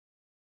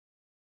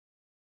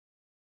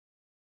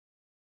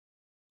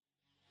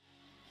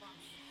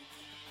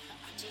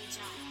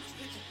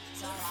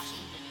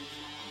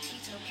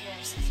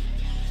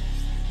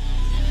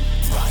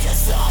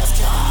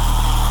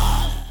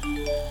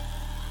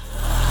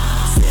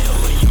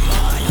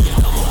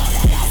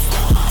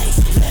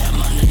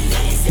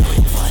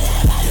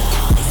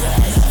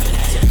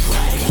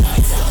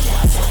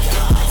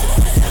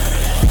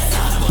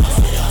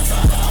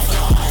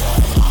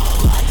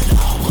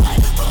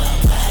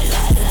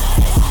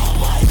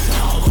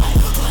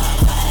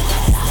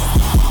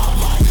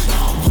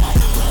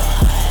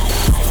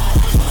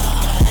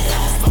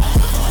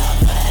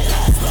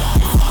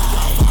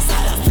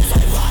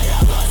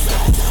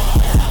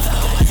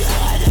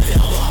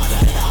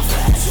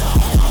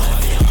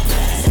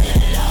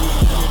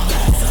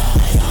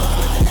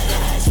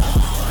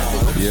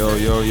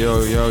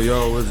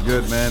Yo, what's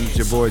good, man? It's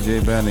your boy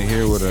Jay Banner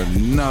here with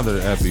another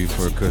epi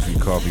for Kush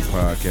and Coffee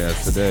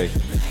Podcast. Today,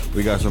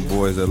 we got some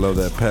boys that love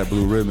that Pat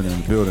Blue Ribbon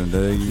in the building.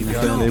 They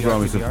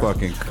brought me some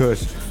fucking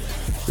Kush.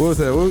 What was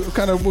that? What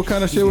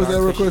kind of shit was that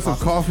real quick? Some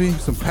coffee?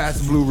 Some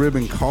Pat's Blue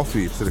Ribbon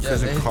coffee to the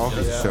Kush and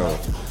Coffee show.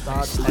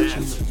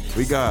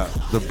 We got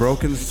the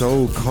Broken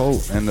Soul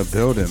Cult in the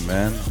building,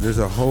 man. There's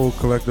a whole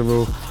collective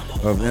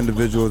of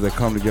individuals that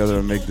come together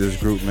and make this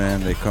group,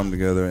 man. They come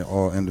together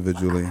all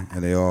individually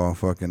and they all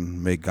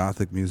fucking make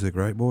gothic music,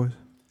 right, boys?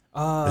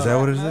 Is that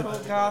what it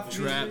is?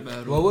 Trap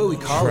metal. What would we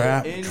call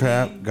it?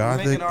 Trap,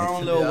 gothic. Making our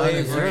own little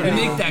way. We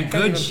make that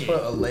good shit.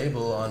 Put a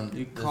label on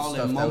You the call it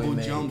stuff that we mumble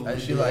make. jumble. I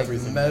feel like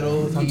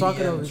metal, I'm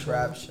talking EDM, about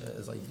trap shit.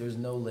 It's like there's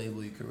no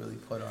label you could really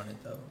put on it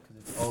though,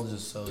 because it's all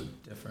just so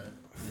different.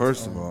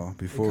 First of all,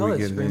 before we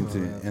get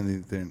into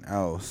anything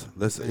else,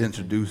 let's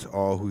introduce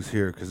all who's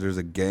here, because there's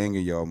a gang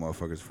of y'all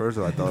motherfuckers. First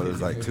of all, I thought it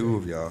was like two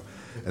of y'all.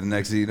 And the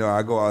next thing you know,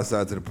 I go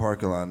outside to the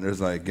parking lot and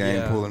there's like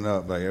gang pulling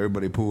up, like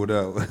everybody pulled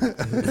up.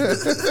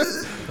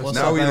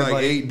 Now we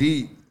like 8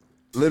 deep,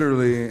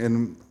 literally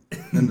in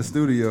the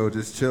studio,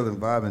 just chilling,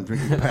 vibing,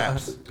 drinking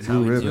Paps,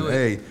 Blue Ribbon.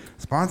 Hey,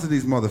 sponsor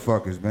these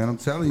motherfuckers, man. I'm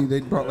telling you,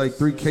 they brought like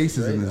 3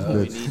 cases in this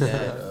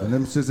bitch. And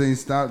them shits ain't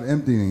stopped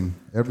emptying.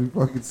 Every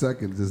fucking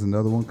second, there's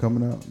another one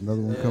coming out,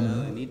 another one coming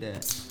out. I need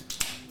that.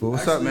 Well,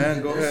 what's up,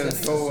 man? Go ahead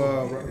and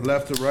go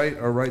left to right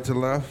or right to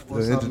left to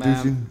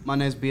introduce you. My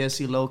name's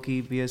BSC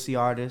Loki, BSC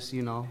artist,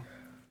 you know.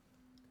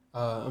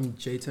 I'm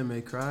J10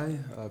 May Cry,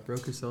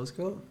 Broken Souls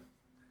Cult.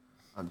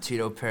 I'm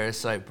Tito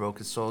Parasite,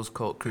 Broken Souls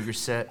Cult, Kruger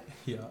Set.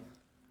 Yeah.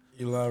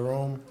 Eli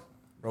Rome,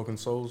 Broken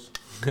Souls.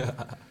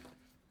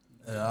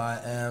 And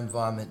I am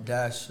Vomit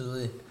Dash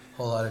Chili.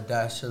 Whole lot of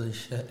Dash Chili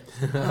shit.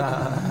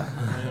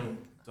 I am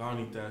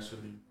Donnie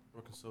Dashley,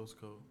 Broken Souls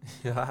Code.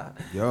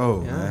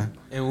 Yo, man.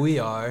 And we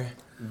are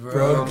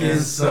Broken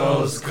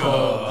Souls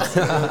Cult.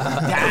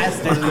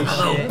 Dastardly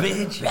shit.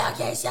 Bitch,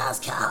 Broken Souls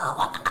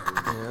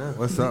Cult.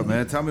 What's up,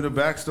 man? Tell me the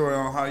backstory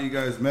on how you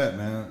guys met,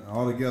 man.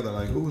 All together.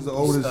 Like, who's the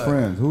oldest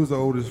friends? Who's the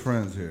oldest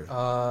friends here?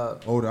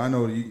 Older. I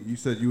know you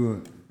said you were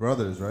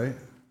brothers, right?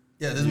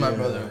 Yeah, this is my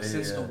brother.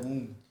 Since the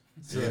womb.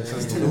 So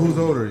who's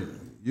older?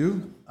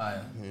 You? I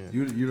am.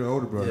 You're the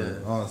older brother.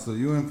 Yeah. Oh, so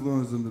you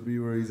influenced him to be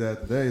where he's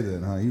at today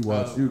then, huh? He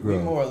watched you grow.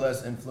 We more or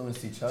less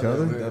influenced each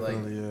other. We were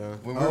Definitely, yeah.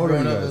 When we How were old are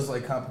growing you up, it guys? was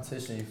like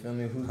competition, you feel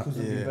me? Who's gonna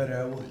be better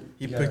at what?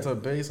 He picked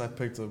up bass, I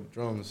picked up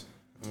drums,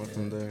 and went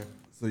from there.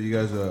 So you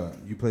guys,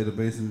 you play the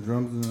bass and the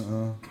drums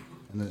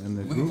in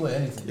the We can group? play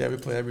anything. Yeah, we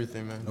play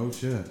everything, man. No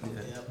shit.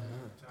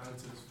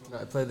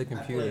 I play the Play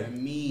computer. a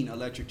mean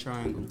electric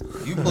triangle.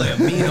 You play a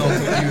mean old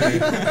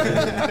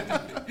computer.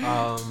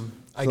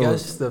 I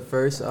guess the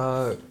first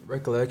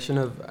recollection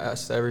of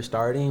us ever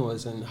starting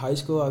was in high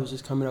school. I was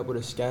just coming up with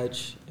a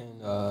sketch,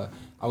 and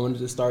I wanted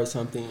to start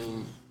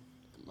something.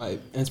 My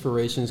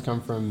inspirations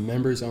come from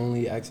Members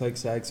Only,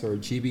 XXX, or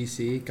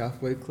GBC,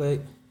 Gothway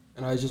Click,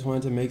 and I just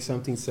wanted to make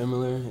something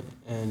similar.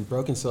 And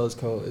Broken Souls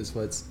Cult is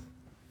what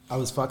I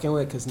was fucking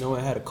with, because no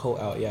one had a cult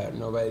out yet.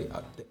 Nobody,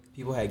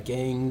 people had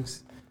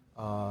gangs,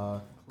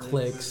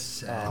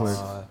 cliques,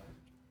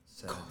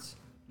 Sets.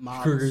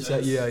 Kruger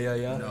set, yeah.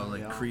 You know,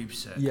 like creep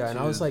set. Yeah, and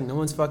I was like, no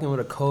one's fucking with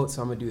a coat,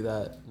 so I'm gonna do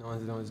that. No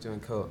one's doing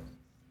coat.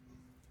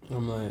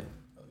 I'm like,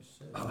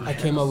 I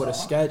came up with a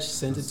sketch,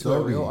 sent it to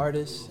a real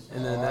artist,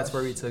 and then that's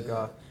where we took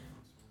off.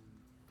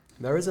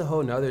 There was a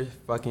whole nother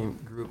fucking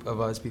group of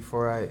us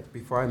before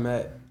I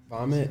met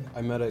Vomit.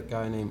 I met a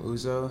guy named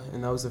Uzo,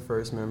 and that was the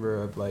first member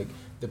of like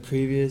the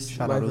previous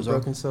Shout out Life of Uzo.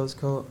 Broken Souls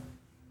Cult.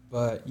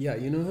 But yeah,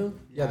 you know him?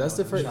 Yeah, that's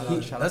the first.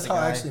 That's how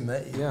I actually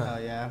met you. Yeah.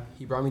 Yeah.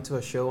 He brought me to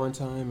a show one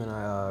time, and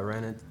I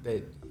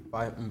they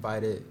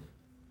invited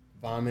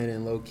Vomit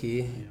and Low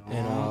Key,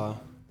 and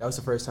that was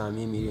the first time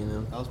me meeting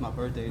them. That was my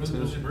birthday, too. It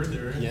was your birthday,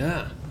 right?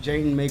 Yeah.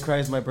 Jayden May Cry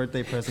is my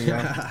birthday present,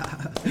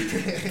 yeah.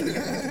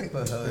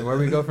 And where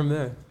we go from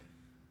there?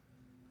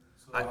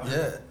 So,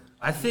 Yeah.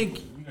 I think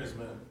You guys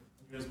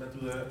met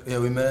through that? Yeah,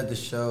 we met at the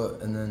show,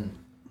 and then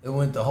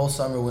the whole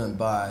summer went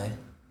by,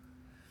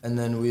 and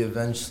then we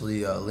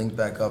eventually linked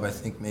back up, I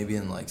think maybe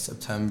in like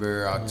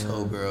September,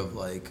 October of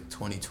like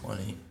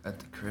 2020. at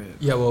the crib.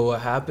 Yeah, well,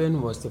 what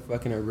happened was the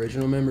fucking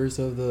original members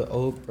of the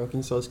old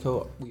Broken Souls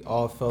Cult, we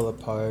all fell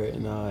apart,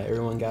 and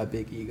everyone got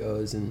big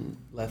egos and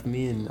left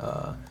me, and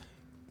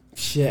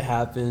shit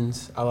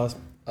happens.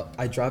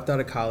 I dropped out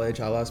of college,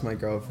 I lost my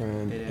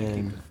girlfriend, They didn't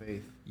and keep the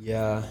faith.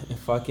 yeah, and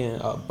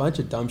fucking a bunch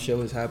of dumb shit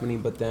was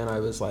happening, but then I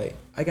was like,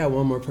 I got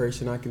one more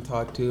person I can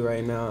talk to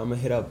right now. I'm gonna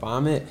hit up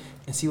Vomit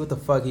and see what the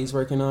fuck he's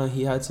working on.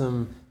 He had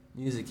some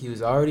music he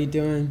was already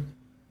doing.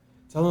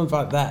 Tell him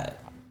about that.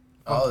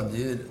 Oh,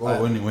 dude.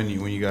 Well, when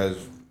you guys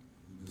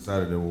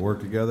decided to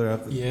work together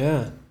after?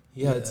 Yeah,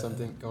 he had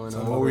something going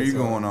So on. what were you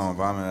going on,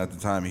 Vomit, at the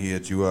time he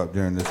hit you up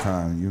during this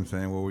time? You know what I'm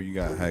saying? What were you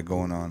had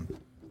going on?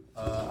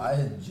 I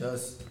had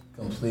just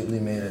completely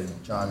made a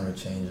genre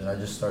change, and I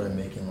just started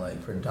making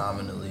like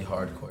predominantly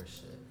hardcore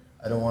shit.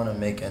 I don't want to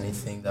make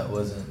anything that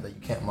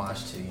you can't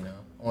mosh to, you know.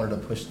 I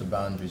wanted to push the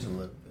boundaries a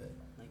little bit.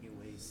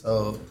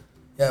 So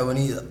Yeah, when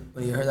he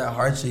heard that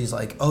hard shit, he's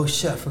like, oh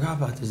shit, I forgot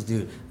about this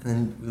dude.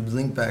 And then we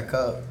linked back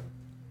up,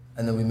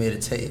 and then we made a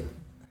tape.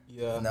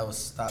 Yeah. And that was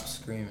Stop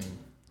Screaming.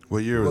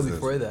 What year was Well, this?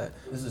 before that.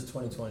 This is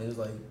 2020. It was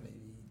like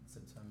maybe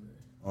September.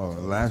 Oh,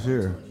 last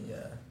year. 2020,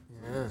 yeah.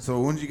 Yeah. So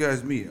when did you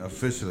guys meet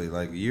officially?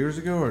 Like years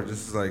ago, or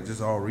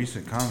just all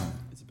recent comment?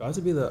 It's about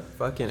to be the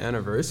fucking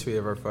anniversary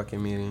of our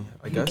fucking meeting.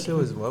 I guess it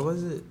was, what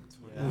was it?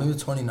 Maybe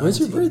 2019. When's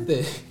your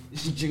birthday?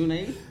 June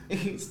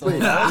 8th. So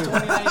that was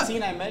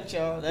 2019 I met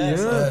y'all.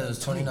 That's Yeah, it was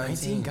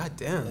 2019. God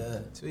damn. Yeah.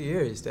 2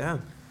 years,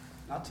 damn.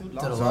 not too Did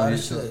a long. lot of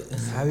So shit.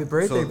 Happy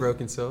birthday, So-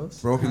 Broken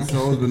Souls. Broken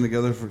Souls been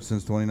together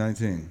since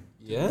 2019.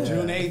 Yeah.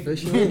 June 8th.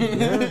 Officially,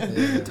 yeah.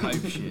 Yeah.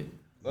 Type shit.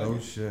 Oh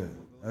shit.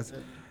 That's.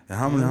 And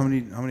how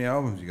many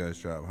albums you guys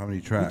drop? How many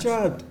We tracks?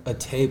 dropped a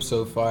tape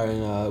so far,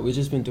 and we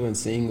just been doing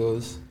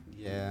singles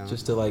Yeah.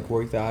 just to like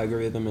work the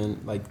algorithm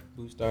and like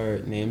boost our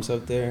names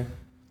up there.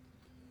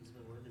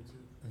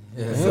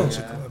 Yeah. Yeah. Such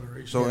a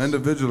collaboration. So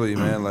individually,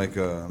 man, like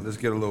let's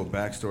get a little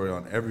backstory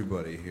on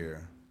everybody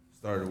here.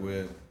 Started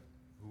with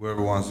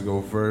whoever wants to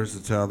go first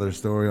to tell their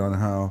story on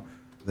how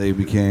they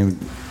became.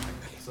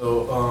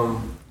 So,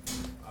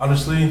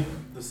 honestly,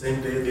 the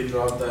same day they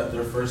dropped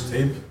their first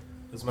tape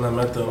is when I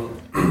met them.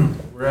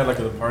 We're at like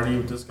a party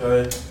with this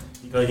guy.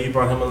 He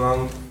brought him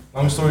along.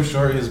 Long story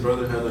short, his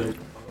brother had like,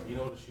 you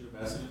know what a sheet of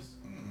acid is?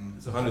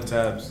 It's 100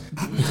 tabs.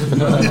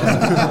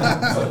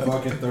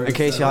 In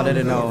case y'all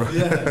didn't know,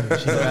 Yeah.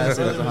 she has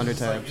it as 100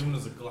 Just, like, tabs. giving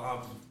us a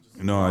glob.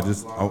 No, I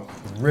just. glob.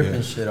 Ripping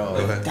Yeah. shit off.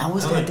 Go ahead. That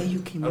was And, that like, day you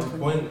came At a over.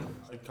 point,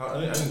 I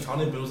didn't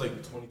count it, but it was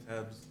like 20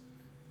 tabs.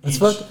 That's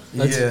each. fuck.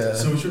 That's, Yeah.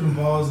 So we're tripping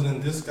balls, and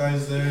then this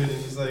guy's there, and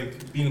he's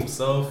like being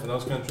himself, and I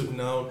was kind of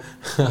tripping out.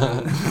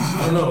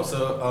 I don't know.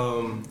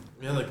 So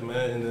we had like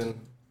met, and then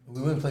We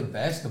went and played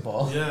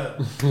basketball. yeah,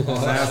 Tripping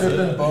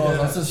balls. Yeah.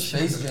 That's some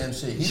Space Jam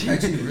shit. He's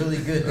actually really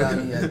good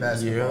down here at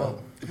basketball.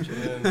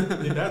 and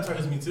then they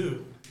baptized me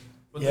too.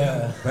 But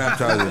Yeah.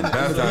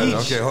 Baptizing.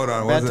 Okay, hold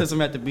on. What's it?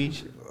 Baptism at the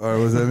beach. Or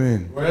what does that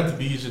mean? We're at the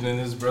beach, and then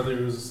his brother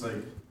was just like,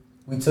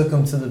 We took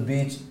him to the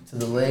beach, to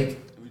the lake,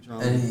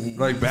 and he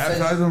Like he baptize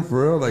said- them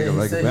for real? Like yeah, he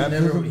like said he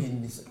never.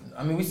 baptism?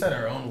 I mean, we said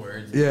our own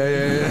words. Yeah,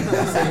 yeah, yeah.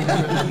 He said he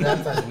never been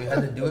baptized. We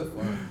had to do it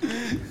for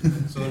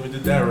him. so then we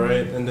did that,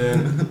 right? And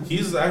then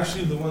he's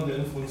actually the one that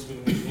influenced me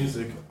to make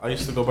music. I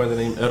used to go by the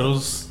name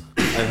Eros.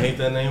 I hate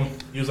that name.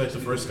 He was like the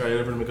first guy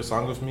ever to make a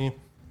song with me.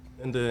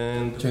 And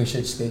then Drink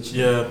shit, skate shit.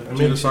 yeah, I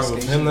made a song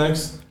with him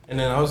next. And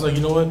then I was like,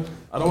 you know what?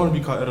 I don't want to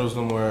be called Eros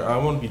no more. I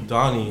want to be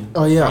Donnie.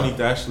 Oh, yeah. Donnie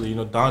Dashley, you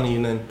know, Donnie.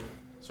 And then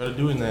started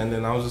doing that. And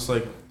then I was just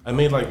like, I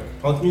made like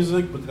punk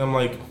music, but then I'm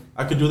like,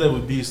 I could do that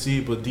with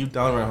BC, but deep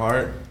down in my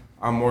heart,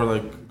 I'm more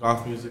like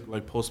goth music,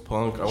 like post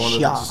punk. I want to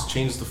Yeah. just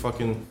change the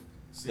fucking.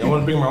 I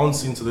want to bring my own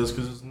scene to this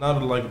because it's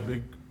not like a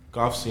big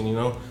goth scene, you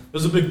know.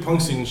 There's a big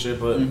punk scene and shit,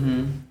 but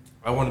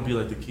I want to be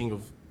like the king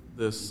of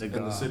this in the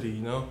goth. city,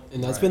 you know.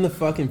 and that's been the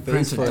fucking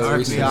Prince face of for us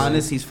Darkness. To be recently.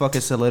 honest, he's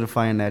fucking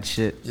solidifying that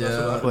shit.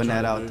 Yeah. Putting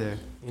that out there.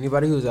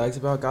 Anybody who's asked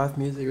about goth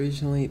music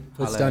recently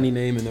puts Holla. Donnie's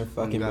name in their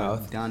fucking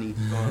mouth. Donnie.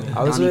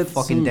 I was Donnie with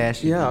fucking some,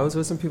 Dash. Yeah, I was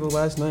with some people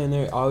last night, and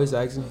they're always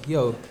asking,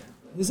 "Yo,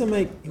 who's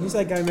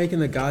that guy making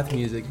the goth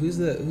music? Who's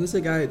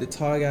the guy, the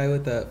tall guy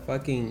with the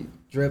fucking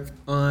drip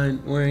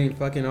on, wearing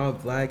fucking all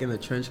black and the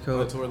trench I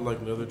coat?" tore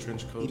like leather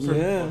trench coats,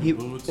 Yeah. fucking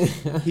boots,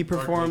 He dark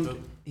performed. makeup.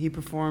 He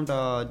performed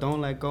 "Don't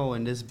Let Go"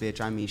 and this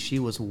bitch. I mean, she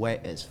was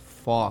wet as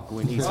fuck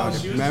when he Oh,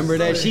 started. she was Remember just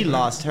that? like- She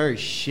lost her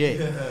shit.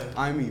 Yeah.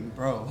 I mean,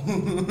 bro.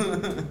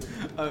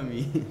 I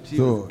mean, she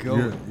So was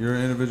going. your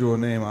individual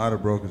name out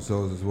of Broken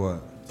Souls is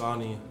what?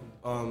 Donnie.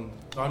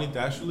 Donnie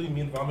Dashley,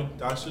 me and Vomit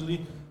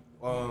Dashley.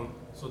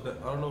 So that,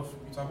 I don't know if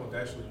you talk about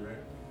Dashley, right?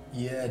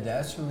 Yeah,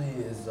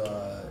 Dashley is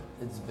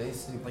it's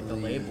basically Like the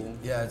label.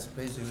 Yeah, it's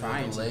basically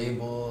Trying like a to be.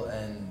 label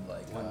and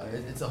like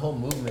it's a whole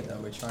movement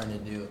that we're trying to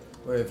do.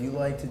 Where if you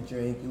like to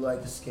drink, you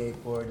like to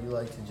skateboard, you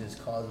like to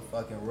just cause a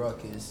fucking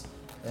ruckus,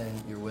 then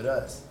you're with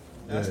us.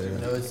 Yeah, You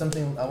know, it's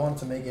something I want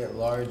to make it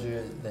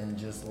larger than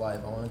just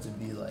life. I want it to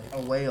be like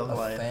A way of a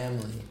life.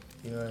 family.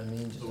 You know what I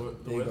mean? Just The, a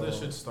the way big that old-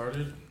 shit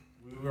started,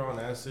 we were on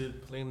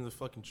acid playing in the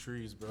fucking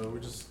trees, bro. We're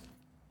just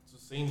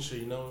saying shit,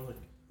 you know? Like,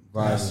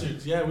 Vibing.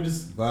 bastards. Yeah, we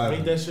just Vibing.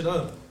 made that shit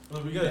up.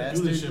 Like, we gotta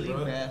do this shit,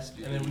 bro.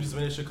 Bastardly And then we just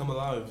made that shit come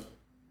alive.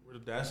 We're the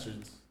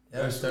dastards.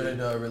 Yeah, we started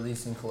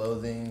releasing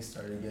clothing,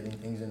 started getting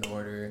things in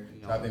order,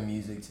 dropping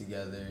music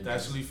together.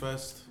 Dashley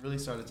Fest. really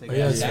started Oh, taking.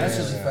 yeah, Yeah,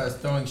 Dashley yeah. Fest,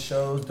 throwing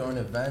shows, throwing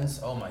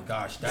events. Oh my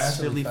gosh,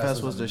 Dashley Dashley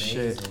Fest was the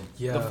shit. amazing.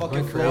 Yeah, The fucking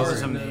went floor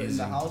crazy. in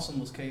the house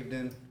almost caved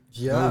in.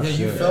 Yeah, Yeah, you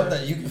shit. felt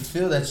that. You could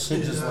feel that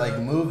shit just like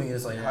moving.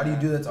 It's like, how do you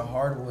do that to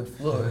hardwood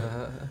floor?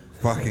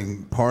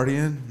 Fucking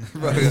partying.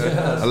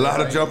 A lot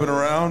of jumping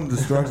around,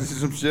 destructing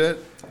some shit.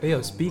 But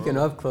yo, speaking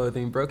of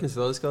clothing, Broken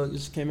Souls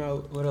just came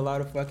out with a lot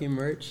of fucking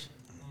merch.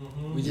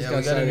 We just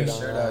we got a new started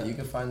shirt on out. You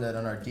can find that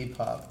on our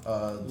Depop,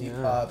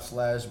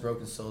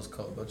 Depop/Broken Souls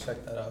code. Go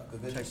check that out. Go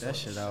Check that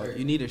shit shirt. out.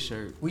 You need a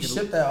shirt. We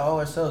ship that all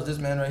ourselves. This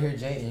man right here,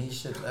 Jayden, he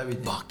ships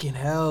everything. Fucking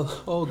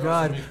hell! Oh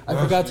God, I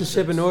forgot to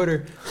ship an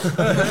order.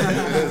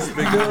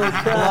 Speaking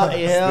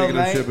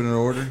of shipping an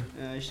order,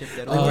 Ship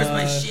that. Where's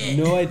my shit?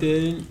 No, I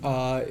didn't.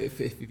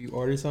 If you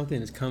order something,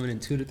 it's coming in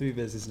 2 to 3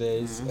 business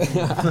days.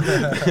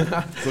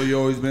 so you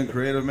always been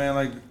creative, man.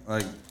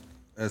 Like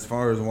as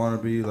far as want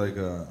to be like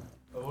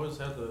I've always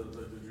had the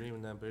dream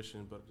and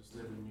ambition, but just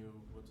never knew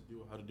what to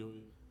do, how to do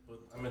it. But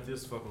I met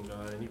this fucking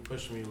guy, and he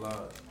pushed me a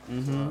lot.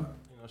 Mm-hmm. You know,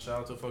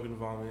 shout out to fucking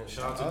Vomit.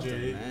 Shout out to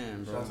Jay.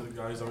 Shout out to the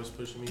guys always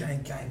pushing me.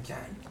 Gang, gang,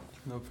 gang.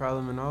 No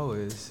problem at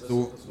always. That's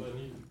what I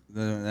need.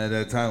 then at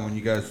that time when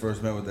you guys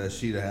first met with that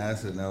sheet of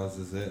acid, and that was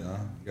just it, huh?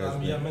 You guys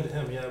I met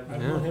him. Yeah,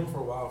 I've known him for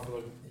a while, for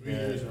like 3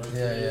 years. Right?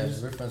 Yeah.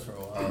 We're friends for a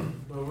while.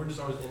 But we're just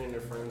always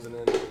internet friends, and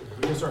then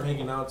we didn't start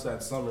hanging out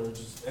that summer.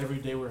 Just every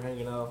day we're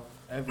hanging out.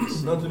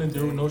 Nothing to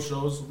do, no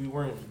shows. We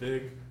weren't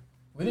big.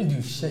 We didn't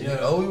do shit, Yeah. dude.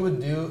 All we would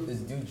do is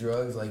do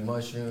drugs like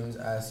mushrooms,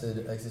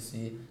 acid,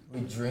 ecstasy.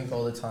 We drink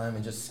all the time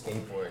and just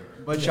skateboard.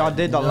 But y'all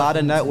did a lot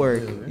of Nothing to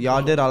network. do.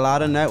 Y'all did a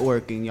lot of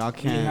networking. Y'all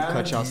can't had-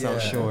 cut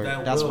yourself yeah, short.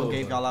 that That's will. what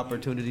gave y'all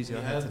opportunities We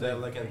y'all had had today. that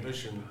like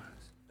ambition,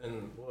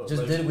 and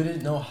Just like, we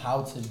didn't know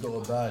how to go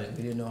about it.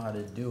 We didn't know how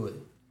to do it.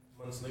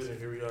 months later,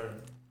 here we are.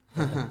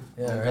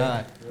 Yeah, Oh,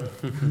 right.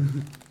 God.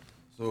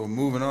 So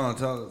moving on,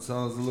 tell us a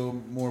little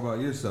more about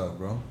yourself,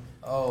 bro.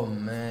 Oh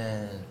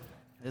man.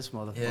 This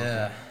motherfucker.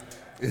 Yeah.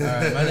 All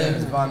right. My name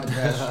is Vomit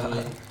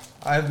Naturally.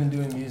 I've been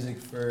doing music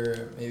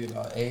for maybe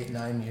about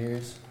 8-9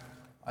 years.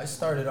 I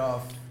started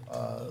off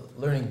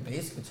learning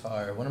bass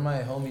guitar. One of my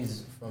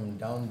homies from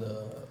down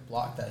the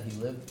block that he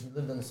lived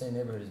in the same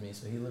neighborhood as me.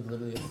 So he lived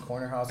literally in the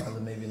corner house. I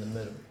lived maybe in the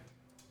middle.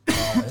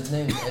 His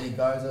name is Eddie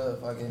Garza,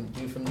 fucking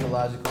dude from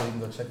Neological. You can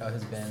go check out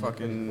his band. They're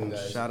pretty cool Fucking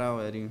guys. shout out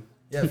Eddie.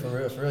 Yeah, for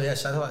real. Yeah,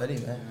 shout out Eddie,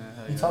 man.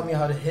 He taught me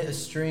how to hit a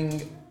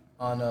string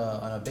on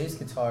a bass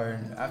guitar,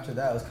 and after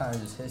that, it was kind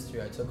of just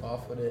history. I took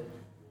off with it.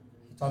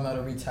 He taught me how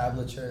to read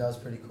tablature. That was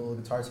pretty cool.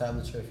 Guitar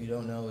tablature, if you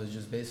don't know, is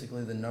just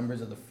basically the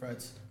numbers of the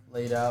frets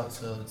laid out,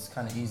 so it's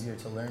kind of easier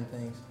to learn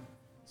things.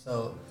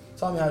 So he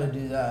taught me how to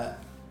do that,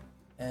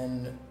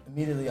 and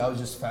immediately I was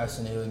just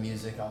fascinated with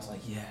music. I was like,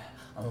 yeah,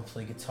 I'm gonna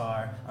play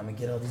guitar. I'm gonna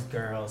get all these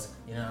girls.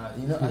 You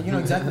know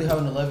exactly how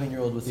an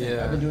 11-year-old would think.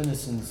 Yeah. I've been doing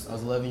this since I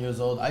was 11 years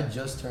old. I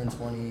just turned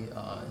 20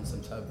 in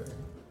September.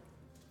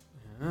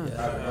 Yeah.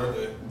 Happy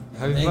birthday.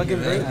 Happy Thank fucking you,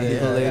 man. birthday, Yeah,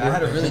 belated. I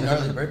had a really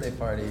gnarly birthday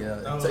party.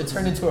 So it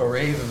turned into a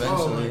rave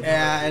eventually.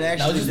 Yeah, it I was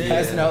actually just did.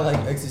 passing out like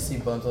ecstasy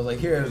bumps. I was like,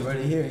 here,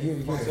 everybody, here.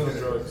 Fuck selling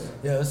drugs.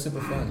 Yeah, it was super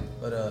fun.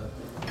 But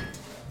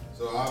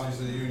So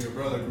obviously you and your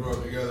brother grew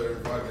up together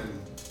and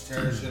fucking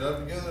tearing shit up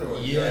together? Or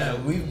yeah,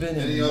 we've been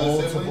in Any other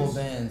multiple siblings?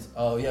 bands.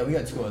 Oh yeah, we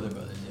got 2 other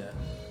brothers.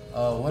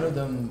 Yeah, one of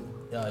them,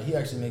 he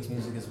actually makes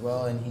music as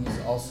well, and he's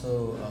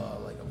also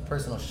like a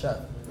personal chef.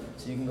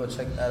 So you can go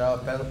check that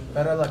out.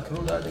 Para la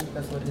Cruda, I think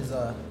that's what his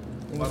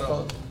thing is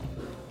called.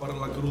 Para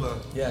la crula.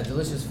 Yeah,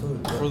 delicious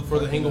food. For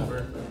the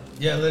hangover.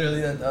 Yeah, literally.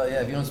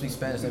 Yeah, if you don't speak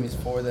Spanish, that means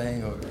for the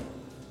hangover.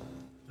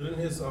 Didn't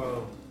his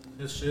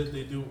shit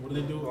they do? What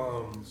do they do?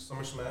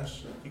 Summer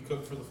Smash. He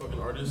cooked for the fucking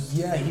artists.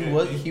 Yeah,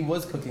 he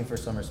was cooking for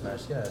Summer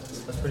Smash. Yeah,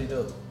 that's pretty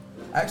dope.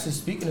 Actually,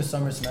 speaking of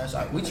Summer Smash,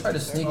 we tried to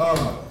sneak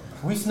in.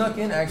 We snuck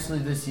in actually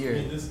this year,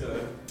 Meet this guy.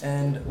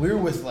 and we were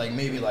with like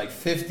maybe like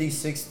 50,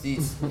 60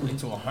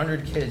 to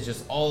 100 kids,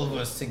 just all of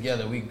us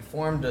together. We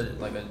formed a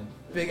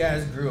big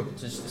ass group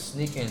just to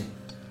sneak in.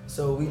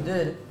 So we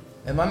did,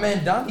 and my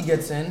man Donnie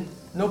gets in.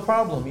 No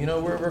problem,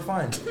 we're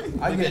fine.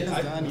 I get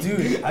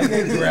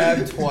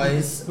grabbed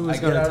twice. Who's I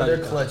get gonna out of touch their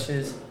that?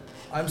 clutches.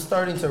 I'm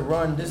starting to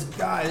run. This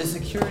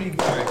security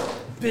guard,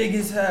 big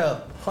as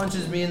hell,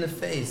 punches me in the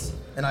face,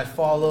 and I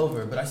fall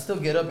over. But I still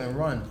get up and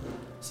run.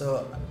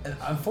 So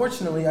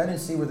unfortunately, I didn't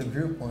see where the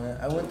group went.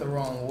 I went the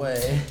wrong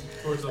way,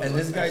 and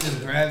this guy just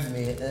grabs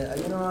me.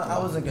 And I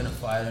wasn't gonna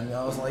fight him.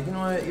 I was like, you know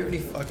what? You already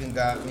fucking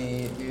got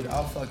me, dude.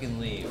 I'll fucking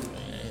leave.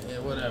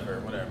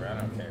 Whatever. I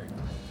don't care.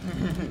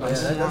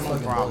 That's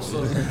fucking So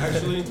bullshit.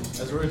 actually,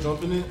 as we were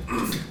jumping it,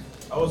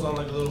 I was on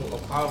like a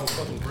pile of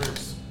fucking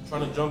bricks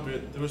trying to jump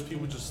it. There was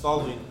people just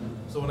stalling.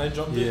 So when I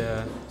jumped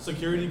Yeah. it,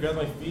 security grabbed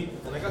my feet,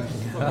 and I got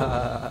these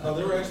fucking. No,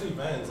 they were actually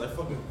vans. I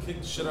fucking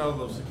kicked the shit out of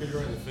the security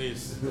right in the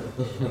face.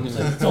 And it's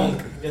like,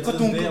 dunk. Yeah, to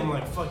this day, I'm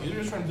like, fuck, you're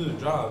just trying to do the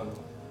job.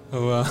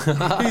 Oh well. He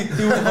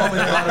went home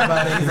and thought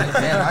about it. He's like,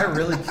 damn, I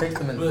really kicked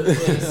him in But the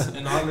face.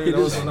 that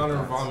was in honor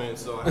of Vomit,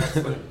 so I had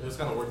to, it was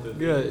kind of worth it.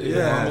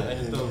 Yeah. Vomit, I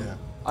hit them.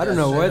 I don't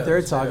know straight what up,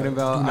 they're straight talking up.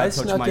 about. Do not I touch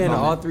snuck my in vomit.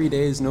 all 3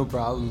 days, no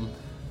problem.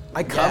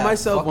 I cut Yeah,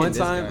 myself fucking one this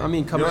time. guy. I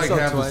mean, cut You're like myself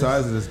half the twice.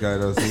 size of this guy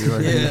though, so you're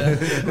like,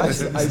 Yeah. I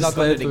Snuck under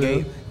slid the through.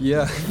 gate?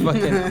 Yeah,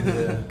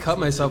 fucking cut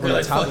myself on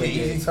You're the like, top of fucking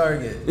the easy gate.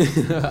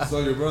 target. So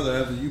your brother,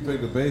 after you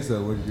picked the bass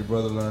up, what did your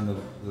brother learn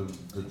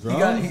the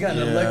drums? He got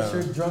an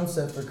electric drum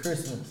set for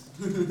Christmas.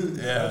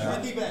 Yeah.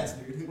 Trendy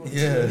bastard.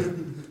 Yeah.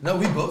 No,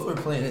 we both were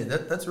playing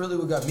it. That's really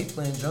what got me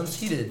playing drums.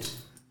 He did.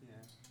 Yeah.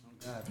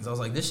 Oh God. 'Cause I was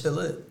like, this shit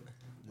lit.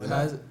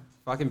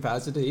 fucking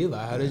pass it to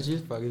Eli. How did you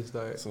fucking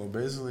start? So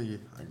basically,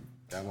 I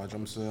got my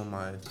drum set on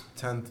my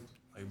 10th.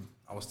 Like,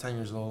 I was 10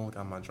 years old,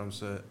 got my drum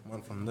set.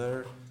 Went from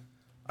there.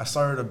 I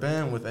started a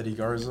band with Eddie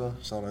Garza.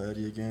 Shout out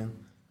Eddie again.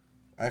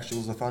 I actually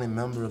was a founding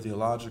member of The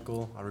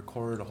Illogical. I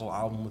recorded a whole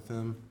album with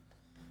him.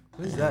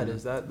 Who's that?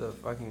 Is that the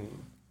fucking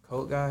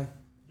coat guy?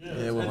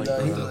 Yeah, with like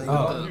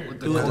With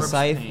the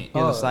scythe. Yeah,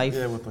 the scythe.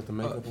 Yeah, with like the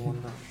makeup and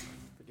whatnot.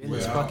 Forgetting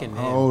his fucking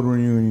How name. old were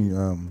you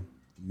when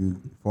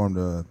you formed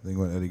a thing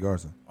with Eddie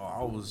Garza? Oh,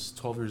 I was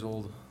 12 years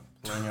old,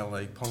 playing at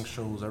like punk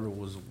shows. Everyone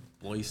was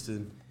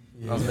wasted.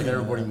 I was making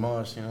everybody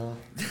mosh, you know.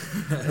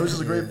 It was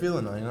just a great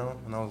feeling, though, you know.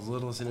 When I was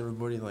little, seeing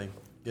everybody like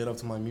get up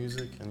to my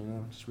music and, you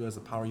know, just realize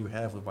the power you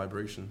have with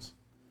vibrations.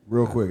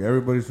 Real quick,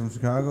 everybody's from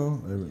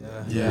Chicago?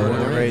 Yeah.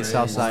 Born and raised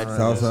Southside.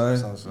 Southside?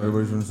 Southside.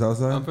 Everybody's from the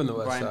Southside? I'm from the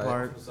west Bryant side.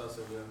 Park.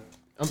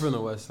 I'm from the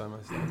west side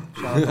myself.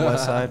 Shout out the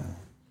West Side.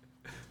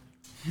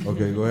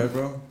 Okay, go ahead,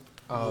 bro.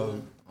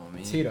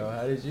 Me. Tito,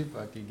 how did you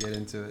fucking get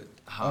into it?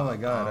 Oh my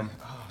god.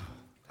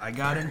 I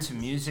got into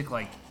music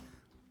like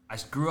I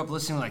grew up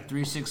listening to like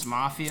 3 6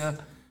 Mafia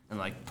and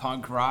like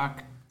punk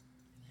rock,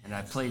 and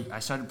I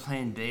started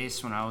playing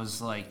bass when I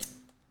was like,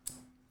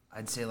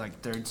 I'd say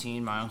like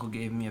 13. My uncle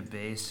gave me a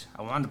bass.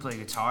 I wanted to play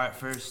guitar at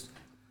first,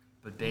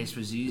 but bass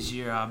was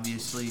easier,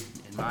 obviously,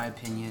 in my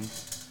opinion.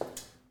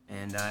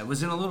 And I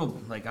was in a little,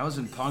 like, I was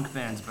in punk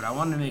bands, but I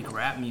wanted to make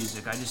rap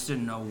music. I just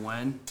didn't know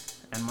when.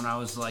 And when I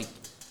was like,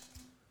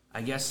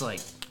 I guess like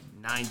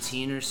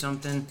 19 or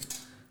something,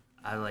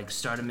 I like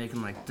started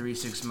making like 3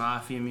 6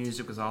 Mafia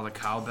music with all the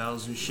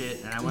cowbells and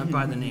shit. And I went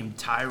by the name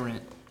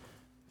Tyrant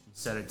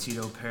instead of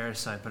Tito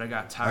Parasite, but I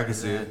got tired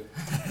of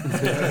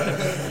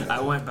that.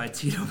 I went by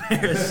Tito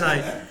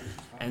Parasite.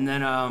 And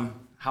then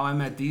how I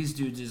met these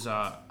dudes is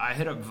I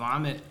hit up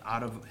Vomit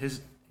out of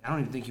his, I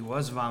don't even think he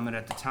was Vomit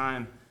at the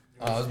time.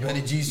 Oh, it was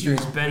Benny G String.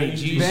 Benny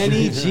G.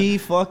 Benny G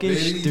fucking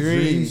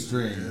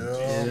String.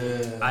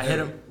 Yeah. I hit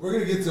him. We're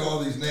gonna get to all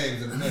these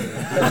names in a minute.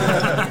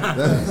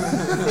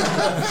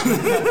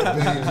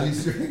 Benny G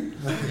String.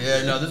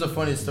 Yeah, no, there's a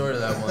funny story to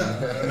that one.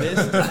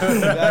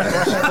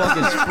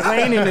 Fucking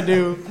explaining to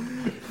do.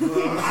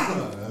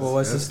 Well,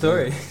 what's the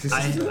story?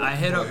 I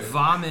hit up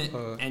Vomit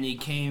and he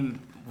came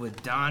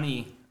with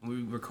Donnie.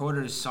 We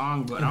recorded a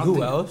song, but I don't Who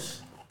think,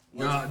 else?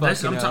 No,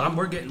 Fucking hell.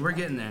 we're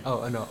getting there.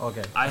 Oh, no,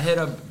 okay. I hit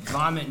up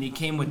Vomit and he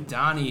came with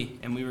Donnie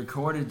and we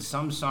recorded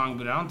some song,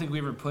 but I don't think we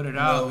ever put it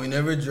out. No, we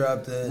never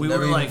dropped it. we never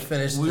were even like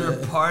finished we it. were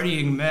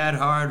partying mad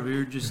hard. We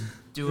were just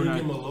doing Give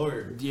him a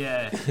lawyer.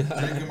 yeah,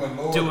 Drinking my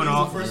Lord. doing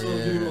all First one,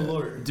 give him a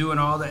lawyer. doing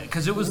all that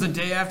because it was the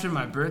day after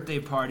my birthday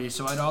party,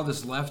 so I had all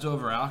this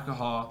leftover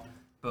alcohol.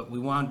 But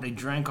they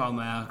drank all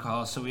my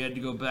alcohol, so we had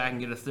to go back and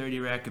get a 30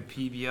 rack of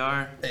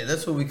PBR. Hey,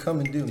 that's what we come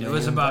and do, man.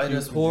 was about Invite you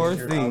us, we Poor drink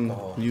your thing.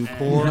 alcohol. You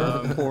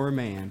And, poor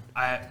man.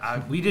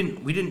 We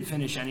didn't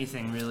finish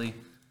anything really.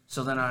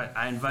 So then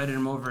I invited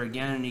him over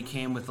again, and he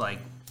came with like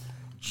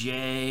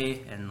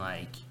Jay and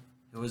like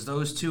it was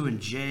those two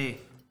and Jay.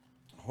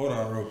 Hold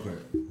on real quick.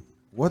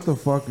 What the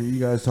fuck are you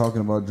guys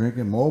talking about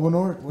drinking?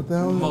 Molbenort? What the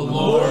hell is it?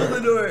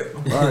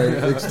 Malort. All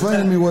right,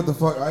 explain to me what the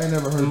fuck. I ain't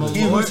never heard this.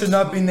 He who should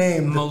not be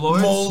named.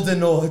 Malort's-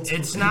 Moldenort.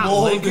 It's not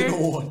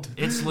liquor.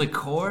 It's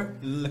liqueur.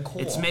 Liqueur.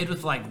 It's made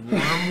with like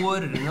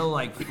wormwood, and it'll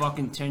like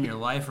fucking turn your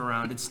life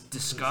around. It's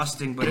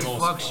disgusting, but it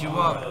fucks you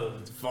up.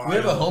 We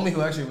have a homie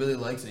who actually really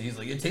likes it. He's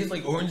like, it tastes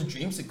like orange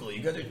dreamsicle.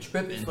 You guys are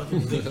tripping.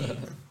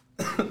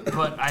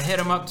 But I hit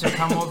him up to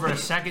come over a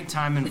second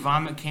time, and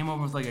Vomit came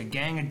over with like a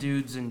gang of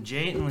dudes, and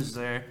Jayden was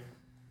there.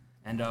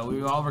 And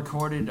we all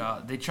recorded,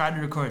 they tried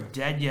to record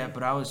Dead Yet,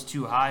 but I was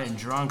too high and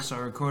drunk, so I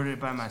recorded it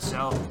by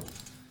myself.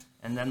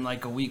 And then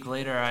like a week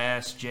later, I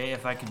asked Jay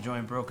if I could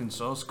join Broken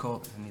Souls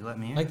Cult, and he let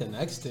me in. Like the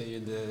next day you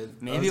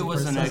did. Maybe it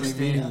was the next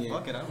day.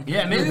 Fuck it, I don't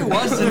Yeah, maybe it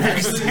was the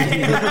next day.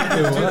 Dude,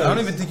 I don't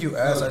even think you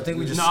asked. I think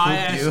we just No,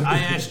 scooped I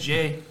you. asked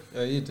Jay.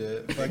 Yeah, you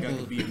did. like I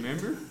could be a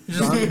member. we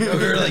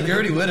were like, you're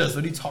already with us.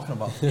 What are you talking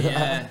about?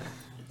 Yeah.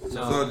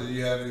 So, did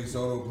you have any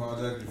solo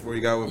projects before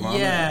you got with Mama?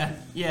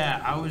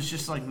 Yeah. I was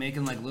just like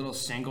making like little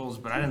singles,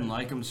 but I didn't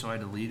like them, so I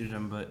deleted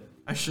them. But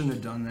I shouldn't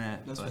have done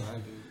that. That's but, what I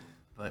do.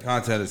 but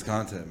Content is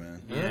content,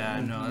 man. yeah,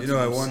 I know. That's You know,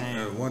 what at I'm one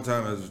saying. one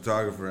time as a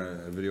photographer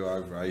and a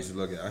videographer, I used to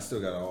look at. I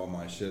still got all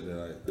my shit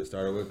that I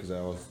started with because I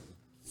was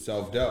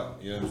self-doubt.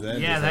 You know what I'm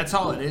saying? Yeah, Just that's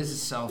all it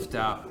is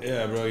self-doubt.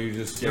 Yeah, bro, you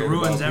just It scared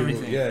ruins about people-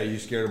 everything. Yeah, you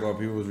scared about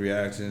people's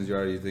reactions. You're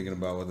already thinking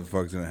about what the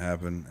fuck's gonna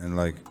happen, and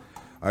like,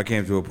 I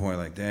came to a point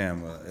like,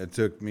 damn, it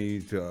took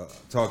me to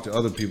talk to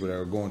other people that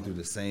were going through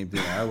the same thing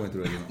I went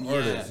through as an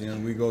artist. You know,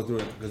 we go through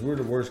it because we're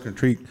the worst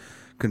critiquers.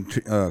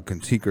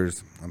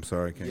 I'm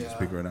sorry, I can't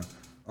speak right now.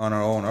 On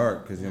our own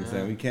art, because you know what I'm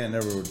saying, we can't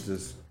never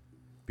just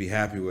be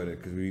happy with it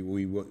because we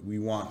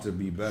want to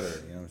be better.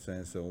 You know what I'm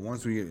saying? So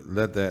once we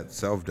let that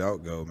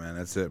self-doubt go, man,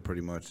 that's it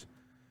pretty much.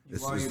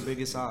 You are your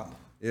biggest op.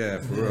 Yeah,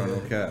 for real, no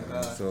cap.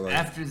 Man. So like,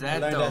 After that,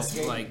 learned though, that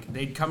skate. like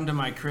they'd come to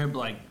my crib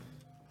like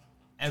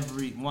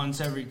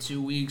once every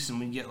 2 weeks, and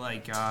we'd get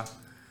like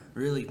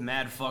really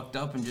mad fucked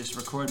up and just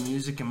record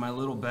music in my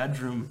little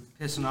bedroom,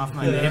 pissing off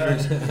my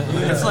neighbors.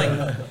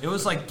 It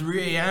was like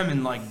 3 a.m.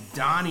 and like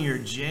Donnie or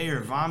Jay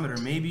or Vomit or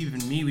maybe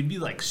even me, we'd be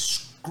like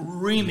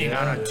screaming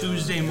on a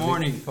Tuesday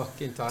morning.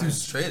 Fucking time. Dude,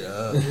 straight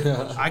up.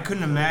 I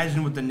couldn't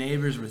imagine what the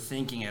neighbors were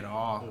thinking at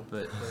all.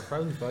 But They're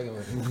probably fucking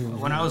with me.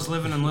 when I was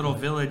living in Little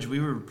Village, we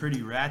were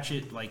pretty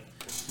ratchet. Like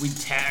we'd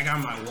tag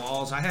on my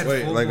walls. I had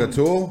Wait, full like a blown-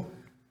 tool?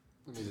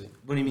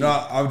 What do you mean?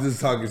 No, I'm just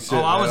talking shit.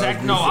 Oh, I was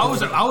man.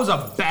 I was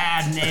a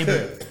bad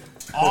neighbor,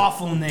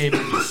 awful neighbor.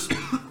 Just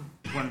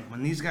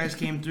when these guys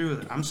came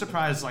through, I'm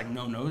surprised like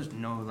no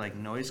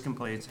noise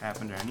complaints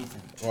happened or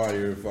anything. Why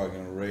you're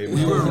fucking raving?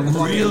 We were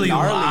really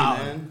gnarly, loud.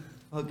 man.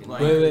 Fucking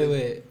Like,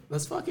 Wait.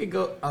 Let's fucking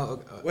go.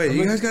 Wait,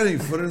 you guys got any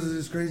footage of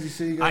this crazy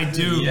shit? You guys I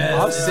do? do. Yes.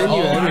 I'll send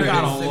you All I our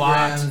got a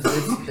lot.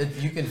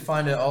 Instagrams, you can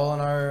find it all on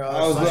our.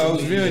 I was social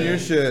viewing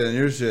media.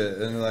 your shit,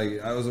 and like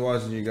I was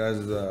watching you guys'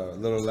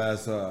 little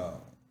last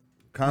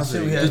concert.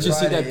 Shit we had Did you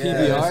see that Friday, yeah.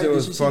 PBR? That shit Did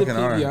was you see the fucking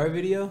hard. PBR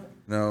video?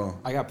 No.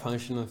 I got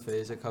punched in the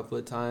face a couple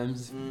of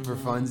times for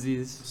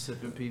funsies.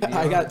 sipping PBR.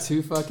 I got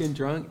too fucking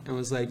drunk and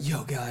was like,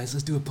 "Yo, guys,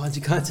 let's do a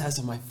punching contest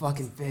on my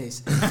fucking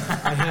face." I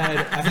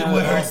had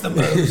What hurts the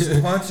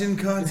most? Punching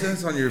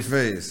contest on your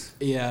face.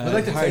 yeah, We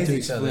like to hard tase to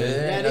each other.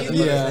 explain. Yeah, that's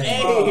Yeah. what-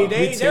 Hey,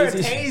 they were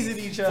tased tasing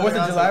each other. 4th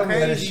of on July, some we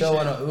had a crazy show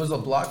shit. it was a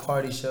block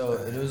party show,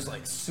 and it was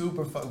like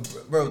super fun.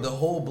 Bro, the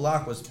whole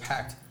block was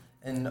packed.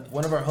 And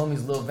one of our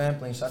homies, Lil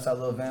Vampling, shouts out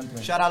Lil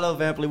Vampling. Shout out Lil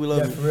Vamply, we love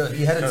Yeah, you. for real.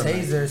 He had a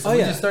taser, so Oh, we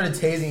yeah. just started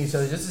tasing each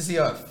other just to see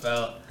how it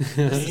felt.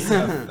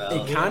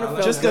 It kind of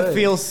felt Just to good.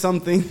 feel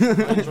something,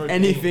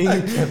 anything.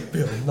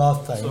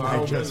 So I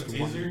was just with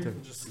a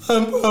taser. Just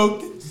I'm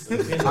broken.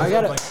 I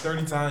gotta- like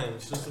 30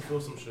 times just to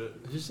feel some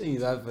shit. Just seeing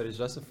that footage,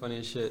 that's the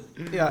funniest shit.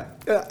 Yeah.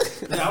 Yeah,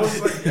 I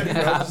was like,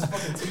 I was just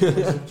fucking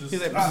tasing. Just,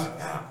 He's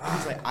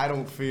like, I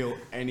don't feel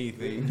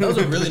anything. That was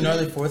a really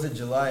gnarly 4th of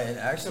July, and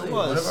actually It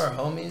was. one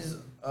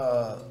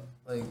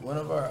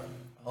of our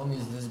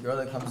homies, this girl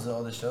that comes to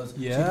all the shows,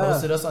 she Yeah.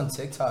 posted us on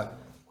TikTok.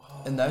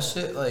 And that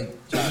shit, like,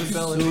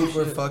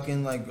 super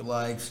fucking, like,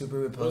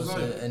 super it was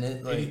reposted. like And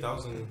it, like,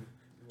 80,000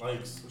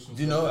 likes. Or something.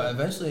 do you know,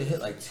 eventually it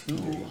hit, like,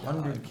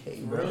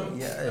 200K, bro. Really?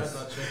 Yes. I've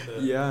not checked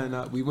that. Yeah,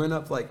 and we went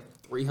up like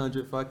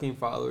 300 fucking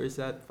followers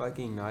that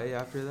fucking night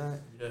after that.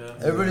 Yeah.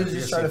 Everybody was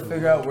just trying to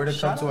figure out where to come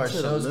Shout to out our to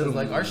the shows. 'Cause, little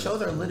like, our ones.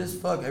 shows are lit as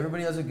fuck.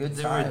 Everybody has a good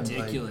They're time.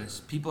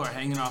 ridiculous. People are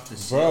hanging off the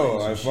Bro,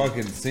 ceilings I and shit.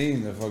 fucking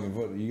seen the fucking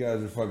foot. You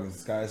guys are fucking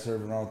sky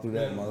surfing all through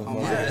that motherfucker.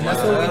 Like, yeah, and that's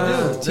what we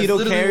do. That's Tito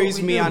literally carries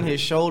what we me do. on his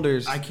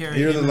shoulders. I carry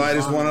You're the him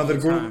lightest on one all of the the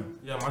group? time.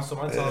 Yeah, my tell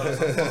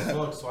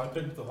fuck, so I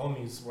picked the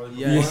homies where they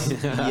Yes.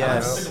 perform.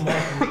 Yes. I pick them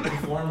up and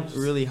perform and just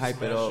Really hype it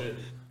smash up. shit.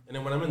 And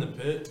then when I'm in the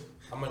pit,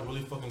 I'm like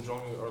really fucking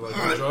drunk or like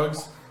on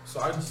drugs. So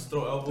I just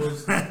throw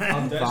elbows.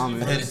 I'm Vomit.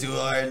 actually, I hit it too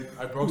hard.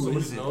 I broke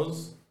somebody's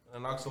nose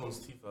and I knocked someone's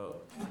teeth out.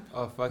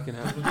 Oh, fucking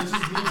hell. But this is me.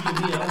 I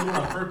don't do it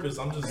on purpose.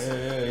 I'm just.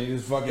 Yeah, you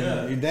just fucking,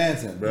 Yeah. you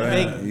dancing, bro.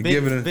 Big, You big,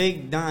 giving it.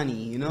 big Donnie,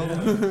 you know?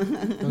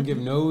 Don't give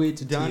no weight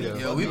to Donnie. Tito.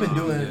 Yo, we've been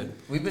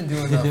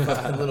doing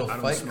fucking little I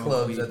don't fight smoke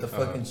clubs weed. at the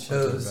fucking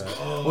shows.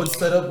 We'll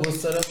set up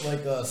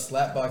like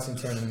slap boxing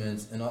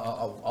tournaments, and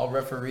I'll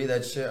referee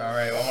that shit. All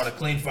right, I want a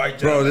clean fight,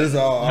 Bro, this is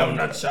all. no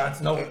nut shots,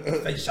 no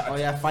face shots. Oh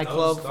yeah, Fight That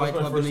was Club my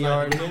in first the night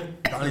yard. doing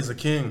it. Donnie's a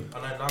king.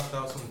 And I knocked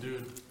out some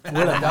dude.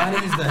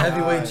 Donnie's the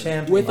heavyweight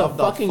champion. With a Of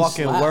the fucking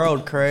fucking slap.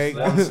 world, Craig.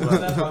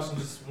 Slap boxing,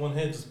 just one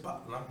hit, just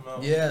pop, knock him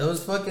out. Yeah,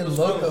 those fucking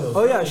Loco.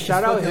 Oh, yeah,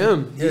 shout out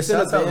him. Yeah, He's in a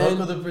shout out band.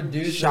 Loco the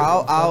producer.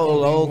 Shout out Fucking,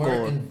 we Loco.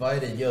 weren't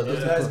invited. Yo,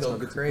 those guys go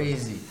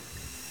crazy.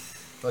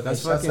 Fucking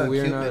That's shouts fucking out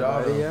weird. Cupid, Not all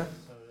invited, them.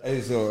 yeah.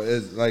 Hey, so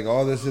is like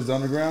all this is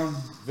underground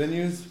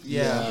venues?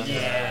 Yeah.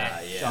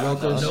 Yeah.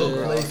 Loco No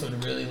shit. place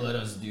would really let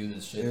us do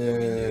this shit. that we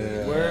do.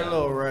 Yeah. We're a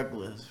little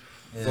reckless.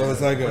 Yeah. So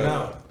it's like Now, a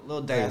A little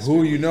like dance.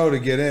 who you know to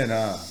get in,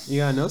 huh?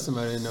 You gotta know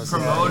somebody to know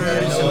somebody.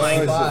 Promoters Yeah, and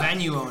like spot.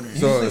 venue owners.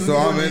 So Usually we so go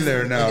I'm to in these,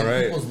 there now, like, in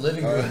right? People's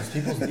living rooms,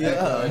 people's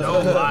backyards. No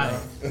lie.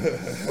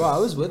 Well, I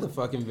was with a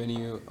fucking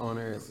venue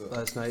owner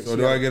last night. So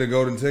do I get a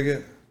golden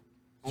ticket?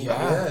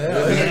 Yeah.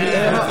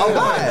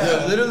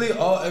 Yeah, literally,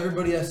 all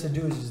everybody has to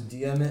do is just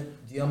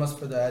DM us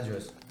for the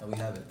address, and we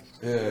have it.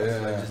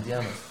 Yeah. Just DM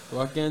us.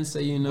 Walk in,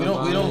 say you know. We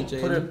Bonnie, don't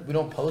Jaden. put it. We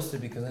don't post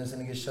it because then it's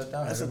gonna get shut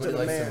down. That's up Everybody to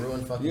the likes to mayor.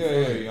 ruin fucking.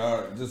 Yeah, fun. you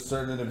are just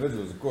certain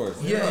individuals, of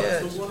course. Yeah.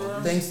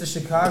 Thanks to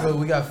Chicago,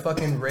 we got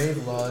fucking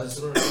rave laws.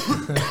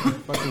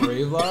 Fucking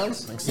rave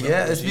laws.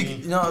 Yeah, it's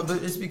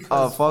but it's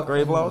because Fuck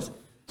rave laws?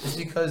 It's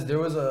because there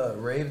was a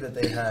rave that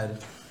they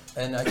had,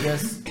 and I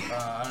guess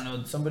I don't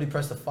know. Somebody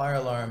pressed the fire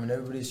alarm, and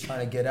everybody's trying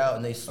to get out,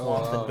 and they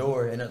swamped the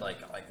door, and it like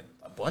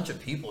a bunch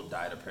of people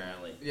died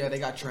apparently. Yeah, they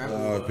got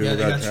trampled. People Yeah,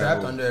 they got trapped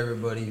trampled. under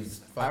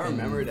everybody's fucking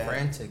remember that.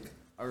 frantic.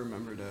 I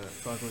remember that.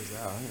 Fuck was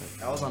that?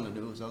 That was on the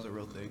news. That was a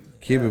real thing.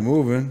 Keep it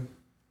moving.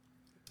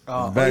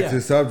 Oh, Back yeah. to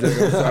the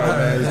subject. I'm sorry,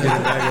 man. Just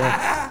getting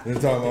back They're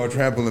talking about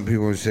trampling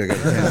people and shit.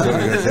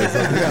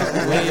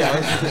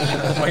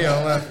 Way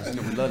on left.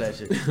 We love that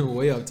shit.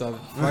 Way up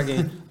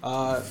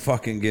top.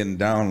 Fucking getting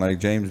down like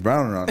James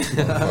Brown around.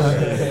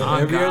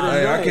 Every other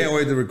Hey, I night. can't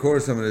wait to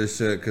record some of this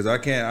shit because I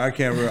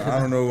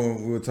don't know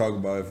when we'll talk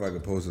about it if I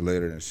could post it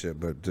later and shit.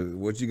 But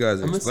what you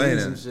guys are I'm gonna send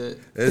you explaining,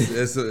 some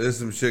shit. it's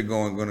some shit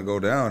going to go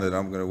down that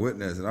I'm going to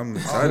witness, and I'm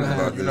excited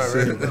about this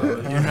shit.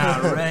 You're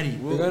not ready.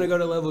 We're gonna go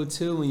to level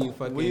 2 when you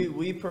fucking We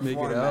make it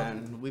perform, out.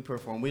 man. We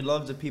perform. We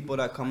love the people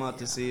that come out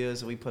to see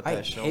us. We put that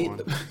I show hate on.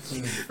 them.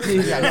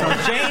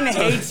 Jane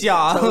hates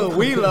y'all.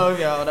 We love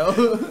y'all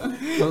though.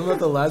 Talking about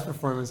the last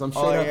performance, I'm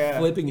straight Oh, up yeah.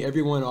 flipping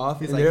everyone off,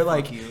 He's and like, they're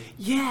 "Fuck like, you."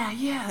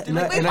 yeah, and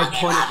Like, we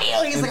fucking love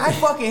you. He's like, I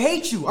fucking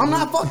hate you. I'm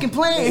not fucking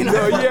playing.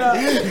 No, yeah.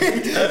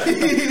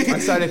 I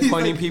started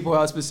pointing people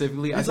out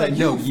specifically. I He's said, like,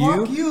 no,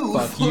 you, you,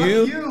 fuck fuck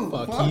you, you,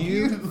 fuck fuck you,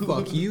 you, fuck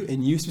fuck you,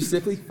 and you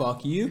specifically,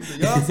 fuck you.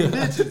 Y'all some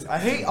bitches. I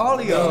hate all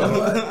of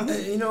y'all.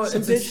 You know what?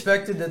 Some It's bitch.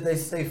 expected that they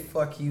say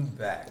 "fuck you"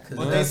 back. 'cause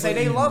But they that's say what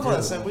they you love do.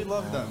 us and we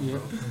love them. Yeah.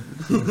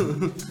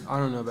 I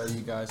don't know about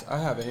you guys. I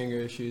have anger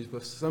issues,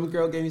 but some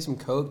girl gave me some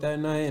coke that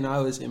night, and I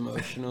was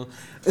emotional.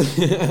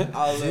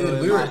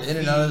 Dude, we were in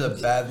and out of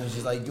the bathroom.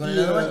 She's like, "You want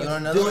another one? You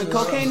want another Doing one?"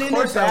 cocaine in Of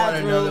course, the I want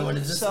another bathroom, one.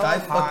 Is this so guy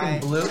high.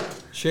 fucking blue?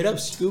 Straight up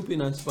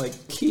scooping us, like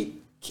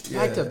keep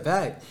back to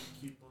back.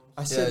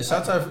 I Yeah, said,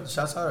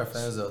 shouts out our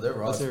fans though. They're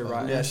raw. Oh, as they're fuck.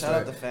 raw. Yeah, shout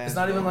out the fans. It's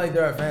not even like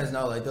they're our fans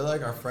now. Like they're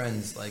like our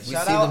friends. Like we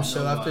Shout see out them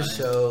show after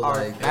show. our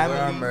Like they wear our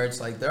family. merch.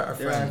 Like they're our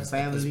They're our friends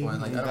at this family.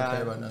 point. Like I We don't got-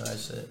 care about none of that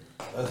shit.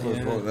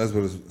 That's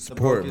what it's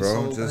support, bro.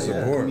 Broken Just soul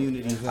support.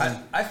 community.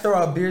 I throw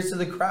out beers to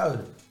the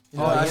crowd. You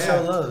know, Oh, I yeah.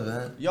 show love,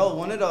 man. Yo,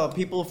 one of the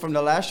people from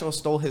the last show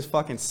stole his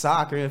fucking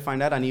sock. We're gonna find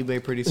that on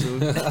eBay pretty soon.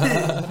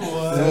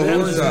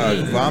 What sock?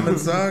 Vomit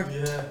sock?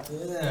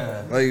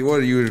 Yeah. Like what?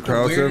 Are you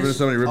crowd weirdest- serving?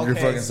 Somebody ripped your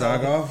Okay, fucking so-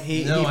 sock off?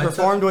 He No, I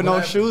performed took- with no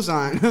when I- shoes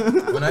on.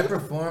 When I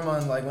perform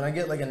on when I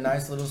get like a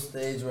nice little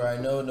stage where I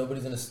know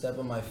nobody's gonna step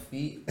on my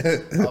feet,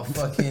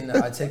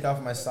 I take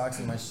off my socks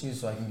and my shoes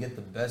so I can get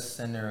the best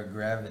center of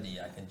gravity.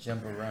 I can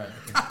jump around.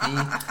 I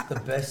can be the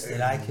best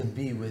that I can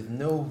be with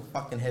no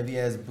fucking heavy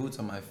ass boots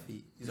on my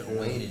feet. These are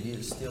weighted. These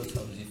are steel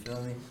toes. You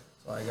feel me?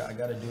 So I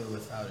gotta do it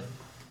without it.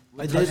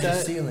 I Touch did the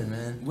that. ceiling,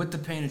 man. With the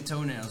painted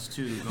toenails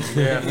too.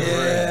 Yeah.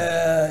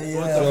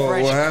 So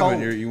fresh what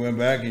happened? coat. You went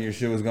back and your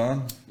shit was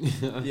gone?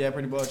 Yeah,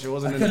 pretty much. It I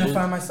wasn't in couldn't the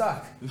find my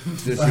sock.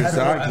 Just So I your had to-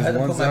 sock? I Just had to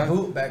one put sock? my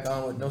boot back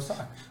on with no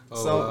sock.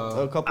 So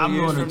a couple I'm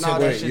years the one from who now, took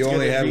that Wait, shit's you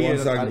only gonna had be one on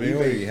sock to begin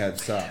with, or eBay. you had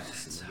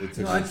socks? They took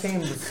No, I came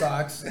with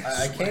socks.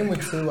 I came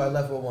with two. I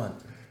left with one.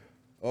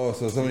 Oh,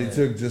 so somebody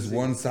took just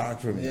one sock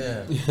from you?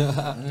 Yeah.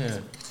 Yeah.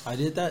 I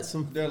did that.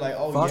 Some They're like,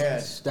 oh fuck yeah,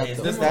 stepped Hey,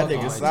 the this fuck that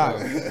on nigga's my sock.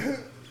 toe.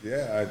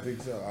 Yeah, I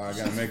think so. I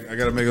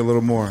gotta make a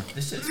little more.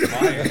 This shit's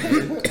fire,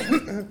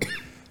 dude.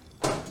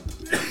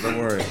 Don't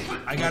worry.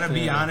 I gotta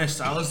be honest.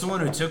 I was the one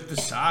who took the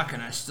sock,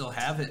 and I still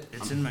have it.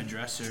 It's in my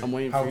dresser. I'm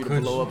waiting How for you to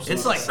could blow you? up. some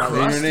It's like sock. And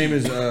your crusty. name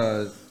is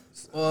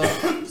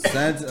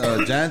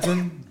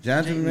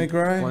Jansen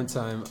McRae? One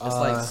time, It's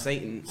like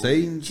Satan.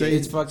 Satan?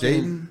 It's fucking-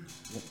 Jaden?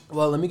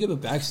 well, let me give a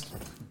back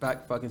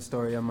fucking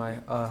story on my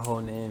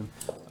whole name.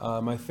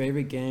 My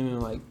favorite game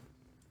and like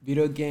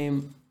video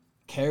game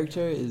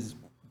character is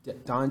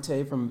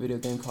Dante from a video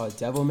game called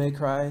Devil May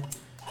Cry.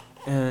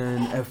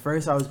 And at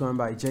first I was going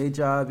by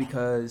J-Job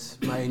because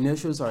my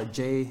initials are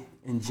J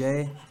and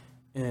J,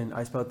 and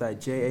I spelled that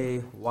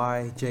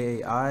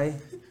Jayjai.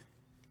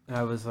 And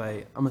I was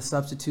like, I'm gonna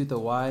substitute the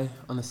Y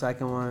on the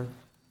second one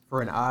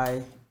for an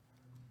I.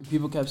 And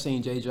people kept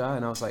saying J-Job,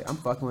 and I was like, I'm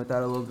fucking with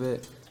that a little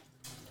bit.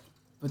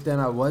 But then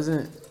I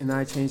wasn't, and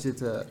I changed it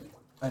to,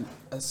 I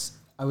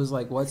was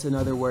like, what's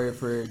another word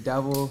for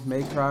devil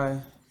may cry?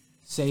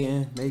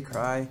 Satan may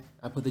cry.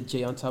 I put the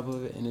J on top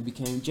of it, and it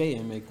became J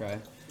and may cry.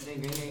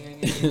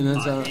 And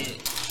that's how,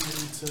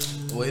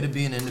 Way to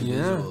be an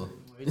individual.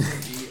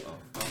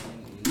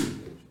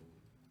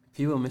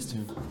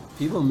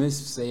 people miss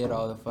say it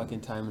all the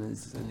fucking time, and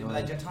it's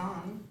annoying.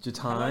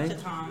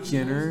 Jatan,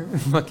 Jenner,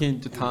 fucking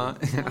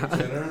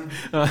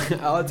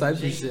Jatan, all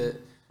types of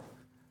shit.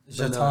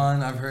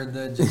 Jatan, I've heard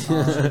that.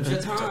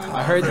 Jatan.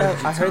 I heard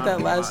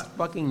that last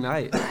fucking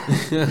night.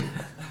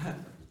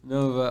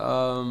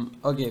 No,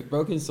 but okay,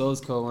 Broken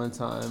Souls code one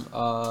time.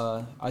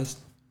 I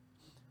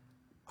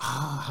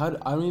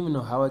don't even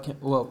know how I can.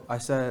 Well, I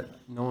said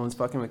no one was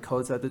fucking with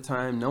codes at the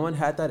time. No one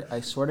had that.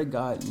 I swear to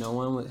God, no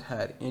one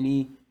had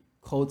any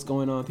codes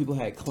going on. People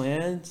had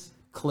clans,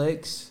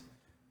 cliques,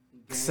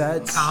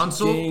 sets,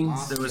 Council?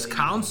 gangs, There was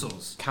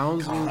councils.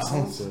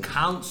 councils.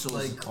 Councils.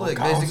 Like click,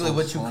 basically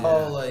what you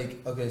call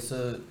like. Okay,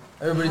 so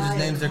everybody just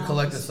names their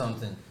collective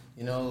something.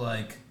 You know,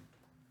 like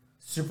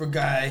super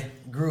guy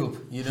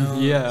group. You know.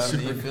 Yeah.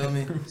 You feel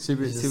me?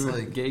 Super It's just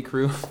like- gay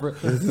crew,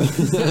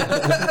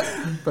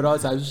 but all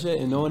types of shit,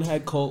 and no one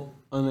had cult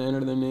on the end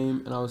of their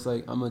name, and I was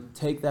like, I'm gonna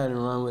take that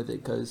and run with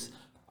it, cause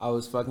I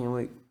was fucking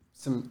with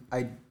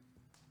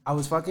I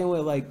was fucking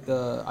with like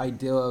the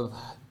idea of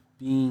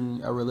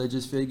being a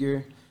religious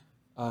figure,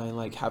 and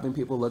like having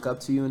people look up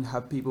to you and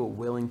have people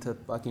willing to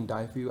fucking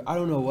die for you. I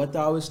don't know what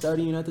I was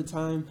studying at the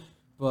time,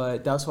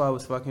 But that's what I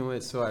was fucking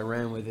with, so I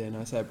ran with it. And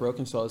I said,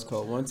 Broken Souls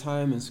Code. One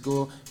time in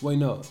school, wait,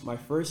 no, my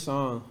first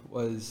song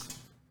was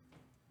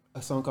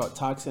a song called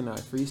Toxin. I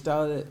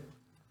freestyled it.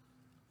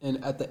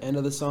 And at the end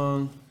of the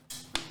song,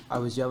 I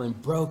was yelling,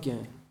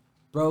 broken,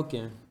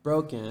 broken,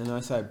 broken. And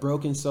I said,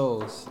 Broken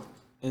Souls.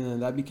 And then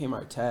that became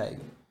our tag.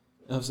 And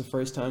that was the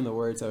first time the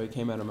words ever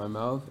came out of my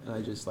mouth. And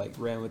I just like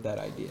ran with that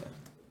idea.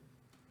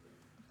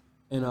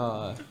 And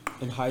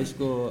in high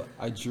school,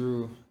 I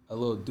drew a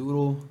little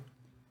doodle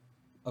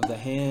of the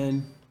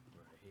hand.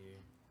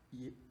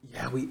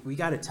 Yeah, we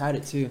got it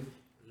tatted too.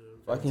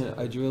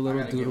 I drew a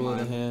little doodle of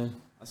the hand.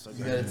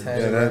 You got a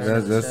tag. Yeah,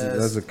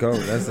 that's a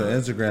code. That's an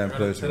Instagram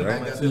picture,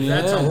 right?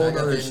 Yeah. That's a whole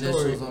other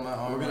story. On my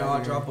arm We're gonna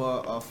all drop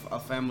a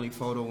family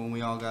photo when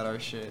we all got our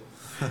shit.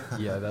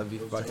 Yeah, that'd be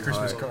fucking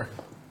Christmas hard. card.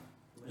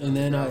 And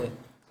then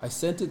I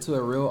sent it to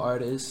a real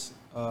artist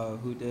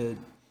who did,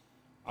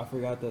 I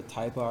forgot the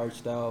type of art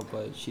style,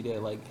 but she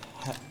did like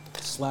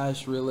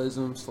slash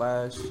realism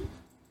slash,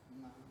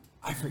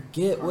 I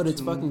forget what it's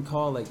fucking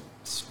called, like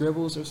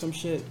scribbles or some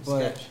shit.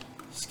 But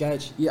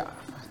sketch. Yeah,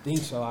 I think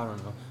so. I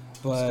don't know.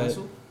 But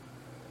Stencil?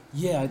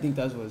 yeah, I think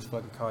that's what it's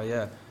fucking called.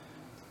 Yeah.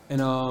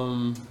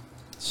 And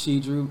she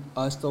drew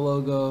us the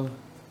logo,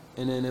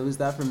 and then it was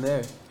that from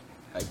there.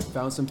 I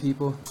found some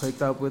people,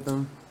 clicked up with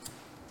them.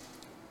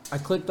 I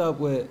clicked up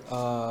with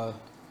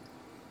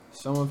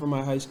someone from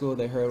my high school.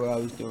 They heard what I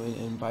was doing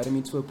and invited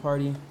me to a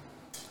party.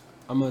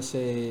 I'm gonna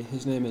say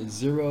his name is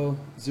Zero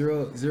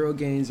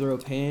Gain, Zero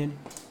Pain.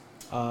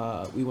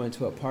 We went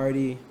to a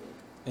party,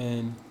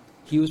 and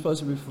he was supposed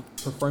to be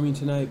performing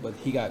tonight, but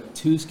he got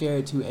too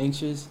scared, too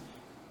anxious,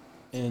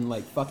 and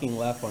like fucking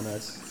left on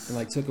us, and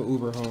like took an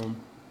Uber home.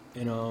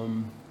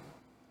 And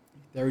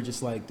they were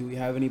just like, "Do we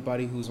have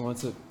anybody who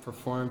wants to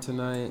perform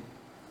tonight?"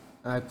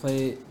 And I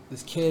played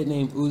this kid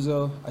named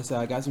Uzo. I said,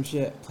 "I got some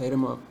shit."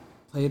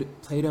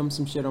 Played him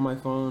some shit on my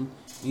phone.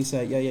 And he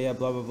said, "Yeah,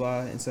 blah blah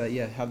blah," and said,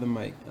 "Yeah, have the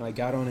mic." And I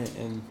got on it,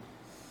 and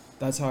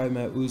that's how I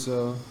met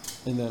Uzo.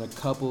 And then a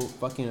couple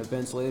fucking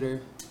events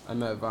later, I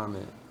met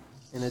Vomit,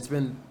 and it's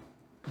been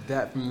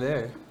that from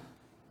there.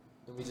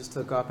 And we just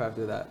took off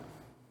after that.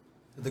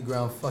 Hit the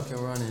ground fucking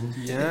running.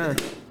 Yeah.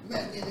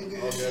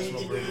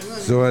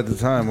 So at the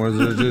time, was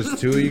there just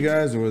two of you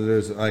guys, or was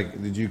there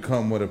like, did you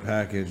come with a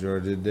package, or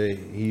did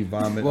he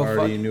Vomit Well,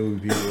 already knew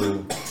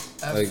people,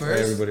 At like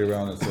first, everybody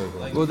around the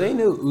circle? Well, they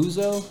knew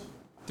Uzo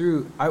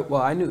through.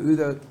 I knew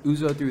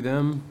Uzo through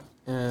them,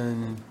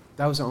 and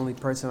that was the only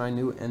person I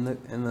knew in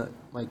the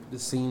like the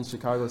scene,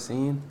 Chicago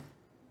scene.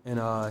 And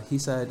he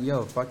said,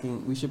 "Yo,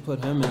 fucking, we should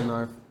put him in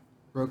our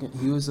Broken."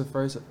 He was the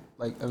first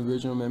like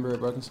original member of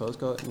Broken Souls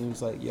Code, and he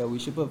was like, "Yo, we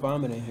should put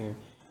Vomit in here."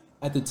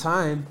 At the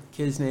time,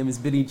 kid's name is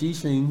Biddy G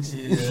Strings.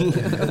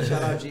 Yeah.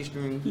 Shout out G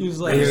String. He was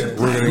like, We're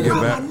gonna get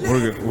back.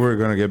 We're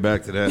gonna get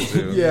back to that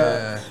too.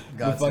 yeah.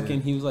 got But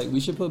fucking, he was like,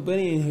 "We should put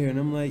Biddy in here," and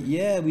I'm like,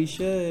 "Yeah, we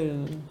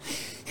should."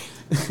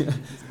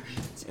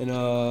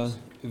 And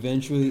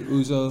eventually,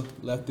 Uzo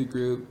left the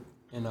group,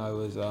 and I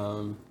was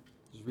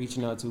just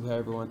reaching out to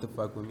whoever wanted to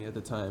fuck with me at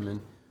the time,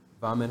 and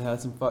Vomit had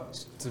some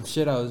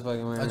shit I was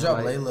fucking wearing. I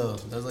dropped like, Laylo.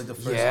 That was like the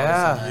first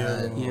Yeah, song I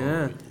had.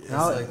 yeah. It's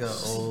like an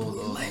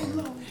old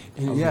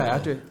And yeah,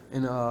 after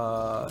and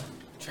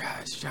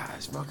trash,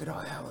 smoke it all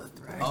out with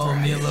thrash. Oh,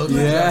 me and Loki.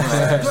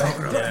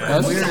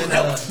 Yeah.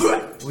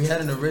 We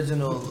had an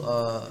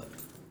original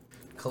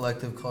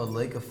collective called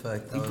Lake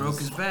Effect. He That broke was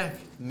his back.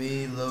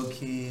 me,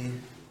 Loki,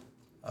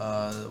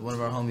 one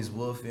of our homies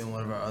Wolfie, and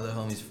one of our other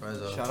homies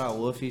Frezzo. Shout out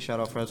Wolfie. Shout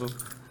out Frezzo.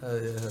 Hell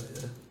yeah.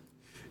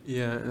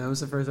 Yeah, and that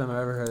was the first time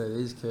I ever heard of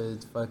these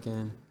kids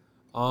fucking.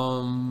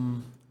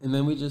 And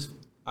then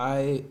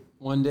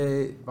one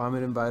day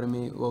Vomit invited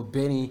me, well,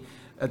 Benny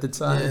at the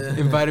time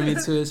invited me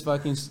to his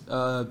fucking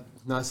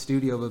not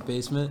studio but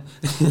basement.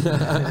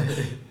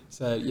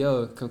 Said,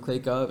 "Yo, come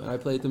click up," and I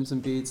played them some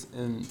beats,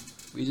 and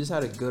we just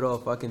had a good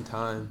old fucking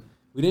time.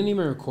 We didn't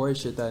even record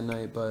shit that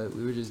night, but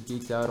we were just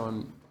geeked out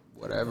on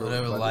whatever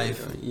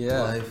Life.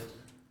 Yeah. Life.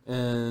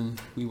 And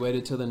we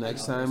waited till the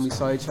next time we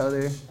saw each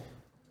other.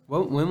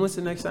 When was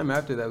the next time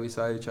after that we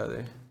saw each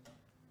other?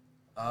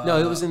 No,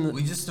 it was in the.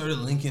 We just started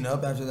linking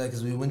up after that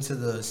because we went to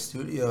the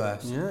studio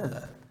after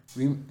that.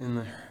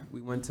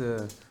 We went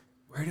to.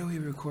 Where did we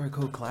record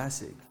Code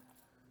Classic?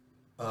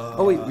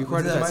 We We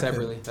recorded that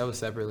separately. That was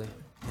separately.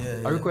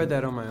 Yeah, I recorded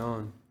that on my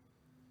own.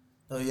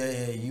 Oh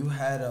yeah. You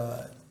had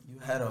a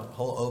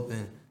whole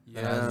open.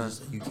 And I Yeah.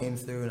 you came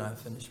through and I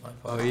finished my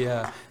part. Oh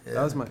yeah.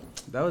 Yeah.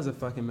 That was a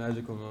fucking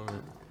magical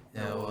moment.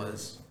 Yeah, it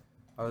was.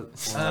 I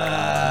was,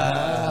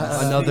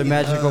 Another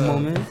magical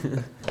moment.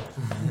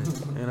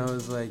 and I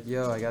was like,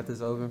 "Yo, I got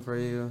this open for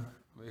you.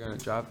 We're gonna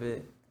drop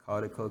it.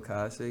 Called it Code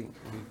Classic.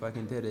 And we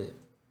fucking did it."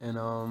 And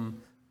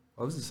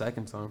what was the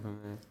second song from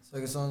there?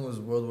 Second song was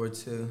World War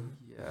II.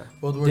 Yeah.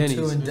 World War II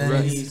Denny's. and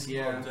Denny's.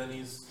 Yeah.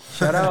 Denny's.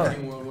 Shout out.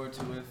 World War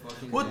II and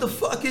fucking What the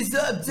fuck is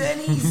up,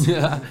 Denny's?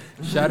 Yeah.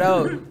 Shout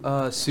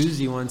out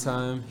Susie one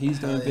time. He's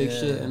doing Hell big yeah.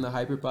 shit in the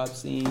hyperpop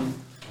scene.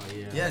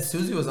 Yeah,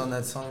 Susie was on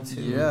that song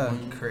too. Yeah.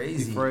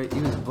 Crazy. Before he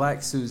was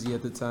Black Susie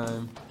at the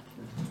time.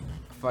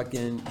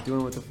 fucking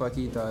doing what the fuck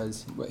he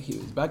does. But he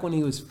was back when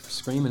he was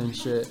screaming and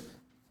shit.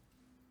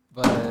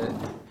 But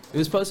it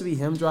was supposed to be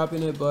him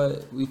dropping it,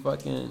 but we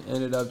fucking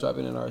ended up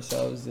dropping it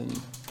ourselves, and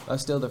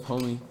that's still the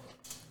homie.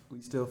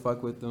 We still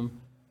fuck with them.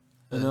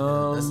 And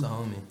That's the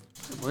homie.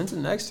 when's the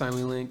next time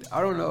we linked?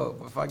 I don't know,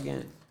 but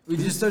fucking We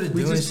just started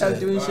we doing just kept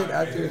shit. doing shit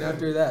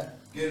after that.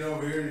 Getting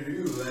over here to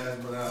you,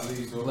 last but not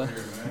least, over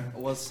here, man.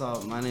 What's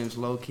up? My name's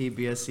Lowkey,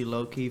 BSC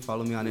Lowkey.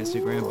 Follow me on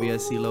Instagram,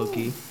 BSC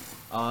Lowkey.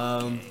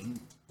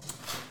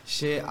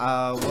 Shit,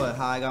 what?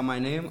 How I got my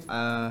name?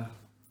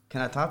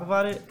 Can I talk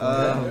about it?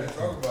 Yeah,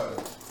 talk about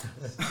it.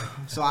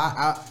 So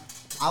I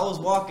was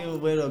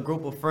walking with a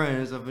group of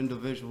friends of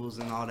individuals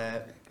and all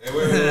that. Hey,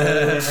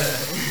 wait.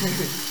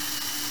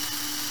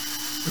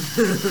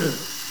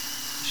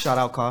 Shout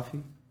out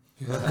coffee.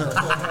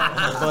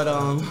 But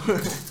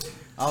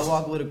I was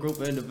walking with a group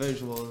of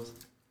individuals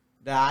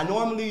that I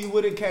normally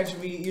wouldn't catch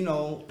me, you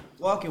know,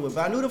 walking with.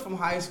 But I knew them from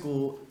high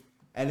school,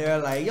 and they're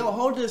like, "Yo,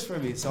 hold this for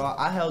me." So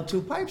I held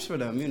 2 pipes for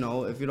them. You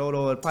know, if you don't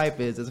know what a pipe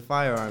is, it's a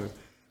firearm.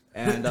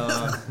 And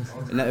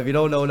if you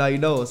don't know, now you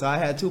know. So I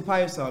had 2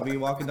 pipes on me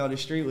walking down the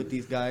street with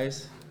these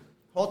guys.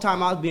 Whole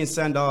time I was being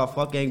sent off.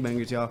 Fuck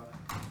gangbangers, y'all.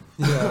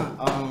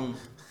 Yeah.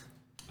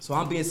 So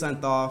I'm being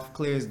sent off,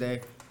 clear as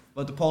day.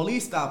 But the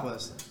police stop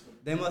us.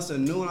 They must have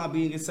known I'm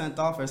being sent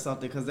off or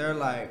something, because they're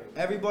like,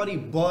 everybody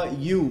but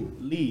you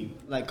leave.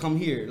 Like, come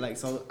here. Like,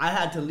 so I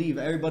had to leave.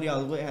 Everybody I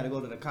was with had to go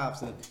to the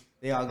cops, and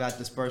they all got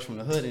dispersed from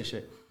the hood and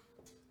shit.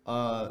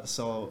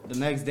 So the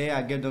next day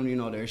I give them, you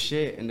know, their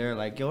shit, and they're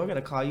like, yo, we're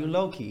gonna call you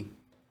Lowkey.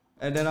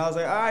 And then I was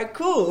like, all right,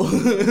 cool.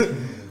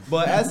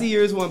 But as the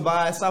years went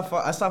by, I stopped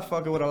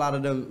fucking with a lot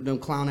of them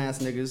clown ass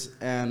niggas,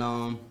 and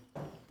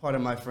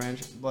pardon my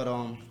French, but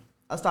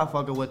I stopped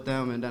fucking with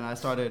them, and then I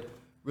started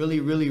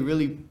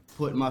really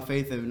putting my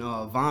faith in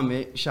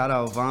Vomit. Shout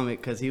out Vomit,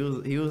 because he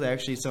was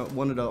actually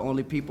one of the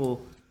only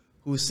people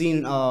who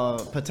seen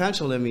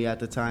potential in me at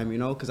the time, you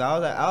know, because I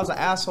was an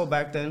asshole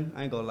back then.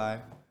 I ain't gonna lie,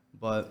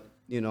 but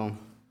you know.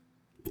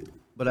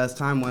 But as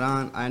time went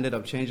on, I ended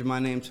up changing my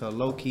name to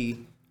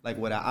Lowkey, like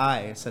with an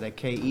I instead of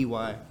Key,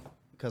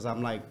 because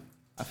I'm like,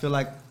 I feel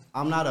like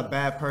I'm not a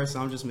bad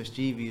person. I'm just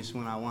mischievous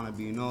when I want to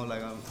be, you know,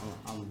 like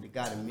I'm the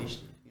guy that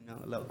mischief, you know.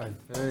 Lowkey.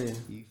 I feel you.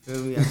 You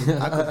feel me?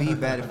 I could be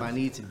bad if I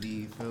need to be,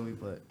 you feel me?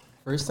 But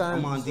First time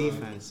I'm on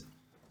defense,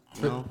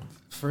 you know.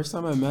 First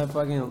time I met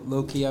fucking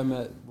Lowkey, I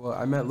met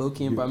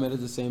Lowkey and Vomit at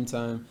the same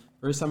time.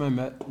 First time I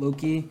met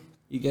Lowkey,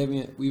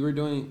 we were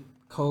doing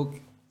coke.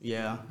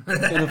 Yeah. In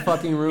a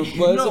fucking room.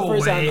 Well, it's No the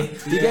first way.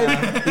 time. He gave me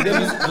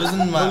It was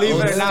in my Believe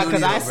old it or not, because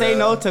studio, I say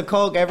bro. no to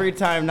coke every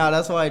time now.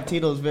 That's why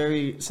Tito's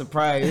very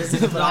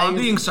surprised. No, I'm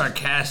being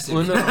sarcastic.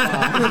 well, no,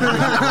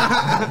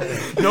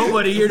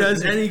 Nobody here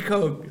does any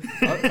coke.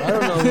 I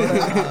don't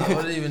know.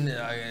 What even?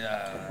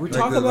 We're Like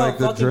talking the- about like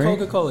the fucking drink?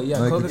 Coca-Cola. Yeah,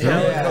 Like the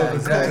Coca-Cola. drink? Yeah,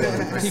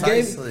 exactly.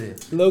 Precisely.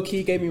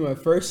 Low-key gave me my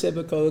first sip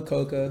of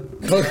Coca-Cola.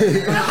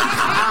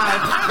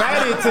 I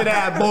fed it to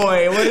that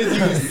boy. What did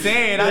you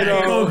say? I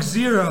gave, Coke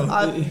Zero.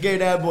 I gave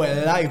that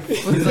boy life.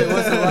 He's like,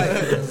 what's it like?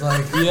 It's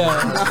like,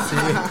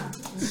 Yeah.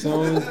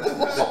 So and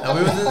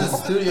we was in the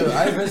studio.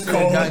 I eventually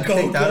got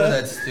kicked out of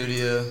that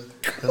studio.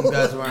 Those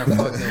guys weren't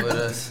fucking with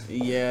us.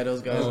 Yeah,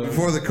 those guys. were-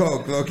 Before the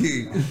coke, low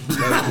key.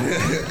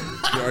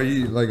 Are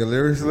you like a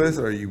lyricist,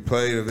 or you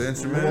play the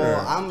instrument? Well,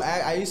 Or?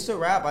 I used to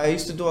rap. I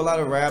used to do a lot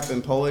of rap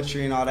and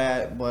poetry and all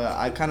that, but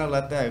I kind of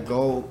let that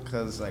go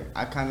because like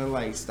I kind of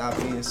like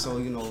stopped being so,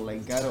 you know,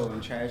 like ghetto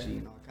and trashy.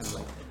 You know, kind of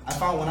like I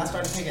found when I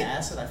started taking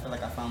acid, I feel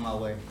like I found my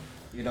way.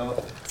 You know,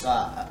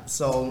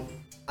 so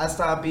I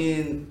stopped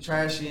being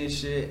trashy and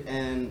shit.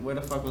 And where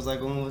the fuck was I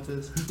going with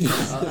this?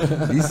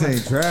 You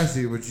saying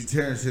trashy, but you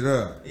tearing shit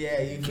up.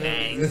 Yeah, you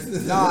can.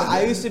 No,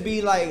 I used to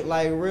be like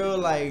real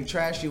like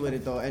trashy with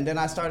it though, and then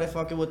I started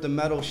fucking with the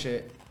metal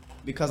shit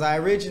because I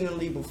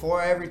originally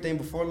before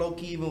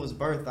Lowkey even was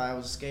birthed, I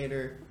was a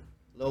skater,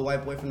 little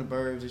white boy from the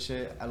burbs and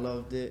shit. I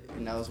loved it,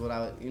 and that was what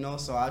I, you know.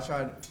 So I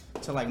tried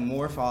to like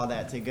morph all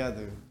that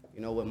together,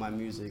 you know, with my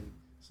music.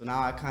 So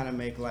now I kind of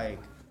make like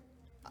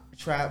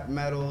trap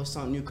metal,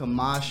 something you can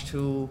mosh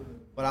to.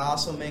 But I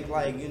also make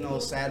like, you know,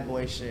 sad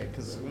boy shit,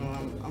 cause you know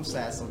I'm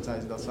sad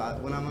sometimes though. So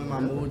when I'm in my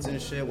moods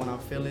and shit, when I'm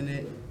feeling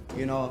it,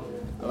 you know,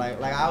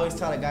 like I always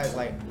tell the guys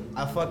like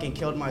I fucking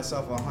killed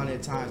myself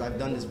 100 times. I've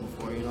done this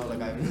before, you know,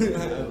 like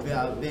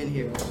I've been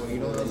here before, you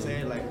know what I'm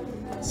saying? Like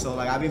so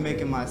like I be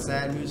making my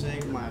sad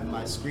music,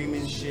 my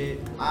screaming shit.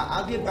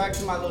 I'll get back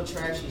to my little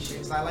trashy shit,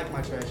 cause I like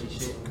my trashy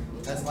shit.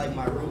 That's like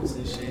my roots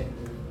and shit.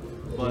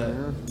 But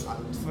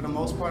for the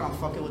most part, I'm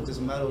fucking with this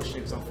metal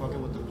shit, cause I'm fucking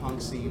with the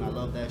punk scene. I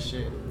love that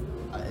shit.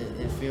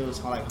 It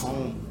feels like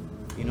home,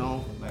 you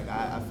know? Like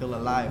I feel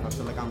alive. I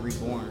feel like I'm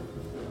reborn.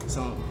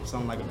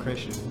 Something like a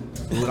Christian.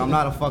 But I'm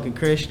not a fucking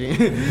Christian.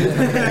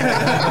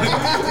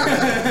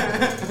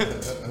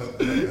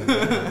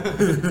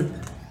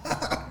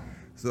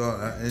 So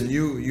and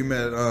you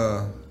met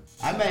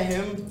I met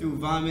him through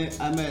Vomit.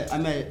 I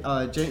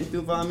met Jake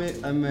through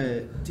Vomit. I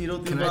met Tito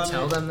through Vomit. Can I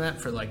tell them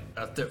that for like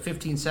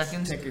 15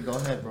 seconds? Take it. Go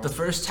ahead, bro. The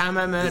first time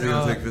I met, It's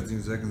gonna take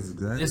 15 seconds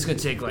exactly. it's gonna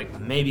take like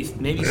maybe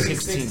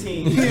 16.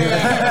 16.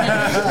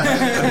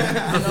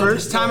 The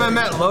first time I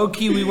met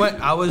Loki,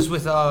 I was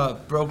with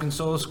Broken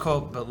Souls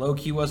Cult, but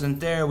Loki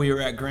wasn't there. We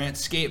were at Grant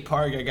Skate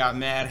Park. I got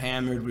mad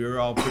hammered. We were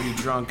all pretty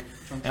drunk,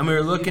 and we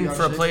were looking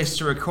for a place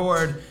to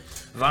record.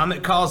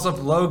 Vomit calls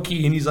up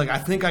Loki, and he's like, I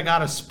think I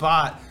got a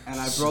spot. And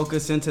I broke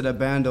us into the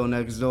bando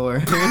next door.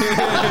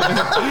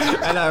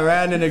 And I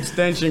ran an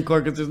extension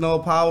cord because there's no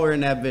power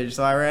in that bitch.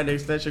 So I ran the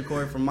extension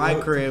cord from my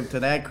crib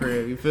to that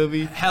crib. You feel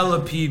me?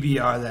 Hella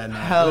PBR that night.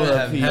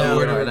 Hella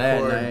PBR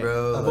that record, night.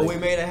 bro. But we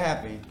made it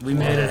happen. We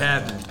made it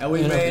happen. And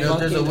we made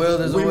there's a will,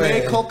 there's a we way.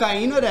 made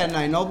cocaina that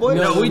night, no boy?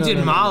 No, we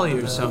did Molly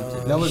or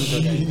something. That was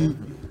good.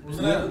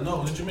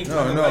 No, did you make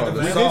No, the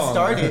We did song.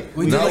 start it.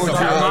 We did That like was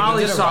a your rock- Molly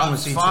we did a song rock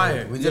was feature.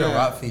 fire. We did a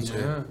rock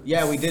feature.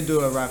 Yeah, we did do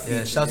a rap Yeah,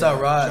 feature. shouts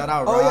out Rod. Shout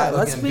out Oh Rod. yeah,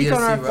 let's Fucking speak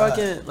on our BSC Rod.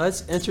 fucking.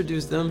 Let's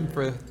introduce them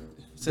for. Those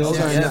Since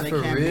are- Yeah, they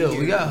for can't be real.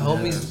 here. We got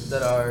homies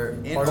that are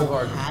In part of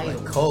our Ohio.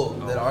 like,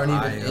 cult that aren't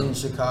even Ohio. in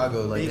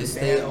Chicago. Like they Big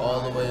stay fan.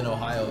 all the way in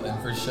Ohio,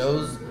 and for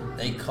shows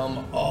they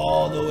come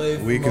all the way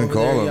from We can over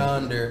call there them.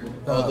 yonder,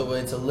 all the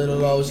way to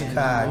little old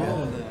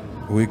Chicago.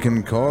 We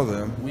can call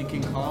them. We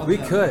can call We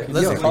them. could.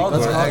 Let's call them,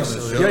 them.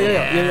 actually.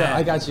 Yeah.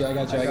 I got you.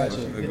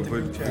 We can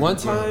put- One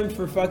time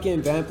for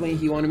fucking Vampling,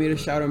 he wanted me to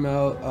shout him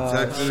out.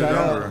 Text me the Shout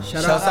number. out,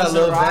 Shouts out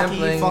Lil Rocky,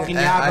 Vampling fucking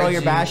at yeah, bro, you're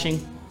IG.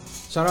 bashing.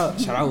 shout out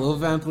Lil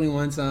Vampling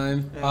one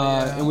time.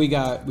 And we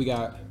got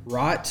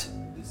Rot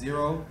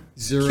Zero.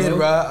 Zero. Kid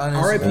Rot on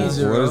RIP Instagram.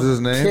 Zero. What is his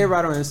name? Kid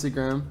Rot on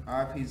Instagram.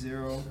 RP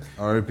zero.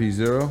 RP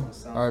 0.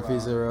 RIP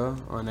Zero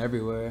on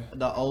everywhere.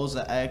 The O's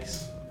the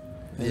X.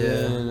 And Yeah.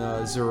 then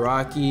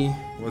Zaraki.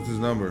 What's his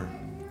number?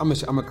 I'm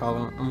gonna call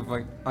him.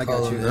 I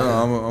Call got you. him, No,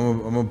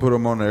 I'm gonna put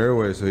him on the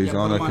airway so he's Yeah,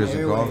 on put the him on the Kiss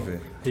and airway. Coffee.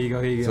 Here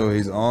you go. So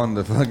he's on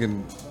the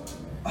fucking.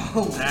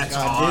 That's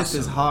God, this awesome.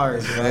 is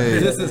hard. Bro. Hey.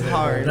 This is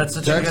hard. That's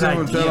such a Text good him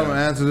and tell him to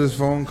idea. answer this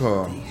phone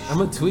call. I'm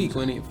gonna tweak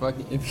when he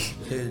fucking.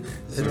 Kid.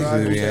 See Bro,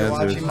 if if he you're answers.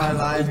 watching my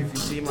live, if you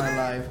see my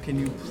live, can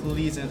you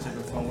please answer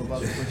the phone? We're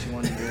about to put you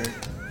on the air.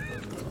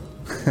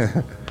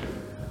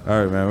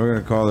 All right, man. We're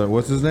gonna call it.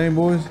 What's his name,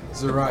 boys?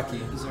 Zaraki.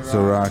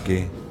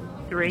 Saraki.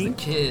 3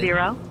 kid.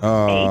 0 8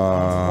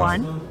 Uh,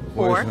 1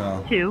 4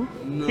 voicemail. 2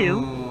 2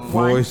 1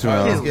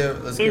 Voicemail.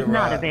 2 Let's is get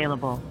not Rod.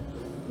 available.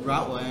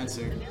 Rot will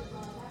answer.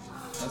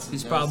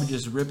 He's probably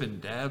just ripping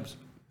dabs.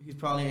 He's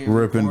probably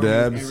Ripping recording-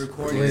 dabs.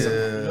 recording.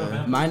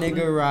 Yeah. My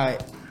nigga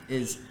Rot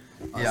is.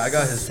 Yeah, I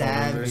got his phone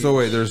sad. number. So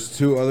wait, there's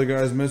 2 other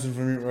guys missing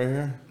from you right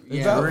here.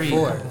 Yeah, Four. We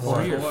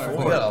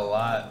got a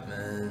lot,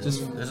 man.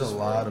 There's a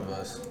lot of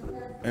us.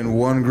 In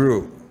one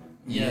group.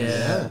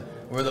 Yeah.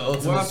 We're the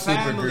ultimate We're a super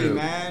family, group.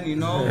 man. You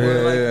know, Yeah,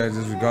 we're like, yeah,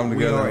 just we come we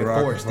together are and a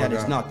rock. force the that fuck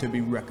is out. not to be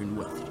reckoned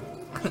with.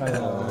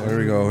 Here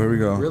we go. Here we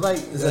go. We're like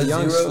Is the that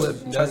young zero? slip.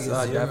 That's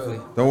Zero. definitely.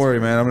 Don't worry,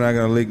 man. I'm not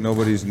gonna leak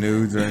nobody's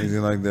nudes or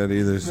anything like that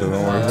either. So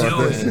don't worry about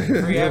Do this. it.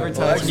 Free Well,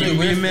 advertising. actually,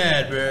 we're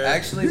mad, bro.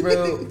 Actually,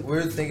 bro,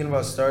 we're thinking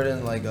about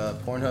starting like a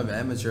Pornhub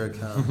amateur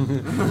account.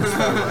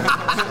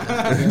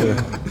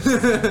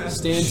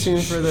 Stay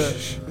tuned for the.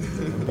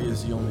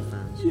 BSC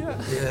OnlyFans.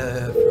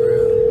 Yeah, for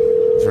real.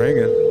 It's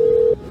ringing.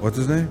 What's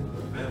his name?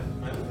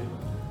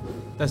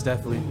 That's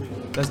definitely.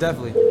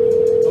 Definitely.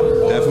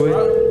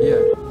 Yeah.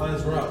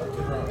 It's Rod.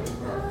 Kid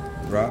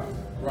Rod. Rod.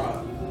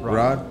 Rod.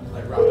 Rod.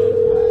 Like Rod.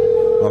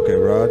 Okay,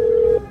 Rod. Oh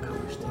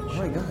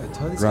my god,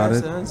 tell these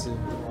Rotted. guys to answer.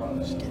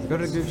 Go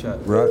to the group chat.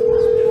 Rod.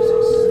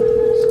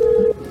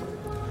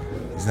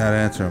 He's not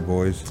answering,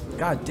 boys.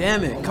 God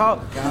damn it. Call.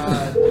 We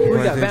got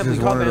This family. is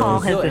Call one of family. Call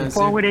those- has been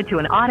forwarded to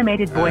an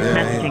automated voice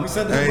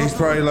messaging. Hey, he's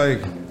probably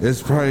like,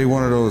 it's probably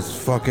one of those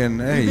fucking.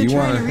 Hey, We've been you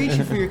trying wanna? to reach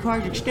you for your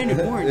car's extended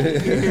warranty.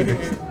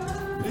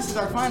 This is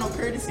our final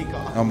courtesy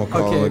call. I'm gonna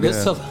call him Okay,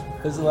 again.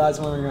 this is the last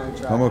one we're gonna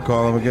try. I'm gonna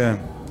call him again.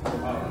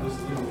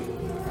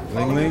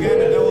 Ling Ling.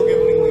 Again, and then we'll give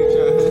Ling Ling a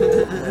try.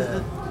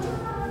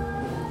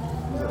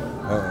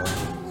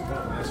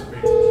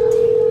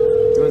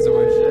 Uh-oh. Doing some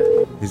more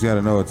shit. He's got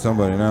to know it's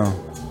somebody now.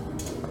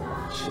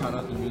 Shout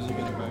out the music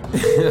in the back.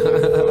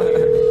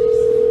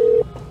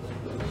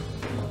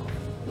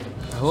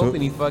 I'm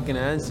hoping he fucking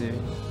answered.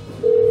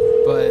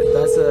 But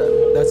that's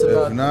If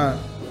about. not,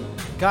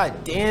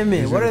 God damn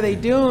it! What are they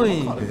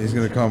doing? he's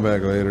gonna come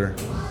back later.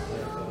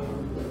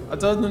 I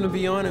told them to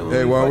be on it. when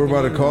Hey, we while we're fucking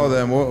about to did call it.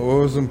 them, what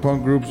was some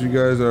punk groups you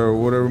guys or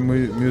whatever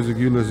music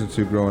you listened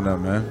to growing up,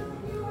 man?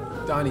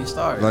 Donnie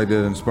Star. Like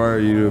that inspire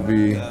you to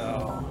be?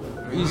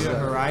 Bring me to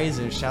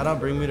Horizon. Shout out,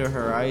 bring me to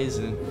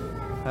Horizon.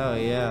 Hell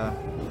yeah.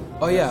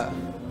 Oh yeah.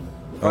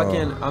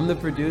 Fucking, I'm the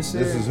producer.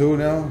 This is who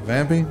now?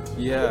 Vamping?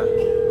 Yeah.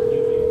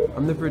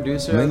 I'm the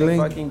producer of Ling the Ling?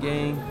 fucking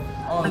gang.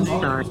 I'm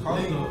sorry,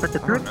 but the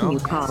person you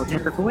called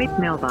has a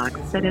voicemail box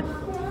that is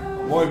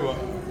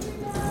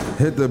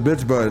Hit the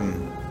bitch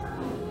button.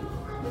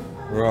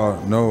 We're all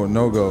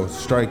no go.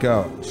 Strike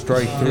out.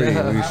 Strike 3.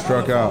 Yeah. We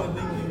struck out.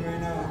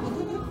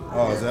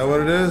 Oh, is that what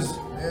it is?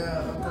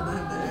 Yeah, I'm telling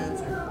him to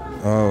answer.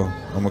 Oh,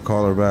 I'm gonna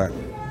call her back.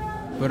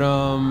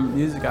 But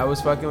music I was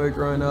fucking with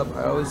growing up,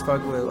 I always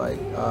fuck with like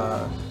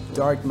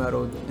dark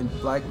metal and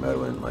black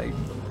metal and like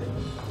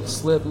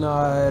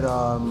Slipknot,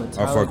 Metallica.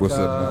 I fuck with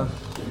Slipknot.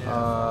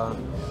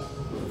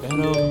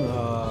 Venom.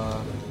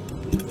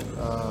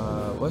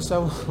 What's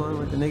that one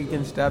with the nigga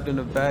getting stabbed in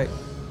the back?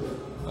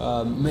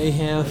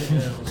 Mayhem.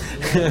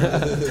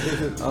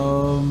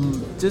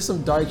 Just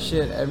some dark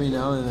shit every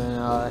now and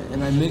then,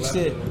 and I mixed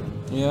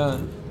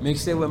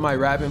it with my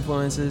rap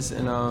influences,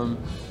 and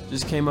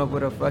just came up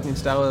with a fucking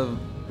style of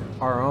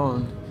our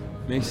own.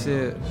 Mixed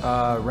it.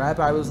 Rap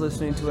I was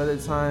listening to at the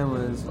time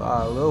was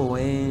Lil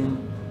Wayne.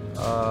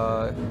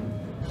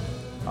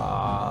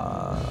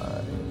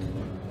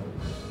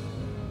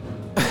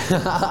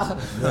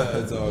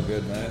 It's all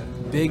good, man.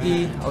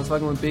 Biggie. I was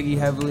fucking with Biggie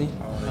heavily.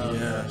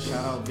 Yeah.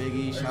 Shout out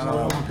Biggie. Shout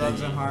out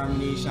Thugs and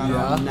Harmony. Shout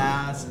out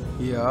Nas.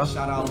 Yeah.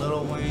 Shout out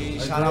Lil Wayne.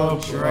 I Shout grew out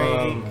up,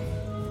 Drake.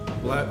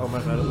 Black, oh my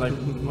god, like a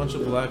bunch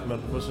of black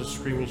metal, bunch of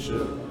screaming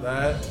shit.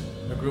 That,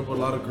 I grew up with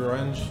a lot of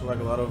grunge, like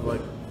a lot of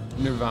like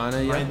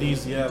Nirvana, yeah.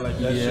 90s, yeah, like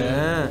that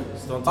shit.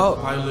 Stone Temple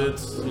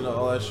Pilots, you know,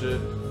 all that shit.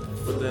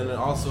 But then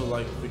also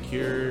like The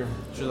Cure,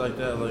 shit like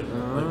that, like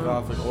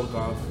goth, like old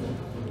goth.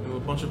 And a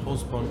bunch of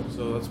post-punk,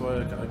 so that's why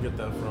I get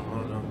that from, I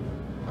don't know.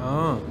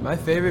 Oh, my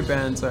favorite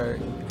bands are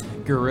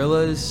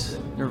Gorillaz,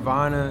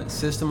 Nirvana,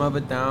 System of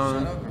a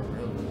Down.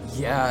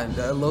 Yeah,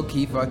 a low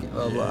key fucking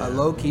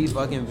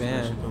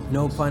band.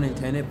 No pun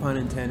intended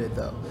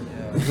though.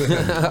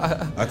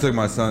 I took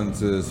my son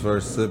to his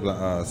first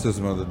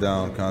System of the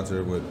Down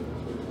concert with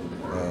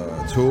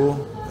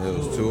Tool. It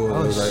was Tool.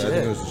 Oh, it was like, I shit.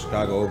 think it was the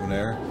Chicago Open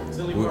Air.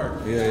 Silly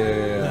Park.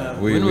 Yeah.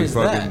 When was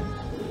fucking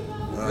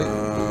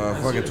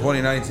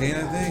 2019,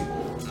 I think.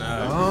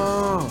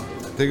 Oh,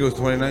 I think it was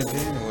 2019.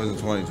 It wasn't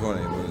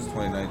 2020, but it was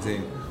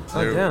 2019.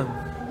 damn.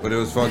 But it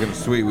was fucking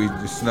sweet. We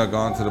just snuck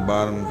on to the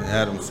bottom,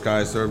 had him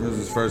sky surfing. It was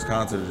his first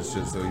concert and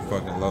shit, so he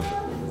fucking loved it.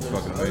 It was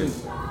fucking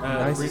amazing.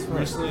 Nice as fuck.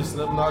 Recently,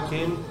 Slipknot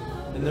came,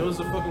 and there was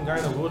a fucking guy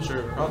in a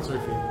wheelchair crowd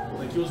surfing.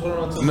 Like he was holding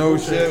on to No the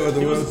wheelchair. shit, with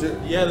the He was-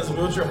 wheelchair? Yeah, there's a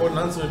wheelchair holding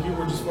on to it. People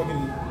were just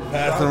fucking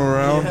Passing him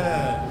around?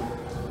 Yeah.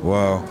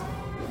 Wow.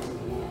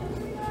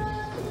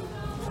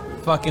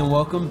 Fucking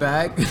welcome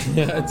back,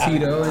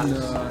 Tito and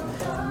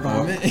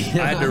Vomit.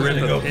 I had to really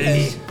go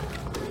piss.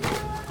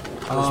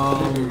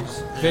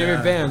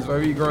 Favorite bands? What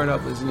were you growing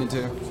up listening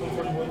to?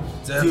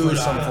 Definitely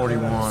some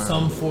 41.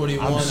 Some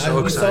 41. I'm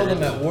so We saw excited.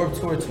 them at Warped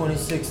Tour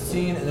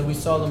 2016, and then we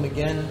saw them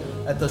again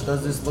at the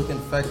Does This Look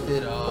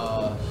Infected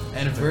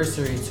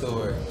anniversary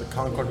tour. The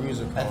Concord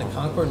Music Hall. At the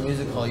Concord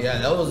Music Hall, yeah,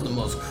 that was the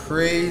most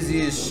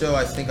craziest show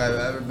I think I've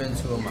ever been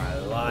to in my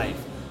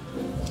life.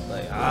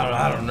 Like,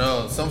 I don't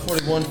know. Some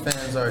 41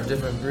 fans are a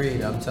different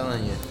breed, I'm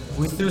telling you.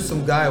 We threw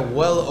some guy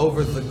well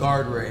over the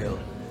guardrail.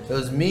 It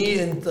was me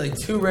and like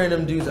two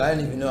random dudes I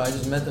didn't even know. I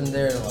just met them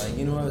there. Like,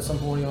 you know what? Some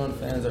 41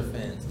 fans are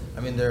fans. I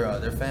mean,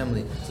 they're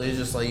family. So he's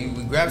just like,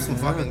 we grab some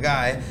fucking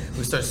guy.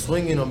 We start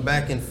swinging him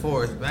back and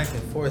forth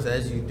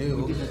as you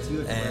do.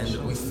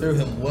 And we threw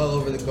him well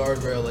over the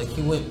guardrail. Like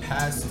he went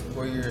past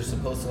where you're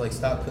supposed to like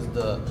stop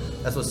because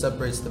that's what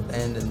separates the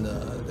band and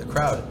the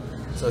crowd.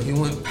 So he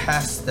went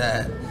past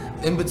that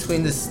in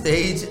between the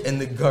stage and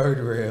the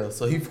guardrail.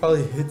 So he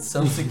probably hit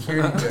some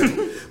security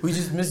guard. We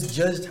just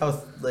misjudged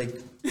how like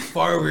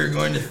far we were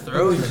going to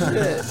throw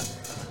shit.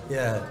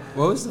 Yeah.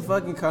 What was the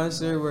fucking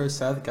concert where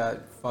Seth got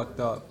fucked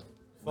up?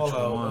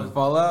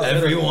 Fallout.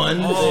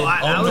 Everyone? Oh,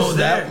 I was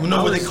there. You know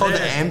I what they was call the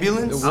there.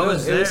 ambulance? I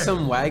was It was there.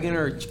 some wagon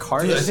or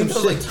cart Dude, or I some think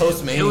it was shit. like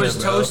Toastmania, It was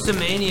bro.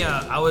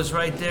 Toastamania. I was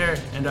right there,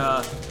 and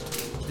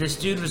this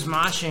dude was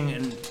moshing.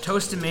 And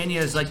Toastamania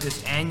is like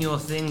this annual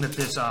thing that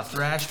this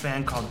thrash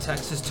band called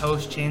Texas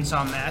Toast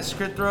Chainsaw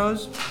Massacre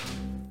throws.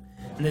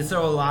 And they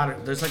throw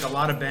there's like a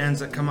lot of bands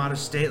that come out of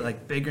state,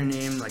 like bigger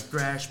name, like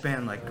thrash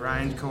band, like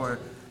grindcore,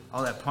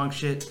 all that punk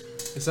shit.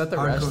 Is that the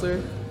Hardcore.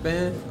 wrestler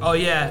band? Oh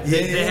yeah,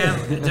 they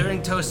have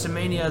during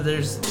Toastamania.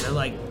 They're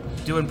like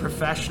doing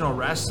professional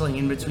wrestling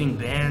in between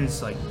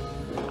bands. Like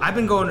I've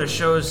been going to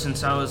shows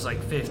since I was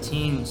like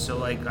 15, so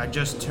like I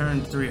just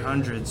turned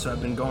 300, so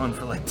I've been going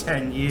for like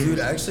 10 years. Dude,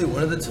 actually,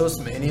 one of the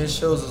Toastmania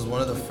shows was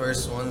one of the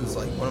first ones,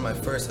 like one of my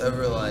first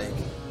ever like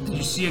Did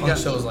you see a punk guy?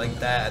 shows like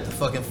that at the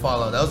fucking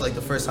Fallout. That was like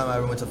the first time I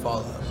ever went to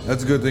Fallout.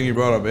 That's a good thing you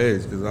brought up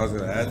age, because I was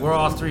going to ask. We're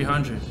all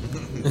 300.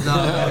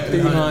 No,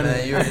 300,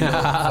 man. You already know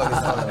what the fuck is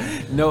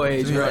Fallout. No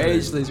age. We're 300.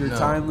 ageless. We're No.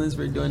 timeless.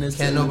 We're doing this.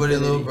 Can't to nobody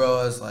infinity. little bro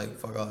us like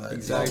fuck all that.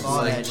 Exactly. All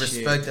Like that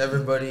respect shit.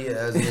 everybody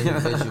as an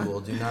individual.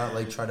 Do not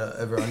like try to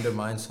ever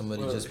undermine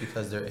somebody just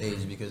because they're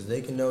age, because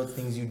they can know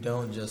things you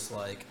don't, just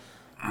like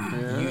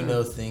you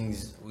know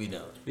things we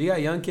don't. We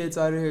got young kids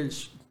out here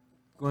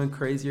going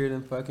crazier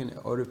than fucking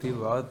older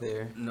people out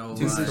there. No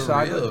Dude, lie. For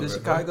Chicago, real, the bro.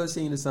 Chicago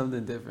scene is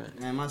something different.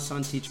 Man, my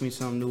son teach me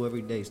something new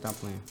every day. Stop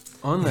playing.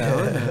 On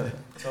that.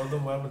 Tell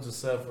them what happened to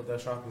Seth with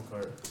that shopping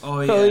cart. Oh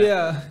yeah. Oh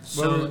yeah.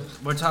 So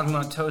we're talking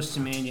about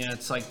Toastamania.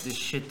 It's like this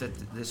shit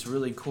this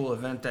really cool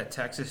event that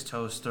Texas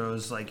Toast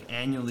throws like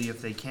annually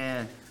if they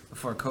can,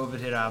 before COVID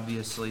hit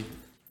obviously,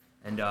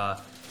 and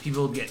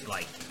people get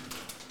like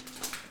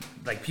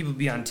like people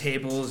be on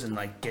tables and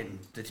like getting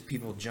the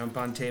people jump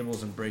on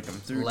tables and break them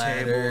through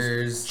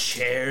Ladders. tables,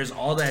 chairs,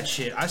 all that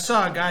shit. I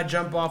saw a guy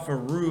jump off a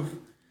roof,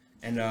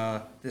 and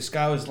this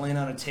guy was laying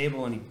on a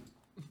table and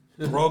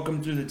he broke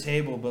him through the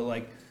table, but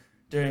like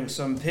during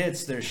some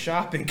pits there's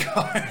shopping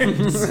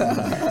carts,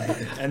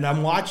 and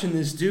I'm watching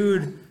this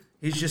dude.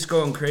 He's just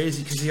going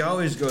crazy because he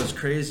always goes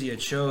crazy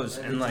at shows.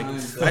 And like,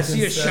 I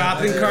see a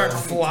shopping cart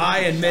fly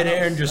in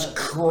midair and just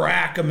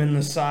crack him in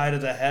the side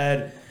of the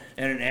head.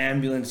 And an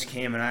ambulance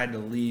came and I had to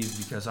leave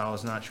because I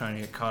was not trying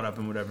to get caught up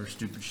in whatever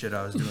stupid shit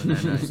I was doing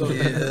that night. So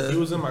he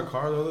was in my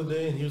car the other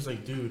day and he was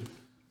like, dude,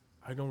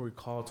 I don't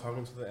recall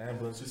talking to the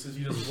ambulance. He says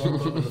he just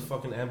walked up in the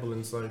fucking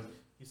ambulance. Like,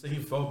 he said he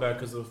felt bad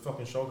because the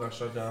fucking show got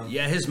shut down.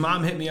 Yeah, his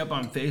mom hit me up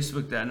on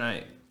Facebook that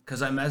night.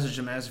 Because I messaged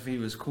him, asked if he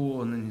was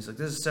cool, and then he's like,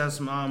 this is Seth's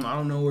mom, I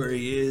don't know where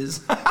he is.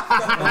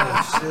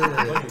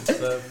 Oh,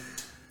 shit.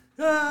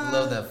 I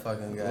love that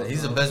fucking guy.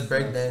 He's the best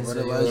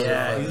breakdancer.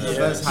 Yeah, He's the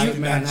best hype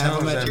man.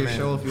 Have him at your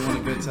show if you want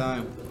a good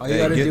time. All you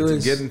gotta do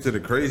is get into the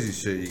crazy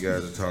shit you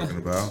guys are talking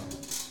about.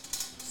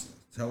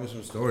 Tell me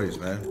some stories,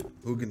 man.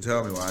 Who can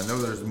tell me? Well, I know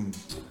there's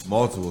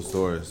multiple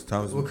stories.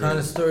 Tell me some What kind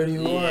of story do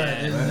you want?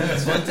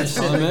 There's a bunch of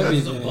shit.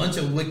 There's a bunch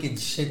of wicked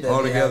shit that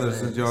all be together,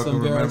 happening. since y'all Some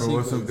can remember, embarrassing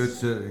what's some things.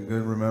 good shit and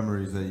good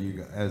memories that you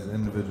got as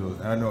individuals?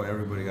 I know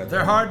everybody got.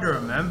 They're hard to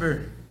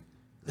remember.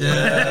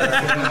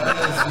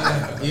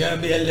 Yeah. You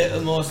gotta be a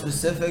little more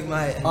specific,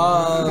 mate.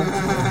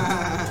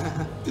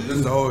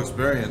 Just the whole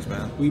experience,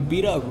 man. we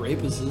beat up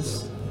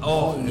rapists.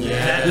 Oh,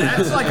 yeah.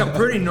 That's like a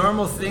pretty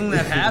normal thing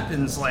that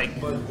happens. Like,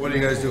 What do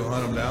you guys do?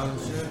 Hunt them down and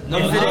shit?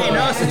 if it ain't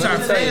us, it's our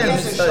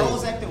fans. The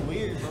show's acting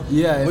weird, bro.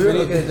 Yeah, We were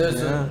anything- looking.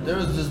 yeah. There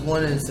was this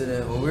one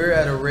incident when we were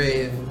at a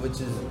rave, which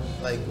is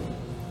like,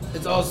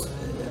 it's also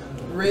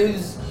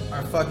raves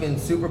are fucking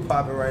super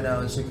popping right now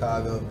in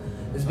Chicago.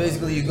 It's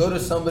basically you go to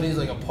somebody's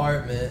like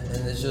apartment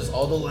and it's just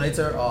all the lights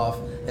are off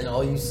and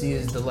all you see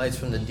is the lights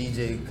from the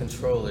DJ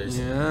controllers.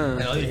 Yeah.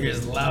 And all you hear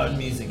is loud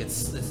music.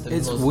 It's the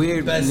It's most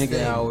weird, best nigga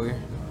thing. hour.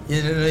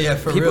 Yeah,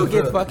 for People real. get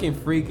for real. fucking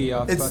freaky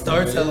off. It fucking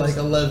starts at raves. like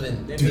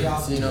 11. They be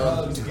off You know.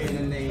 drugs, getting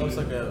in That was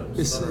they like a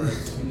It's-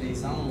 sunrise. in they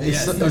zone. Yeah, it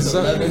It's- starts it's-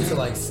 11 to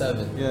like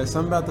 7. Yeah,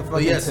 something about the fucking.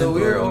 But yeah, so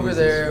we tempo were over is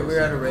there, just- we were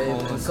at a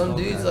rave, and some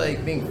dudes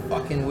like being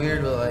fucking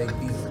weird with like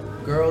these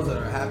girls that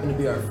are happen to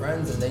be our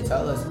friends, and they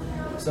tell us.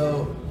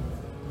 So,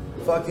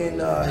 fucking,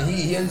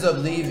 he ends up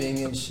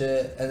leaving and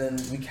shit, and then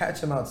we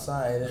catch him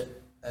outside,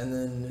 and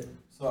then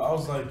So I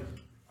was like,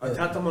 I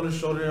tapped him on the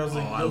shoulder. I was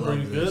like, I yo, bro,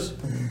 you love good? this.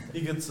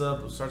 He gets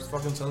up, starts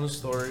fucking telling the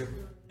story,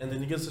 and then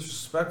he gets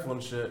disrespectful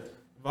and shit.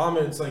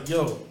 Vomit, it's like,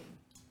 yo,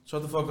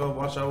 shut the fuck up,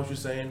 watch out what you're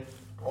saying,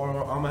 or I'm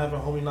gonna have a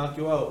homie knock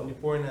you out, and you're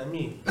pointing at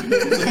me.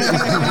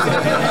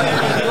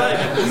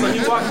 So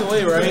he walked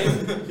away, right? He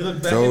looked back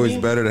It's at always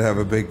me. better to have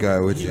a big guy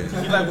with you.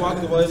 He like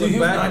walked away, dude, he looked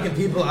was back. knocking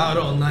people out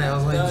all night. I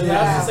was like, dude, Yeah,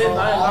 that's the same so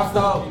night I knocked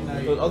awful.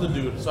 out the other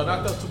dude. So I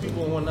knocked out 2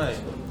 people in one night.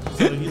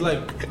 So he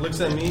like looks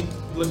at me,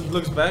 he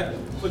looks back,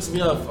 flicks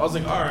me up. I was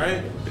like, all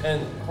right.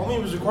 And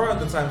homie was recording at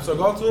the time, so I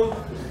go up to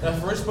him.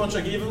 That first punch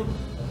I gave him,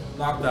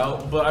 knocked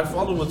out. But I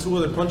followed with 2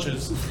 other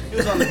punches. He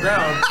was on the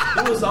ground.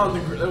 He was on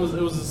the. It was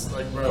just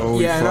like, bro. Oh,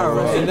 Yeah, I know, follow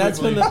right? up. And that's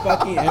when the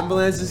fucking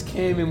ambulances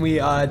came and we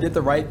did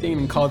the right thing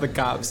and called the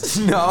cops.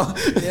 No.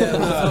 Yeah,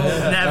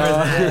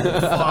 Never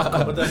that.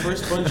 Fuck. But that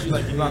first punch, he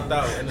knocked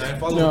out, and then I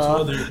followed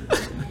No. with 2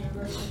 other.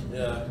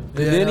 Yeah.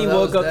 then he that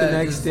woke was up the that.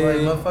 next Just,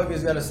 day. Like,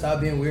 motherfuckers gotta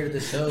stop being weird at the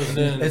shows.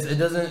 then-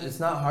 It's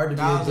not hard to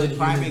be That a was a good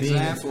prime human being.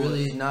 It's example.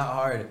 really not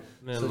hard.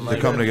 Then, So, like,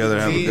 To come together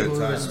and have a Be- good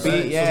time.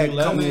 Speed, yeah, So we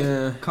left. coming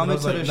Yeah. coming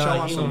to the show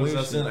on he some knows weird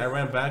that's it. shit. I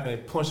ran back and I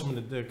punched him in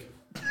the dick.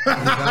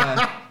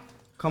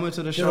 Coming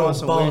to the Good show old on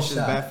some ball weird shit is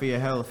shot. bad for your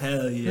health.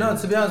 Hell yeah. No,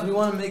 to be honest, we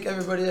want to make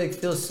everybody like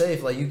feel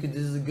safe. Like this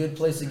is a good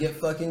place to get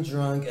fucking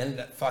drunk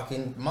and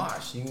fucking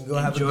mosh. You can go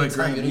have a Enjoy good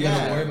time. You don't great-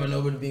 gotta yeah. worry about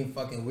nobody being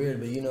fucking weird.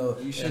 But you know,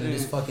 You in shouldn't-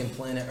 this fucking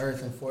planet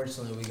Earth,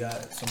 unfortunately, we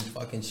got some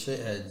fucking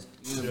shitheads.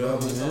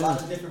 There's a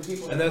lot of different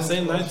people. And that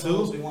same night,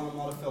 too, we want them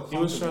all to feel He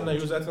was comfortable.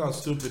 he was acting all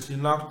stupid. He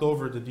knocked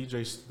over the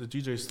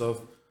DJ stuff,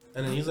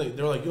 and then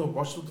they were like, "Yo,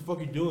 watch what the fuck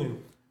you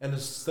doing." And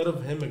instead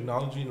of him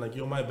acknowledging like,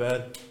 "Yo, my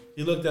bad,"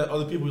 he looked at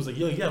other people. He was like,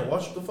 "Yo, yeah,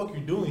 watch what the fuck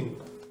you're doing."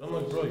 And I'm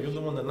like, "Bro, you're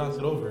the one that knocked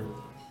it over."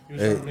 He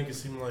was Hey. trying to make it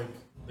seem like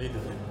they did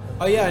it.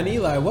 Oh yeah, and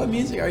Eli, what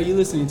music are you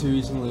listening to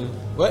recently?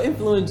 What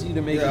influenced you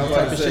to make Yeah, I'm the about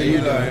type to of say, shit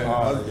you're Eli, doing?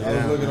 I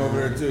was looking over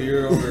there too.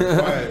 You're over there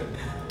quiet.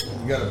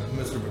 You got a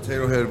Mr.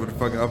 Potato Head with the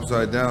fucking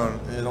upside down.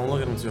 Yeah, don't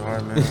look at him too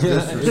hard, man. He's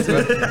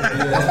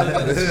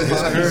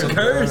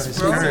cursed,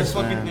 bro. This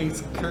fucking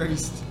thing's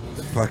cursed.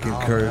 Fucking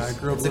I curse.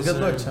 grew up It's a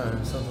good listening luck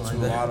charm, something like to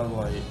a that. lot of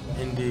like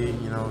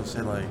indie, you know,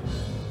 shit like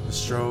The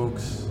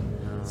Strokes. You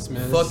know.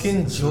 Smiths.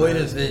 Fucking Joy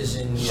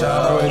Division, yo.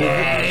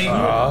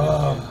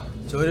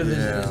 Joy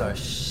Division Yeah. is our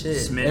shit.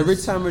 Smith. Every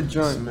time we're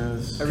drunk,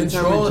 Smiths. every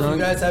time Control, we're if you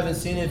drunk, guys haven't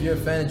seen it, if you're a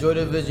fan of Joy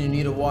Division, you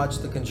need to watch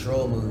the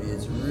Control movie.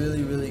 It's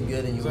really, really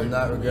good, and you will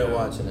not regret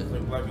watching it.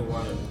 Like black and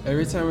white.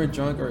 every time we're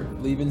drunk or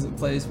leaving the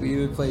place, we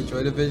either play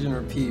Joy Division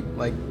or Peep.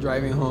 Like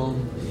driving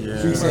home,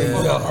 Yeah. we say,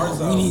 Yeah.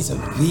 "Yo, we need some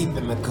Peep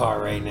in the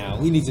car right now.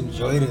 We need some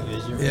Joy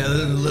Division." Yeah,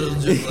 little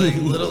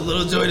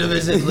Joy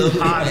Division,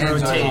 little Hot and Joy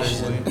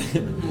rotation.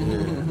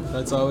 Division.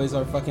 That's always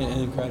our fucking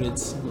end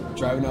credits.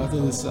 Driving out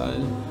through the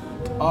sun.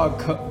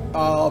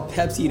 All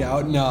Pepsi'd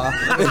out. Nah.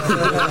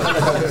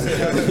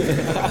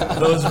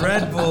 Those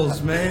Red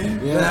Bulls,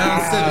 man. Yeah. I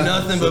haven't said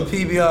nothing but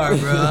PBR,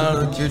 bro. I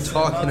don't know what you're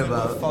talking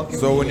about.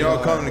 So when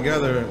y'all come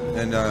together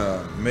and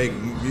make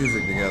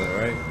music together,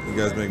 right? You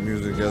guys make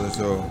music together.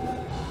 So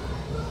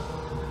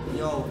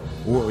Yo,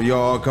 y'all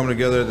all come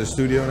together at the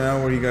studio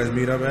now, where you guys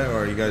meet up at,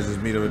 or you guys just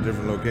meet up at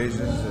different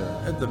locations?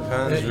 Or? It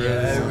depends, really.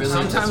 Yeah, it really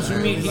Sometimes we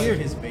meet like here.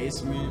 his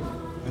basement,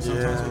 and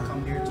sometimes Yeah. we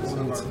come here to some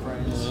of our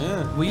friends.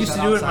 Yeah. We used to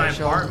Shout do out it in my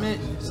Sideshow.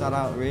 apartment. Shout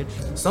out Rich.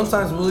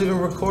 Sometimes we'll even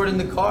record in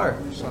the car.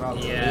 Shout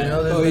out. Yeah. You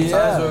know, there's Oh, been yeah.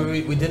 times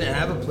where we didn't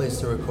have a place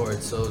to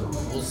record, so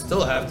we'll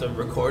still have to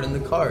record in the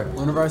car.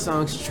 One of our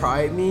songs,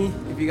 "Try Me."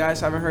 If you guys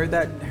haven't heard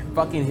that,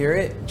 fucking hear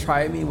it.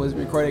 "Try Me" was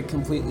recorded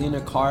completely in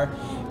a car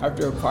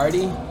after a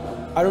party.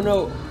 I don't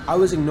know. I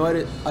was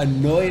annoyed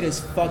as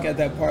fuck at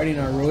that party, and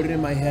I wrote it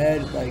in my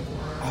head like,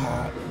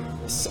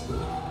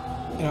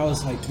 and I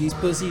was like, "These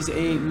pussies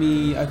ain't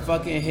me. I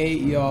fucking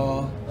hate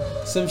y'all."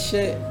 Some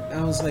shit. And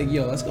I was like,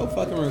 "Yo, let's go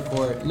fucking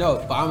record." No,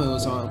 Vomit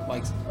was on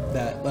like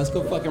that. Let's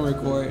go fucking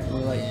record. And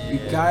we're like, we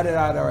got it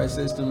out of our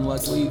system.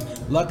 Luckily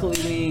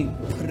we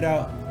put it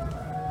out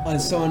on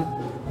someone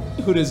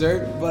who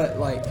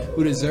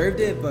deserved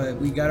it, but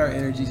we got our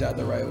energies out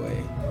the right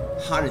way.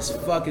 Hot as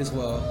fuck as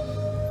well.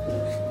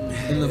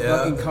 In the Yeah.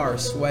 fucking car,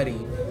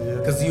 sweating.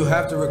 Because you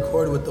have to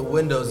record with the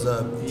windows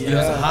up. Yeah.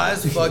 It's high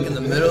as fuck in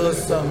the middle of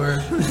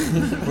summer.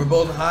 We're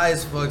both high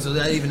as fuck, so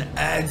that even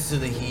adds to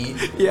the heat.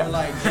 Yeah. We're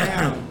like,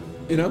 damn.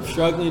 And I'm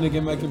struggling to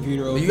get my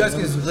computer open. But you guys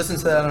can listen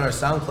to that on our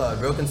SoundCloud.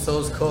 Broken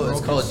Souls Code.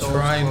 It's called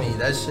Try Me.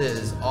 That shit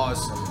is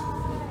awesome.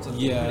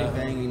 Yeah.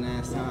 Pretty banging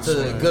ass time. It's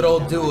a good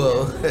old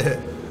duo.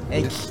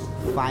 It's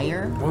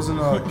fire. Wasn't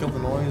Kill the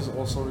Noise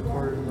also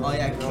recorded? Oh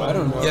yeah, I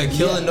don't know. Yeah,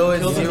 Kill the Noise,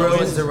 Kill the Zero,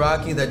 and Noise.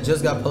 Zeraki that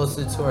just got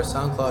posted to our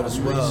SoundCloud as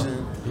well.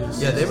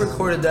 Yeah, they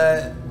recorded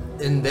that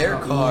in their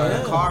car,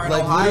 Yeah. Car in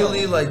like Ohio.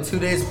 literally like 2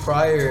 days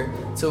prior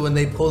to when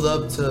they pulled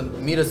up to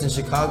meet us in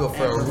Chicago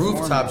for a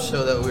rooftop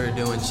show that we were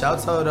doing.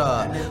 Shouts out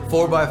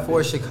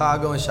 4x4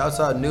 Chicago and shouts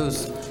out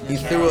Noose. He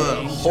threw a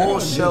whole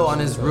show on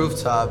his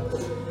rooftop.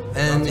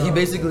 And he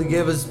basically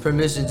gave us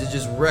permission to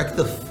just wreck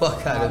the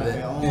fuck out of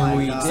it. Oh And my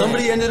we God.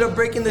 Somebody ended up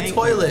breaking the Thank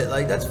toilet.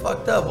 Like that's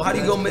fucked up. How do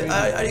you go?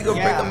 How do you go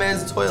break Yeah. a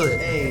man's toilet?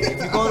 Hey,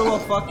 if you go to a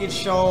fucking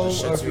show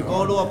or if you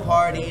go to a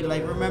party,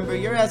 like remember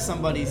you're at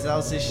somebody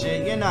else's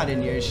shit. You're not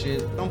in your shit.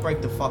 Don't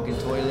break the fucking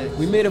toilet.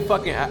 We made a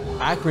fucking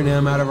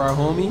acronym out of our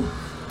homie.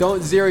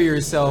 Don't zero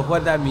yourself.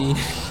 What'd that mean?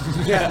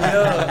 Yo,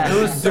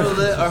 it was so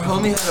lit. Our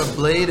homie had a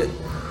blade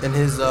in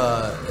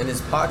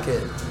his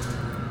pocket.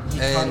 cut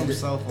And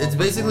himself it's off.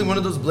 basically one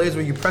of those blades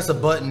where you press a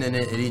button and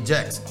it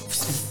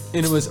ejects.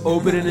 And it was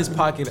open in his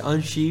pocket,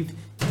 unsheathed.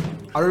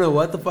 I don't know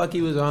what the fuck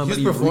he was on. He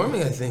was but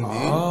performing, I think, dude.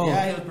 Oh.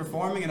 Yeah, he was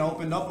performing and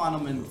opened up on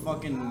him and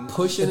fucking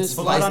Pushing his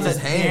blood on his the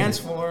hand. dance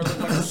floor. Looked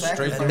like a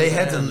sacrifice. And they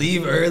had to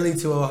leave early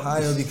to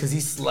Ohio because he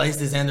sliced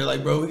his hand. They're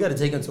like, bro, we got to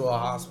take him to a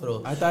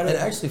hospital. I thought and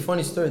it- actually,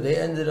 funny story, they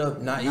ended up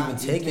not even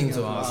taking him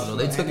to a hospital.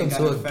 They took him And he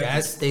to a got infected.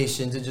 gas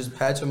station to just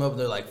patch him up.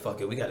 They're like, fuck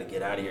it, we got to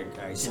get out of here,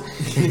 guys.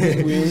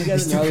 We got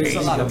There's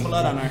a lot of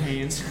blood on our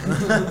hands.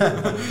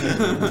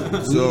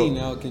 So, bleeding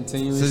out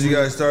continuously. since you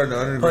guys started the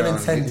Pun underground,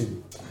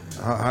 intended.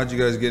 how'd you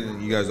guys get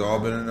in? You guys all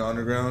been in the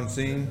underground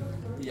scene?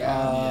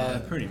 Yeah,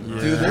 pretty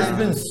much. Dude, there's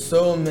been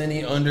so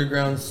many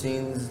underground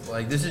scenes.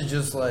 Like, this is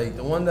just like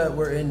the one that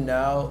we're in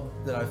now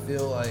that I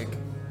feel like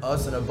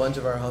us and a bunch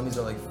of our homies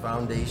are like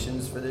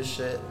foundations for this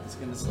shit.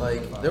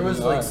 Like, there was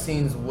like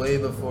scenes way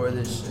before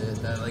this shit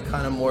that like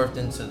kind of morphed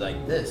into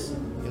like this.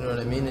 You know what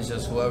I mean? It's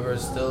just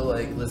whoever's still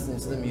like listening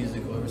to the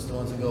music, whoever still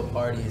wants to go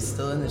party is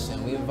still in this shit.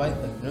 And we invite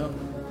them, you know?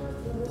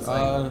 It's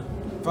like,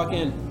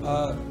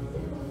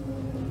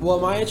 Well,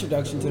 my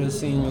introduction to the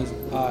scene was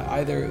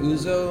either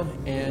Uzo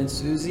and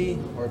Susie,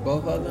 or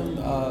both of them.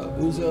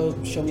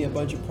 Uzo showed me a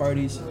bunch of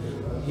parties.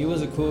 He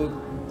was a cool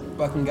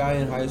fucking guy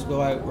in high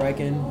school, I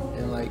reckon,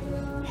 and like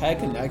had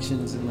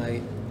connections and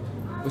like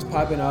was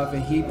popping off.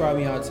 And he brought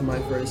me out to my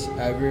first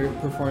ever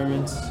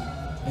performance.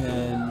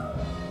 And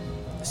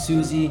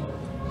Susie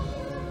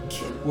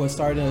was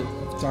starting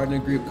a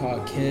group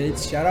called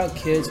Kids. Shout out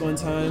Kids one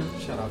time.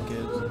 Shout out,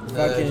 kids.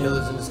 Fucking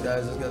Killers in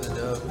Disguise, those guys are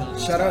dope.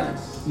 shout out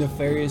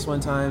Nefarious one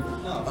time.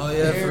 Oh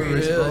yeah, for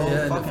Nefarious, real. bro.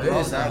 Yeah, Fucking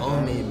Nefarious love a that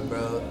homie,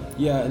 bro.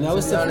 Yeah, and that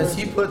was To be the honest,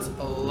 first. he puts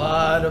a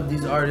lot of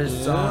these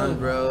artists Yeah. on,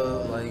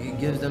 bro. Like, it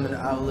gives them an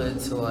outlet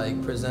to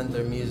like present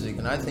their music,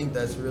 and I think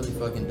that's really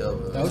fucking dope.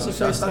 Bro. That was the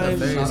Shouts first out time-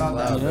 Nefarious Shout out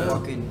Cloud, that Yeah. bro.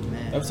 fucking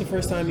man. That was the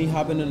first time me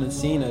hopping on the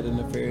scene at the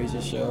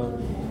Nefarious show.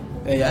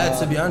 Yeah,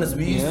 to be honest,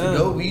 we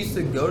used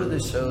to go to the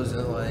shows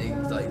and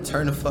like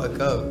turn the fuck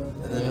up,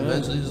 and then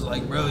eventually just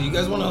like, bro, you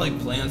guys want to like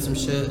play on some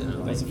shit? And I'm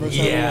like, That's the first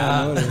time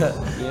I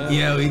noticed.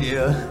 yeah, we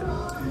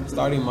do.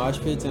 Starting mosh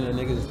pits in a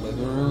nigga's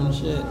living room and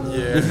shit.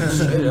 Yeah,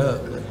 straight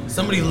up.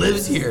 Somebody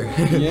lives here.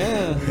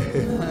 Yeah.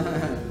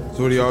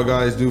 So what do y'all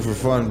guys do for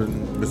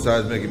fun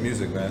besides making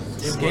music, man?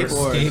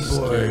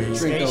 Skateboard.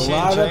 Drink a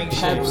lot of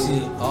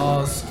Pepsi.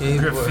 All skateboard.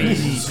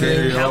 Graffiti.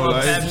 Straight Hella up,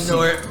 like- Pepsi.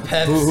 Snort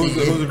Pepsi.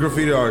 Who's a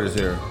graffiti artist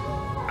here?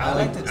 I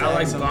like to tag I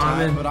like sometimes,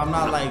 bombing. but I'm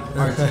not like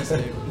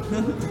artistic.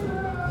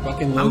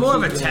 Fucking I'm more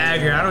of a low-key,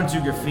 tagger. I don't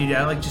do graffiti.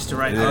 I like just to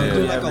write Yeah. I'll do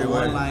ugly like a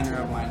everywhere. one-liner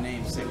of my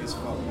name, sick as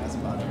fuck. That's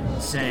about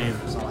it. Same.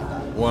 Something like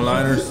that.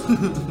 One-liners?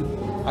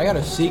 I got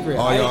a secret.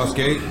 All y'all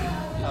skate?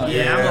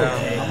 Yeah, I'm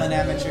okay. I'm an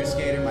amateur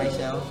skater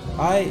myself.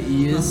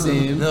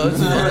 Same. No, it's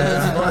fun.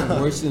 It's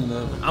fun. Worse than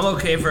them. I'm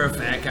okay for a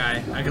fat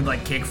guy. I could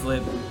like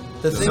kickflip.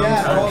 The thing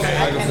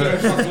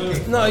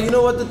No, you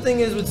know what the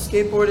thing is with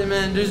skateboarding,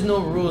 man? There's no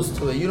rules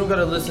to it. You don't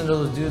gotta listen to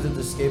those dudes at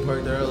the skate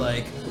park that are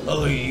like,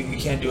 oh, you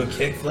can't do a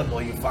kickflip,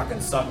 well, you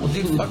fucking suck. Well,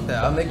 dude, fuck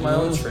that. I'll make my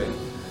own trick.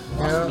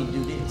 You know? Watch me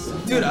do this.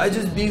 Dude, I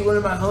just beat one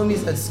of my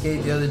homies at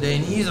skate the other day,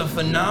 and he's a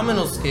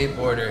phenomenal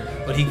skateboarder,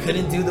 but he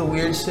couldn't do the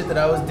weird shit that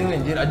I was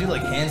doing, dude. I do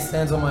like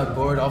handstands on my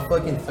board. I'll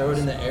fucking throw it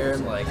in the air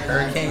like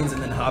hurricanes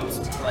and then hop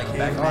like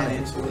back on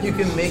it. You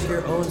can make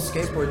your own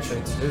skateboard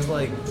tricks. There's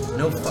like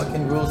no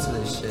fucking rules to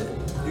this shit.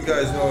 You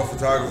guys know a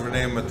photographer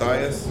named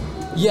Matthias?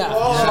 Yeah.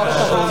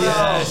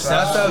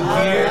 Shout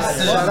out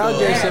Gears. Shout out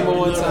Gear Symbol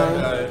one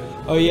time.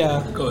 Oh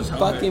yeah. Goes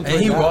hard. Fucking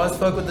And he forgot. raw as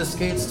fuck with the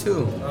skates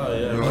too. Oh, yeah.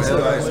 You know,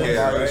 Matthias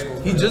skater,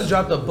 right? He just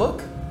dropped a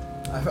book.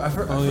 I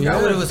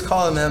forgot what it was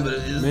called, man,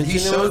 but he Mention it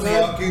showed with me.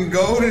 Fucking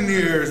golden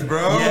years,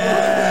 bro.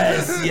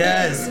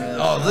 Yes.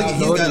 Oh, look,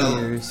 he's got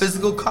a Years.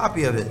 physical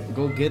copy of it.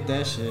 Go get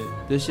that shit.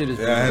 This shit is.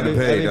 Yeah, I had to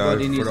pay,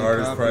 dog, Everybody for needs the a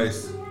artist copy.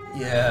 price.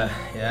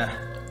 Yeah.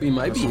 We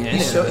might be in He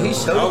it. showed I it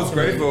was to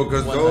me grateful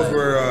because one those time.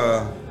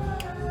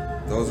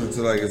 were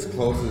to like his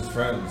closest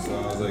friends. So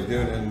I was like,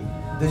 dude, and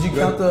Did you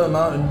count the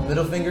amount of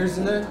middle fingers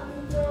in there?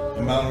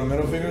 amount of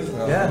middle fingers?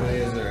 Well, Yeah. how many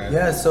is there?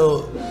 Yeah,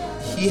 so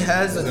he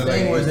has a Is there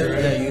thing like where an there,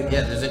 Easter egg?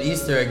 there's an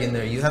Easter egg in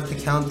there. You have to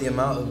count the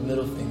amount of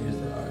middle fingers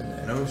there are in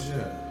there. No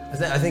shit.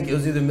 I think it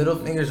was either middle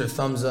fingers or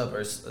thumbs up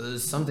or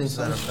something to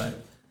that effect.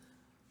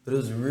 But it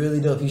was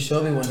really dope. He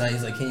showed me one night.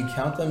 He's like, "Can you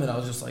count them?" And I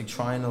was just like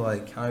trying to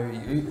like count.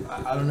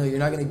 I don't know. You're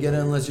not gonna get it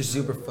unless you're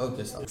super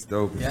focused. It's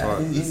dope as Yeah,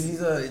 fuck.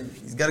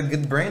 he's got a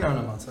good brain on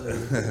him. I'll tell you.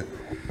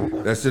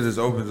 That shit just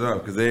opens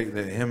up because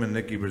him and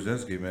Nikki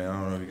Brzezinski, man. I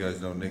don't know if you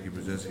guys know Nikki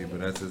Brzezinski, but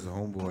that's his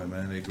homeboy,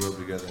 man. They grew up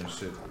together and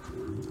shit.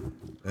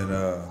 And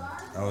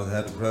I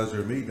had the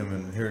pleasure of meeting them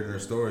and hearing their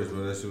stories,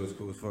 but that shit was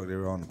cool as fuck. They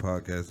were on the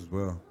podcast as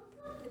well.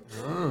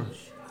 Oh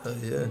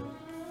yeah.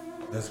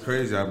 That's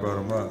crazy. I brought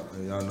him up.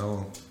 Y'all know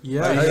him.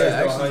 Yeah. How you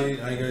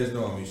Yeah, guys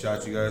know him? He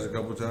shot you guys a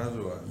couple times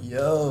or what?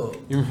 Yo,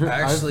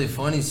 actually,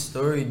 funny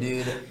story,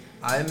 dude.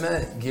 I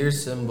met Gear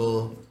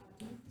Symbol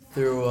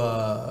through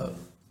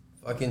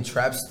fucking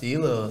Trap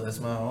Stilo. That's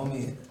my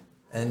homie.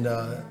 And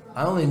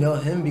I only know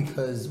him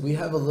because we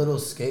have a little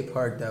skate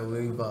park that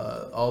we've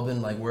all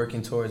been like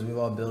working towards. We've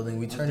all building.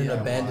 We turned an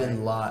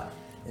abandoned lot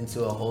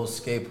into a whole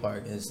skate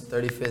park. It's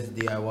 35th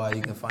DIY.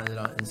 You can find it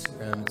on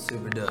Instagram. It's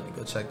super dope. You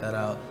go check that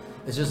out.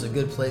 It's just a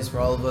good place for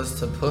all of us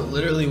to put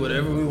literally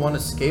whatever we want to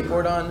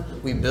skateboard on.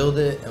 We build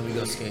it and we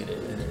go skate it.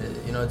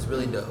 And it's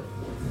really dope.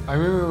 I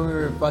remember we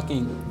were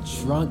fucking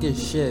drunk as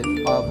shit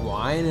off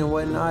wine and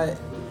whatnot.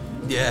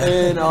 Yeah.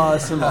 And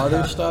some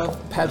other stuff.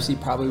 Pepsi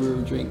probably we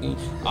were drinking.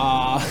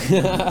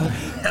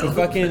 But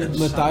fucking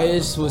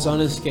Matthias was on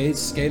his skates,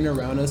 skating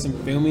around us and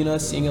filming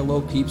us, singing a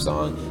Lil Peep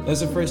song. That's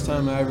the first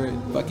time I ever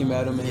fucking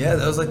met him. Yeah,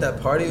 that was like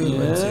that party we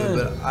went Yeah.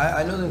 to. But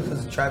I know them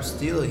because of Trap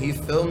Stilo. He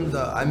filmed.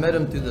 I met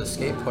him through the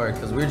skate park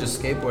because we were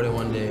just skateboarding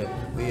one day.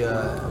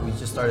 We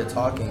just started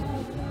talking,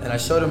 and I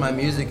showed him my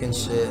music and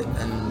shit.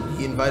 And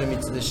he invited me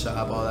to the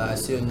shop, all that. I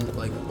see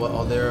like what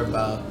all they're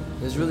about.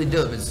 It's really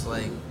dope. It's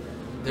like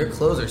their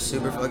clothes are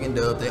super fucking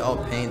dope. They all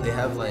paint. They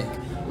have like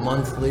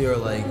monthly or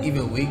like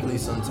even weekly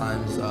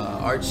sometimes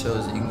art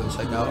shows that you can go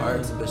check out, art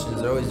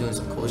exhibitions. They're always doing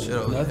some cool shit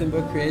over there. Nothing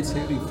but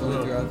creativity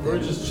flowing throughout there. We're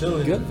just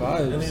chilling. Good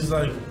vibes. And he's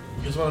like,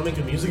 you just want to make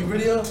a music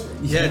video?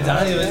 Yeah,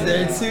 Donnie was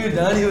there too.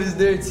 Donnie was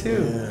there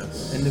too.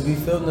 Yes. And then we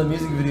filmed a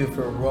music video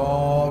for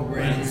Raw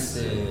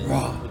Rancid.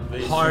 Raw.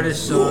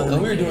 Hardest song.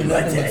 And we were doing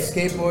nothing but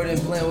skateboarding,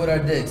 playing with our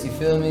dicks. You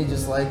feel me?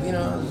 Just like,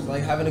 just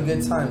like having a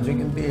good time,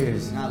 drinking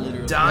beers. Not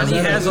literally. Donnie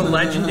has a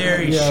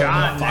legendary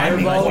shot.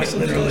 Fireball Like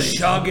literally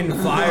chugging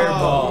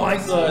fireball. Like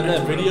in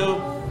that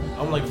video,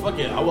 I'm like, fuck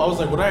it. I was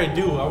like, what did I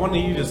do? I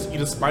wanted to eat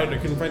a spider. I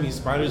couldn't find any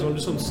spiders. I'm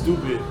just something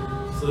stupid.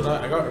 So then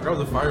I grabbed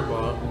the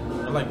fireball.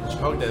 I like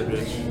chugged that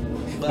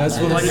bitch. That's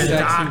what Like a sexy.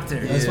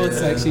 doctor. That's what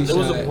sexy There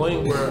was shot. a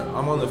point where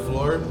I'm on the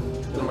floor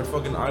and my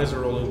fucking eyes are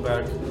rolling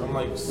back. I'm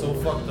like so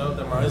fucked up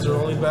that my eyes are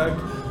rolling back.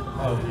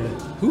 Oh yeah.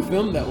 Who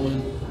filmed that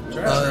one?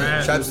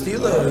 Trap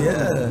Stilo,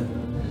 yeah.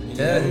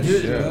 Yeah,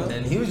 dude. shit.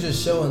 And he was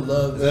just showing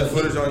love. Is that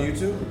footage on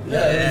YouTube?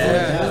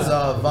 Yeah, it was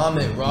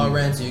Vomit Raw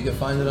Ranter. You can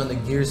find it on the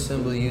Gear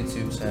Symbol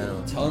YouTube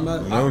channel. Tell him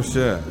about No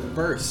shit.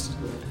 first.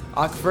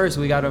 First,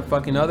 we got a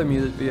fucking other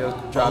music video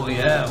dropping. Oh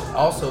yeah.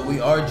 Also, we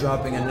are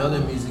dropping another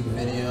music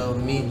video.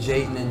 Me,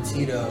 Jayton, and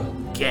Tito.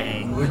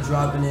 Gang. We're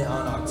dropping it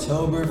on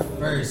October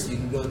 1st. You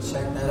can go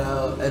check that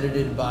out.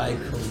 Edited by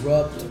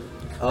Corrupt.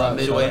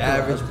 Midway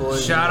Average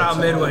Boys. Shout out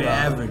Check them Midway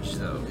out. Average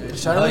though.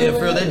 Oh yeah,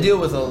 for real, they deal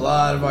with a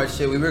lot of our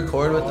shit. We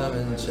record with them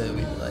and shit.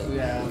 We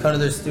come to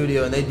their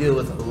studio and they deal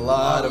with a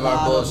lot of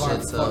our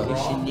bullshit. So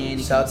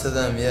shout to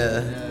them,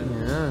 yeah.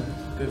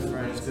 Good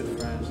friends.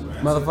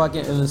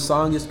 Motherfucking, and the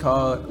song is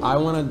called "I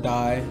Wanna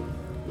Die,"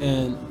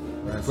 and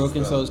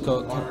Broken Souls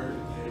Code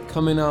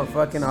coming out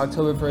fucking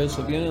October 1st.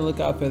 So be on the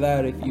lookout for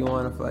that if you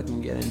wanna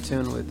fucking get in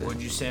tune with it.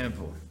 What'd you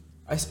sample?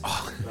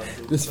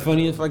 This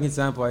funniest fucking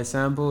sample. I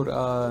sampled Freak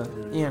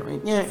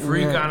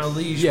on a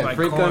Leash by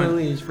Freak Korn. on a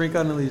Leash. Freak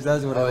on a Leash.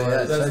 That's what Oh it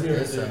yeah, was. check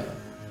this out.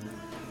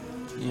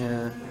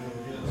 Yeah.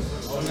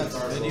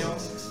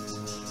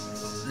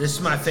 This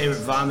is my favorite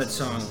Vomit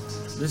song.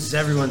 This is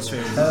everyone's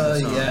favorite. Hell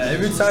Vomit song. yeah!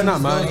 Every time not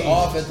it mine. goes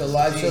off at the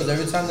live shows,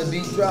 every time the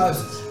beat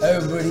drops,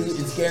 everybody,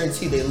 it's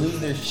guaranteed they lose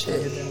their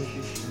shit.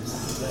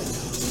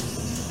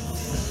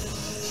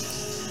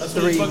 That's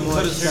when he fucking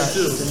cut his hair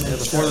too.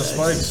 Before the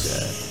spikes.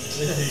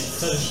 Yeah, he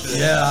cut his shit.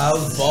 Yeah, I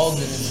was bald in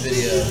this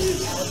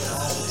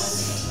video.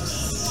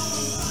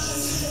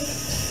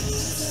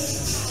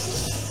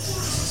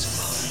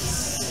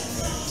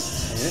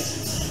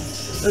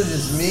 It was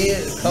just me,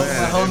 a couple of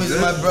my homies,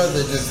 and my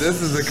brother. If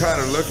this is the kind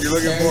of look you're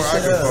looking for,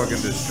 I can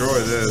fucking destroy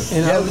this.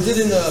 And Yeah, we did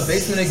it in the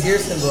basement of Gear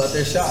Symbol at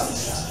their shop.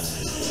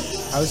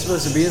 I was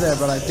supposed to be there,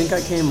 but I think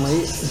I came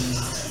late.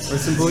 Or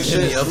some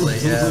bullshit. Hit me up late,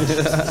 yeah.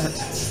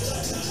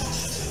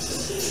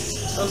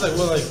 That was like,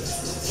 what, like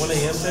 1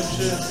 a.m. type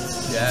shit?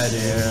 Yeah,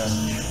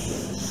 dude.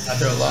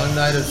 After a long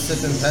night of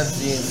sipping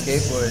Pepsi and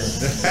skateboarding.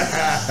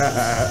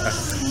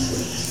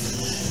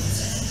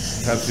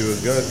 Pepsi was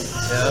good.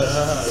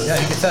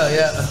 Yeah, you can tell,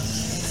 yeah.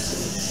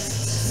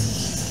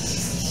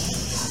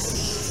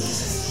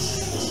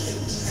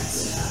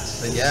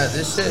 But yeah,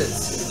 this shit,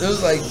 it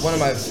was like one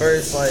of my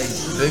first like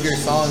bigger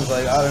songs.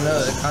 Like, I don't know,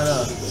 it kind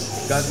of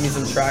got me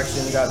some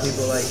traction. Got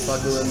people like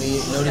fucking with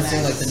me, noticing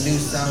like the new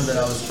sound that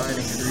I was trying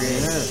to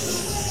create.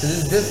 Cause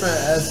it's different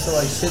as to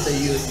like shit that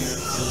you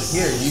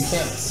hear. You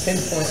can't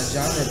pinpoint a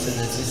genre to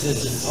this. It's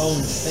just its own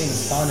thing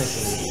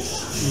sonically.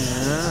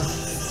 Yeah.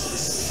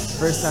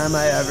 First time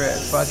I ever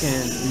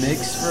fucking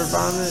mixed for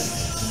Vomit.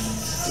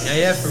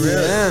 Yeah, for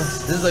real. Yeah.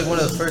 This is like one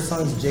of the first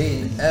songs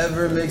Jayden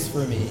ever mixed for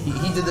me.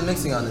 He did the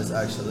mixing on this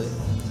actually.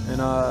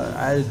 And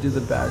I had to do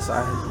the best.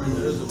 I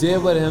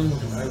did what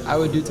I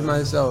would do to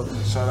myself.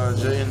 Shout out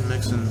Jayden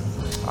mixing a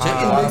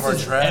Jayden lot of our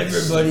mixes tracks.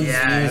 everybody's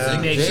Yeah, music. he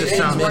makes it Jayden's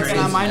sound Working crazy.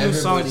 on my new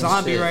song everybody's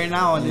Zombie shit. right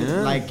now, and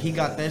Yeah. like he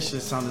got that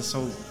shit sounding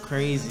so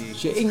crazy.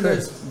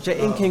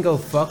 Jayden can go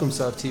fuck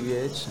himself,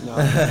 TBH. No.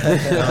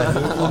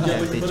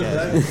 We'll put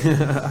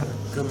it back.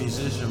 Good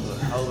musician, but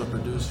hell of a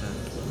producer.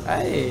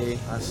 Hey,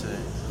 I say.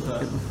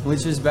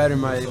 which is better,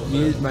 my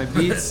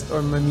beats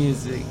or my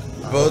music?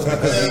 Both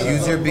because you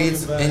use your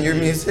beats in your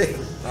music.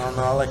 I don't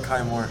know. I like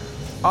Kai more.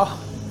 Oh,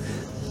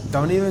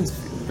 don't even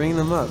bring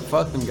them up.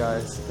 Fuck them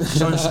guys.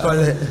 Sean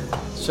Scarlett.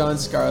 Sean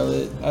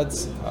Scarlett.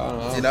 That's I don't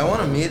know. Dude, I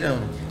want to meet him.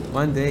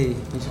 One day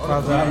we should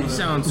probably. He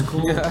sounds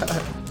cool.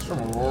 He's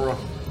from Aurora.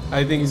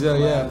 I think so.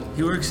 Yeah.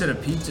 He works at a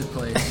pizza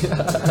place. He's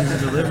a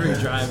delivery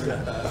driver.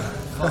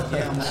 Fuck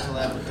yeah, I'm gonna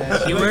collab with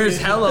that. He wears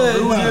hella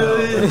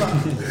Louis.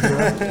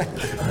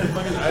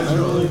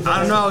 I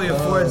don't know how he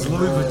affords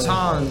Louis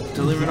Vuitton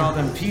delivering all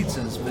them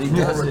pizzas, but he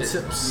does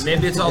it.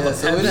 Maybe it's all Yeah, the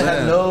so we didn't have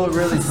Pepsi. no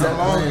really set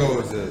How long plan. ago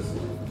was this?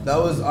 That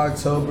was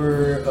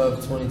October of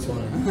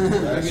 2020.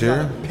 Last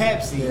year?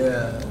 Pepsi.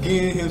 Yeah.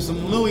 Giving him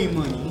some Louis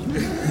money.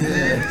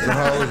 So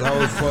how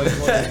was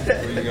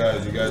 2020 for you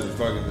guys? You guys were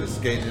fucking just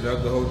skating it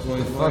up the whole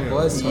 2020? Fuck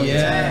was fucking-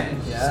 Yeah.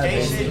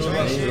 Skate shit,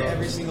 drink shit,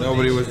 every single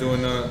Nobody day. was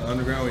doing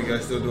underground? Were you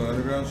guys still doing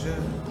underground shit?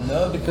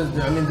 No, because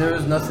I mean there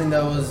was nothing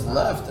that was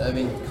left. I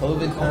mean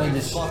COVID kind of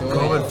destroyed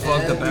COVID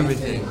fucked up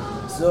everything.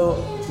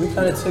 So we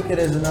kind of took it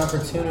as an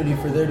opportunity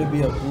for there to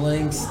be a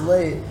blank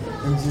slate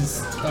and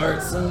just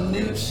start some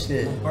new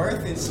shit.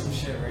 Birthing some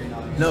shit right now.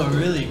 No,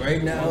 really,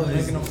 right now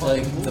is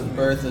like the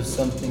birth of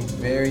something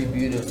very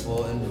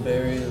beautiful and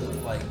very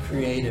like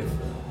creative.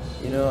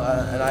 You know,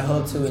 and I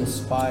hope to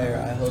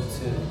inspire. I hope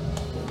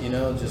to, you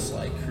know, just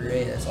like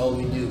create. That's all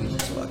we do. We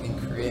just fucking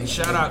create.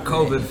 Shout out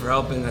COVID for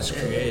helping us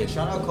create.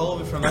 Shout out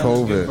COVID for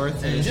COVID.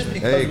 birthday. And just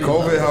because Hey, we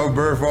COVID love helped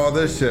birth all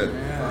this shit.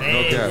 Hey,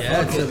 No cap.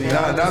 yeah, to be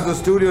Not the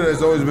studio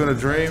that's always been a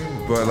dream,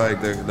 but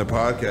like the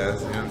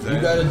podcast. You know what I'm it. saying?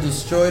 You gotta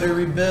destroy to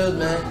rebuild,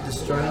 man.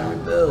 Destroy and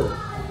rebuild.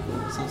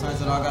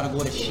 Sometimes it all gotta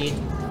go to shit.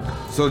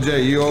 So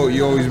Jay, you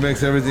always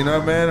mix everything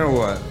up, man, or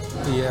what?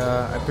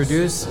 Yeah, I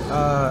produce.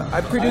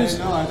 I produce.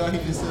 No, I thought he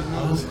just said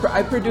no.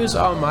 I produce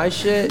all my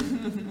shit.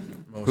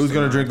 Who's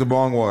gonna drink the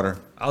bong water?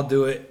 I'll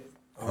do it.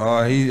 Oh,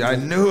 I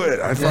knew it.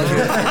 I fucking,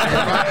 if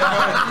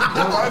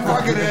I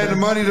fucking had the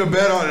money to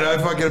bet on it, I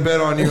fucking bet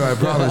on you. I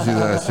promise you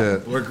that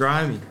shit. We're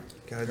grimy.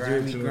 Gotta do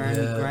it to him.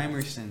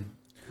 Grimerson.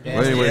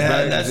 Well, anyways,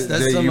 that's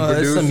Jay, some, you that's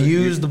produce some it?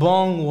 used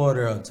bong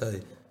water, I'll tell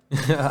you.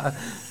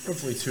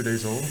 Hopefully 2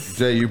 days old.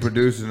 Jay, you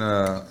producing?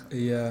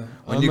 Yeah.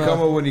 When you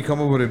come up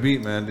with a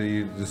beat, man, do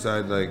you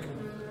decide like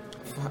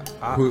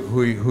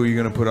who you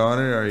gonna put on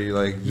it? Or are you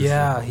like? Just,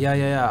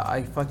 Yeah.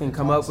 I fucking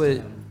come up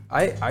with.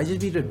 I just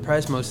be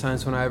depressed most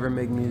times when I ever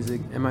make music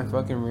in my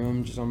fucking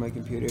room, just on my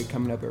computer,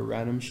 coming up with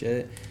random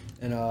shit.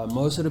 And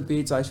most of the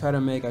beats I try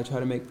to make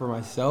for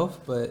myself,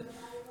 but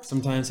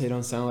sometimes they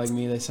don't sound like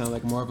me. They sound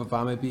like more of a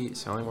Vomit beat,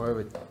 sound like more of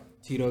a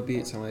Tito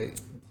beat, sound like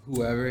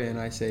whoever. And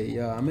I say,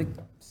 yo, I'm gonna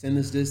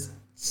send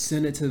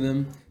send it to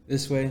them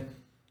this way.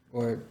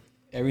 Or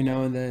every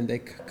now and then they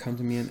come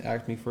to me and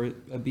ask me for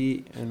a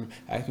beat and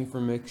ask me for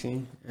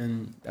mixing.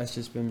 And that's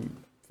just been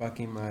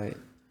fucking my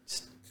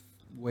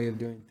way of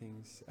doing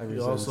things ever He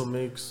since. also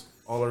makes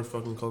all our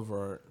fucking cover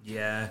art.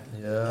 Yeah.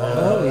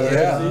 Oh,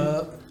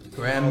 yeah.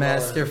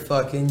 Grandmaster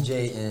fucking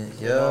Jayton.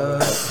 Yeah.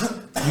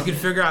 You can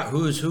figure out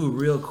who's who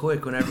real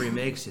quick whenever he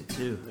makes it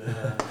too.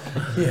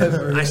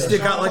 Yeah, I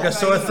stick out like a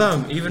sore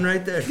thumb, even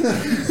right there.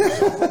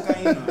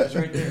 That's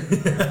right there.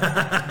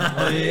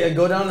 Oh, yeah,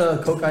 go down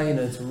to Cocaine.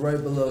 It's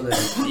right below there.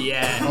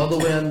 Yeah. All the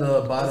way on the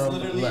That's bottom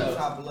literally left.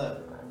 top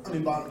left. I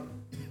mean bottom.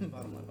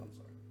 Bottom left. I'm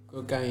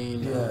sorry.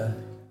 Cocaine. Yeah.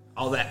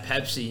 All that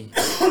Pepsi.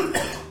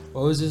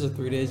 What was this? A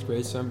 3 days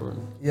grace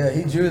sunburn? Yeah,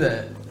 he drew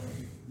that.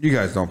 You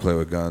guys don't play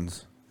with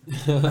guns.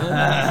 No.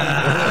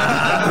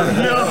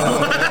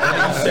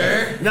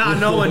 Sir? Nah,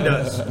 no one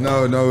does.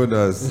 No one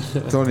does.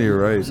 It's only your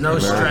right. No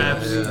America.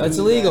 straps. That's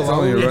illegal. It's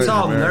only your It's right,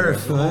 all America.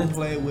 Nerf. Don't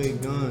play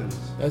with guns.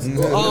 That's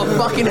oh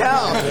fucking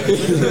hell!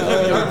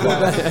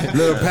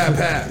 Little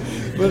pat.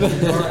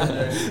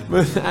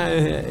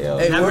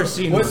 Hey, Never we're,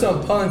 seen we're one.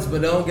 some punks,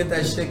 but don't get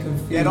that shit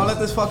confused. Yeah, don't let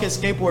this fucking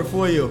skateboard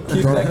fool you.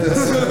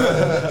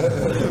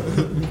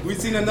 We've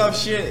seen enough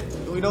shit.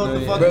 We know what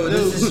the fuck Bro, to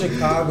this do. is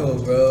Chicago,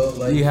 bro.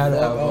 Like, You had to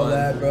fuck have all one.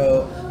 that,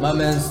 bro. My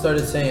man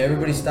started saying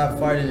everybody stopped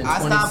fighting in I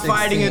 2016. stopped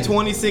fighting in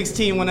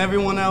 2016 when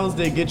everyone else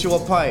did. Get you a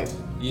pipe.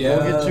 Yeah.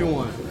 Go get you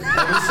one.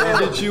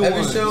 Get you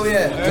Every one. show,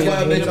 yeah. We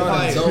got a Everybody bitch get a on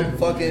us. pipe. Don't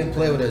fucking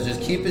play with us. Just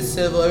keep it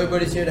civil.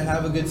 Everybody's here to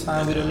have a good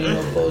time. We don't need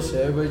no bullshit.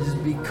 Everybody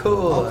just be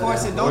cool. Of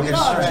course, it don't get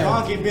all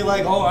drunk and be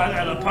like, oh, I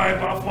got a pipe.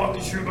 I'll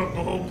fucking shoot up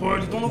the whole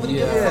party. Don't nobody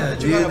give a fuck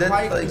that you dude, got a that's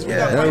pipe. like, 'cause we yeah.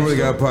 got pipes Everybody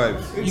too. got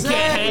pipes. You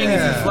can't hang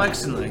if you're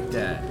flexing like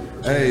that.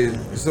 Hey,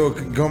 so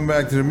going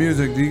back to the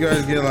music, do you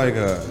guys get like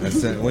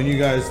when you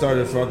guys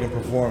started fucking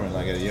performing,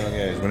 like at a young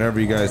age, whenever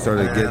you guys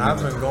started Man, getting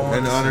I've been going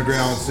in the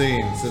underground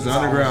scene, since the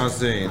underground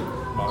scene,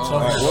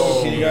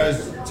 can you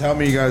guys tell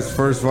me you guys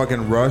first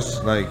fucking rush,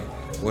 like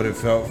what it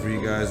felt for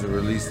you guys to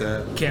release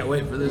that? Can't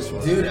wait for this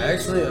one. Dude,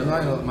 actually, I'm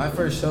not gonna, my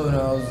first show when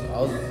I was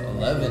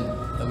 11,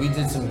 and we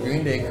did some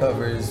Green Day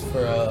covers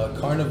for a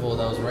carnival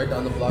that was right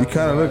down the block. You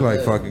kind of from look where I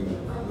like live.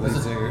 fucking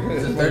lead singer.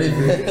 It's a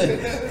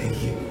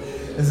 35th.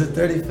 It's a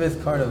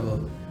 35th carnival,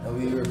 and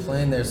we were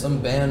playing there. Some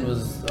band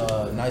was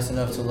nice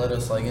enough to let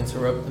us like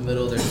interrupt the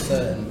middle of their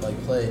set and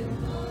like play.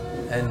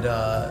 And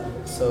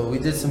so we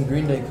did some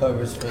Green Day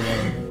covers for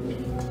them.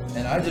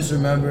 And I just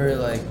remember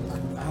like,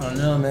 I don't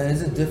know, man,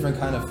 it's a different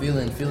kind of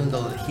feeling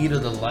the heat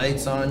of the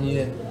lights on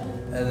you,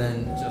 and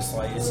then just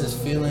like it's this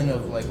feeling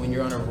of like when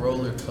you're on a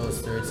roller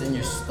coaster. It's in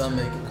your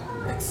stomach.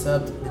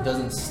 Except it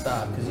doesn't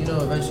stop, because you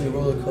know eventually a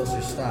roller coaster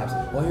stops.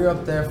 While you're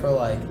up there for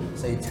like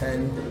say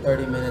 10,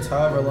 30 minutes,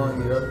 however long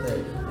you're up there,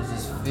 there's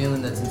this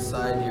feeling that's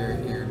inside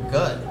your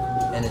gut,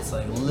 and it's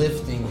like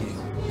lifting you.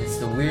 It's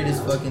the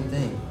weirdest fucking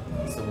thing.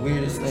 It's the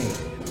weirdest thing.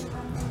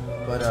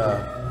 But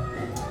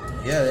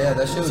yeah,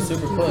 that shit was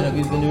super cool, and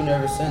we've been doing it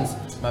ever since.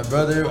 My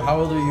brother, how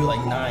old were you?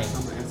 Like 9.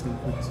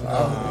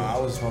 I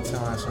was about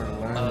 10 when I started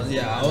learning.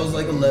 I was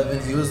like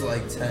 11, he was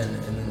like 10,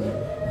 and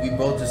then we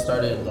both just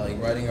started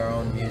like writing our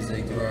own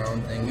music, do our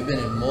own thing. We've been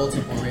in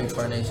multiple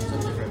reincarnations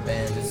of different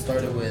bands. It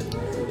started with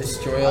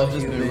Destroy All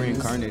just been Humans,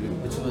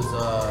 reincarnated. which was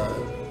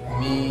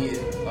me,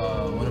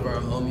 one of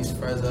our homies,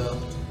 Frezzo,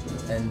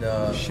 and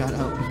Shut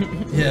up.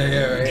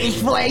 yeah, right. It's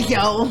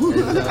Flaco.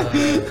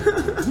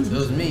 And, it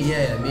was me,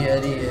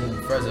 Eddie, and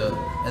Frezzo,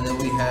 and then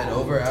we had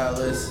Over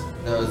Atlas.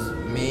 That was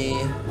me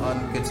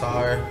on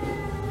guitar,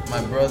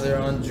 my brother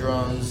on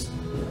drums.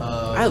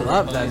 I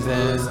love that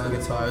band. Lewis on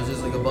guitar. It was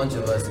just like a bunch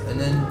of us. And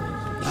then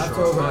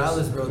after Over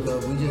Atlas broke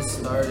up, we just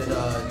started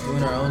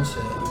doing our own shit.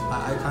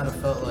 I kind of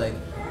felt like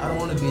I don't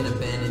want to be in a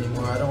band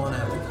anymore. I don't want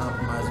to have to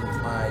compromise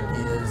with my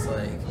ideas.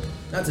 Like,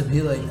 not to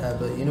be like that,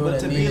 but you know But what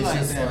to I be mean. It's like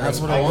just that. like That's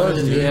what I I wanted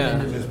wanted to to do.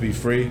 Yeah. Just be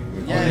free.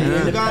 Yeah,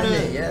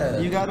 Yeah.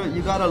 you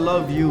gotta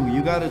love you.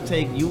 You gotta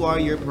take. You are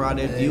your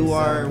product. You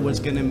are what's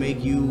gonna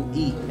make you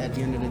eat at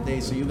the end of the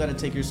day. So you gotta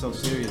take yourself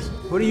serious.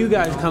 What are you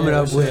guys coming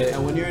up with?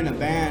 And when you're in a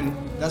band,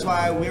 that's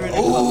why we're in a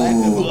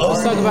collective.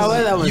 Let's talk about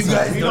what that was. You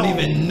guys don't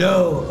even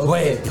know.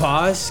 Wait,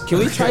 pause. Can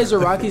we try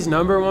Zaraki's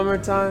number one more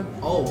time?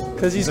 Oh,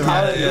 Cause he's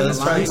calling. Yeah, let's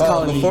try he's to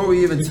calling me. before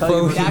we even tell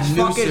you That's what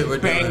new fucking shit we're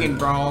banging, doing.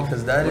 bro.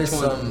 Because that is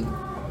Which one? some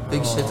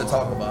big shit to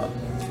talk about.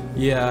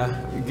 Yeah,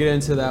 we get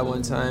into that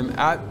one time.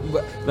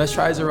 Let's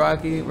try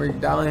Zaraki. We're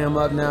dialing him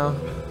up now.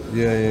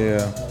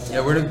 Yeah.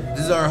 This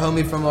is our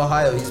homie from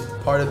Ohio. He's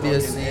part of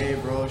BSC. Hey,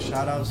 bro,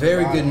 shout out.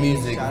 Very to good Rocky.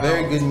 music. Shout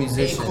Very out good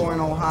musician. Acorn,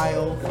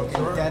 Ohio.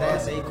 Fucking dead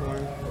ass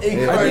Acorn.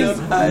 I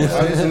used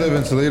to live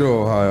in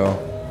Toledo, Ohio.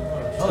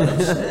 Oh, no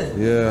shit.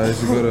 Yeah, I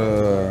used to go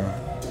to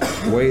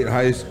Wade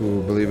High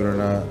School, believe it or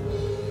not.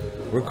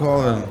 We're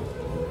calling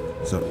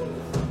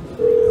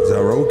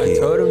Zaroki. I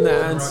told him the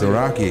answer.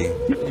 Zaraki.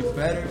 You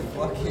better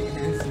fucking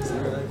answer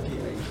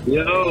Zaraki.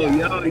 Yo.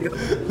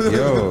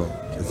 Yo,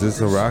 is this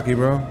Zaraki,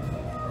 bro?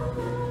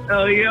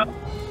 Oh, yeah.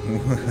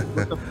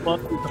 What the fuck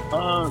is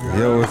on?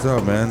 Yo, what's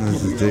up, man?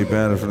 This is Jay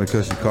Banner from the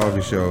Cushy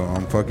Coffee Show.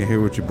 I'm fucking here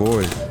with your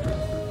boys.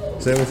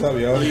 Say what's up,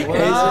 yo. Ain't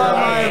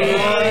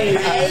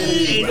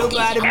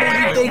nobody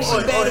really thinks she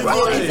better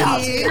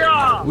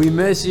than We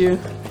miss you.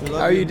 How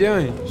are you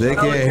doing? They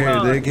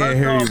can't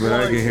hear you, but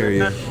I can hear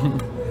you.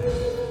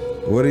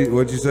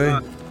 What'd you say? I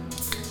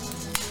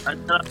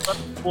thought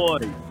boy.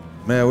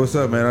 Man, what's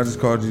up, man? I just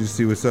called you to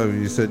see what's up.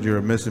 You said you're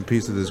a missing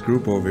piece of this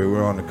group over here.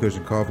 We're on the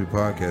Cushion Coffee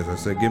podcast. I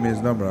said, give me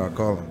his number. I'll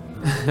call him.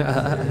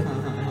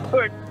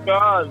 Good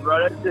God,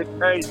 bro. That shit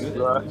crazy,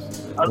 bro.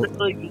 I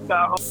literally just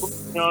got home,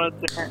 you know what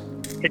I'm saying?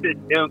 Hit the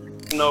gym,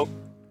 you know.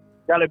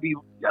 Gotta be,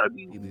 you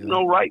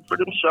know, right for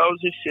them shows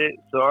and shit.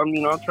 So I'm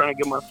trying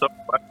to get myself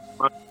right.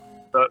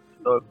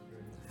 So,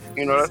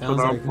 you know, that's Sounds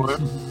what I'm like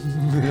doing.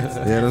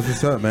 Yeah, that's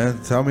what's up, man.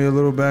 Tell me a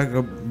little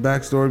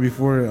backstory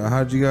before.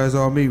 How'd you guys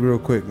all meet, real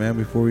quick, man?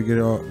 Before we get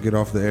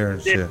off the air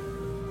and shit.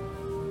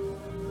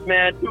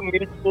 Man, 2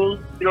 musicals,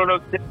 you know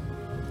what I'm saying?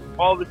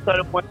 All of a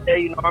sudden one day,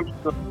 you know, I'm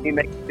just gonna be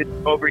making this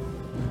over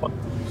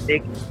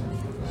here,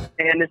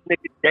 and this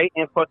nigga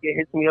Dayton fucking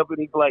hits me up and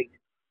he's like,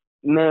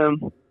 man,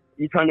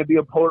 you trying to be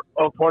a part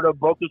of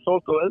Broken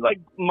Social? It's like,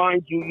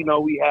 mind you, you know,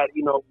 we had,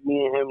 you know,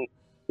 me and him,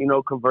 you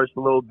know, conversed a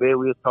little bit.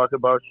 We was talking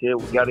about shit,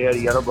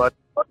 yada, blah.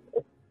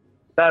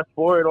 Fast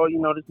forward, you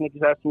know, this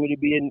nigga's asking me to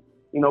be in,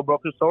 you know,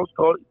 Broken Souls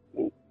Code.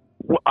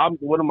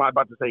 What am I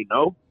about to say?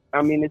 No.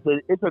 I mean,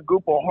 it's a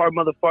group of hard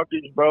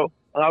motherfuckers, bro.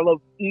 And I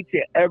love each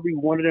and every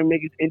one of them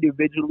niggas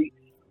individually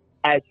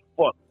as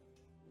fuck.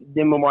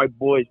 Them are my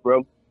boys,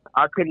 bro.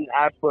 I couldn't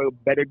ask for a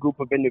better group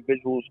of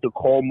individuals to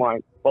call my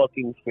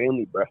fucking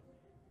family, bro.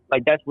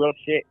 Like, that's real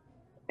shit.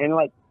 And,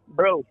 like,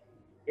 bro,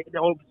 it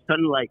all of a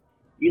sudden, like,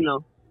 you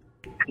know,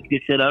 pick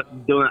this shit up,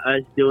 doing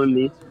us, doing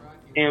me.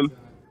 And,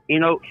 you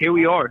know, here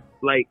we are.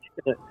 Like,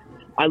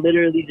 I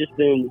literally just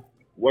been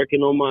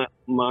working on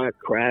my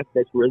craft.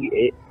 That's really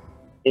it.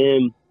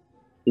 And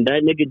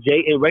that nigga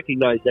Jayden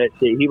recognized that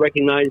shit. He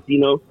recognized, you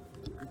know,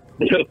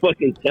 the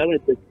fucking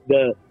talent,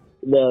 the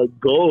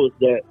goals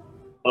that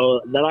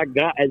I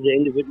got as an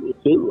individual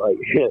too.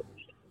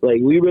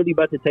 Like we really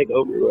about to take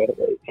over, right?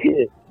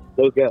 Like,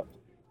 look out.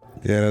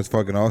 Yeah, that's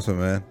fucking awesome,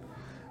 man.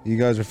 You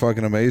guys are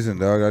fucking amazing,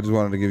 dog. I just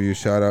wanted to give you a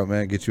shout out,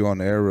 man. Get you on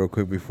the air real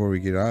quick before we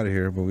get out of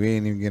here. But we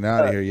ain't even getting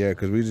out of here yet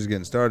because we just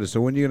getting started. So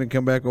when you gonna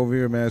come back over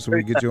here, man, so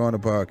we get you on the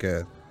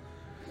podcast?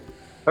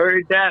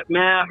 Heard that,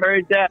 man.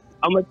 Heard that.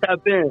 I'm gonna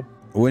tap in.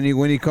 When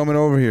you coming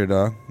over here,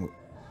 dog?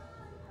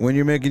 When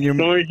you're making your...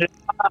 I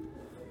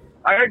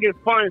gotta get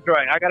funds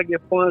right.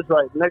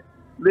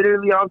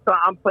 Literally, I'm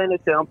playing this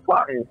shit. I'm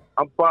plotting.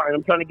 I'm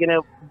trying to get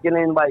in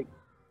like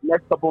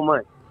next couple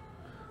months.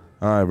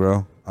 All right,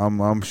 bro.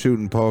 I'm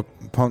shooting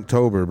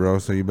Punktober, bro.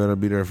 So you better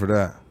be there for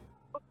that.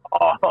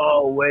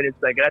 Oh, wait a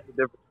second. That's a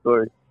different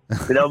story.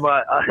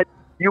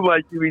 You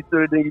might see me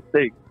sooner than you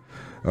think.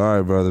 All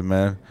right, brother,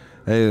 man.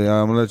 Hey,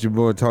 I'm gonna let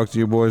you talk to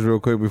your boys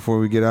real quick before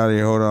we get out of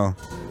here. Hold on.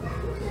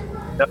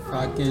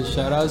 Fucking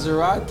shout out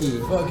Zaraki.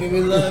 Fucking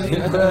we love you,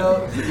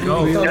 bro.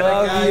 We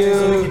love you.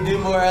 So we can do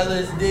more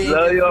LSD.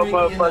 Love y'all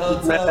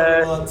motherfuckers,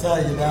 man. I'll tell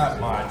you that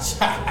much.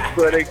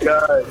 Swear to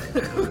God.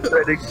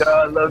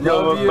 Love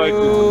y'all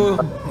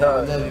motherfuckers.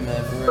 Yeah, we love you,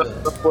 man, for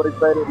real. Support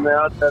better, man.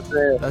 I'll tap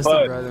in. That's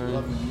the brother,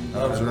 man.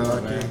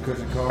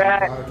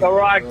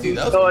 Zaraki,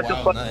 so it's a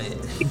fucking...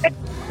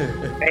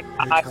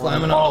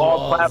 Climbing on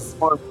all the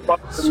platforms,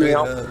 fuck with me.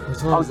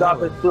 I'm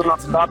dropping soon.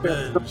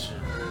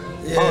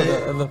 Yeah.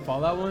 Oh, the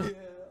Fallout one?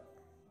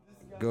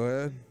 Go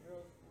ahead.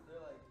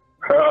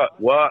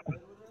 What?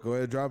 Go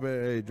ahead, drop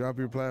it. Hey, drop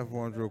your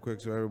platforms real quick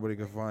so everybody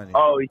can find you.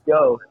 Oh,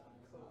 yo.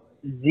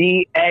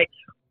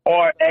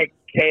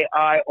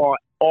 ZXRXKI on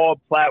all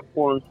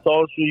platforms.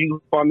 Social, you can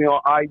find me on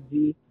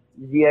IG.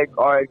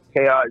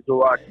 ZXRXKI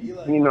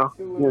Zaraki. You know.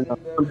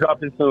 I'm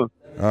dropping soon.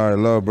 All right,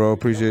 love, bro.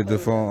 Appreciate the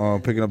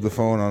phone, picking up the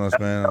phone on us,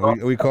 man.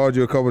 We called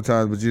you a couple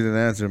times, but you didn't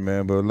answer,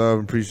 man. But love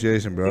and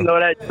appreciation, bro. You know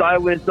that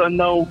silence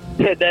unknown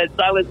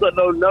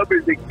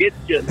numbers that gets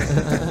you.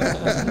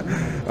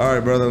 All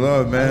right, brother.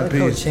 Love, man.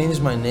 Peace. I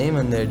changed my name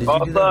in there. Did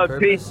you do that on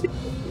purpose? Peace.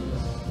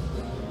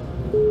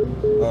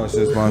 Oh, it's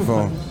just my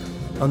phone.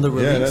 On the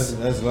release. Yeah,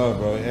 that's love,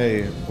 bro.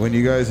 Hey, when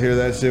you guys hear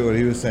that shit, what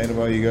he was saying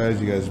about you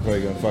guys are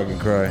probably gonna fucking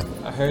cry.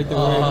 I heard the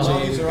word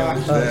change.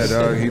 Yeah,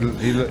 dog. He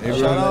really,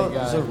 Shout out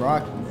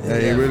Zaraki. yeah,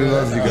 he really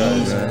loves you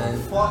guys, man.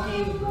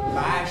 Fucking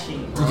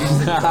bashing. bro.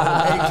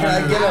 Hey, can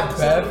I get a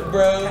Bev,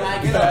 bro? Can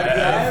I get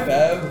a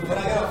Bev? Can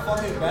I get a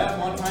fucking Bev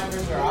one time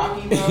for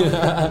Rocky, bro?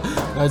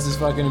 That's just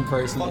fucking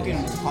impersonate.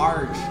 Fucking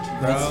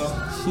parched, bro.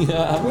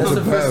 Yeah. What's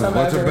a Bev?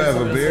 What's a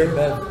Bev? A beer?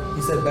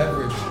 He said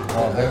beverage.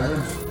 Oh,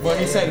 beverage? Well,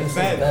 he said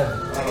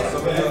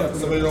Oh,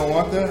 somebody don't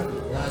want that?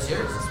 No, it's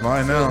yours. It's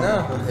mine now.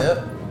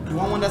 Yep. You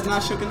want one that's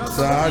not shooken up?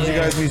 So how'd you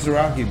guys meet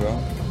Rocky,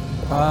 bro?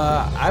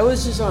 I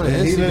was just on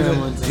Instagram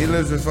one time. He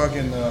lives in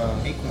fucking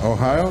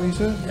Ohio, you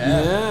said?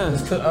 Yeah.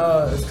 It's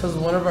because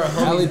one of our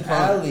homies,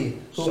 Ali,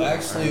 who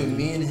actually,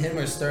 me and him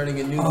are starting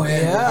a new band.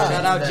 yeah.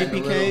 Shout out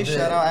GPK,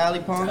 shout out Ali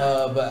Punk.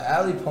 But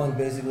Ali Punk,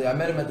 basically, I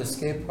met him at the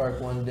skate park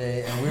one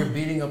day, and we were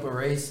beating up a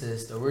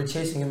racist, or we were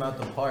chasing him out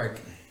the park.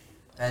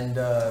 And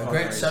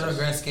shout out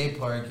Grant Skate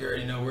Park. You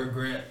already know we're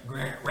Grant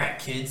rat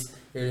kids.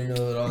 You already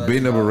know all that.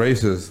 Beating up a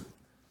racist.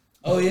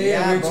 Oh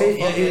yeah, he was a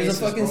racist,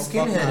 fucking bro.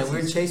 skinhead, Fuck and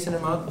we were chasing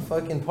him out the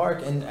fucking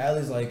park. And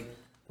Ali's like,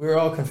 we were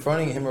all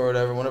confronting him or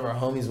whatever. One of our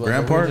homies was.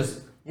 Grant Park?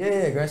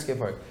 Grant Skate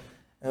Park.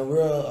 And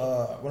we're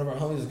one of our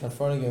homies was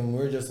confronting him. We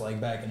were just like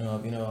backing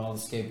up, all the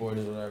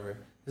skateboarders, whatever.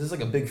 This is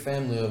like a big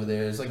family over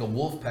there. It's like a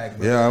wolf pack.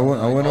 Bro. Yeah, I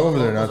went all over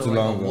there locals not too are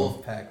long like a ago.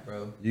 wolf pack,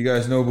 bro. You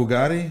guys know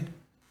Bugatti?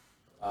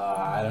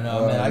 I don't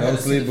know, man. I No gotta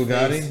see Sleep the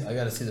Bugatti? face. I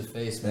gotta see the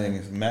face, man. Dang,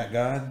 it's Matt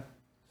God.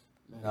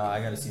 No,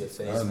 I gotta see the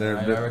face. Oh, man.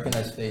 they're- I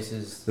recognize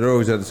faces. They're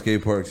always at the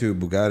skate park too.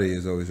 Bugatti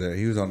is always there.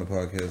 He was on the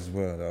podcast as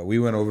well. We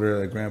went over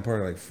there at Grand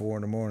Park like 4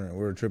 in the morning. We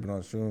were tripping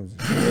on shrooms.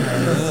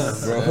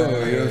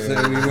 Bro, you know what I'm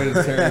saying? We went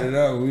and turned it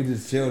up. We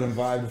just chilled and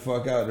vibed the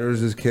fuck out. There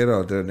was this kid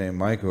out there named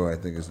Michael, I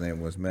think his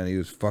name was. Man, he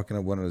was fucking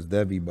up one of those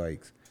Debbie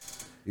bikes.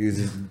 He was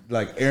just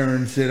like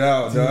airing shit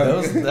out,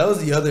 dog. That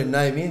was the other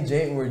night. Me and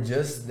Jayton were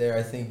just there,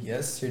 I think,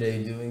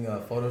 yesterday doing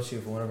a photo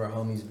shoot for one of our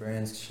homies'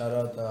 brands. Shout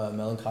out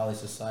Melancholy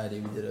Society.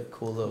 We did a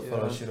cool little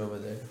photo shoot over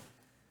there.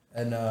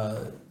 And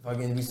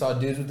fucking, we saw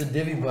dudes with the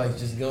divvy bikes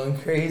just going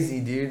crazy,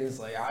 dude. It's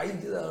like, how you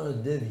do that on a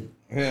divvy?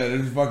 Yeah, they're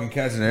just fucking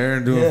catching air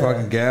and doing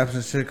fucking gaps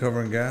and shit,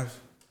 covering gaps.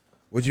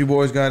 What you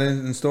boys got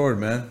in store,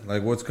 man?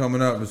 Like, what's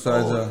coming up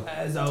besides...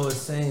 As I was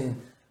saying,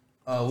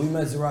 we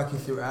met Zaraki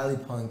through Ali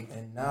Punk,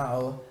 and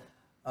now...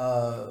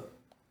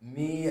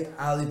 me,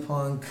 Ali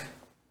Punk,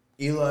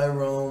 Eli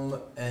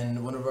Rome,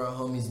 and one of our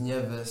homies,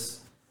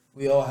 Nieves,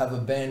 we all have a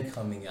band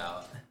coming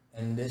out.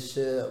 And this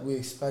shit, we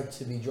expect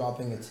to be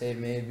dropping a tape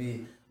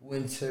maybe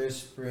winter,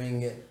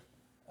 spring.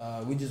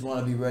 We just want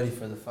to be ready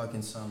for the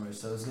fucking summer.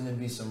 So it's going to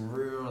be some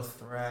real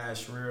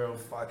thrash, real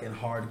fucking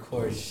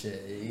hardcore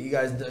shit. You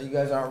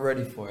guys aren't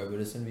ready for it, but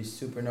it's going to be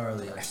super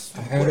gnarly. I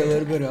heard a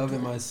little bit of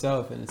it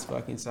myself, and it's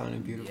fucking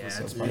sounding beautiful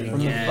so far. From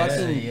the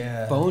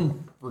fucking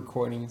phone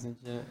recordings and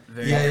shit.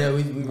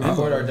 We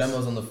record our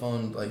demos on the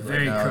phone like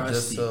Very right now, crusty.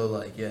 just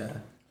so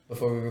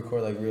before we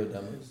record like real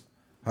demos.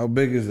 How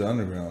big is the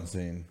underground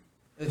scene?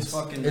 It's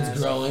fucking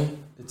It's growing.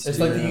 It's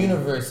like the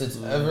universe.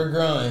 It's ever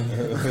growing.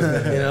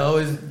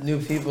 Always new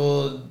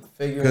people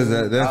figuring. Because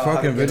that out how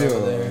fucking to get video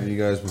over there. of you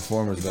guys'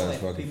 performance last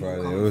fucking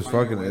Friday, it was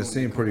fucking, it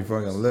seemed pretty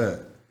fucking lit.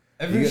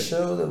 Every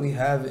show that we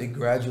have, it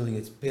gradually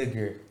gets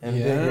bigger and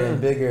bigger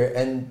and bigger,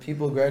 and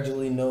people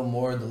gradually know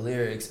more of the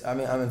lyrics. I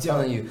mean, I'm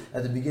telling you,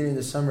 at the beginning of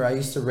the summer, I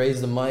used to raise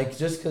the mic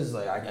just because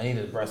like I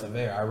needed a breath of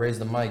air. I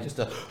raised the mic just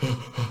to,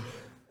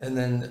 and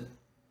then.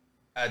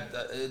 At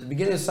the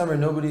beginning of summer,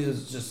 nobody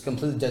was just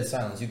completely dead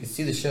silence. You could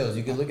see the shows.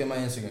 You could look at my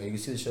Instagram. You could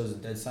see the shows in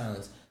dead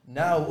silence.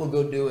 Now we'll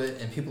go do it,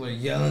 and people are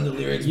yelling the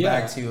lyrics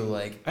back to you.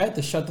 Like I had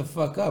to shut the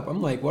fuck up.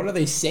 I'm like, what are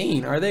they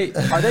saying? Are they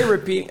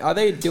repeating? Are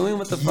they doing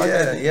what the fuck?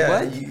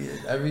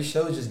 What? Every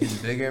show just gets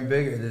bigger and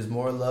bigger. There's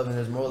more love and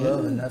there's more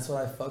love, and that's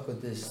why I fuck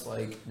with this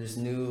this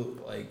new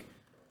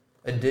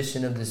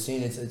edition of the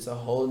scene. It's a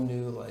whole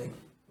new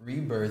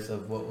rebirth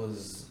of what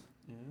was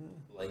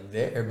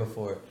there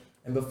before.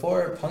 And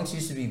before, punks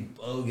used to be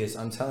bogus.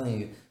 I'm telling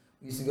you.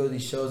 We used to go to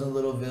these shows in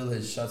Little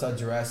Village. Shouts out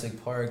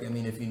Jurassic Park. I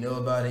mean, if you know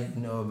about it,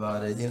 you know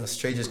about it.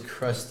 Straight just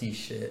crusty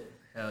shit.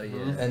 Hell yeah.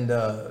 And,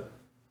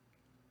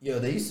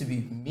 they used to be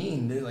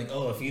mean. They're like,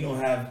 oh, if you don't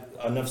have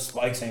enough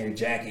spikes on your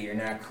jacket, you're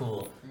not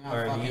cool.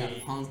 You're not fucking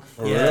a punk.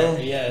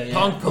 Yeah.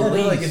 Punk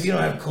police. Like, if you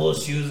don't have cool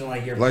shoes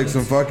and your Like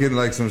some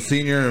fucking, some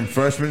senior and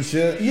freshman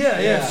shit?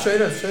 Yeah,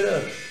 straight up.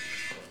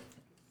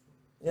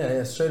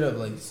 Yeah, straight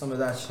up, some of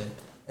that shit.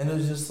 And it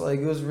was just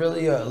it was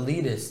really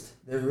elitist.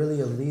 They're really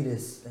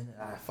elitist, and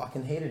I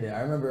fucking hated it.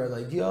 I remember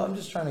I'm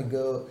just trying to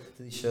go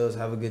to these shows,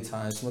 have a good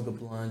time, smoke a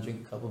blunt,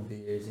 drink a couple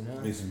beers,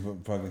 Meet some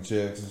fucking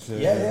chicks and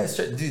shit. Yeah,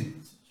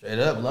 straight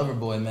up, lover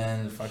boy,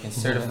 man, fucking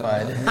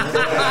certified.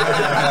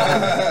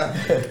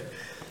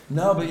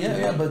 No,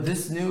 but but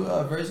this new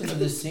version of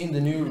this scene,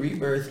 the new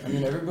rebirth. I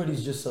mean,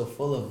 everybody's just so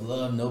full of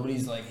love.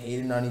 Nobody's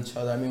hating on each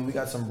other. I mean, we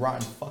got some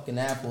rotten fucking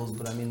apples,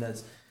 but I mean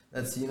that's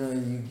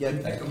you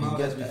get that. You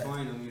get that.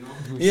 Find them,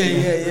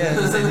 Yeah.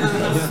 There's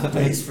no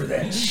space for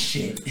that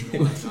shit.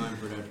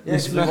 Yeah,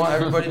 'cause we want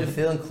everybody to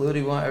feel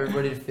included. We want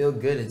everybody to feel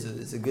good.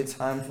 It's a good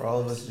time for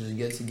all of us to just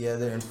get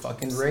together and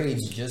fucking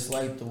rage, just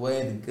like the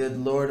way the good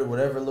Lord or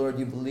whatever Lord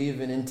you believe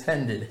in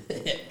intended.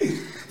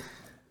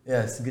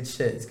 Yeah, it's good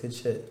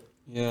shit.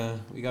 Yeah,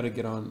 we got to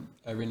get on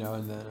every now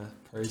and then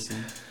a person.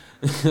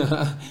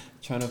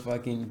 trying to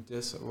fucking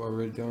just what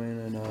we're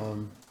doing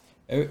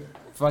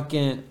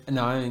fucking.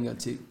 No, I ain't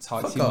gonna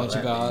talk Fuck too all much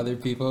that, about man. other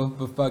people,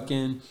 but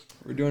fucking,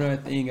 we're doing our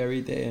thing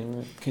every day and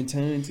we're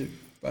continuing to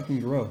fucking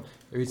grow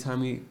every time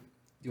we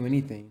do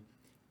anything.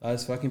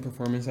 Last fucking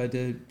performance I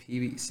did,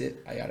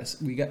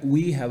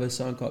 we have a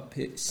song called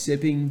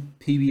Sipping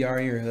PBR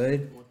in Your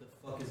Hood. What the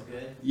fuck is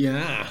good?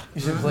 Yeah.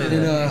 You should play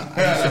And,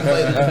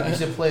 that. You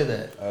should play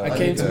that. I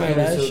came to my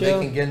last so show.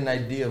 they can get an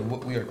idea of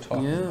what we are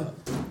talking about.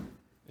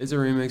 It's a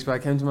remix, but I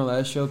came to my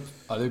last show.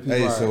 Other people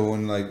Hey, are... so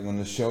when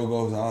the show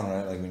goes on,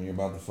 right? Like when you're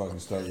about to fucking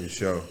start your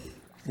show,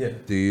 Yeah.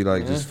 do you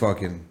just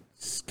fucking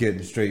get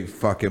in straight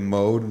fucking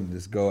mode and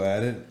just go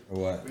at it,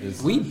 or what?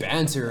 We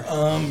banter.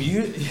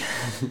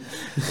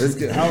 Let's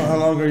get, how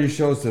long are your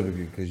shows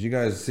typically? Because you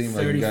guys seem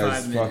like you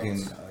guys 35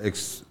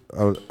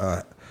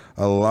 fucking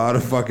a lot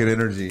of fucking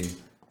energy.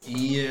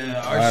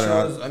 Yeah, our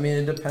shows. I mean,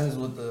 it depends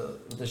what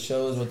the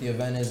shows, what the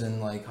event is, and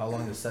like how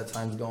long the set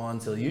times go on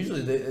till.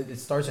 Usually, it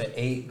starts at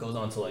 8, goes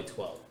on to like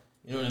 12.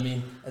 You know what I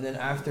mean? And then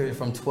after,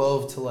 from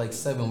 12 to like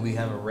 7, we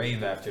have a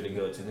rave after to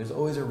go to. There's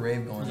always a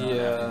rave going on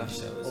after these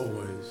shows.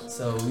 Always.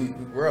 So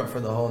we're up for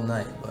the whole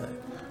night, but.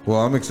 Well,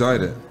 I'm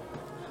excited.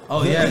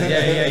 Oh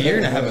yeah.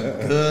 You're gonna have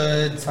a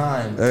good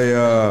time. Hey,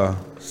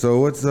 so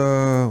what's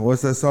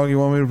that song you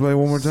want me to play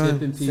one more time?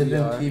 Sipping Sipping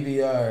PBR.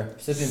 PBR.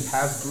 Sipping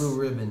Pabst Blue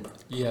Ribbon.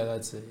 Yeah,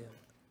 that's it. Yeah.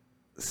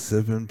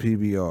 Sipping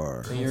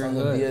PBR It's You're on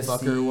the good. BSC,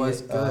 Fucker,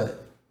 what's good?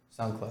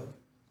 SoundCloud.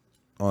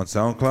 on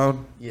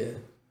SoundCloud, Yeah.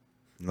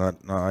 not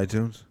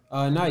iTunes.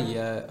 Not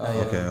yet.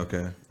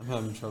 Okay. I'm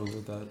having trouble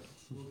with that.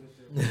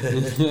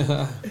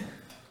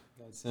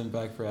 Got sent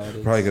back for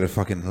addicts. Probably gonna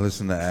fucking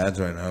listen to ads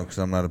right now because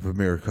I'm not a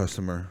Premier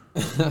customer,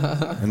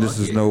 and this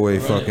is no way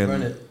fucking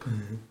Run it.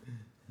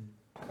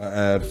 an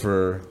ad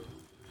for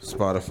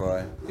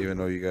Spotify, even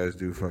though you guys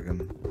do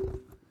fucking.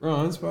 We're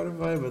on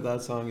Spotify, but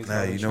that song is. Nah,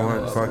 having you know what?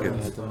 trouble Fuck uploading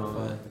it. at the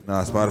moment.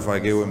 Nah,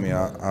 Spotify, get with me.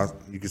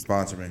 You can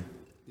sponsor me.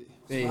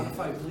 Hey,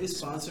 Spotify, please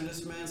sponsor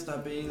this man.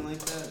 Stop being like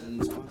that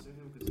and sponsor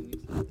him because he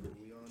needs that.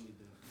 We all need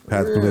that.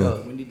 Pabst For real.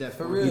 Blue. We need that For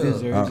for real. he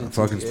deserves it.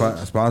 Fucking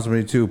sponsor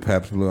me too,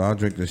 Pabst Blue. I'll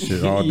drink this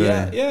shit all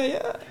day.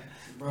 Yeah.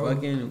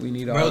 Fucking, we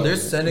need all. Bro, they're of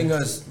it. sending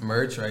us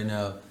merch right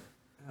now.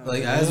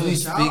 Like as we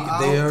Shout speak,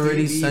 they out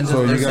already PB. sent us.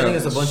 So They're you sending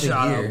got- us a bunch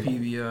Shout of out gear.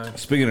 PBR.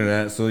 Speaking of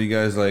that, so you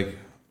guys like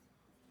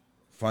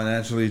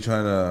financially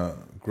trying to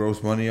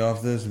gross money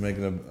off this,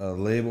 making a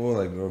label,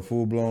 like a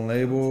full blown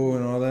label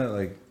and all that,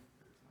 like.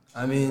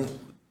 I mean,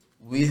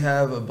 we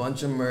have a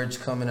bunch of merch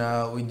coming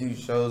out. We do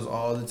shows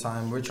all the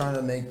time. We're trying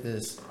to make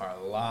this our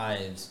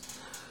lives.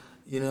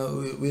 You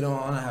know, we don't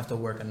want to have to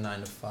work a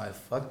 9 to 5.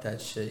 Fuck that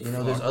shit. You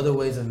know, there's other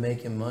ways of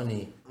making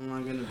money. I'm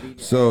not gonna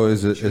be. So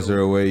is there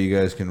a way you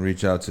guys can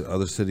reach out to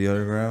other city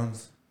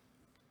undergrounds?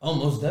 Oh,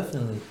 most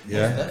definitely.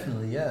 Yeah? Most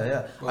definitely.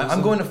 Yeah.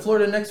 I'm going to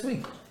Florida next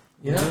week.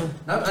 You know,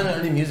 not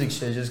any music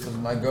shit, just because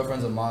my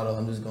girlfriend's a model.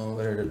 I'm just going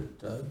with her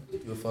to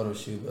do a photo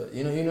shoot. But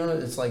you know,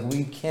 it's like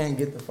we can't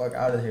get the fuck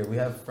out of here. We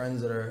have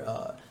friends that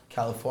are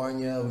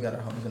California. We got our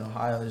homies in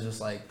Ohio. It's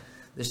just like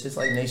this shit's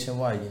like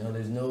nationwide. You know,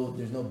 there's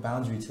no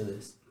boundary to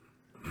this.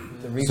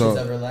 The reach So- is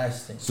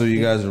everlasting. So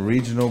you guys are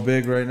regional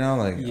big right now,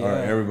 like Yeah.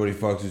 or everybody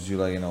fucks with you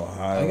like in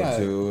Ohio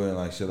too and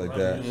like shit like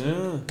that.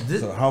 Yeah.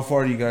 So how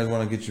far do you guys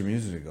want to get your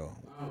music to go?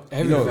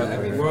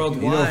 Everywhere.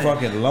 Worldwide. You know,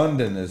 fucking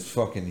London is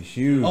fucking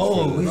huge.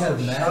 Oh, for we this.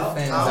 have mad Shout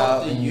fans out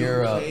out the in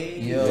Europe. UK.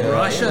 Yo, Yeah.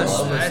 Russia they love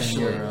us in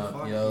especially. Europe,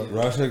 yo.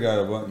 Russia got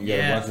a bunch. Yeah,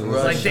 Got a bunch of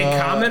Russia. like they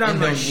comment on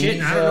my shit,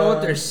 and I don't know what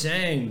Indonesia. they're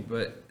saying,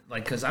 but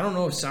like, cause I don't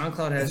know if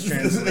SoundCloud has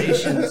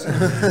translations.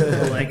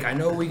 But like, I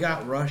know we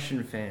got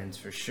Russian fans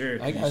for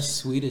sure. I got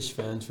Swedish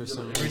fans for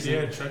some Every day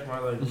I reason. check my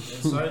like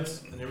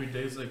insights, and every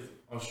day it's like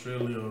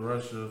Australia,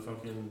 Russia,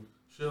 fucking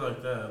shit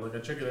like that. Like I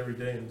check it every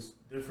day, and it's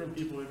different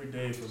people every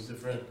day from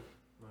different.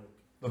 Like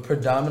But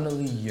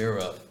predominantly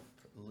Europe.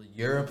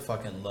 Europe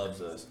fucking loves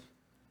us.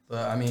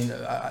 But I mean,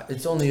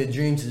 it's only a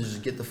dream to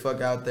just get the fuck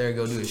out there and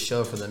go do a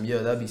show for them.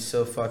 Yo, that'd be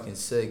so fucking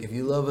sick. If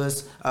you love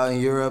us out in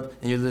Europe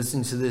and you're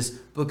listening to this,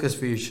 book us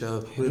for your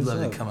show. We'd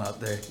love to come out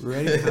there.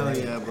 Ready? Hell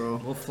yeah,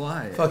 bro. We'll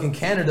fly. Fucking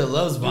Canada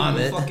loves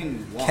vomit.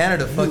 fucking walk.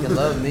 Canada fucking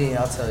love me,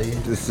 I'll tell you.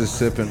 This is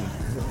sipping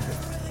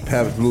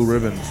Pabst Blue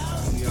Ribbons.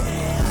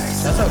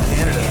 That's how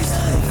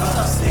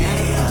Canada.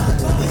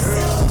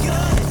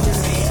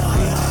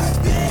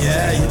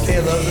 Yeah,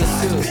 UK loves us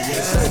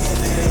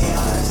too.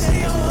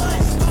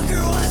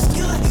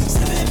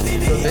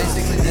 So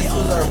basically, this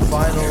was our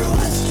final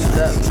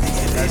step.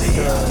 That's the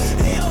kind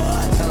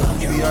of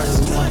PBR that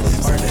we want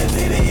to partner. And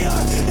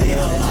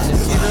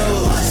if you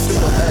know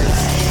Triple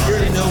X, you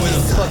already know where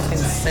the fucking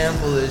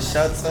sample is.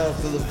 Shouts out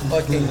to the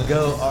fucking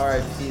Go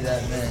RIP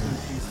that man.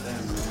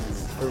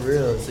 For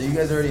real. So you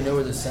guys already know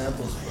where the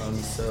sample's from.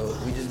 So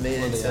we just made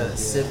it to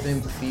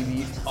sipping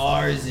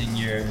PBRs in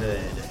your hood.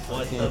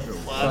 What the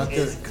fuck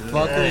is good?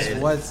 Fuckers,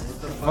 what's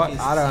fuck?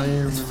 I don't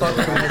even It's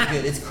remember. fucking what's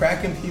good. It's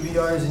cracking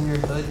PBRs in your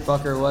hood.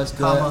 Fucker, what's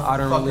good? Comma, I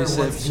don't really fucker,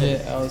 sip what's shit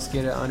good? else.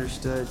 Get it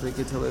understood. Drink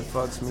it till it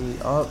fucks me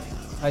up.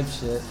 Type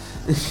shit.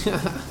 Good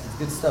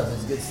stuff.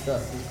 It's good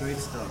stuff. Great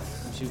stuff.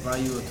 She buy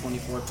you a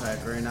 24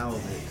 pack right now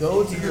of it.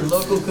 Go to your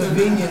local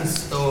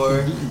convenience store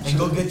and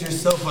go get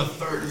yourself a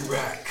 30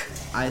 rack.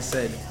 I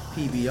said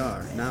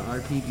PBR, not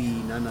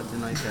RPB, not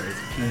nothing like that. It's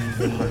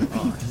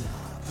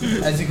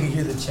PBR. As you can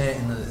hear the chant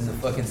in the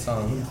fucking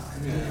song.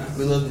 Yeah.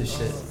 We love this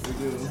shit. We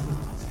do.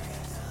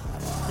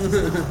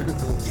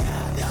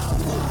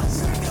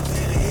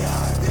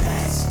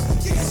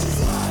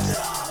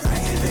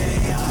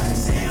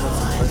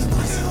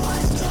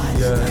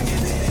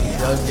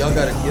 Yeah, y'all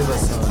gotta give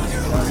us some.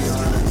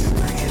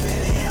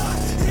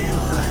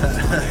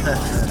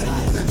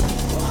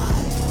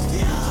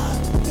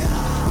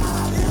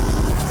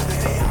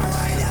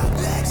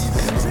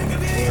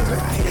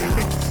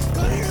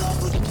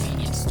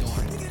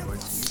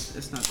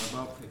 It's not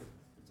about pick.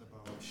 It's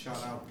about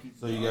shout out people.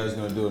 So you guys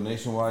gonna do a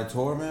nationwide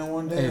tour, man,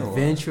 one day?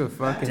 Adventure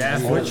fucking.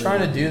 We're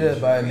trying to do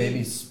that by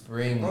maybe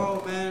spring.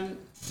 Bro, man,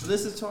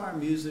 listen to our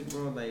music,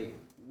 bro. Like,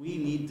 we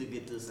need to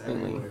get this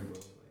everywhere, bro.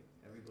 Like,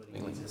 everybody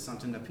needs it. It's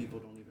something that people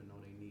don't even know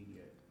they need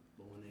yet.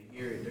 But when they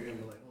hear it, they're gonna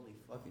be like, holy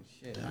fucking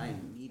shit, I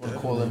need Wanna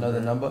that. call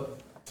another number?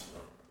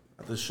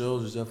 At the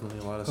shows, there's definitely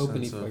a lot of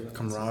sense of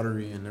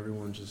camaraderie, and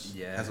everyone just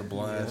has a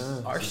blast.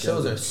 Yeah. Our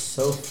shows are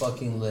so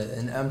fucking lit,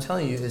 and I'm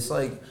telling you, it's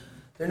like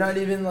they're not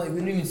even like we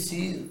don't even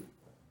see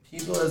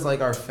people as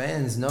like our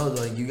fans. No,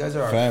 like you guys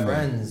are our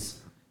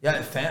friends.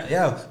 Yeah,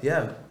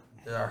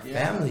 they're our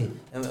family,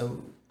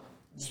 and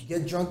we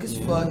get drunk as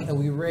fuck, and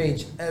we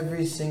rage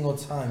every single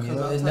time. You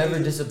know, it never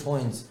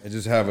disappoints. And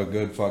just have a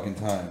good fucking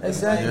time.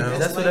 Exactly, Yeah.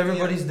 that's what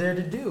everybody's there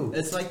to do.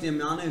 It's like the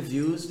amount of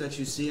views that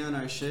you see on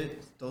our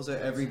shit. Those are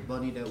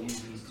everybody that we be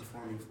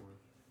performing for.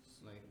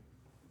 Like,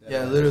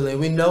 yeah, literally,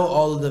 we know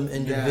all of them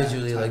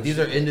individually. Like these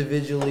are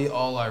individually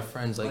all our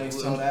friends. Like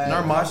so in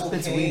our mosh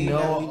pits, we know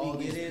all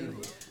these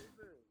people.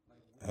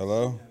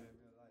 Hello?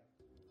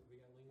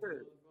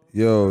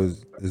 Yo,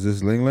 is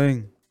this Ling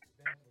Ling?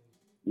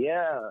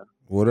 Yeah.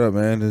 What up,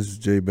 man? This is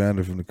Jay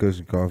Bander from the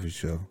Cushion Coffee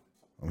Show.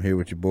 I'm here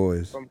with your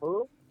boys. From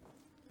who?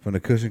 From the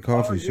Cushion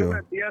Coffee Show.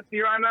 You at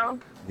DSC right now?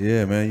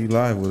 Yeah, man, you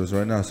live with us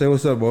right now. Say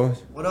what's up,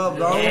 boys. What up,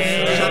 bro?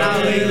 Yeah. Shout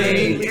out to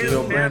It's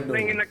you. best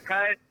thing in the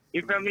cut.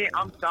 You feel me?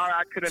 I'm sorry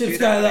I couldn't Chips do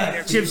got that.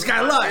 live. Chips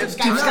got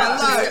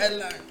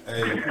live.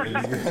 Hey,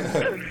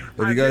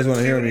 if you guys want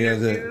to hear me, you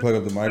guys have to plug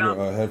up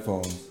the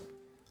headphones.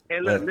 Hey,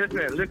 look,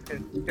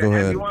 listen. Go To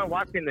ahead. everyone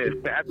watching this,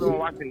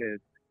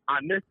 I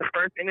missed the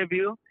first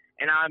interview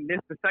and I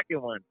missed the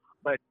second one.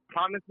 But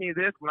promise me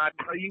this, when I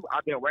tell you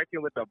I've been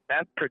working with the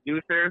best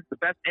producers, the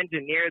best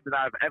engineers that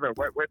I've ever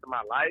worked with in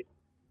my life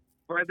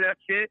for that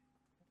shit,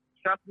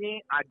 trust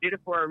me, I did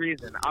it for a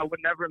reason. I would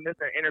never miss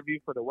an interview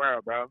for the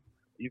world, bro.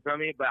 You feel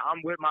me? But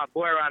I'm with my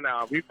boy right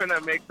now. We finna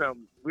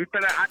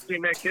actually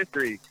make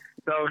history.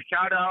 So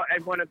shout out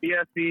everyone at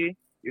BSC.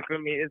 You feel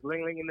me? It's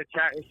Ling Ling in the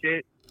chat and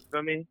shit. You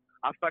feel me?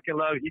 I fucking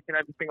love each and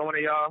every single one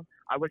of y'all.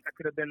 I wish I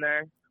could have been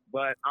there,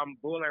 but I'm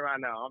bulling right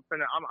now.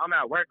 I'm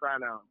at work right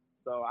now.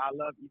 So I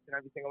love each and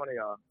every single one of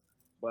y'all.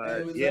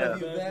 But yeah.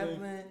 Love you,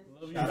 Batman.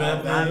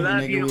 I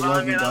love you,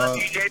 nigga. man. I love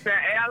you, Jason.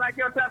 Hey, I like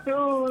your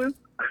tattoos.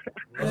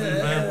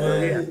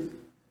 Yeah.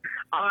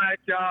 All right,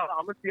 y'all.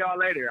 I'm going to see y'all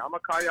later. I'm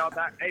going to call y'all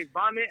back. Hey,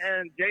 Vomit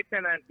and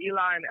Jason and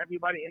Eli and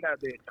everybody in that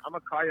bitch. I'm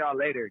going to call y'all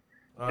later.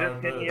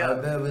 Just hit me I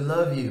up. bet we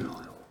love you.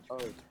 Oh,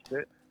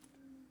 shit.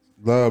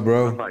 Love,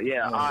 bro.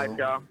 Yeah, all right,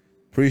 y'all.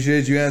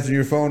 Appreciate you answering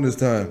your phone this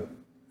time.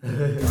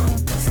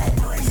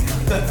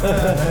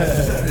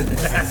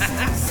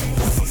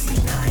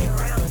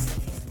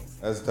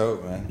 That's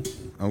dope, man.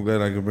 I'm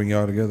glad I could bring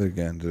y'all together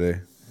again today.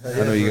 I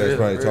know you guys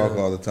probably talk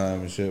all the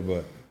time and shit,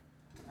 but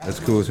that's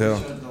cool as hell.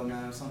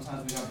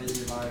 Sometimes we got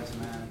busy lives,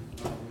 man.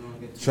 We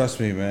don't get Trust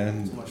me,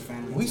 man. too much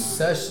family We time.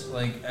 sesh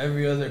like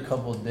every other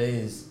couple of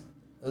days.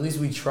 At least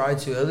we try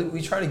to. At least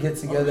we try to get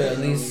together at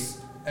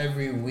least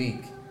every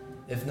week.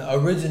 If not,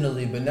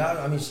 originally, but now,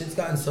 I mean, shit's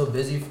gotten so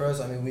busy for us.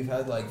 I mean, we've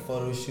had like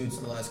photo shoots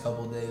the last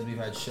couple of days. We've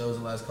had shows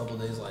the last couple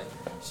of days. Like,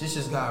 shit's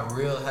just got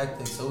real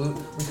hectic. So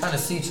we kind of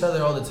see each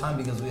other all the time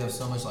because we have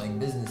so much like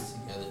business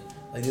together.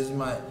 Like,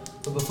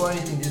 but before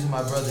anything, these are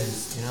my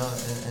brothers, you know,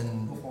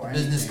 and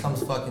business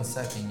comes fucking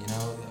second, you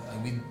know.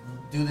 Like, we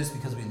do this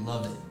because we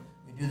love it.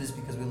 We do this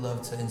because we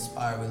love to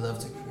inspire, we love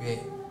to create.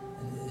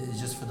 And it's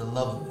just for the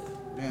love of it.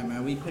 Yeah,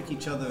 man, we pick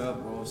each other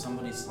up, bro. If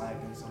somebody's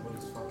slacking,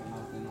 somebody's fucking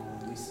up, you know.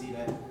 We see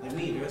that.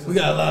 Like We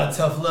got a lot of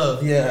tough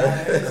love,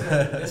 yeah.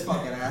 This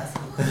fucking ass.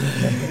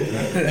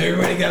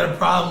 Everybody got a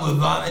problem with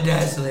Vomit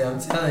Dashley, I'm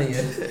telling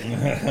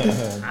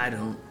you. I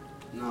don't.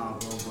 No,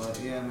 bro, but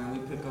yeah, man, we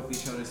pick up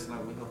each other's slack.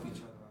 We help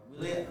each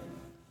other out.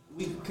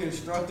 We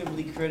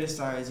constructively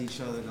criticize each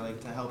other, like,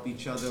 to help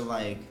each other,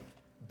 like,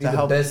 Be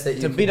the best that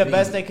you to can be the be.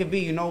 best they could be.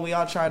 You know, we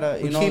all try to.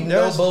 You We know, keep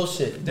no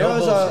bullshit. There No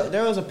was bullshit.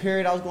 there was a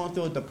period I was going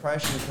through a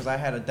depression because I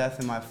had a death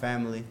in my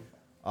family.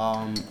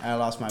 I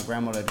lost my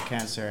grandmother to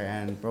cancer,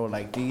 and bro,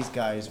 like these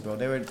guys, bro,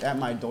 they were at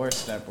my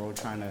doorstep, bro,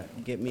 trying to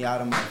get me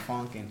out of my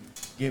funk and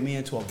get me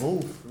into a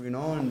booth, you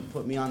know, and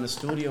put me on the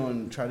studio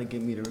and try to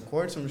get me to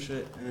record some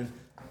shit. And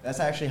that's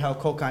actually how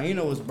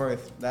Cocaina was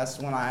birthed. That's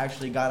when I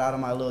actually got out of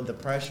my little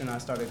depression. I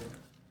started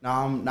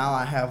Now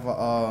I have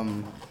a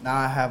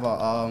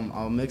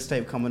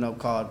mixtape coming up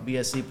called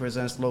BSC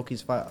presents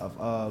Loki's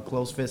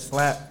Close Fist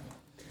Slap.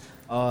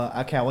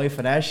 I can't wait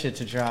for that shit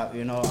to drop.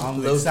 You know,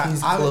 I'm excited.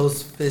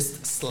 Close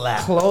Fist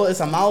Slap. It's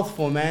a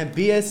mouthful, man.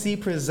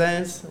 BSC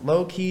presents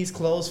Low-Key's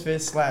Close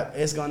Fist Slap.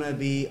 It's gonna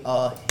be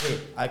a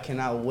hit. I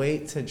cannot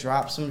wait to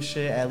drop some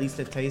shit, at least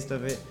a taste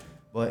of it.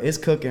 But it's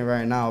cooking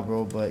right now,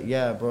 bro. But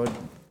yeah, bro,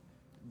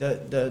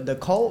 the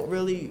cult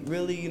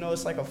really, you know,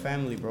 it's like a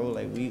family, bro.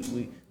 Like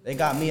they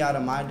got me out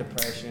of my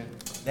depression.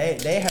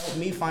 They helped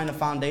me find a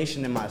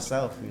foundation in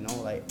myself, you know.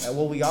 Like,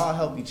 well, we all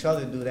help each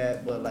other do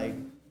that, but like.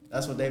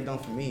 That's what they've done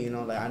for me, you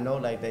know. Like I know,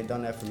 like they've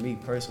done that for me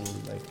personally,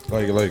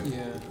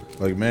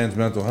 like man's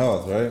mental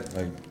health, right?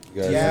 Like,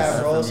 you guys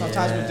yeah, bro.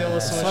 Sometimes we deal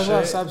with some shit.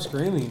 About Stop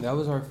Screaming. That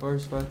was our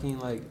first fucking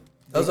like.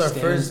 That was our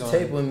first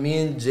tape when me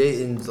and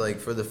Jayden, like,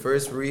 for the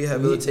first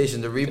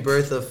rehabilitation, the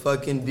rebirth of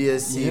fucking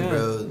BSC,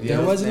 bro.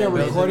 There wasn't a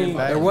recording.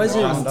 There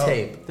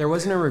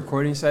wasn't a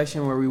recording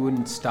session where we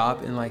wouldn't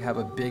stop and like have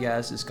a big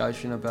ass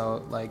discussion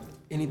about like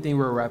anything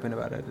we were rapping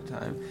about at the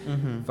time.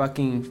 Mm-hmm.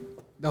 Fucking.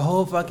 The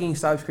whole fucking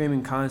Stop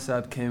Screaming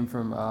concept came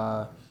from,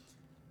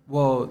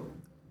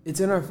 it's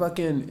in our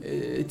fucking,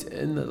 it's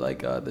in the, like,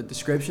 the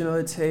description of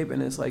the tape,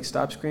 and it's like,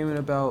 stop screaming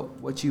about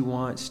what you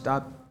want,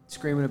 stop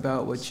screaming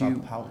about what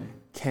you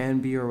can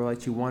be or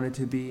what you want it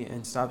to be,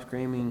 and stop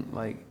screaming,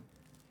 I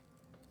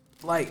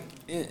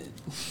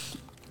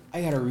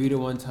gotta read it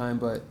one time,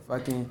 but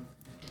fucking,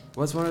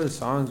 what's one of the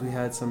songs we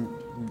had some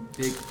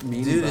big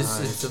meaning Dude,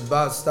 behind? it's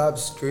about stop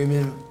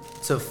screaming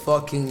to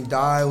fucking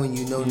die when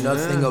you know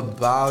nothing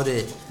about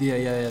it.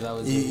 Yeah, that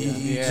was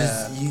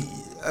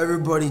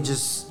everybody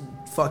just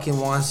fucking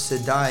wants to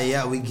die.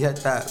 Yeah, we get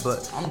that,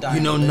 but you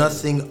know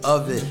nothing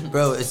of it.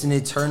 Bro, it's an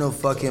eternal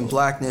fucking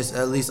blackness,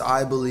 at least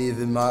I believe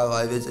in my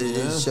life.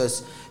 It's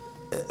just,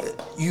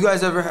 you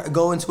guys ever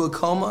go into a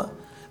coma?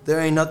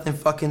 There ain't nothing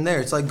fucking there.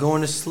 It's like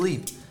going to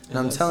sleep. And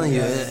I'm telling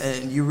you,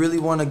 and you really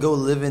want to go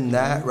live in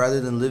that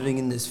rather than living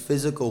in this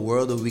physical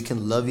world where we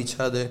can love each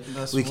other,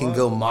 we can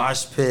go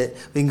mosh pit,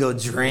 we can go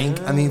drink.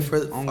 I mean,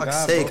 for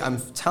fuck's sake, bro. I'm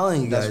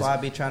telling you guys. That's why I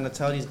be trying to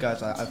tell these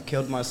guys, I've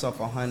killed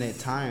myself 100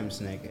 times,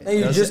 nigga. And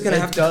you're just going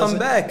to have to come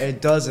back. It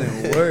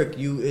doesn't work.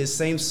 It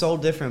same soul,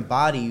 different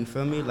body, you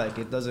feel me? Like,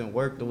 it doesn't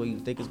work the way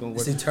you think it's going to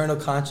work. It's eternal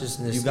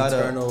consciousness, you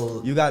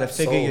gotta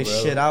figure your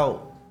shit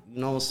out,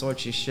 you know,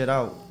 sort your shit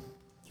out.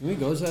 Can we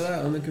go to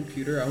that on the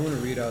computer? I want to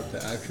read out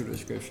the actual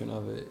description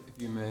of it,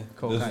 if you may.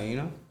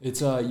 Cocaine? It's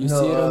see it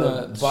on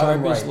the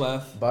sharpest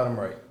left. Bottom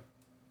right.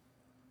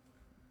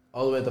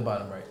 All the way at the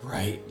bottom right.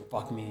 Right.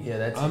 Fuck me. Yeah,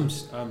 that's I'm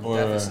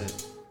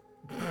deficit.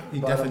 He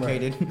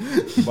defecated.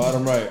 Right.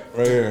 Bottom right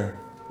here.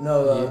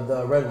 No,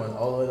 the red one,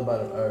 all the way to the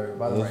bottom, or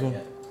bottom this right.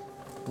 One?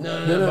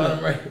 Yeah. No,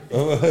 bottom right.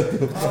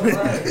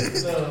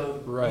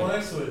 Right.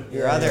 Next to it.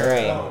 Your other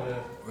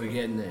right. We're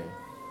getting there.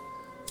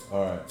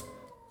 All right.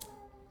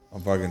 I'm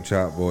fucking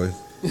chopped, boys.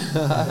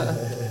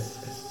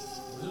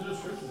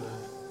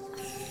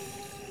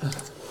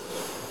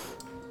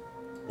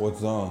 What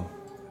song?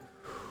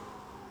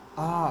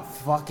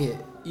 Fuck it.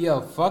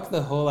 Yo, fuck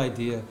the whole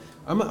idea.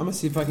 I'm gonna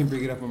see if I can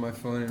bring it up on my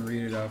phone and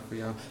read it out for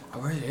y'all.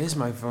 Where is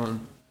my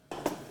phone?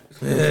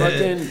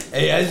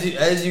 Hey,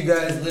 as you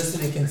guys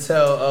listening can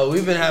tell,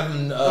 we've been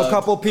having a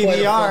couple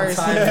PBRs.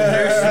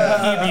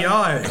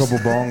 PBRs. Couple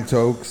bong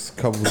tokes,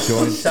 couple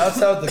joints.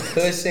 Shouts out the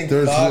Kush and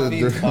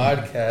Coffee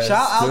podcast.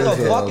 Shout out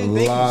the fucking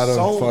There's a lot of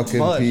so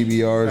fucking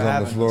PBRs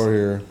on the floor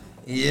here.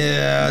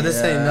 Yeah, this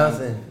ain't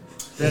nothing.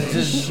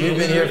 Just we've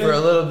been here for a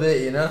little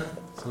bit, you know.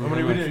 How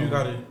many videos you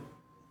got it?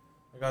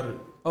 I got it.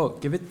 Oh,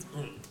 give it,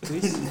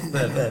 please.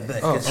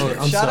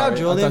 Shout out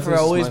Julian for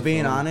always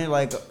being on it,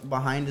 like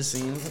behind the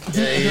scenes.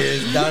 Yeah, he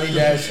is. Donnie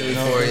Dashley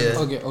for you.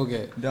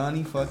 Okay.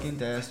 Donnie fucking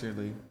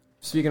Dastardly.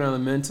 Speaking on the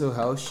mental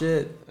health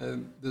shit,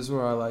 this is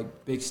where I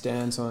like big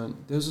stands on.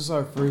 This was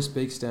our first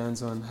big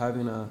stands on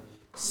having a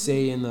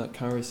say in the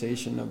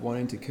conversation of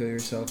wanting to kill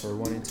yourself or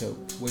wanting to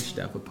wish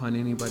death upon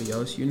anybody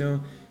else, you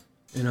know.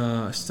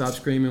 And Stop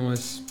Screaming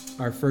was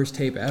our first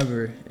tape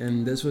ever,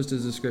 and this was the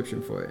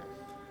description for it.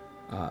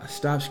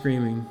 Stop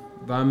Screaming,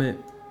 Vomit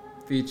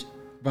X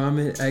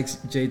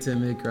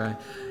J10 Mid-Cry.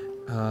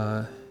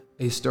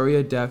 A story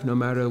of death no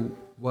matter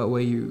what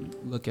way you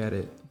look at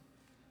it.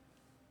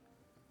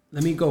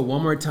 Let me go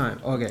one more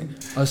time. Okay.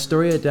 A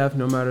story of death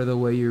no matter the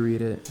way you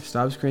read it.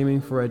 Stop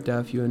screaming for a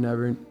death you've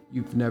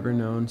never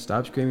known.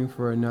 Stop screaming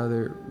for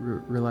another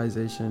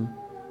realization.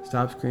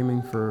 Stop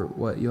screaming for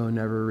what you'll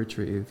never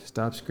retrieve.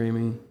 Stop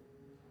screaming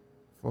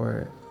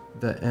for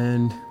the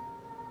end.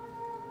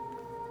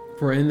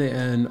 For in the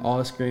end,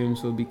 all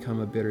screams will become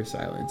a bitter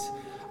silence.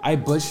 I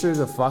butchered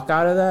the fuck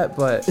out of that,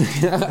 but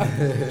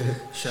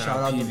Shout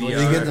out PBR.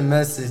 You get the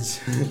message.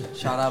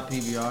 Shout out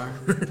PBR.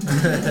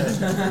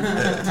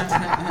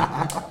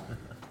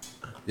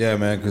 Yeah,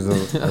 man,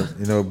 because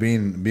you know,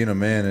 being a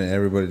man and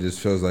everybody just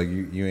feels like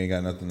you ain't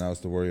got nothing else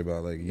to worry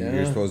about. Like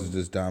you're supposed to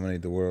just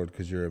dominate the world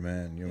because you're a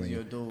man. You know,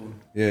 you're a dude.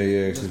 Yeah.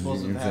 You're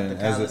supposed to have the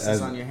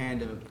calluses on your hand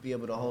to be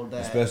able to hold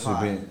that.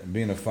 Especially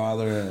being a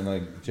father and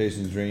like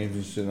chasing dreams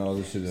and shit and all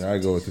this shit that I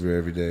go through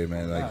every day,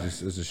 man. Like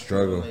just it's a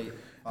struggle.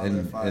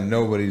 And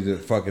nobody to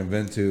fucking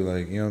vent to,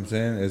 like, you know what I'm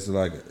saying? It's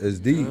like, it's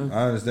deep.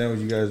 I understand what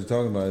you guys are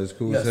talking about. It's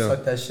cool as hell.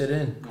 Suck that shit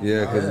in.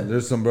 Yeah, because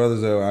there's some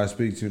brothers that I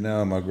speak to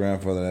now. My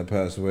grandfather that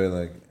passed away,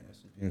 like, you know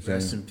what I'm saying?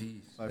 Rest in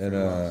peace.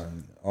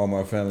 And all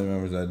my family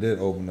members I did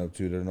open up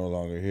to, they're no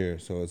longer here.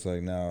 So it's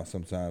like now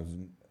sometimes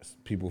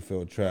people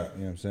feel trapped,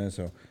 you know what I'm saying?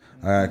 So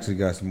I actually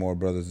got some more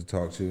brothers to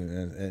talk to.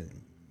 And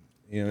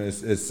you know,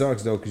 it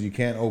sucks, though, because you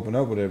can't open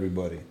up with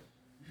everybody.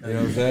 You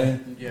know what I'm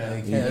saying? Yeah,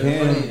 you can't.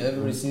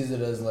 Everybody sees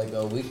it as like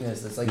a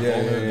weakness. It's like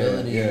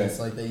vulnerability. And it's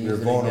like they use You're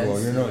vulnerable.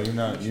 You're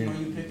not. You know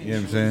what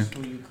I'm saying?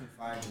 Who you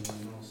confide in,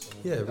 you know, so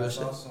yeah, that's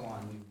also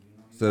on you. You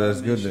know? So that's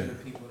good then. The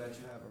people that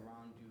you have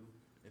around you,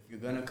 if you're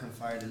gonna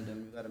confide in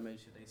them, you gotta make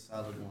sure they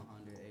solid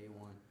 100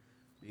 A1.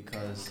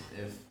 Because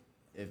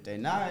if they're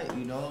not,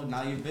 you know,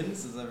 now your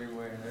business is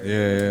everywhere.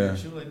 Yeah.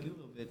 You like you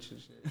little bitch and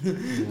shit.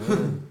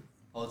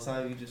 All the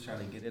time you just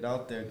trying to get it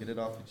out there, get it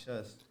off your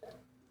chest.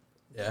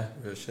 Yeah,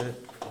 real shit.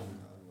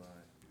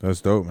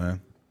 That's dope, man.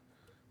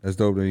 That's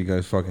dope that you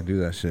guys fucking do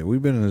that shit.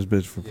 We've been in this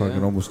bitch for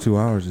fucking almost 2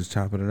 hours just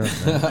chopping it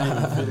up, man.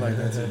 I don't feel like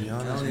that, to be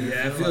honest.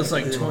 Yeah, it feels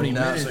like 20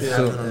 minutes.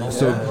 So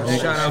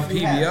shout out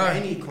PBR.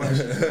 Any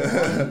questions?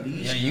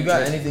 Yeah, you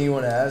got anything you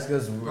want to ask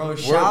us? Bro, we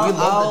shout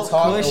love to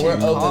talk out and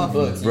we're open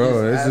books.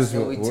 Bro, it's ask just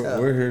and we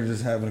tell. we're here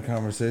just having a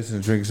conversation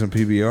and drinking some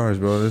PBRs,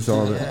 bro. That's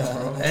all that.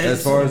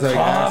 As far as like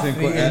asking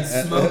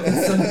questions, smoking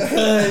some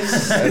kush.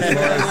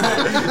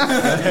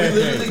 We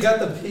literally got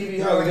the PBR. We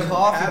got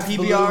coffee,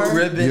 PBR,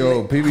 ribbon.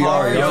 Yo,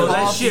 PBR, Yo,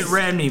 that shit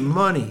ran me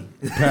money.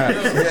 And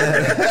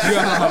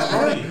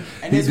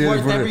it's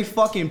worth every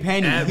fucking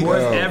penny.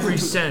 Worth every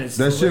cent. It's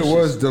that shit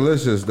was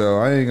delicious, though.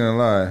 I ain't gonna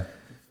lie.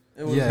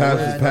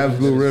 Yeah, Pabst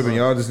Blue Ribbon.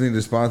 Y'all just need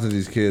to sponsor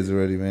these kids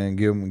already, man.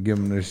 Give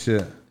them their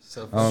shit.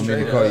 I don't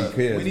mean to call you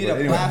kids. We need a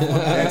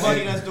platform.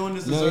 Everybody that's doing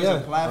this deserves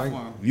a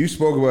platform. You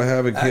spoke about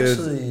having kids.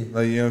 Actually,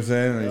 like, you know what I'm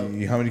saying?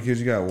 Like, how many kids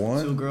you got?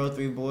 1? 2 girls,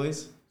 3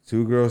 boys.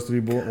 2 girls,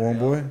 1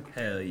 boy?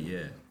 Hell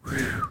yeah.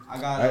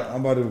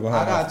 I'm about to go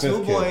have I got my 2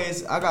 5th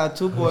boys. I got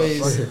 2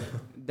 boys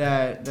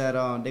that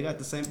they got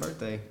the same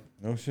birthday.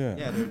 No shit.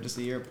 Yeah, they're just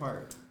a year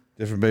apart.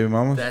 Different baby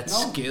mamas? That's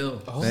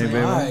skill. Oh Same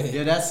baby mama?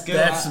 Yeah, that's skill.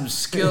 That's some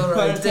skill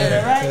right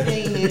there. Right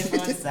there,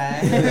 front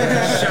side.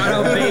 Shout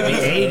out baby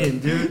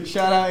Aiden, dude.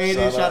 Shout out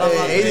Aiden. Shout out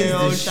Mateo.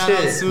 Aiden's Shout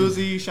out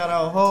Susie. Shout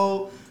out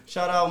Ho.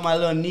 Shout out my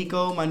little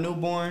Nico, my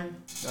newborn.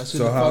 That's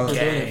what the fuck we're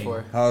doing it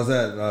for. How's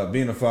that,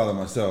 being a father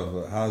myself,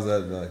 but how's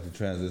that like the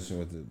transition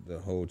with the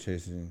whole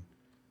chasing,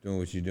 doing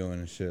what you're doing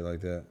and shit like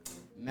that?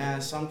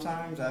 Man,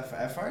 sometimes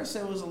at first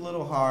it was a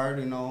little hard,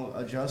 you know,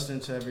 adjusting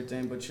to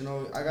everything. But you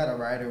know, I got a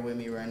rider with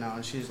me right now,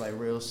 and she's like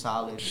real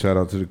solid. Shout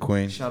out to the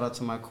queen. Shout out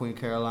to my queen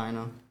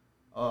Carolina.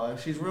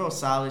 She's real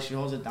solid. She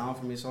holds it down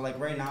for me. So like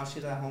right now,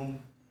 she's at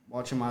home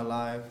watching my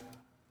live,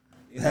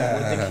 you know,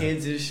 with the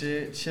kids and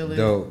shit, chilling.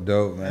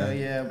 Dope, man. Hell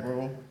yeah,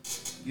 bro.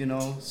 You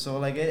know, so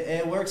like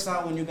it works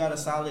out when you got a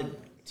solid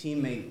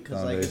teammate,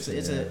 cause like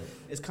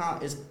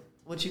it's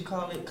what you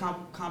call it,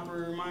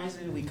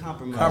 compromising. We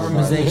compromise.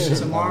 Compromisation.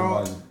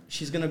 Tomorrow,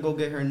 she's gonna go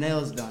get her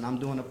nails done. I'm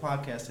doing a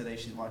podcast today.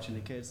 She's watching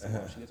the kids.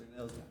 Tomorrow, she gets her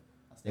nails done.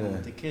 I stay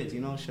with the kids,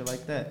 you know, shit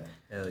like that.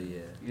 Hell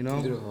yeah. You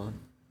know. Beautiful.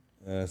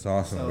 That's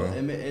awesome, So bro.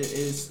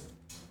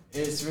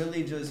 it's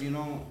really just, you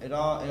know, it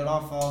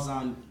all falls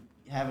on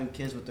having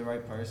kids with the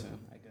right person,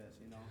 I guess,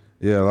 you know.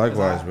 Yeah,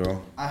 likewise,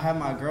 bro. I have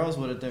my girls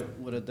with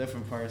a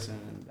different person,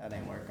 and that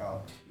ain't work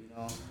out, you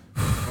know.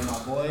 For my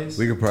boys,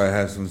 We could probably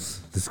have some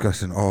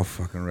discussion off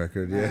fucking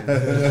record, yeah.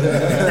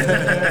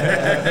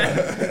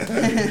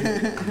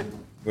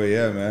 But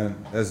yeah, man,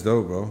 that's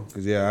dope, bro.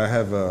 Cause yeah, I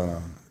have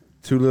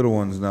 2 little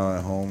ones now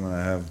at home, and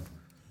I have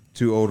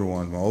 2 older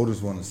ones. My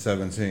oldest one is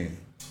 17.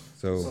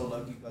 So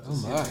lucky you got to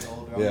see me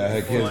older. yeah, I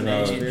had kids when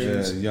I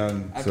was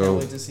young. I So can't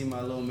wait to see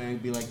my little man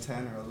be like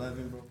 10 or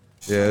 11, bro.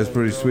 yeah, it's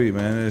pretty sweet,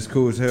 man. And it's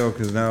cool as hell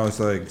because now it's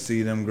like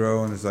see them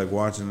grow, and it's like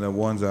watching the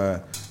ones I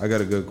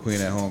got a good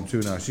queen at home too.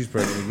 Now she's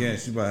pregnant again.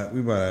 We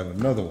about to have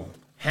another one.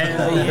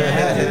 Hell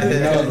yeah.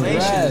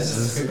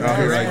 Congratulations.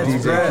 I'm like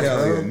DJ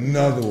Kelly,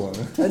 another one.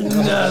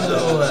 Another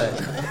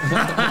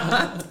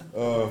one.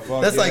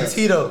 Fuck That's yeah. like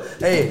Tito.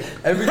 Hey,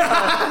 every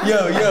time,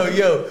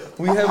 yo,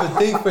 we have a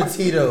thing for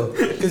Tito.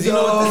 Because you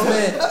know what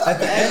this man, at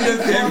the end of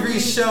every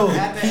show,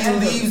 he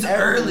leaves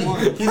early.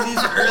 He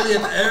leaves early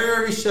at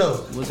every show.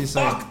 What's he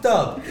say? Fucked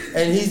up.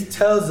 And he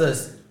tells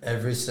us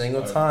every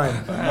single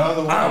time,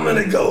 I'm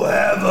going to go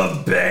have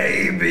a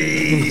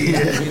baby.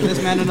 Give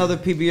this man another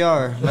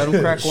PBR. Let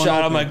him crack one.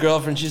 Shout out my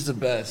girlfriend. She's the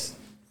best.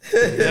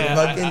 Yeah,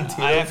 Fucking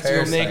Tito I have to go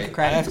parasite.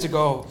 I have to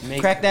go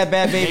make Crack that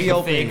bad baby make a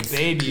open. fake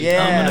baby.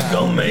 Yeah. I'm gonna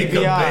go make a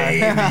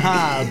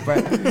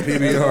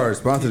baby. PBR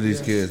sponsor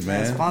these kids,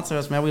 man. Sponsor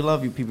us, man. We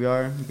love you,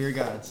 PBR. Beer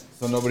gods.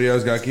 So nobody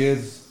else got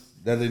kids?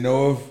 That they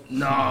know of?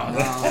 No.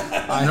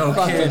 I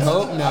fucking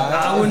hope not.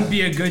 I wouldn't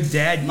be a good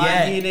dad My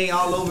yet. DNA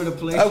all over the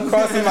place. I'm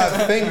crossing my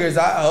fingers.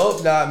 I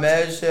hope not,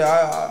 man. Shit,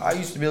 I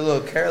used to be a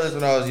little careless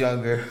when I was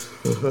younger.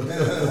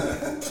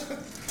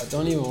 I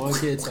don't even want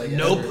kids like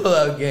No ever.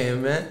 pull-out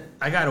game, man.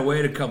 I gotta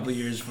wait a couple of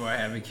years before I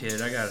have a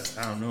kid. I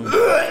don't know.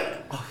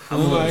 Oh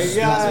my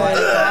God.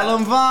 Call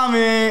him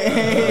vomit.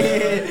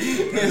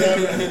 Is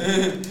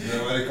that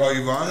why they call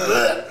you vomit?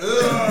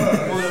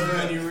 One of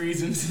many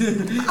reasons.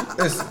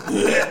 It's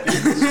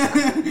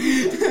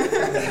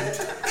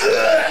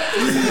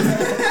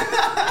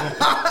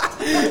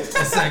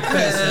that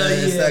kush, man.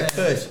 It's that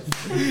kush.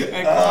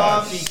 And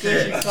coffee,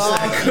 cushy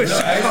coffee. No,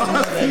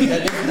 actually,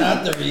 that is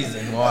not the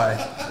reason why.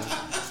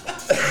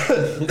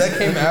 That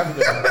came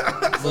after.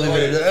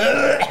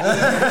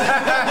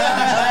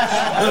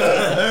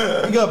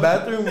 You got a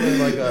bathroom with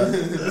like a.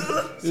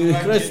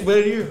 Can I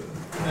swear to you?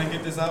 Can I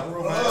get this out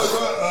real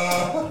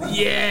fast?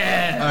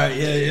 Yeah. All right,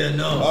 yeah,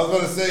 no. I was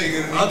gonna say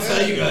you're gonna. I'll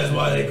tell you guys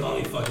why they call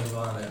me fucking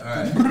vomit. All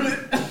right.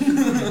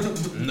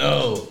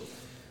 No.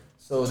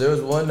 So there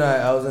was one night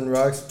I was in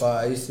Rock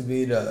Spot. I used to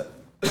be the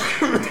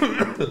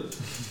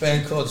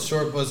band called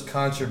Short Bus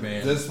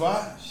Contraband. This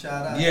spot?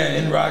 Shout out. Yeah,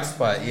 in Rock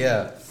Spot,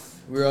 yeah.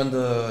 We were on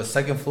the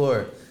second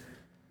floor.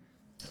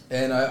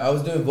 And I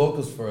was doing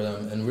vocals for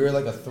them, and we were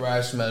like a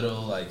thrash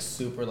metal, like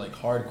super like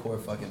hardcore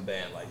fucking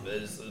band. Like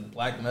this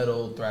black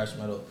metal, thrash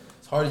metal.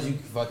 As hard as you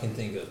can fucking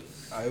think of.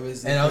 I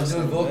was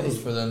doing vocals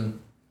for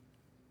them.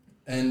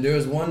 And there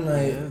was one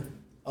night,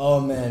 oh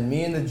man,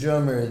 me and the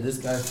drummer, this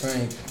guy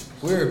Frank,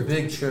 we were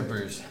big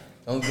trippers.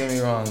 Don't get me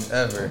wrong,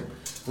 ever.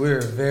 We were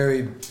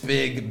very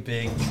big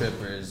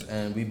trippers,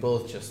 and we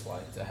both just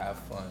like to have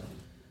fun.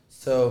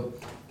 So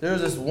there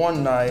was this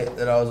one night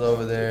that I was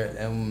over there,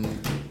 and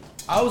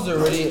I was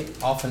already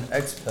off an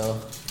X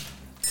pill.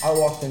 I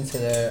walked into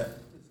there.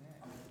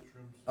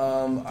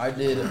 I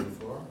did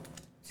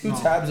 2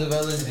 tabs of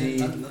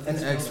LSD,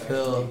 an X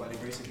pill,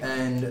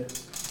 and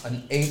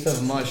an 1/8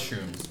 of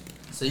mushrooms.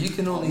 So you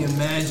can only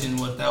imagine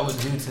what that would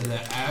do to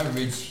the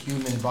average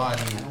human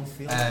body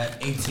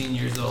at 18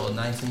 years old,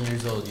 19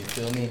 years old. You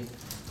feel me?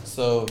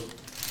 So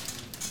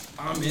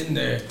I'm in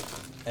there,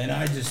 and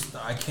I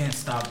can't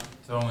stop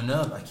throwing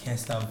up. I can't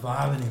stop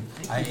vomiting.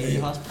 I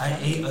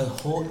ate a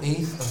whole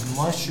 1/8 of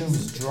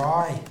mushrooms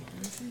dry.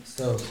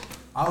 So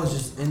I was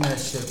just in that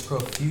shit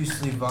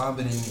profusely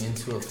vomiting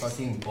into a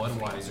fucking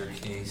Budweiser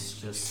case,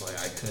 just like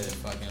I couldn't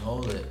fucking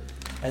hold it.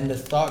 And the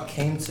thought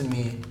came to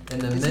me in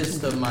the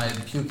midst of my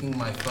puking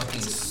my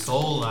fucking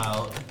soul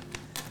out,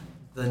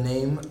 the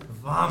name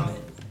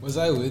Vomit. Was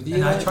I with you?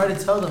 And I tried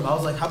to tell them, I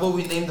was like, how about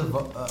we name the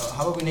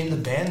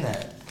band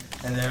that?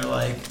 And they're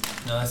like,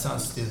 no, that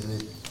sounds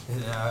stupid.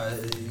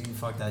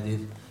 Fuck that,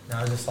 dude. And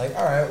I was just like,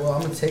 all right, well,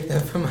 I'm gonna take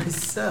that for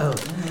myself,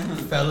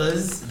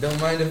 fellas. Don't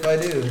mind if I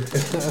do.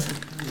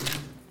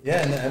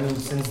 Yeah, and I mean,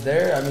 since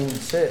there, I mean,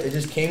 shit, it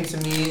just came to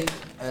me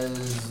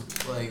as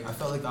like I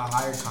felt like a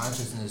higher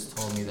consciousness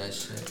told me that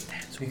shit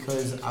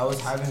because I was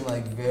having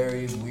like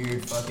very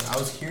weird fucking. I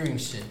was hearing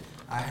shit.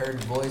 I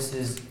heard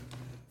voices.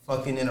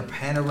 Fucking in a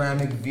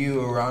panoramic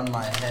view around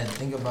my head.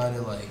 Think about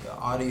it like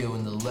audio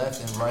in the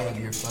left and right of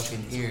your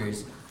fucking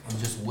ears and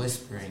just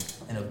whispering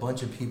and a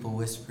bunch of people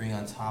whispering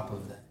on top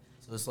of that.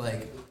 So it's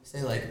like,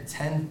 say like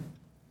 10,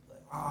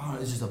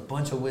 it's just a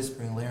bunch of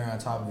whispering layering on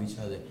top of each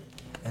other.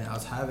 And I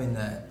was having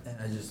that and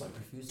I just like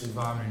profusely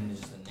vomited and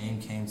just the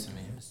name came to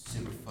me. It was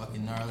super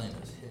fucking gnarly and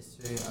it was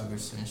history ever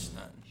since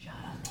then.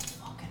 Shout out to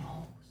fucking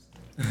hoes.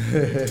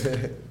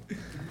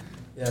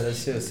 Yeah, that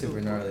shit was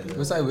super gnarly though.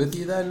 Was I with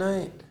you that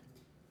night?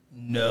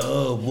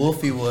 No,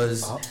 Wolfie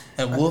was,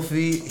 and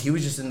Wolfie, he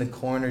was just in the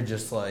corner,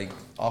 just like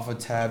off a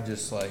tab,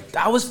 just like.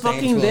 I was staying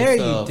fucking to there,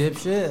 himself. you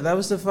dipshit. That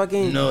was the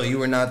fucking. No, you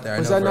were not there.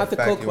 Was that not the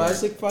Coke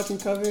Classic fucking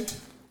cover?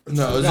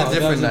 No, it was a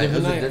different night. It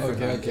was a different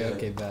night.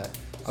 Okay, bad.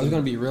 I was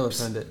gonna be real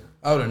offended.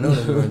 I would have known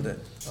that you weren't there.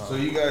 So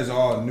you guys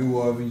all knew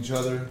of each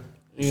other?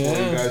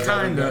 Yeah,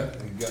 kinda.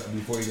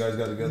 Before you guys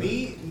got together?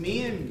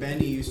 Me and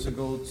Benny used to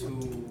go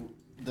to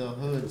the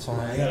hood.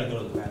 I gotta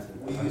go to the bathroom.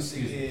 We used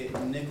to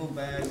get nickel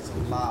bags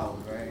of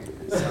loud, right?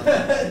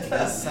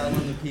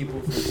 Selling the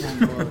people for $10.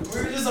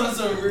 We were just on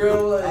some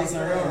real like. On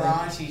some real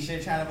raunchy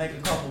shit, trying to make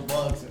a couple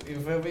bucks. You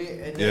feel me?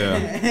 And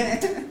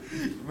then,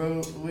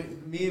 bro,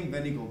 me and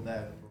Benny go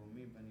back, bro.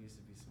 Me and Benny used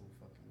to be so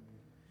fucking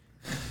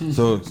weird.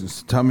 So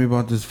just tell me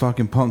about this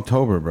fucking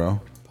Punktober, bro.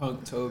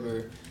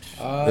 Punktober.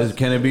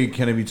 Can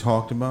it be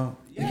talked about?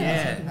 Yeah.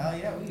 Hell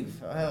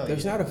yeah,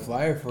 There's not a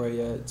flyer for it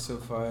yet so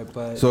far,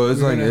 but so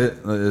it's like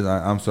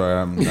I'm sorry,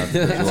 I'm not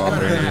to cut you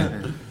off or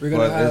anything. We're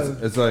gonna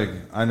have. It's like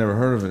I never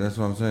heard of it. That's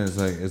what I'm saying.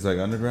 It's like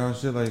underground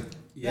shit. Like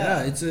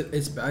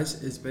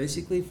it's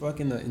basically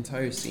fucking the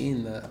entire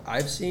scene that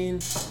I've seen.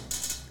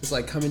 It's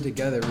like coming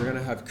together. We're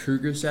gonna have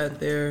Kruger set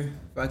there.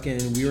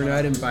 Fucking, we were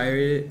not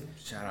invited.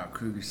 Shout out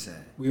Kruger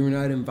set. We were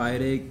not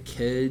invited.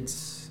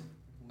 Kids,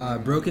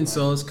 Broken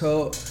Souls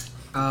Cult,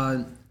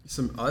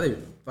 some other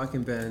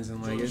fucking bands,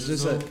 and like it's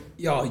just like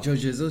Joe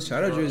Jizzle.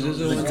 Shout out Joe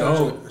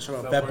Jizzle.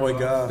 Shout out Fat Boy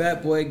Goth.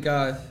 Fat Boy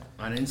Goth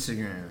on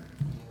Instagram.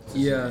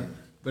 Yeah,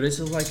 But it's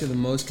just like the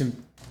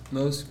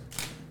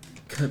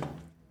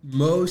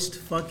most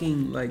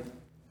fucking like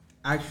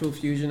actual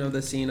fusion of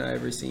the scene I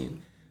ever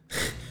seen.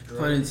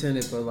 Pun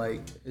intended, but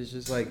like it's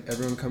just like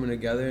everyone coming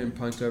together, and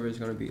Punktober is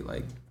gonna be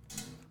like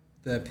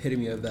the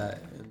epitome of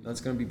that, and that's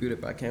gonna be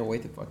beautiful. I can't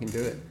wait to fucking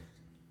do it.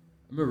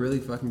 I'm gonna really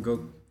fucking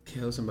go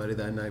kill somebody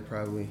that night,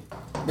 probably.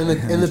 In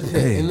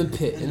the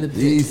pit.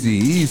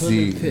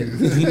 Easy.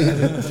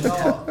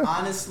 No,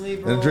 honestly,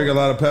 bro. And drink a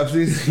lot of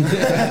Pepsis.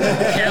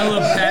 Hella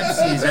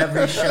Pepsis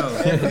every show.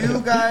 If you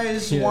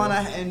guys want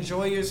to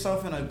enjoy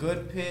yourself in a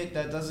good pit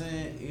that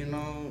doesn't,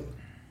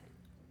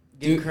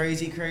 get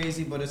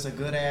crazy, but it's a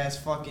good ass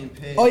fucking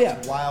pit. Oh, yeah.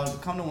 It's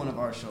wild. Come to one of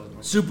our shows,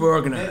 bro. Super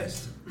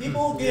organized.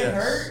 People get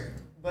hurt,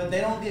 but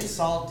they don't get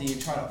salty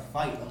and try to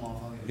fight the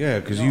motherfucker. Yeah,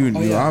 because you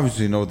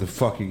obviously know what the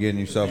fuck you're getting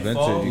yourself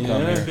into. You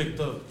come here. Picked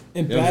up.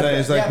 You know what I'm saying?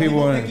 It's like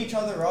people pick each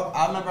other up.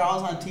 I remember I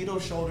was on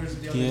Tito's shoulders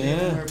the other day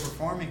when we were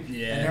performing, and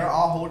they're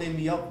all holding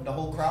me up. The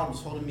whole crowd was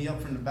holding me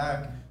up from the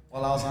back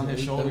while I was on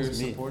his shoulders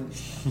supporting.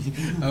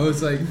 I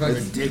was like,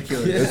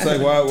 ridiculous. It's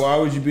like, why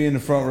would you be in the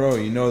front row?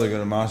 You know they're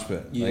gonna mosh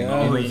pit. Like, you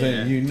know what I'm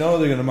saying? You know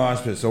they're gonna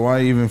mosh pit, so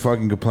why even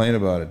fucking complain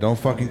about it? Don't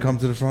fucking come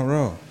to the front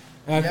row.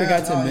 I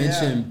forgot to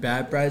mention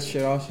Bad Brats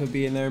should also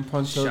be in there in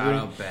Punktober. Shout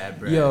out Bad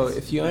Brats. Yo,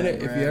 if you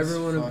ever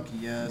want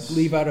to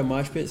leave out a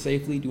mosh pit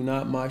safely, do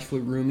not mosh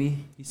with Rumi.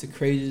 He's the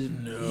craziest.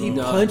 He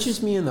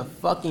punches me in the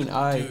fucking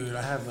eye. Dude,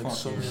 I have like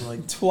so many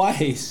like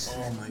twice.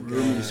 Oh my god,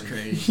 Rumi's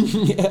crazy.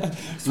 Yeah,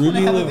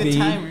 Rumi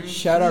Levine.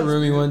 Shout out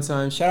Rumi one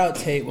time. Shout out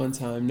Tate one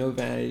time. No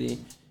vanity.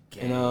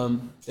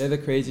 And they're the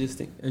craziest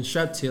thing. And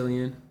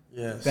Shraptillion.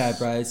 Yes. Bad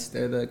Brats.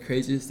 They're the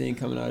craziest thing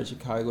coming out of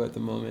Chicago at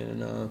the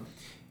moment. And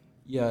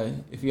yeah,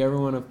 if you ever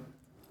want to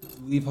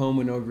leave home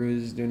with no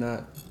bruises, do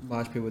not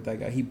mosh pit with that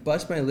guy. He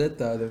bust my lip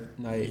the other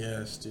night.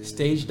 Yes, dude.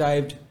 Stage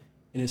dived,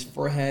 and his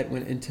forehead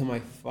went into my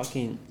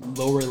fucking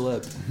lower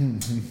lip.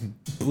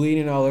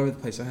 Bleeding all over the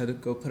place. I had to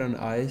go put on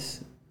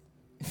ice.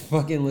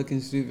 Fucking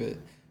looking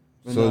stupid.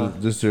 But So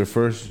this is your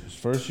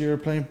first year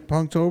playing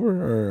Punktober,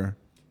 or?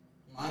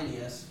 Mine,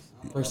 yes.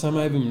 First time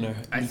I've been there.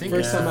 I think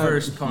it's the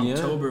first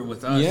Punktober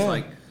with us. Yeah.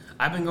 Like,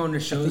 I've been going to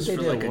shows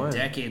for like one. a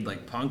decade,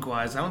 like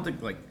punk-wise. I don't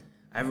think like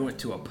I ever went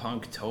to a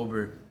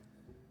Punktober.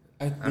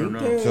 I don't know.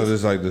 So this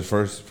is like the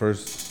first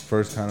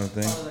kind of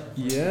thing.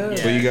 Yeah.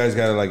 But you guys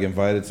got like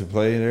invited to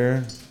play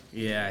there.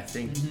 Yeah, I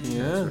think.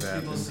 Yeah. That's what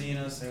People happened. seeing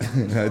us.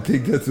 I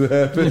think that's what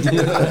happened.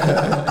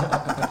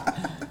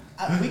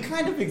 We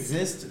kind of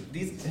exist.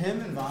 Him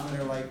and Vomit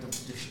are like the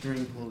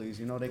string pulleys.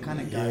 They kind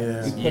of guide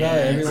us. We put out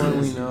everyone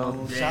we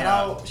know. Shout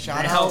out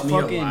helped me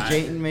a fucking lot.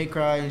 Jayton May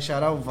Cry and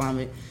shout out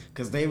Vomit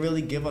because they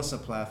really give us a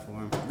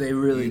platform. They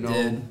really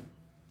did.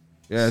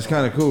 Yeah, it's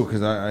kind of cool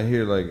because I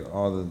hear like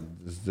all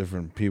these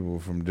different people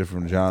from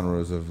different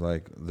genres of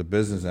like the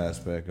business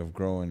aspect of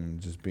growing and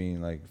just being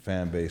like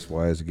fan base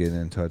wise, getting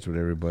in touch with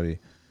everybody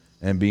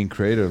and being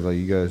creative. Like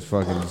you guys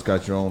fucking just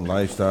got your own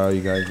lifestyle,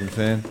 you guys, you know what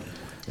I'm saying?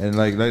 And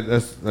like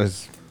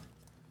that's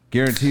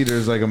guaranteed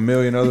there's like a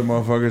million other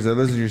motherfuckers that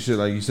listen to your shit,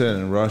 like you said,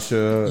 in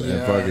Russia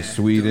and fucking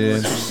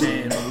Sweden.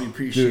 We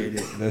appreciate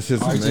it. That's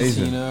just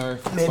amazing.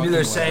 Maybe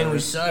they're saying we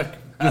suck.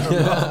 I don't know.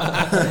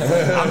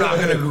 I'm not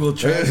gonna Google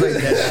Translate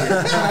that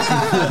shit.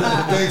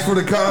 Thanks for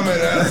the comment,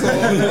 asshole.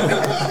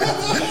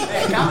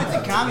 Hey,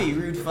 comment, you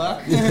rude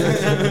fuck.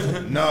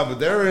 No, but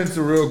they're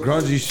into real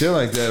grungy shit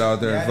like that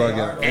out there,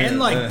 And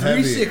like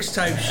 3-6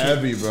 type shit.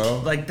 Heavy, bro.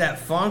 Like that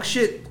funk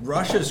shit.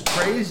 Russia's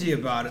crazy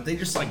about it. They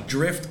just like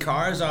drift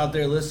cars out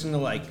there listening to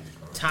like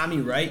Tommy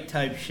Wright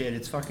type shit.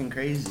 It's fucking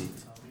crazy.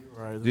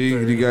 Do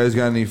you guys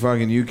got any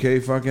fucking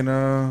UK fucking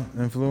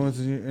influence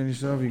in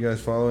yourself? You guys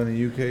follow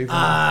any UK?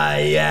 I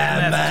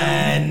am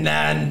an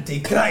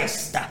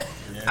antichrist.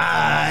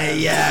 I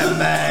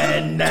am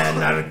an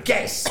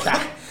anarchist.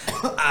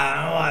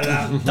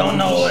 Don't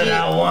know what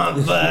I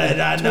want,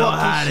 but I know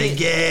how to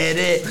get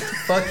it.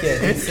 Fuck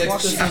it. Sex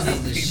Pistols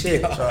is the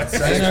shit.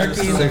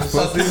 Anarchy in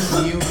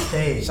the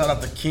UK. Shout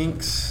out the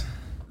Kinks.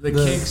 The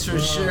Kinks for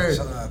sure.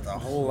 Shout out the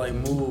whole like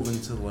move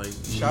into like.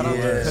 Shout out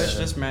to Kush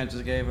this man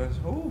just gave us.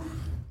 Ooh.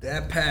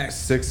 That pack.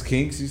 6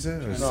 Kinks, you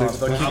said? Or No, 6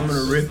 the I'm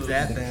gonna rip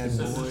that bad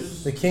boy.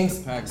 The Kinks,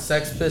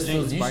 Sex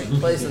Pistols. You should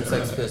play some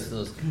Sex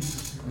Pistols.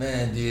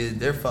 Man,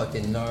 dude, they're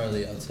fucking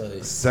gnarly. I'll tell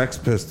you. Sex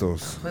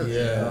Pistols.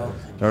 Yeah.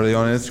 Are they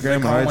on Instagram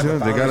and iTunes?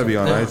 They gotta be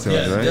on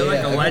iTunes, right? They're like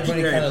a everybody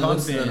legendary kinda punk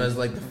looks to them band. as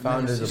like the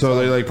founders of So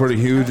they're punk. like pretty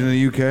huge in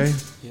the UK?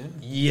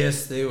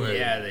 Yes, they were.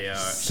 Yeah, they are.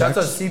 Shout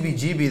out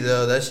CBGB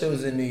though. That shit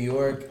was in New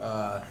York.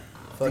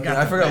 Fucking, got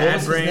I the forgot what Bad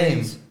was Brains.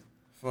 his name.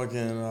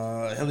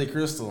 Fucking Hilly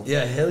Crystal.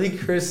 Yeah, Hilly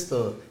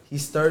Crystal. He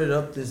started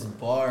up this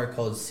bar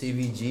called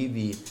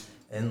CBGB,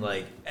 and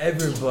like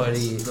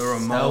everybody The that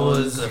Ramones.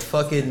 was a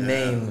fucking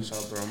name shout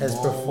out the has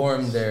Ramones.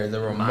 performed there. The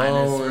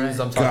Minus, Ramones. right? I'm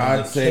talking God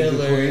the Save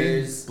the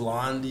Killers.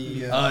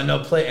 Blondie. No,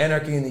 play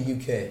Anarchy in the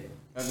UK.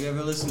 Have you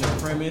ever listened to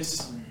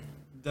Premise?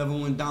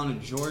 Devil went down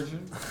to Georgia.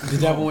 The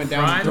devil went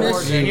down to Primus?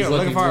 Georgia. and He was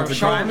looking for a the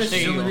show Primus is the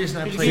steal. only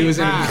reason I He played was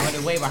it. with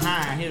his way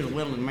behind. He was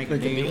willing to make a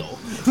deal.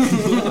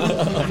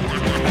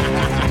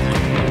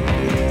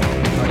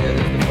 Oh yeah,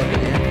 there's the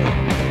fucking anthem.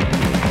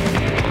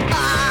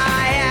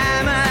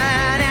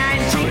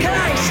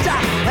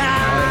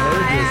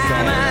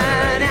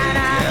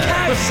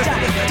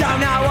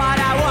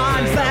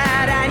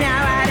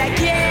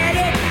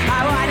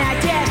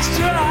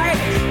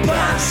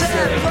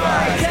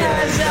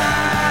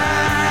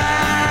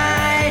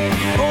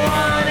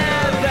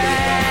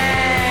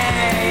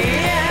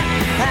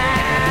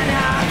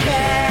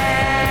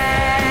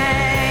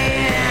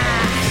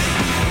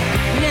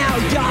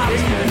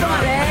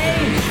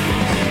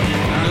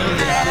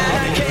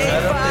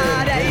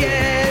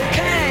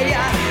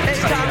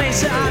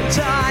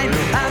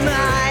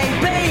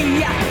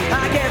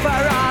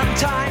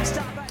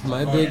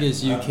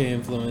 biggest UK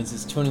influence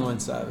is 21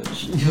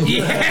 Savage.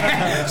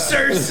 Yeah,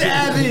 Sir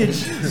Savage.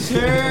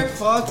 Sir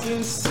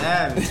fucking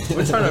Savage.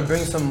 We're trying to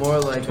bring some more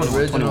like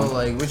original,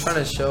 like we're trying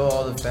to show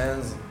all the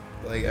fans,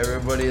 like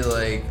everybody,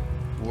 like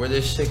where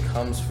this shit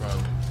comes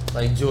from.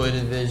 Like Joy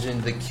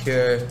Division, The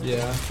Cure,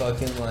 Yeah.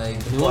 fucking like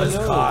No one knows.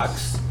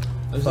 Buzzcocks,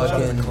 There's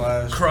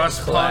fucking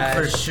Cross Punk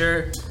for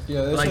sure.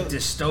 Yeah, there's Like a-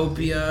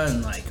 Dystopia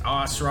and like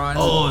Osrod.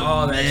 oh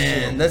all that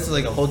man, shit. that's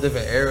like a whole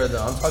different era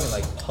though. I'm talking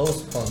like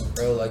post punk,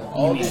 bro. Like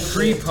all mean this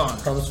pre-punk?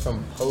 shit comes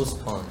from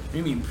post punk,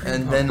 You mean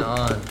and pre-punk? then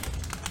on.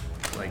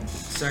 like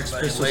Sex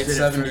Like Pistols late did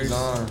it 70s first.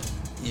 on.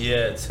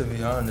 Yeah, to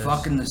be honest.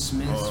 Fucking the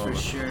Smiths for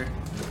sure.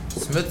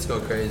 Smiths go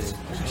crazy.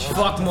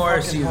 Fuck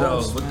Morrissey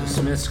though, but the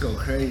Smiths go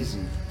crazy.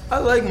 I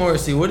like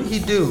Morrissey. What did he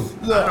do?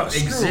 I don't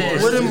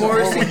exist. What did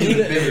Morrissey do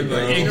to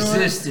everybody? You know what?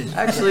 Existed.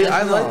 Actually,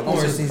 I like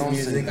Morrissey's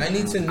music. I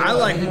need to know. I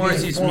like need to be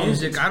Morrissey's informed.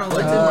 music. I don't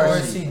What like did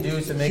Morrissey. Morrissey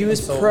do to make He him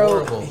was so pro.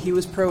 horrible? He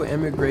was pro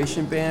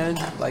immigration ban.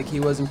 Like he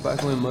wasn't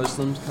fucking with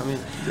Muslims coming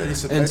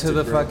He's into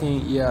the bro.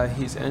 fucking. Yeah,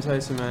 he's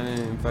anti-Semitic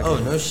and fucking. Oh,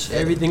 no shit.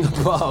 Everything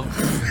above.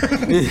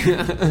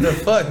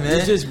 The fuck, man?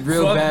 It's just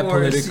real Fuck bad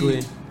Morrissey.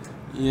 politically.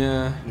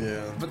 Yeah.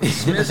 Yeah. But the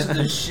Smiths are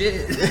the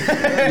shit. You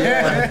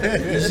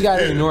just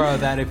gotta ignore all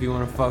that if you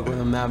want to fuck with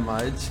him that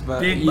much. But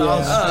Big yeah.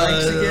 mouth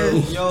strikes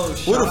again. Yo, What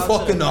shout a out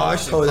fucking to the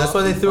asshole. That's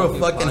why they threw a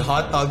fucking podcast.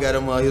 hot dog at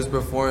him while he was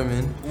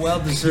performing. Well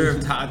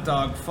deserved hot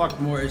dog. Fuck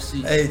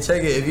Morrissey. Hey,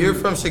 check it. If you're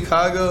from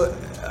Chicago,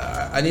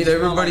 I need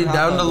everybody like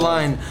hot down the dog.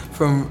 line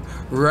from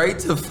right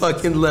to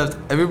fucking left.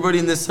 Everybody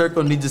in this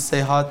circle needs to say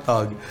hot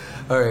dog.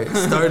 All right,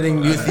 starting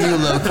with you,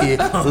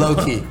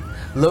 Loki.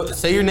 Loki.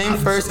 Say your name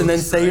first and then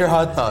say your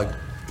hot dog.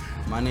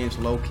 My name's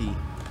Loki.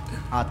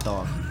 Hot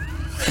dog.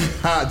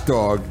 Hot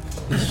dog.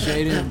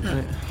 Shaded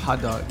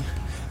hot dog.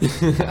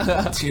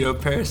 Tito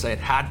Parasite.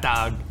 Hot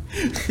dog.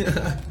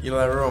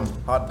 Eli Rome,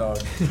 hot dog.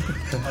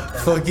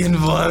 Fucking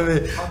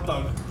vomit. Hot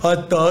dog.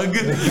 Hot dog.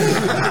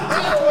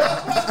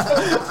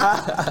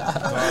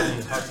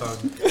 Hot dog.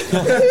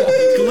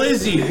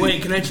 Glizzy.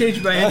 Wait, can I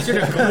change my answer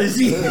to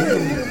Glizzy?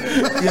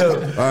 Yo.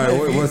 All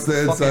right, what's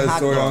the inside hot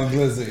story dog. on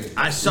Glizzy?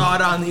 I saw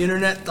it on the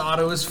internet, thought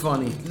it was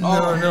funny.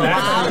 No.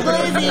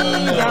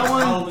 That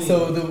one.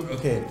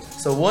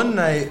 So one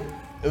night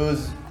it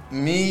was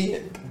me,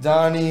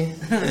 Donnie,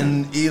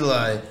 and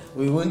Eli.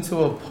 We went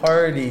to a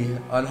party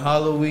on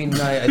Halloween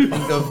night.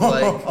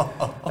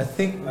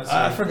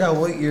 I forgot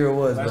what year it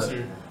was, Last but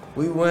year.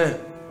 we went.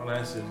 On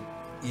acid.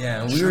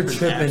 Yeah, and we were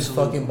tripping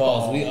fucking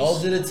balls. We all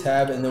did a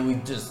tab, and then we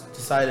just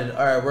decided,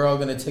 all right, we're all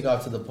gonna take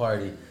off to the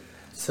party.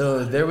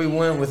 So there we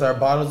went with our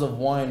bottles of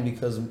wine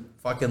because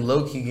fucking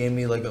Loki gave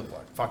me like a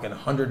fucking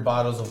 100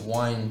 bottles of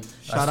wine.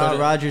 Shout out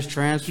Rogers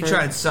Transfer. You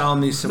tried selling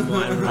me some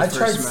wine when I first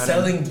tried met him.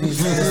 selling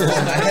these.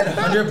 I had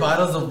 100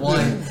 bottles of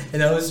wine,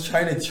 and I was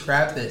trying to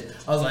trap it.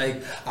 I was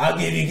like, "I'll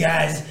give you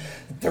guys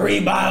 3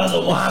 bottles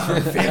of wine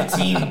for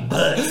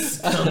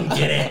 $15. Come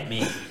get at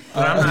me."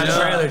 But I'm not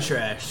trailer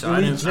trash, so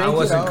I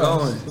wasn't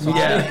going.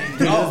 Yeah,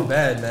 dude, it was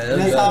bad, man. It was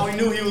That's bad. how we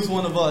knew he was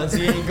one of us.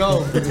 He didn't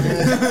go. Dude,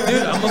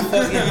 I'm a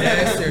fucking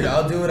bastard.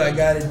 I'll do what I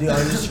gotta do.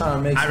 I'm just trying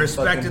to make I some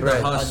respected fucking the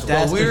bread. hustle.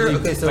 Well, we're Dastardly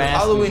okay. So bastard.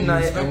 Halloween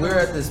night, and we're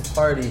at this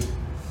party,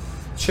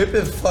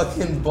 tripping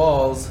fucking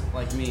balls.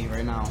 Like me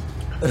right now.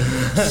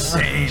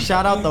 Same.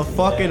 Shout out the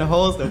fucking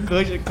host of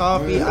Kush and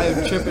Coffee. I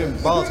am tripping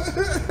balls.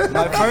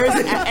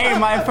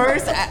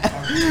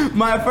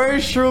 My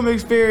first shroom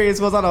experience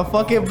was on a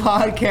fucking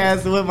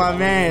podcast with my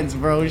mans,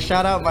 bro.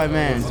 Shout out my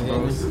mans,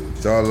 bro.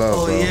 It's all love,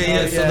 Oh bro.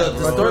 yeah. So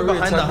the story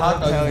behind the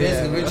hot dog, Hell yeah,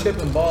 basically, we're bro.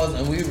 tripping balls,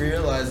 and we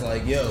realized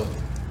like, yo,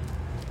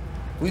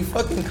 we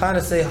fucking kind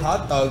of say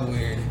hot dog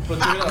weird. But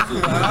check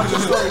it out.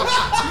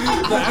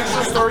 So the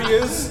actual story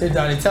is, Hey,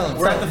 Donnie, tell him.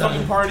 we're at the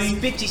fucking party.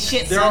 Bitchy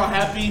shit, They're all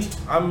happy.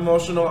 I'm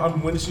emotional.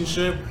 I'm witnessing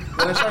shit.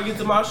 Then I try to get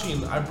the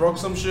machine. I broke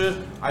some shit.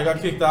 I got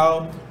kicked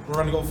out. We're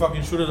gonna go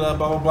fucking shoot it up,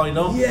 blah blah blah. You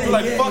know? Yeah, We're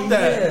like, yeah, fuck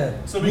that.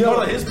 yeah. So we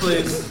go to his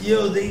place.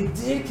 Yo, they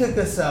did kick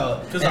us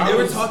out. 'Cause And I they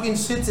were was- talking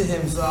shit to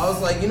him, so I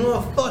was like, you know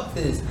what, fuck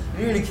this.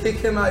 You're gonna kick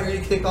him out, you're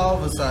gonna kick all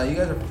of us out. You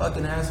guys are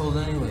fucking assholes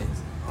anyways.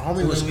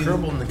 Homie was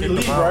crippled and We kicked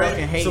leave, him out. right?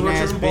 Fucking hating So we're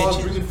ass tripping balls,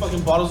 bitches. drinking fucking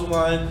bottles of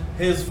wine.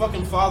 His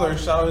fucking father,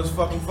 shout out his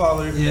fucking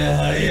father.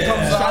 Yeah, He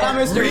comes Shout out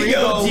Mr.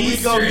 Rigo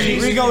G-String.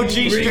 Rigo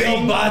G-String.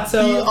 Rigo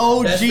Bato.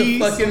 D.O.G. That's the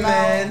fucking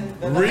man.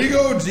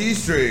 Rigo G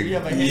String. Yeah,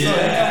 but So he comes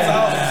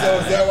out. So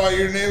is that why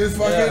your name is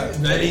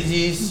fucking? Betty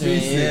G String,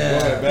 Go yeah.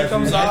 ahead, back He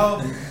comes to you.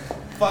 out,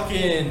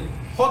 fucking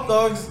hot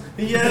dogs.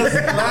 He has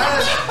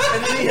mash,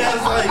 and then he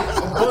has like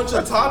a bunch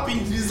of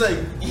toppings. He's like,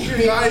 "Here,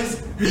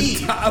 guys,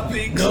 eat."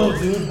 Topics. No,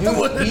 dude,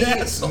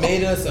 he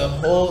made us a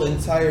whole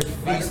entire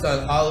feast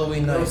on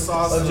Halloween night No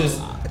sauce. of just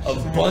a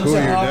bunch Who,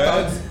 of your hot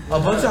dad? dogs. A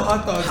bunch of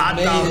hot dogs Hot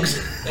made dogs.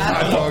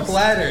 on a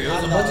platter. It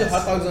was a bunch of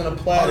hot dogs on a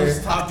platter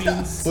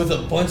Toppings. with a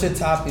bunch of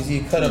toppings.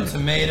 You cut up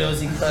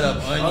tomatoes, you cut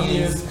up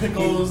onions,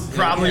 pickles,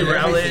 Probably we had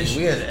everything. relish.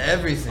 We had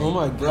everything. Oh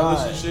my relish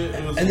god. and shit.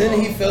 It was And then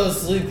he fell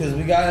asleep because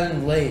we got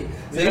in late.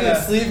 So he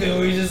was sleeping and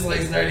we just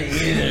like started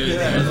eating everything.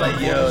 I was like,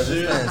 yo,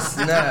 this man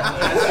snapped.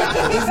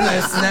 This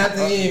man snapped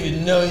and he didn't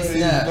even know he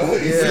snapped.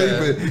 He's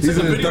sleeping. He's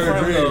in his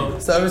third dream.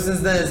 So ever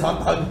since then, it's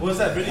hot dog. What's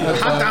that video?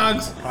 Hot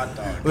dogs.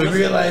 We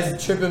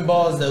realized tripping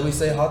balls that we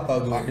say hot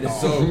dog weird.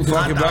 So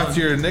talking back to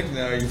your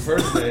nickname, your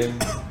first name,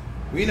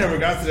 we never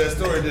got to that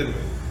story, did we?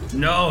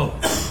 No.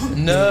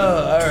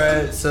 No,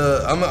 alright.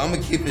 So I'm gonna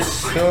keep it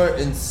short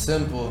and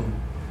simple.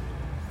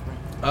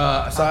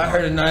 So I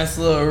heard a nice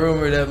little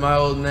rumor that my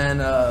old man,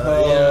 he was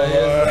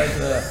like,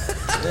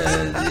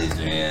 he's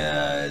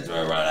trying to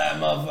run that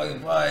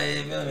motherfucking party,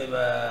 you feel me?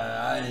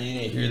 But you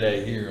didn't hear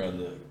that here on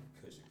the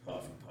Kush and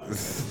Coffee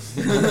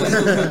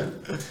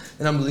podcast.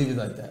 And I'm leaving it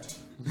like that.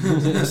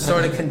 It's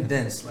sort of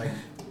condensed, like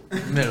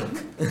milk.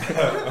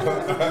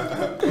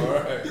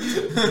 Alright.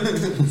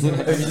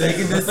 If they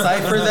can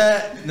decipher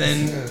that,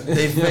 then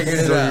they figured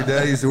it So your out.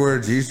 dad used to wear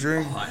a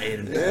G-string? Oh, I ate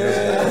him.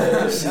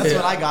 That's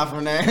what I got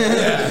from that.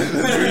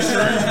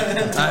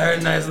 I heard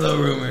a nice little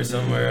rumor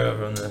somewhere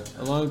from the.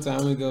 A long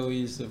time ago, we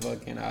used to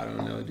fucking, I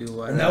don't know, do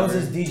whatever. And that was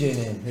his DJ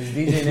name. His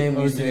DJ name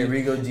used to be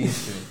Rigo G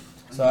Street.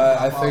 So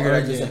I figured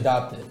I'd just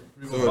adopt it.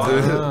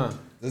 So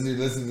does he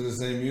listen to the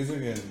same music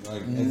and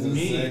like is it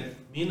the same?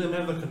 Me and him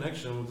have a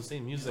connection with the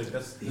same music.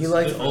 He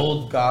likes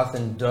old goth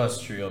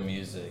industrial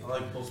music. I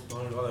like post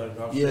punk, all that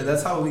goth Yeah, shit.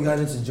 that's how we got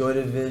into Joy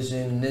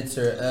Division,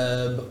 Nitzer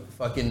Ebb,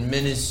 fucking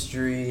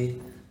Ministry.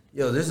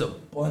 Yo, there's a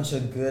bunch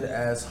of good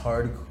ass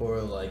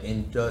hardcore like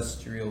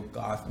industrial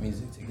goth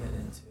music to get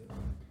into.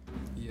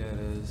 Yeah, it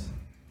is.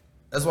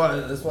 That's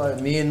why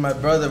me and my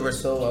brother were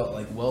so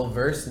like well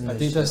versed in this. I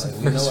think shit. that's Like, the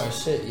we know first-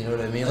 our shit. You know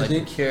what I mean? I Like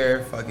think- The Cure,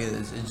 fucking,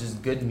 it's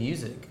just good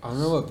music. I don't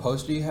know what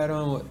poster you had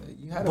on. What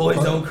you had? Boys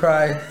Don't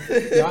Cry.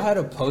 Y'all had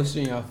a poster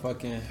in your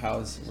fucking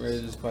house where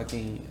it was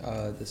fucking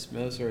the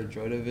Smiths or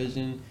Joy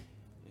Division,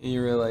 and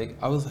you were like,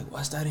 I was like,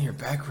 what's that in your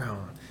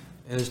background?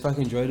 And there's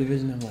fucking Joy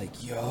Division. I'm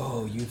like,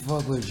 yo, you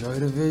fuck with Joy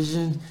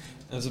Division?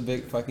 That's a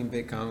big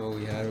combo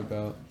we had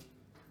about.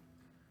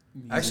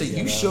 Actually,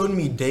 you showed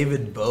me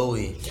David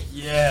Bowie.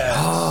 Yeah.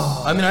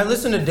 I mean, I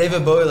listened to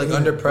David Bowie like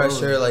Under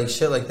Pressure, like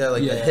shit like that,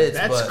 like the hits.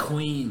 That's but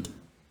Queen,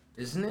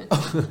 isn't it?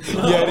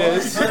 Yeah, it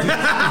is.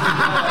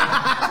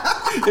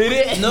 It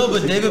is. no,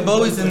 but David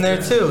Bowie's in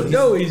there too.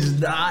 No, he's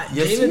not.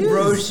 Yes, David he is.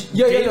 Brosh.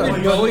 Yeah,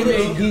 David Bowie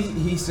made.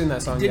 he's in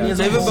that song. Didn't Yeah.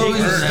 he David Bowie's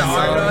in that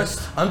Stardust.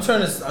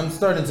 song. I'm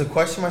starting to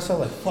question myself.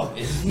 Like, fuck,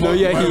 is he? No,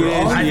 yeah, he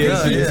is. I He think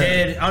is. he Yeah.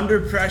 did.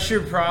 Under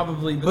Pressure,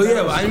 probably. But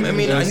yeah, I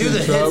mean, I knew the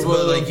hits,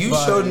 but like you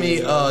Trouble showed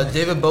me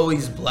David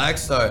Bowie's Black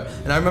Star,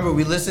 and I remember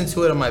we listened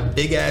to it on my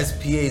big ass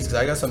PAs because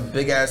I got some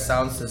big ass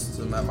sound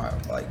system at my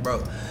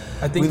bro.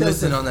 I think we that was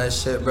listened on that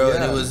shit, bro, and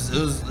Yeah. it was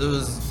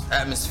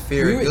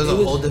atmospheric. It was a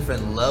whole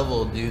different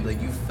level, dude. Like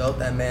you felt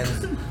that man's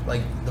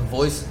like the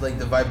voice, like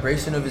the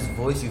vibration of his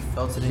voice. You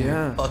felt it in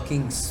your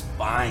fucking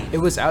spine. It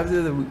was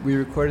after we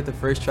recorded the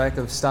first track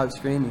of Stop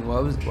Screaming.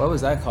 What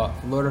was that called?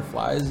 Lord of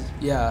Flies?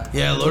 Yeah.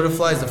 Yeah, Lord of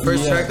Flies. The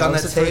first Yeah, track that on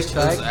was that the tape first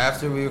was track.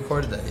 after we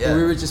recorded that. And Yeah.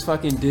 we were just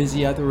fucking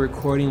dizzy after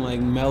recording, like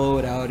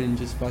mellowed out and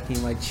just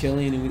fucking like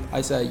chilling. And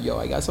I said, yo,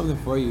 I got something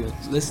for you.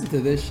 Listen to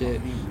this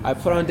shit. I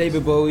put on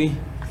David Bowie.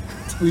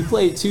 We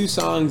played 2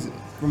 songs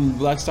from the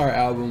Black Star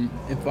album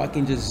and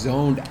fucking just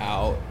zoned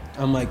out.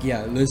 I'm like,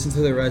 yeah, listen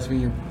to the rest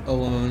when you're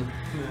alone.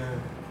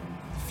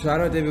 Shout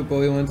out David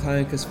Bowie one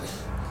time because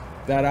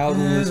that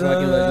album was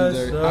fucking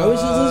legendary. I was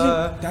just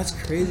listening. That's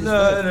crazy.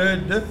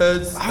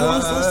 As fuck. I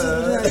was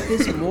listening to that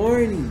this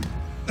morning.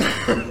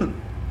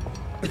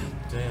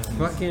 Damn.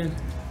 Fucking,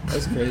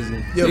 that's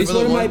crazy. Yo, He's for the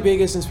one of my one-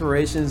 biggest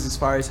inspirations as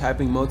far as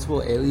having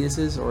multiple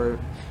aliases or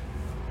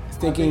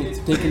thinking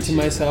to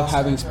myself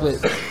having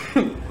split.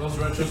 Those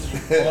retros you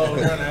follow,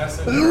 you're an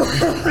asset.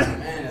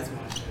 Man, that's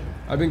my shit.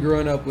 I've been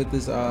growing up with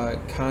this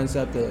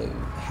concept of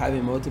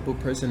having multiple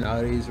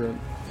personalities or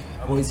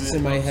voices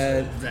in my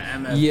head. The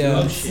MF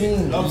Yeah.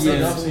 shit. Yeah.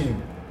 I've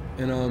seen.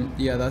 And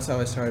yeah, that's how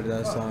I started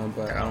that song.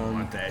 But I don't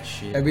want that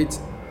shit.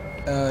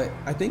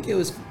 I think it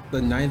was the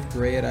 9th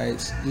grade. I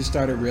just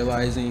started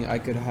realizing I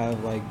could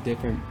have like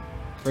different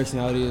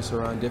personalities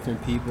around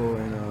different people,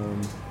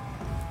 and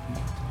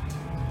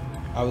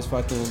I was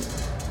fucking,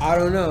 I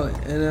don't know.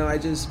 And then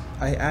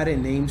I added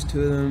names to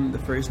them. The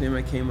first name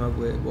I came up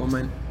with,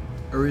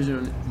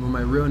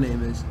 my real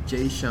name is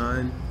Jay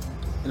Sean,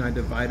 and I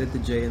divided the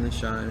J and the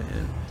Sean,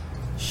 and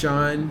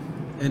Sean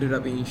ended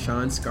up being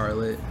Sean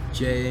Scarlett,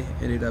 Jay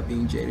ended up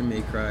being Jaden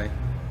May Cry,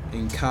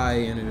 and Kai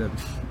ended up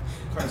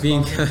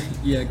being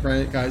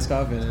Kai's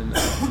Coffin, and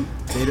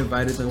they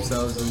divided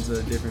themselves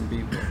into different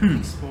people.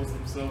 Expose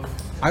themselves.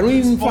 I don't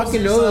even Expose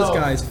fucking know yourself.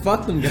 those guys.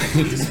 Fuck them guys.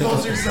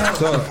 Expose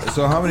yourself.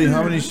 So how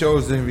many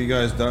shows have you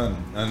guys done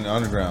on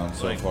Underground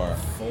so far?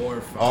 4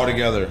 or 5. All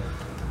together.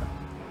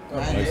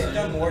 Man, they've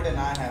done more than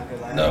I have.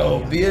 'Cause I No,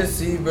 have-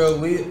 BSC, bro.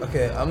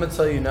 I'm gonna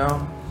tell you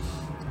now.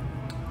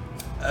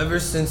 Ever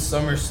since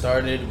summer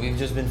started, we've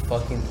just been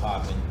fucking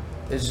popping.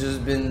 It's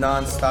just been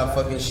non-stop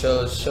fucking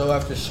shows, show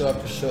after show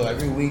after show.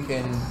 Every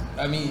weekend,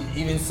 I mean,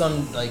 even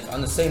some, like,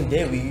 on the same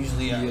day, we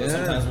usually,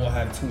 sometimes we'll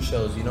have 2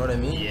 shows, you know what I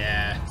mean?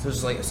 Yeah. So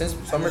it's like, since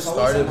summer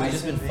started, we've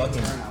just been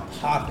fucking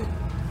popping.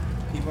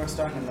 People are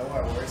starting to know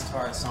our words to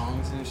our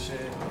songs and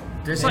shit.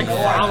 There's like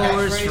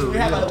followers for we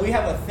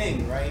have a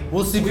thing, right?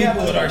 We'll see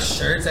people with our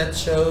shirts at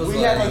shows.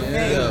 We have a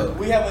thing.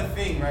 We have a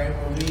thing, right?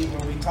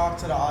 Where we talk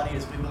to the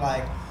audience, we be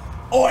like,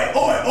 oi, oi, oi,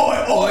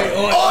 oi, oi, oi,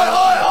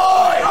 oi, oi,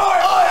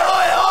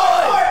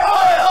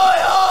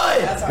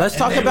 Let's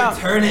talk about.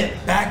 Turn it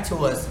back to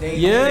us. They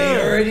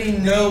already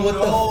know what the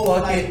fuck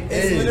like, it it's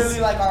is. It's literally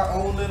like our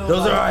own little.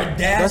 Those are our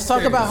dastards. Let's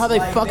talk about how they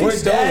fucking We're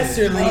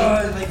dastardly.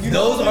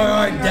 Those are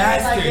our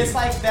dastards. Like, it's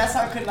like that's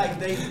how could like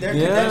they're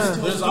Yeah.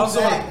 There's also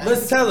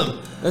let's tell them.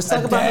 Let's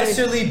talk about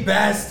dastardly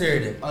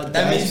bastard.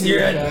 That means you're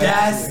a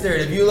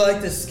dastard. If you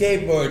like to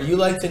skateboard, you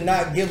like to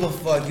not give a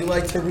fuck, you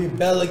like to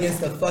rebel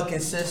against the fucking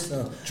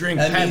system. Drink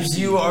that Pepsi. means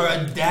you are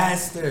a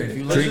dastard. If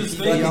you like Drink- to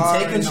take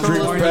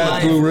control of your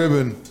Pat Blue life.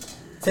 Ribbon.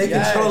 Take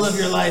control of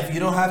your life. You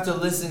don't have to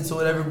listen to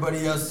what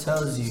everybody else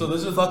tells you. So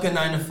this is fucking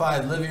 9 to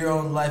 5. Live your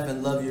own life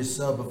and love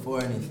yourself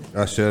before anything.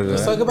 I should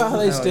Let's talk have. about how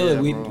they steal it.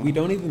 We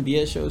don't even be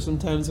at shows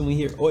sometimes, and we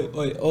hear oi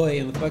oi oi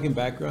in the fucking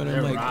background. And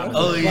I'm like, what the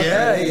Oh fuck?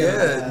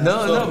 yeah.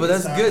 No, but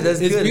that's good. That's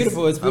It's good.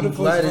 beautiful. It's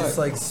beautiful. I'm glad as it's fuck.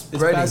 like It's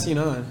spreading. passing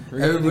on. We're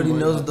gonna Everybody do more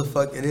knows of what the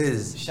fuck it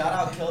is. Shout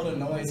out Kill the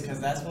Noise because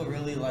that's what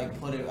really like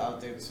put it out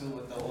there too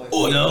with the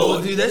oi.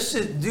 No, dude, that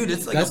shit, dude,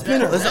 it's like That's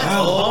been that's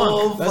around.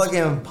 all That's-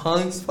 fucking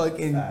punks,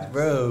 fucking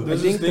bro.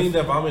 There's this thing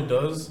that Vomit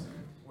does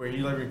where he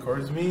like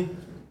records me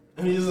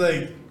and he's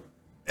like,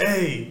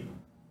 hey,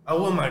 I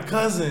want my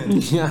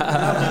cousin.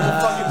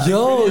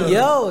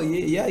 Yo,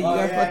 you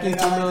got fucking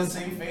the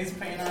same face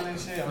paint on and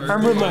shit.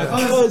 I'm with my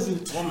cousin.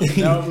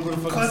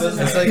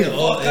 It's like an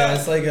old,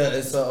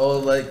 it's an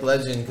old like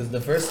legend because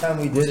the first time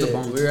we did it,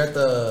 we were at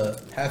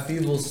the Half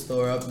Evil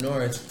store up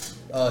north.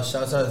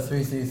 Shouts out to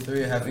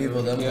 333 Half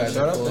Evil. Them guys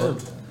shout are out cool. them.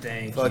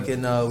 Thank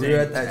Fucking, we were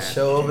at that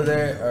show over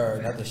there,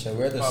 or not the show. We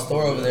were at the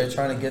store over there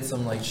trying to get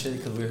some like shit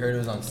because we heard it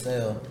was on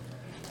sale.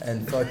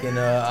 And fucking,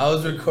 I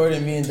was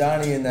recording me and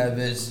Donnie in that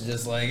bitch,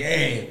 just like,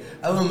 hey,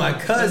 I'm with my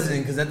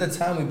cousin, because at the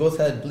time we both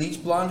had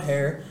bleach blonde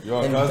hair and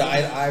cousin?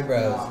 dyed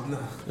eyebrows. You're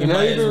We not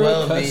might even as real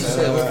well be. cousins.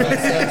 Shit, we're from the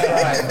same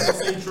tribe.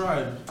 Same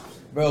tribe.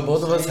 Bro,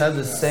 both of us have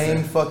the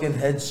same fucking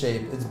head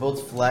shape. It's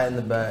both flat in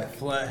the back.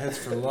 Flatheads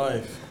for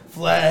life.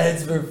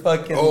 Flatheads for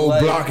fucking Oh,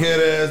 life. blockhead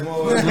ass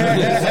We're from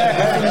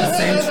the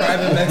same tribe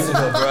in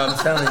Mexico, bro. I'm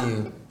telling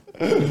you.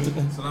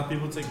 So now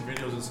people take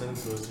videos and send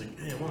it to us like,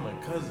 hey, I want my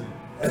cousin.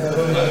 Oh, my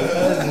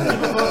cousin.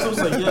 People go to us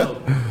like, yo.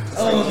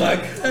 Oh, my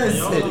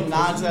Little cousin.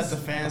 nods at the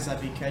fans that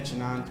be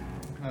catching on.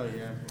 Hell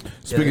yeah.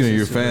 Speaking of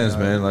your fans,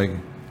 man, like,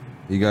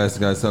 you guys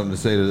got something to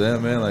say to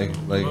them, man? Like,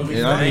 and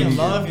I mean,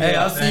 Love you. Hey,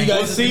 I'll see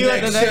you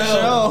guys at the next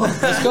show.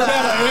 Let's go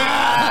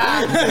down.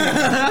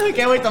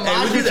 Can't wait to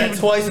Hey, we did that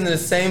twice in the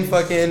same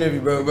fucking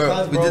interview, bro.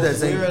 We did that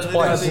same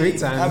twice. 3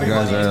 times. you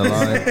guys are in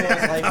line.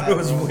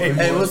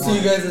 Hey, we'll see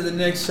you guys at the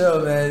next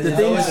show, man. The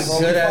thing is, a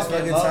good ass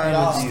fucking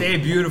time with you. Stay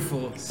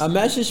beautiful. A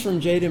message from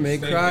Jaden may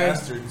cry.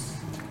 Bastards.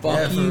 Fuck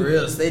Yeah, you. for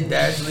real. Stay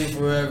dashly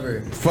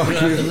forever. Fuck you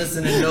don't have you. to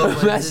listen to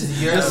nobody. This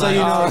is your Just so you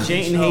know, life.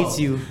 Jayton hates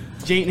you.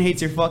 Jayton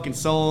hates your fucking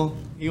soul.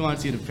 He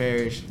wants you to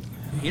perish.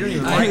 You don't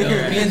even I like know.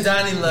 it. Me and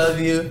Donnie love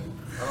you.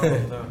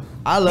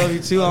 I love you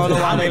too. I don't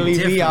know why they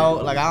leave me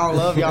out. Like I don't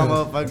love y'all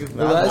motherfuckers.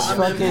 The last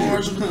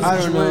fucking, I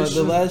don't know. The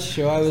situation. last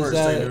show I was First,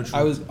 stay at, neutral.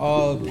 I was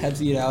all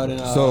Pepsi'd out and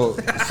So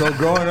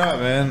growing up,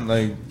 man,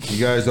 like,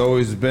 you guys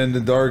always been the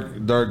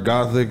dark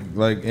gothic,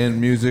 like,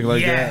 in music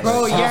like that?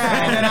 Bro,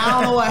 yeah, and then I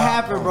don't know what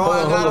happened, bro.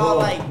 I got all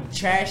like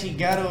trashy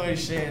ghetto and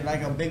shit,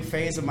 like a big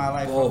phase of my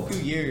life for a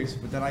few years,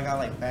 but then I got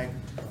like back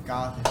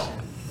goth and shit.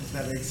 If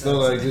that makes sense. So,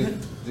 like,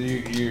 do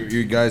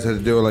you guys had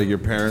to deal with, like, your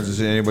parents and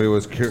shit? Anybody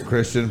was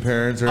Christian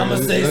parents? Or I'm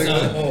gonna say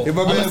something. If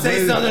my I'm gonna man say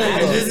plays- something.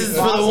 And this is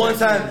for the one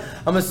time.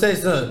 I'm gonna say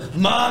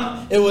something.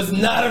 Mom, it was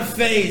not a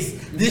phase.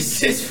 This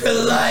shit's for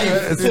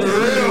life. It's for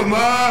real,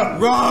 ma.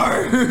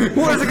 Roar.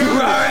 What's it called?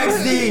 Roar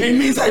XD. It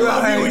means I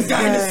love you and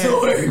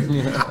dinosaur.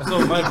 So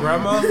my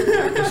grandma,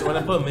 when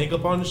I put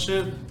makeup on and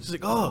shit, she's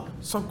like, "Oh,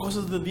 son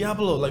cosas del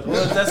diablo." Like,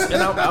 well, that's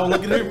and I'll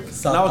look at her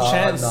and I'll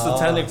chant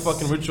satanic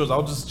fucking rituals.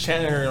 I'll just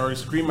chant at her or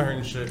scream at her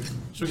and shit.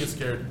 She'll get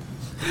scared.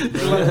 She'll,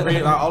 like,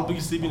 pray, I'll be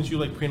sleeping and she'll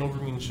like praying over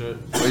me and shit.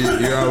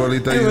 Your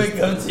abuelita You used- wake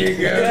up to your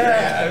girl.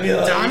 Yeah, I mean,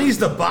 like, Donnie's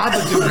the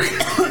Babadook.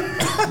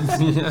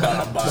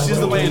 She's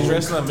the way I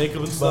dress and I makeup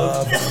and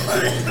stuff.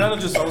 Kind of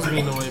just owns me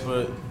in a way,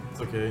 but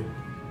it's okay.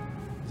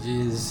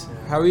 jeez.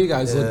 How were you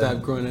guys looked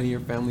at growing up in your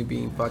family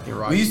being fucking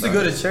rock we used to go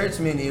stars? to church,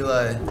 me and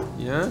Eli.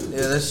 Yeah?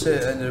 Yeah, that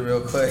shit ended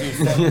real quick.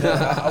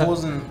 I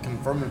wasn't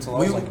confirmed until I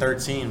was like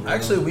 13. Bro.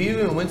 Actually, we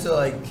even went to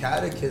like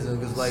catechism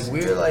because like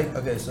we're like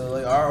okay, so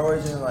like our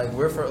origin like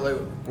we're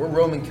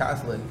Roman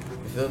Catholic.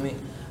 You feel me?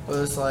 But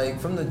it's like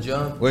from the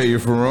jump. Wait, you're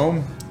from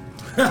Rome?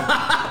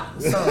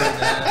 Something like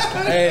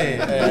that.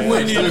 Hey,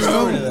 When you you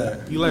story to Rome.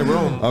 that. You like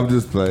Rome? I'm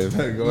just playing.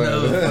 Go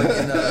No,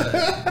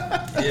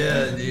 ahead. fucking,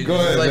 Yeah, dude. Go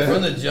ahead, like man.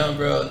 from the jump,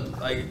 bro.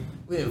 Like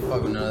we didn't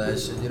fuck with none of that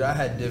shit, dude. I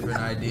had different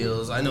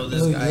ideals. I know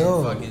this guy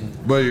fucking.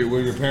 But were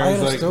your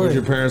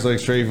parents like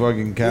straight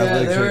fucking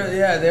Catholic? They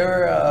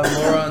were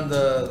more on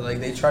the like.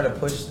 They try to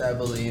push that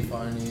belief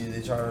on you.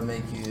 They try to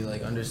make you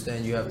like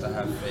understand you have to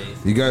have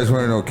faith. You guys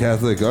weren't no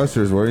Catholic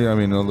ushers, were you? I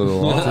mean, no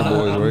little altar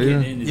boys, were you?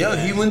 Yo,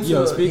 he went to.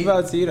 Yo, speak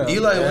about Tito.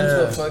 Eli went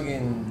to a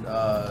fucking.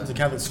 It's a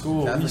Catholic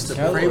school. Catholic We used to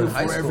school pray in before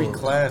high school. every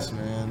class,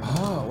 man.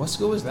 Oh, what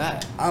school was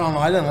that? I don't know.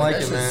 I didn't like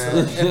That it, shit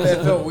man. sucks.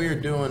 It felt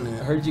weird doing I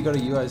it. heard you go to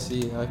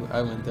UIC.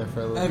 I went there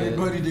for a little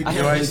Everybody bit. did I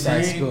hate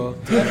that UIC. school.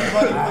 Everybody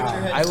put your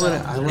head I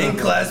In wouldn't.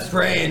 class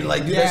praying,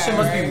 like dude, that shit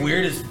must Yeah, be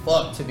weird as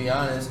fuck, to be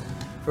honest.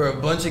 For a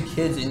bunch of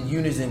kids in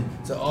unison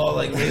to all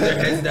like lay their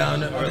heads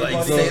down or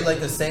like say like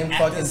the same At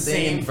fucking the thing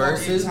same in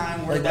verses. fucking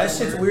time, word Like that by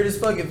shit's word. weird as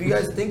fuck. If you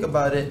guys think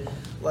about it,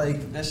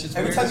 like That shit's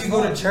every weird time as you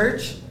go to fuck.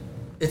 church,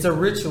 it's a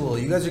ritual.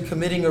 You guys are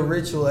committing a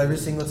ritual every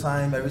single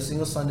time, every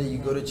single Sunday you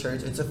go to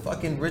church. It's a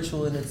fucking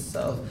ritual in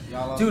itself.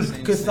 Y'all all Dude,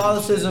 saying the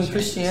Catholicism, same shit.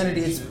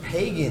 Christianity, it's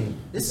pagan.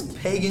 This is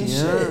pagan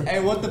Yeah. shit. Hey,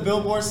 what the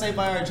billboards say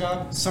by our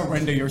job?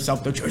 Surrender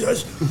yourself to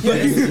Jesus. Yo,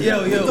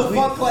 What the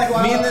fuck, like,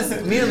 wow.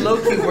 me and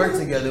Loki work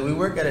together. We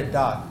work at a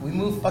dock. We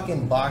move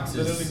fucking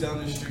boxes. Literally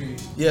down the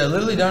street. Yeah,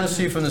 literally down the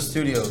street from the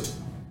studio.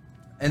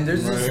 And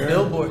there's this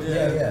billboard.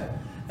 Yeah.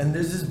 And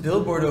there's this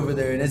billboard over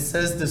there, and it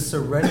says to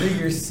surrender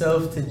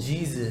yourself to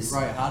Jesus.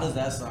 Right, how does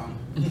that sound?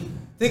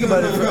 Think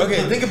about it.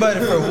 Think about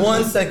it for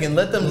 1 second.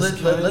 Let them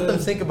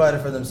think about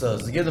it for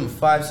themselves. Give them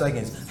 5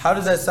 seconds. How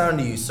does that sound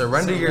to you?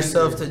 Surrender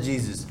yourself to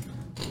Jesus.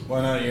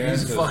 Why not your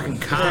He's fucking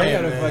kind. I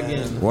gotta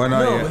fucking. Why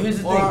not No, your but here's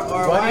the thing.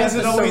 Or do why you is have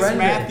it to always surrender?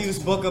 Matthew's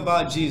book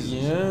about Jesus?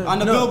 Yeah. On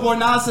the No. billboard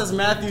now it says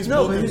Matthew's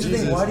No, book but of here's the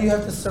Jesus. thing. Why do you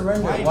have to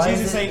surrender? Why is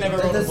Jesus it- ain't never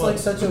wrote a That's book? like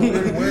such a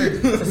weird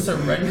word to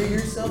surrender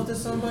yourself to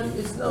somebody.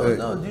 It's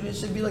no, dude. It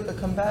should be like a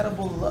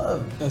compatible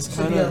love. That's it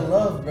should be a kinda-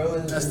 love, bro.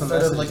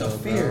 Instead of like a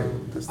fear.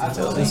 I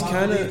told It's him I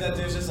kinda- believe that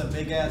there's just a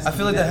big ass. I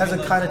feel like that has a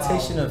nebula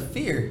connotation cloud. of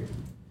fear.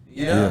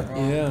 Yeah.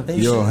 Yeah. And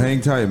you Yo, should-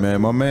 hang tight, man.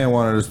 My man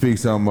wanted to speak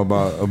something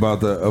about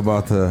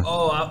the.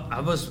 Oh, I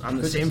was on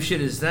the same shit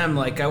as them.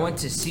 Like, I went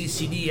to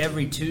CCD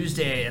every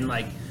Tuesday, and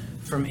like,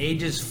 from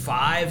ages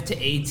 5 to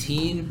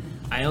 18,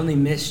 I only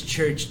missed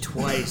church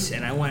twice,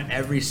 and I went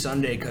every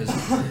Sunday because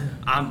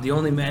I'm the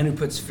only man who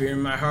puts fear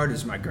in my heart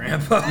is my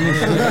grandpa,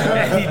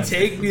 and he'd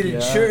take me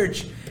to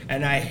church,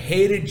 and I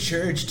hated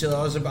church till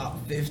I was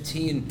about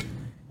 15,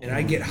 and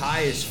I'd get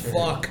high as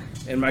fuck,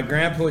 and my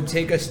grandpa would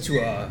take us to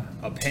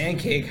a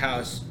pancake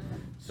house.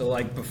 So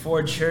like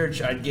before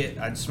church,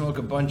 I'd smoke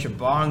a bunch of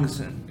bongs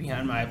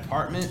behind my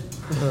apartment,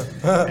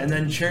 and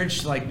then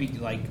church like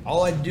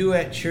all I'd do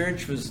at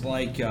church was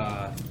like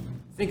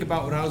think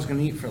about what I was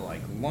gonna eat for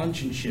like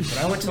lunch and shit. But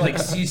I went to like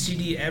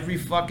CCD every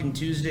fucking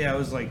Tuesday.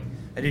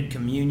 I did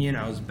communion,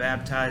 I was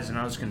baptized, and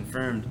I was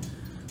confirmed.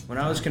 When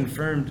I was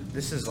confirmed,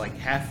 this is like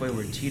halfway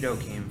where Tito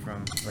came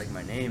from, like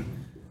my name.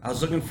 I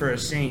was looking for a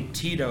Saint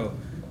Tito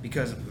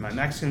because my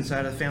Mexican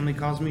side of the family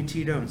calls me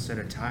Tito instead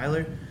of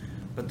Tyler.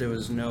 But there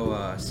was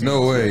no Saint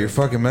No way, Tito. you're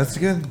fucking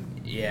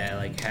Mexican? Yeah,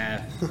 like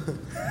half.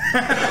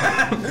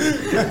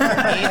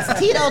 It's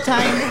Tito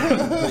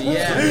time. But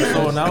yeah,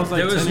 So when I was like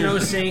there was 10 no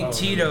years- Saint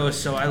Tito,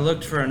 so I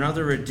looked for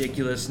another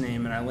ridiculous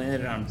name, and I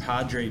landed on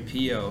Padre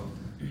Pio.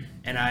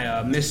 And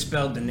I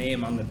misspelled the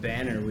name on the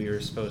banner we were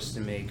supposed to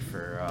make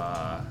for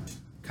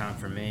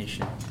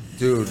confirmation.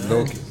 Dude,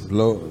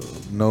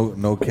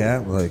 no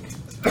cap, like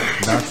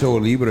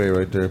Nacho Libre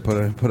right there.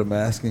 Put a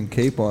mask and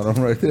cape on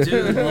him right there.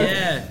 Dude,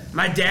 yeah.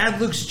 My dad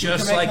looks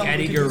just like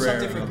Eddie We could do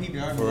Guerrero. something for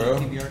PBR. For real?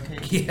 PBR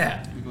cake.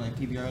 Yeah. We could like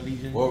PBR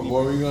Legion. What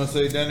were you gonna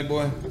say, Danny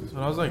boy? So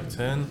when I was like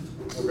 10,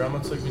 my grandma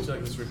took me to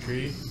like this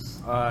retreat.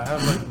 I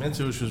have like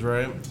mental issues,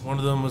 right? One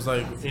of them was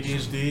like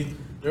ADHD.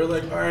 They were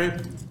like, all right,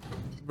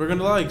 we're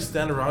gonna like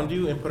stand around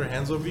you and put our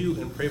hands over you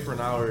and pray for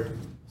an hour.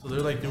 So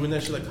they're like doing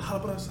that shit, like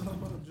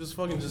just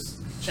fucking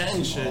just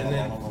chanting shit. And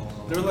then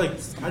they were like,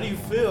 how do you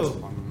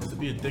feel? And to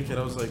be a dickhead,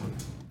 I was like,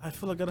 I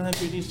feel like I don't have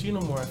ADHD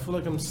no more. I feel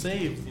like I'm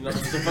saved. You know, and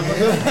they're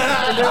like,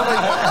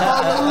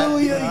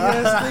 hallelujah,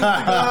 yes, thank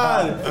you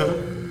God.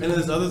 And then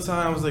this other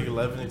time, I was like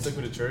 11. They took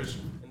me to church,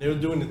 and they were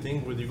doing the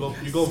thing where you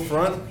go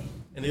front,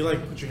 and they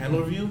like put your hand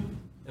over you, and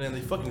then they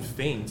fucking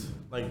faint.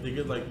 Like they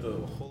get like the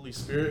Holy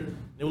Spirit.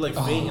 They were like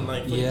faint and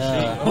like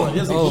yeah. shake. I'm like,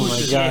 that's like Oh my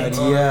bullshit. God,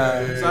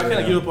 yeah. So I kind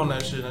of give up on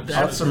that shit.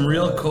 That's some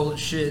real cult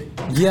shit.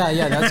 Yeah,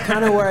 that's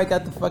kind of where I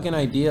got the fucking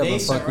idea of They a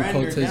fucking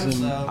surrendered cultism,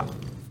 themselves.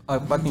 a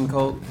fucking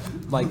cult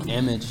like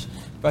image.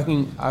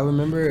 Fucking, I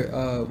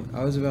remember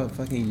I was about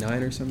fucking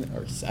 9 or something,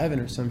 or 7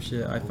 or some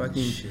shit.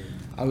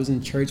 I was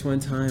in church one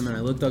time and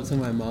I looked up to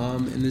my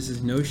mom, and this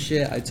is no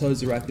shit. I told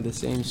Zaraki the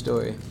same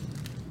story.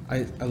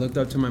 I looked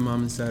up to my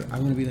mom and said, I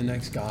want to be the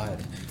next God.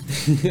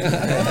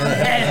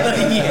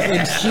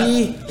 And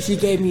she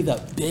gave me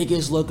the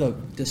biggest look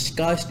of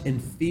disgust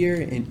and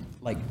fear and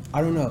like, I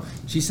don't know.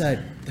 She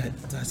said,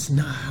 that's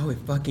not how it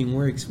fucking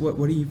works. What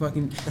are you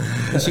fucking...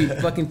 And she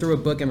fucking threw a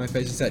book in my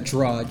face. She said,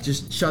 draw.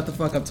 Just shut the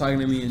fuck up talking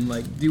to me and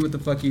like, do what the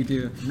fuck you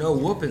do. No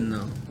whooping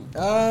though.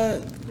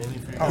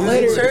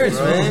 Later, church,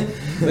 man.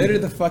 Later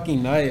the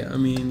fucking night. I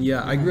mean,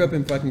 yeah, I grew up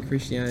in fucking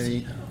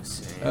Christianity.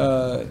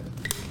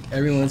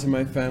 Everyone's in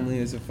my family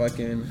is a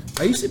fucking.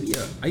 I used to be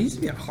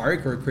a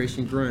hardcore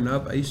Christian growing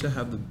up. I used to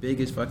have the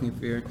biggest fucking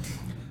fear.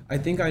 I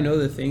think I know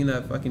the thing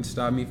that fucking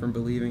stopped me from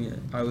believing it.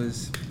 I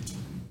was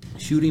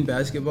shooting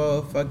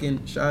basketball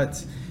fucking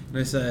shots, and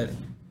I said,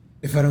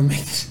 if I don't make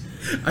this,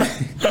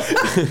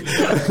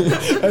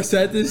 I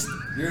said this.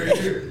 You're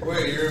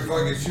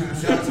fucking shooting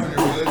shots on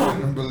your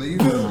religion and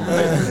believing.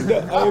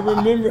 I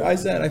remember I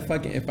said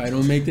if I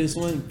don't make this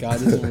one, God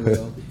isn't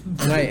real.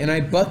 And I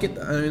bucket.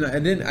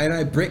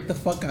 I break the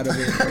fuck out of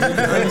it.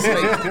 I was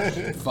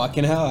like,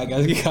 fucking hell, I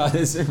guess God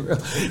isn't real.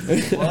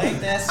 Well,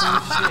 ain't that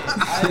some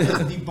shit? I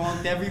just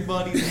debunked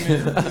everybody's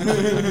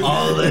myth.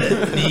 All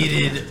it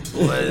needed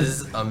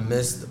was a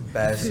missed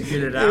basket.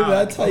 Figured it out.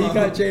 That's how you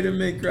got Jada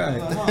Mick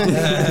right.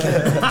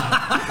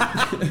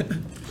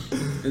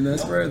 And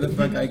that's where the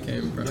fuck I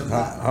came from.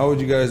 How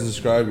would you guys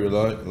describe your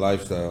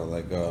lifestyle?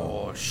 Like,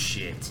 Oh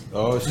shit.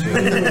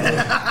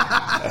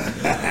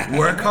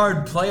 Work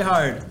hard, play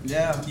hard.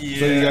 Yeah. So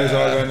you guys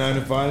all got 9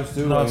 to 5s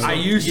too? No, Like- I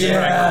used to.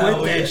 I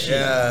quit that shit.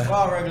 Yeah. We're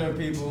all regular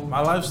people. My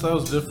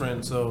lifestyle's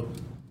different, so.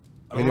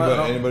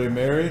 Anybody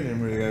married?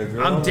 Anybody got a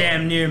girl? I'm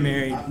damn near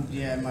married. I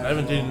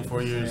haven't dated in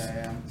 4 years.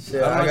 Yeah.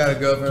 Shit, I got a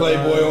girlfriend.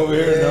 Playboy over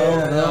here?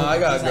 No, I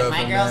got a He's like,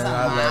 girlfriend. my girl's man. a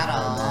I love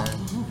model. her,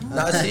 man.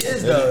 Nah, she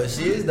is though.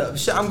 She is though.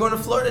 Shit, I'm going to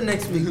Florida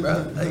next week,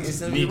 bro. Like, it's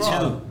gonna Me be raw.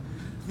 too. I'm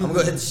gonna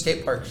go hit the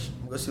state park.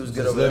 I'm gonna see what's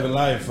good Just over there. living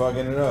life,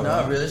 fucking it up.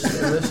 Nah, real shit,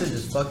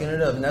 just fucking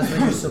it up. And that's what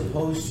you're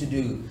supposed to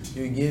do.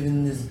 You're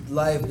given this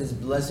life, this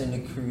blessing to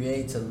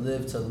create, to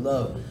live, to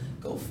love.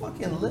 Go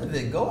fucking live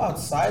it. Go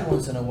outside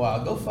once in a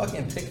while. Go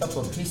fucking pick up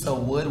a piece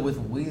of wood with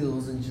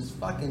wheels and just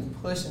fucking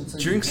push until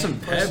Drink you some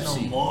can't push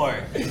Pepsi. no more.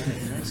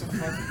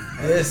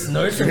 Yeah,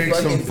 snort some Drink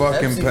some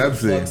fucking for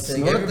Pepsi. fuck's sake.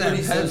 Snort that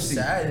Everybody's so Pepsi.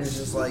 sad. It's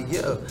just like,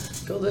 yo,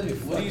 go live your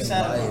What are you fucking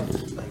sad about?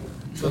 life. Like,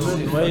 So go live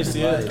the your way you fucking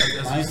see it,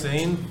 life. as he's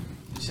saying,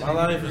 my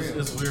life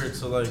is weird.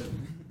 So like,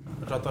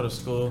 I dropped out of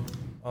school.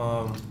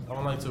 I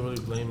don't like to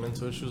really blame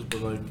mental issues, but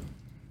like,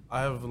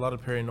 I have a lot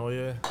of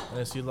paranoia and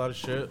I see a lot of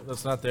shit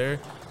that's not there.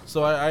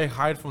 So I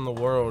hide from the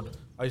world.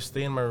 I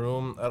stay in my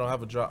room. I don't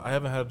have a job. I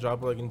haven't had a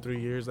job like in 3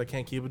 years. I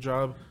can't keep a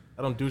job.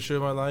 I don't do shit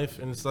in my life.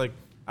 And it's like,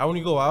 I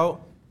only go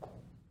out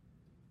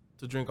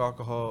to drink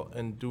alcohol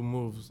and do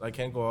moves. I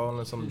can't go out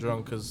unless I'm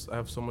drunk because I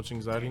have so much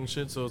anxiety and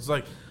shit. So it's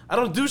like, I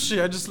don't do shit.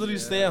 I just literally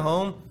stay at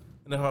home.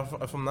 And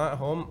if I'm not at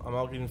home, I'm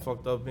out getting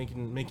fucked up,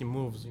 making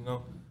moves, you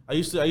know? I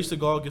used to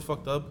go out, get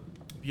fucked up,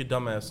 be a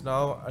dumbass.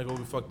 Now I go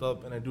get fucked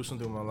up and I do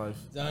something with my life.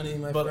 Johnny,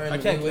 my But friend, I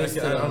can't- we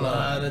wasted I a don't know.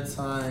 lot of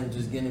time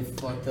just getting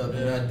fucked up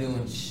and not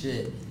doing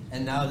shit.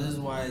 And now this is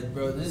why,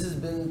 bro, this has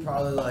been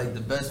probably like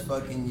the best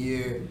fucking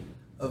year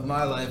of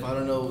my life. I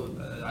don't know,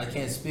 I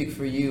can't speak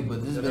for you,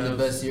 but this has been the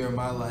best year of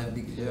my life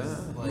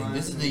because like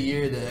this is the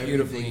year that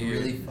everything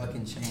really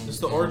fucking changed. It's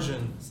the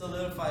origin.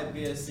 Solidified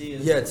BSC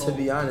is Yeah, the to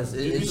be goal. honest,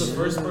 You're it's the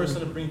first person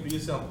to bring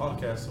BSC on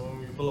podcast. So when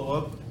we blow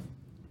up,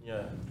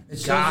 yeah. it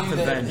shows Goth you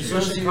that event. it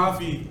shows Kush you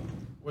Coffee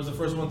was the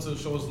first one to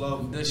show us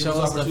love. To give show us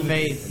us the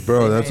opportunity. faith.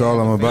 Bro, that's all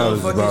I'm about.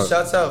 Is fucking about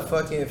shouts out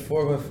fucking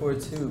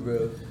 4142,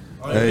 bro.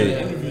 Oh, yeah, Hey. we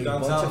had an interview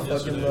Bunch downtown of fucking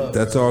yesterday. love.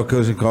 that's all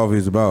Cushion Coffee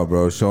is about,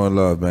 bro. Showing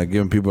love, man.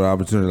 Giving people the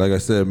opportunity. Like I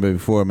said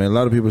before, man, a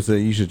lot of people say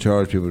you should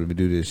charge people to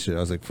do this shit. I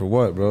was like, for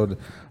what, bro?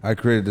 I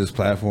created this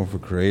platform for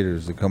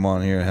creators to come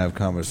on here and have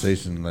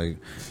conversation, like,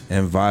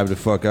 and vibe the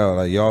fuck out.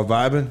 Like, y'all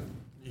vibing?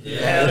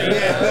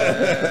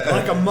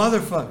 Like a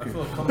motherfucker.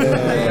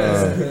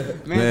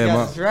 Man,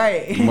 That's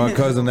right. my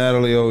cousin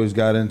Natalie always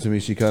got into me.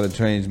 She kind of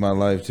changed my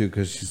life too,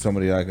 because she's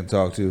somebody I can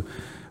talk to.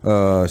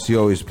 She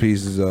always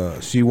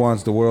pieces. She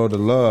wants the world to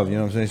love. You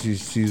know what I'm saying?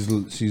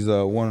 She's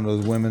one of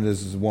those women that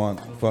just want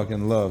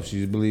fucking love.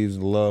 She believes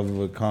love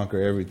will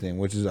conquer everything,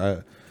 which is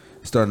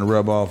starting to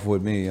rub off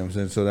with me. You know what I'm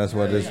saying? So that's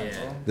why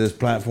this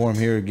platform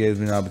here gives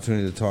me an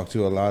opportunity to talk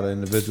to a lot of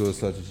individuals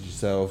such as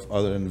yourself,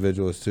 other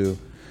individuals too.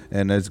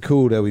 And it's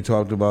cool that we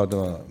talked about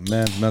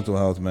man's mental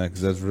health, man,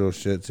 because that's real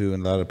shit too.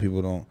 And a lot of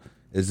people don't.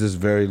 It's just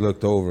very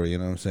looked over. You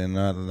know what I'm saying?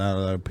 Not a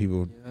lot of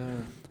people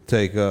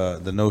take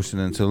the notion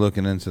into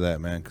looking into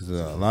that, man, because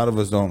a lot of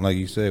us don't, like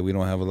you said, we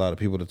don't have a lot of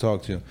people to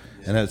talk to,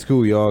 and that's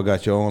cool. Y'all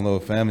got your own little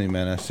family,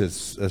 man. That's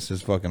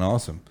just fucking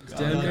awesome.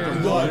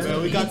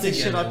 We got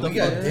this shit up the We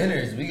got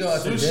dinners. We go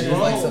out to dinners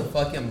like some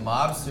fucking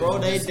mobsters. Bro,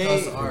 they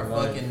discuss date. our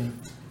fucking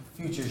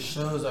future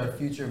shows, our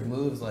future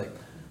moves, like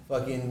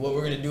fucking what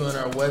we're gonna do on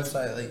our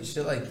website, like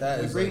shit like that.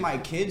 We It's bring like,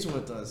 my kids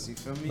with us. You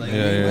feel me? like Yeah,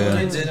 we yeah,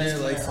 go yeah. to dinner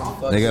like some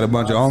fucking. They got a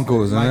bunch of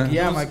uncles in there.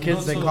 Yeah, my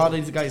kids. They call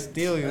these guys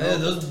steel. You Yeah, know.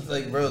 those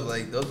like bro,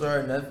 like those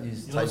are our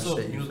nephews You know type what's so,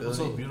 shit. You what's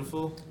so feel me?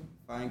 beautiful?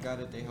 If I ain't got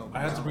it, they help.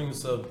 I had to bring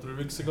this up 3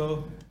 weeks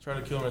ago. Try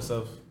to kill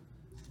myself.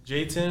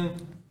 Jayton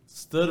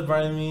stood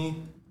by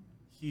me.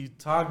 He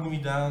talked me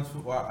down.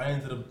 Well, I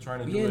ended up trying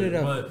to We do ended it,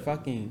 up but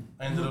fucking.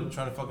 I ended up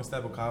trying to fucking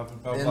stab a cop.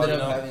 They ended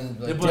up having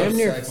like but- Damn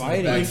near sex in the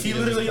fighting. Like backseat he of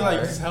his literally car.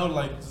 just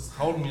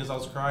held me as I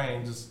was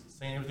crying, just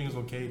saying everything was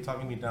okay,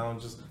 talking me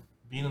down, just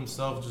being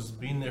himself, just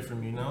being there for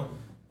me, you know.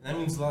 And that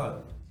means a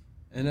lot.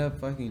 Ended up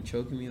fucking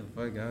choking me the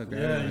fuck out.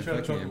 Yeah, you tried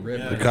to choke him.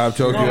 The cop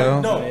choked you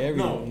out?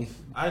 No.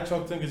 I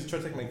choked him because he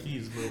tried to take my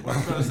keys, bro. When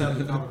I tried to stab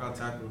the cop, I got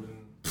tackled and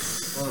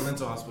go to the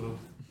mental hospital.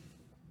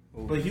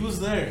 But he was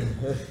there.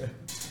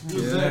 He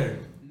was there.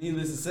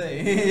 Needless to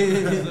say.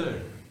 He was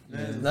there.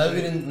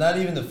 Not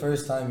even the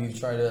first time you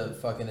try to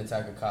fucking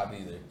attack a cop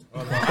either.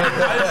 Oh, no.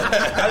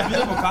 I beat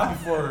up a cop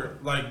before,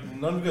 like,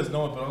 none of you guys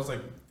know it, but I was like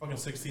fucking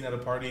 16 at a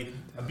party.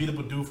 I beat up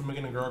a dude for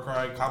making a girl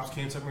cry. Cops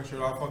came, took my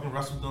shirt off, fucking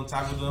wrestled them,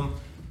 tackled them.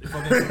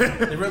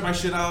 They ripped my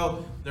shit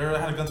out. They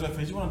had a gun to my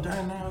face. You want to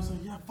die now? I was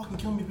like, yeah, fucking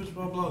kill me, bitch,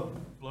 blah, blah.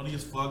 Bloody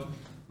as fuck.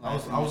 I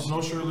was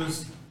no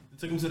shirtless. They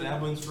took him to the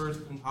ambulance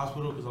first in the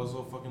hospital because I was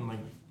so fucking, like,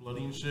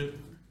 bloody and shit.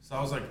 So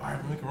I was like, all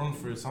right, make a run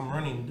for it. So I'm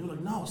running. Dude, like,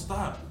 no,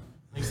 stop.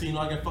 Next thing you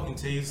know, I got fucking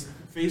tased.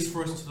 Face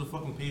first into the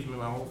fucking pavement.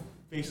 My whole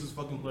face is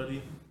fucking bloody.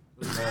 It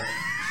was bad.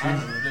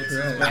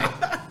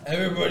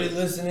 Everybody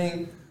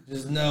listening,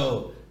 just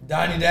know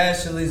Donnie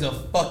Dashley's a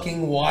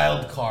fucking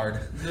wild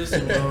card.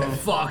 Listen, bro.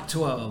 Fuck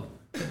 12.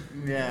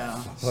 Yeah.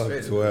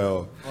 Fuck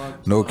 12.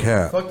 No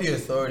cap. Fuck the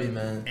authority,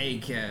 man. A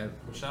cap.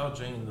 Shout out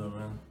Jane though,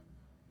 man.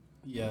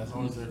 Yeah.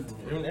 Everyone's there for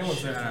me.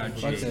 Everyone's there for me.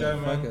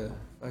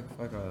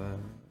 Fuck all that.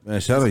 Man,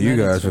 shout out you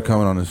guys for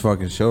coming on this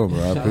fucking show, bro.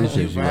 I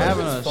appreciate you guys.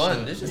 It's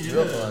fun. This is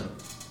real fun.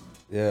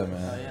 Yeah,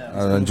 man.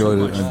 I enjoyed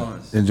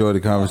the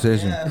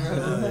conversation.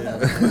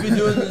 We've been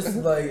doing this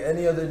like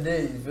any other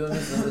day. You feel me?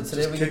 So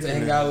today we get to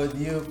hang out with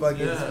you.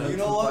 Fucking. You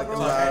know what, bro?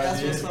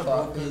 That's what's up,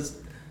 bro. Because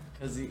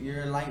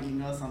you're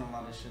enlightening us on a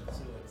lot of shit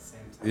too at the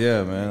same time.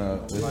 Yeah,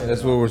 man.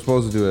 That's what we're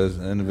supposed to do as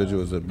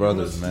individuals, as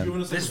brothers, man.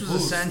 This was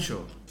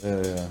essential.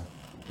 Yeah.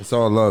 It's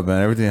all love,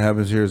 man. Everything that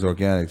happens here is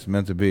organic. It's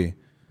meant to be.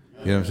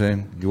 You know what I'm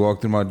saying? You walk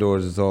through my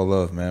doors, it's all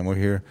love, man. We're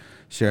here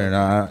sharing.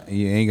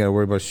 You ain't got to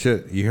worry about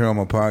shit. You hear on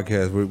my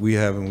podcast, we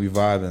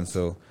vibing,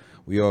 so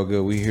we all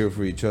good. We here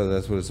for each other.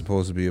 That's what it's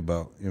supposed to be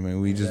about. You know what I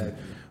mean?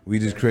 We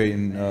just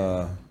creating,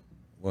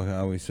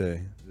 how we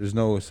say? There's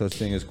no such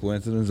thing as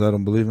coincidence. I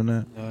don't believe in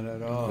that. Not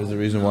at all. There's a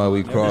reason why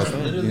we cross. You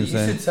know what I'm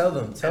saying? You should tell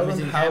them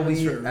how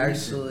we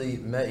actually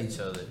met each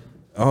other.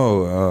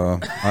 Oh,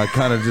 I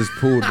kind of just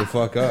pulled the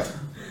fuck up.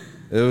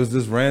 It was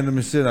just random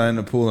as shit. I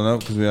ended up pulling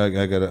up because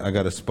I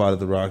got a spot at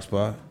the rock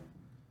spot.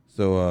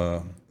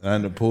 So I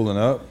ended up pulling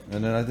up,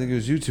 and then I think it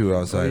was you two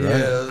outside, right?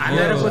 I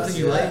met up with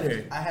you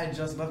later. I had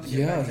just left to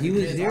get back to he the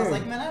was kids. there. I was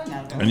like, man, I don't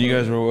have And you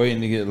guys were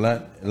waiting to get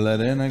let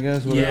in, I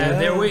guess? Whatever. Yeah,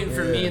 they're waiting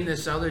for me and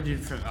this other dude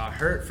from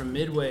Hurt from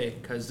Midway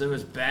because there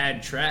was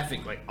bad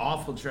traffic, like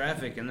awful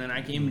traffic. And then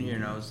I came in here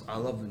and I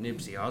love the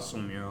Nipsey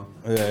Hussle mural.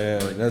 Yeah.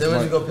 Then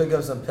went to go pick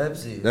up some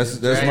Pepsi.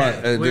 That's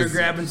right. my. We were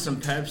grabbing some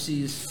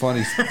Pepsis.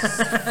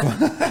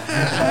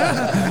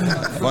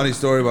 Funny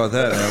story about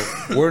that. Man.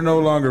 We're no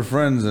longer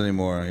friends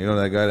anymore. You know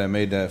that guy that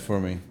made that for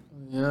me.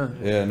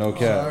 Yeah, no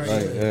cap.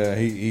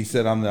 He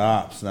said I'm the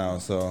ops now,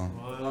 so.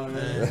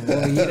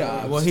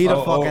 Well, he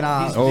the fucking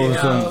ops.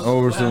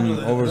 Over some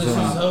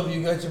hope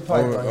you got your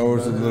pipe on.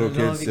 Over some little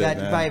kids. You got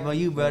your pipe on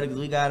you, brother, because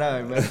we got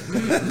ours, bro.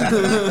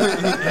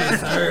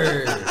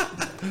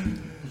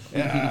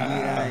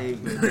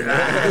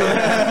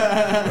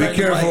 Be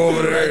careful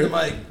over there.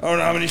 I don't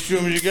know how many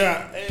shrooms you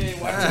got. Hey,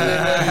 watch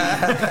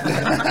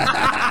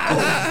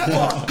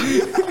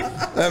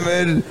that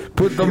man,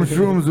 put them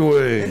shrooms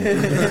away.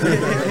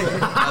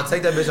 I'll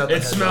take that bitch out.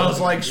 It smells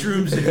like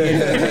shrooms in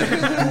here.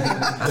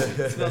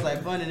 It smells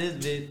like fun in this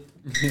bitch.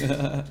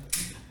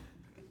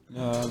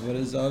 No, but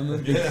it's become.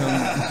 I'm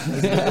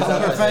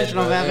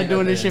professional, man. I've been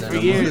doing this shit for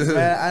years,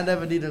 man. I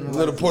never needed a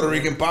little Puerto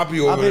Rican poppy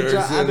over there.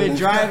 I've been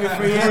driving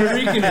for years. Puerto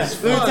Rican as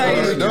fuck.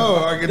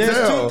 No, I can There's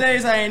tell. 2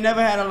 things I ain't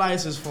never had a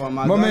license for.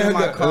 My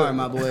car,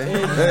 my boy. Hey,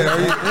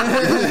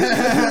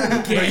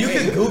 You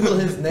can Google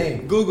his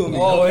name. Google me.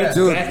 Oh, it's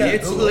dude,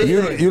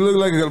 you look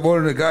like one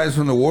of the guys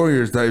from the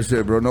Warriors type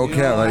shit, bro. No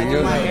cap. Like,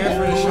 my hair's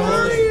really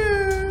short.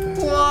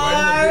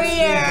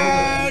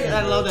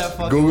 I love that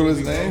fucking Google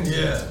his name.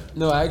 Yeah.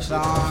 No, actually.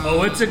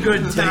 Oh, it's a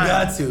good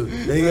time.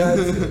 They got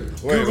to.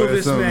 Google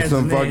this man's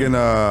some name. fucking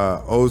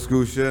old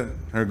school shit.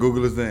 Or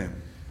Google his name.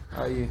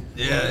 How are you?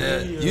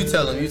 Yeah. You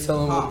tell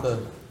him what the.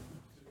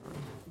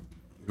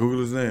 Google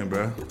his name,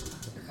 bro.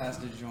 Pass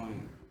the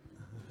joint.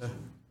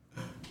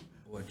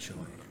 What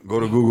joint? Go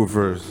to Google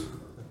first.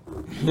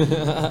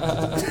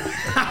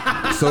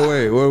 So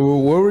wait,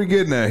 what are we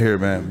getting at here,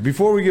 man?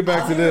 Before we get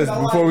back to this,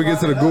 before we get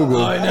to the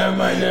Google. Oh, never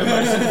mind. No, we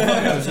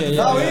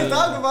didn't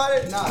talk about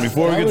it. Nah.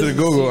 Before we get to the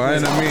Google, I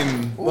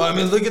mean. Well, I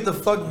mean, look at the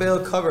fuck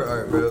Bale cover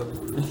art, bro.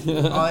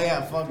 Oh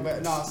yeah, fuck.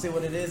 No, see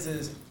what it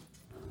is.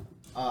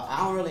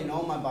 I don't really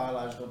know my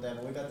biological dad,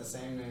 but we got the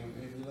same name.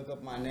 If you look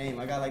up my name,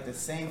 I got like the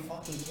same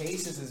fucking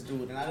cases as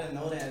dude, and I didn't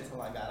know that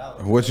until I got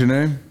out. What's your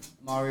name?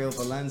 Mario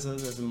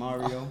Valenza. There's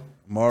Mario.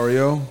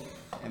 Mario.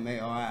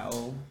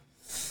 Mario.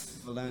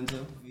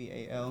 Valenza.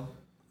 VALEN.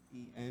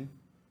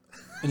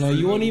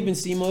 You won't even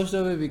see most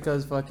of it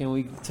because fucking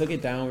we took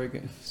it down. We're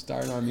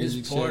starting our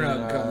music shit.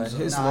 Nah,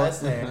 it's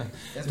there.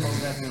 It's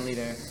most definitely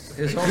there.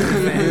 His whole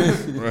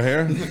man. Right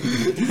here?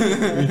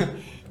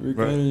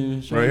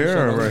 Right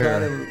here or right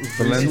here?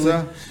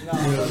 Valencia?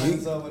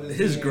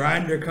 His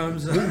grinder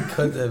comes up.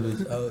 Cut that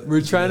bitch out.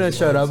 We're trying to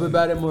shut up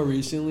about it more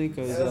recently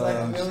because It was like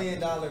 $1 million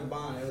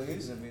bond. It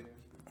used to be there.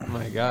 oh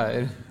my god.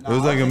 It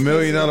was like $1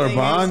 million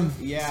bond?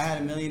 Yeah, I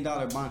had $1 million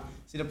bond.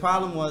 See, the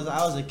problem was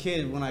I was a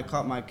kid when I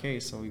caught my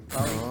case, so we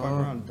probably fuck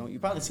around. You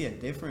probably see a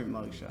different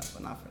mugshot,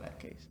 but not for that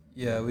case.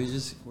 Yeah, we're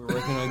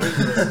working on Shit.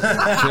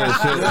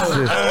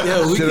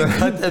 Yeah, we can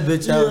cut that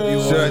bitch out if you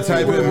want. Should I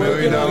type in $1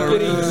 million?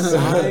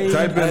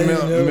 Type in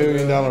 $1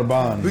 million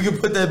bond. We can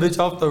put that bitch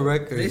off the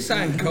record. They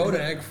signed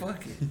Kodak.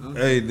 Fuck it.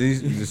 Hey,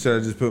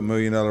 should I just put $1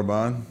 million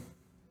bond?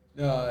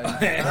 Yeah,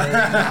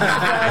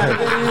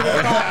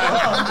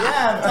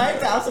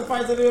 typed it. I'm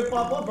surprised it didn't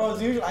pop up, bro.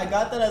 Usually, I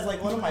got that as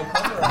like one of my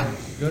cover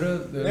items.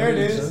 There it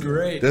is.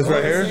 Great. This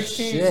right here?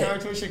 16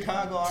 charged with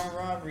Chicago armed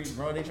robberies,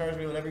 bro. They charged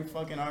me with every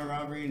fucking armed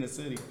robbery in the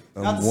city.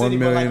 Not the $1 city,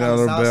 but, million like, on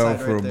the south bail side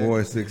for right a there.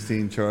 boy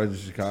 16 charged in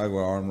Chicago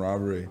armed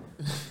robbery.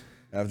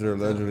 After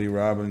allegedly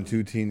robbing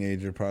 2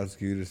 teenagers,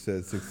 prosecutors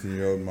said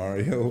 16-year-old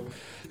Mario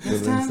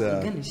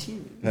Valencia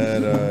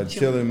had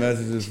chilling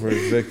messages for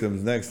his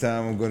victims. Next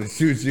time I'm going to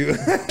shoot you.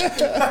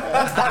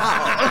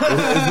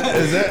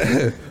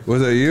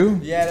 Was that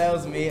you? Yeah, that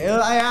was me.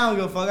 I don't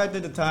give a fuck. I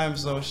did the time,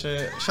 so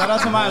shit. Shout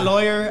out to my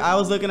lawyer. I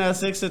was looking at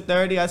 6 to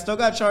 30. I still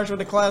got charged with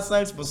the class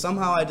X, but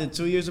somehow I did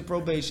 2 years of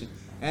probation.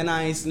 And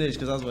I ain't snitched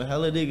because I was with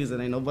hella niggas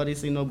and ain't nobody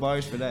seen no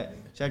bars for that.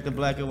 Check the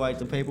black and white.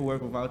 The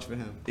paperwork will vouch for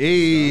him.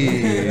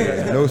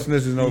 Hey, no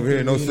snitching over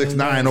here. No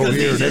 6'9" over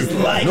here.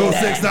 No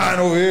 6'9"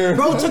 over here.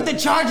 Bro took the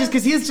charges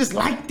because he's just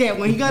like that.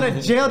 When he got out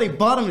of jail, they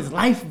bought him his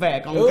life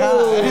back. Oh,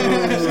 God.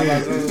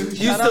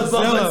 Used to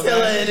bump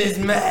Attila in his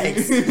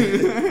max.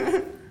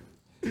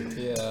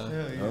 Yeah.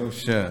 Oh,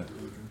 shit.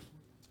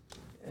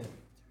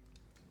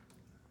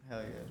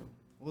 Hell yeah.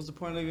 What was the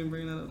point of even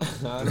bringing that up?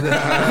 I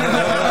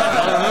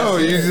don't know.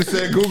 You just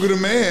said Google the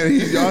man.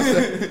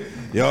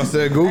 Y'all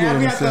said Google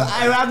him.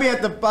 I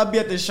be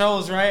at the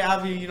shows, right?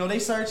 I be, they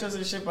search us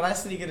and shit, but I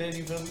sneak it in,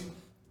 you feel me?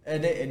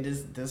 And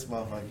this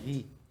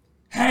motherfucker,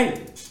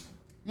 hey,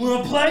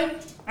 wanna play?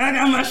 I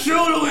got my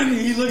shooter with me.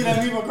 He looking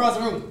at me from across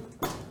the room.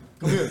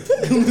 Come here.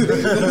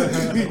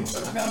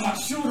 I got my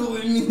shooter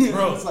with me.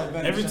 Bro, It's like,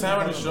 man, every shut time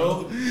the at the fuck show,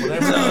 up,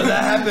 whenever No,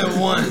 that happened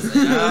once.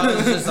 And I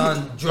was just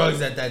on drugs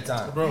at that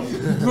time. bro,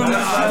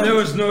 There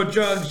was no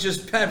drugs,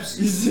 just Pepsi.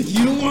 He's like,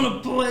 you don't wanna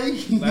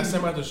play? last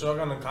time at the show, I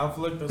got in a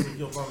conflict. I was like,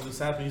 yo, bro, this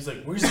happened. He's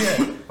like, where's he at?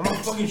 I'm gonna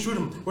fucking shoot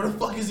him. Where the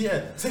fuck is he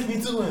at? Take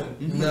me to him.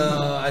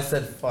 No, I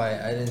said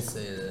fight. I didn't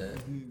say that.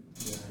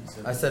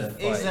 I said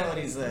He fight. said what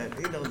he said.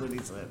 He knows what he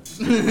said.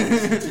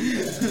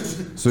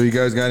 So you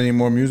guys got any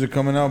more music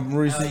coming out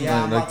recently?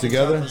 Yeah, I'm like about to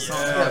together? drop a song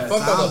Yeah, called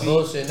fuck all the Zombie.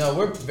 bullshit. No,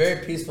 we're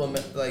very peaceful,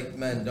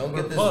 men. Don't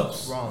We're get this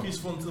pups. wrong.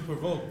 Peaceful until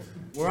provoked.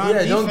 We're on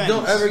Yeah, defense.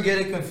 don't ever get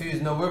it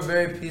confused. No, we're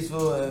very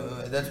peaceful.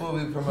 That's what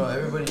we promote.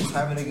 Everybody just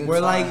having a good We're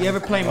time. like, you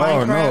ever play Oh,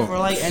 Minecraft? no. We're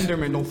like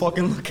Enderman. Don't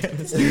fucking look at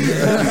us.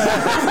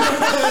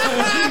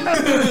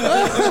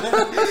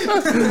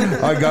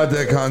 I got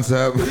that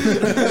concept.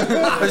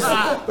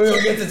 We're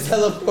gonna get to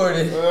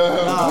teleported.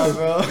 Nah,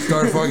 bro.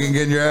 Start fucking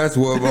getting your ass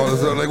whooped all of a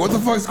sudden. Like, what the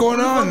fuck's going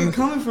Where you on?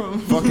 coming from?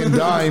 Fucking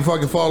die and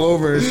fucking fall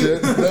over and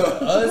shit. No,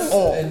 us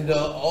and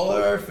all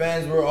of our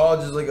fans, we're all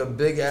just like a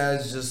big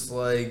ass, just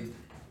like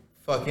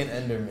fucking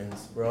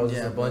Endermans. We're all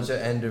just a bunch of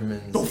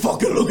Endermans. Don't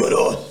fucking look at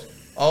us.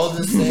 All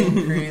the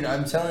same creed.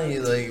 I'm telling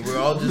you, like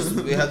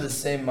we have the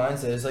same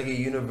mindset. It's like a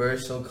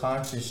universal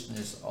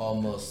consciousness,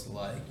 almost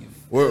like you.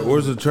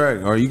 Where's the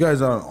track? Are you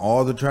guys on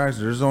all the tracks?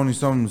 There's only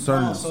some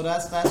certain. No, so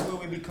that's where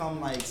we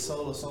become like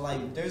solo. So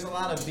like, there's a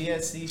lot of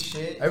BSC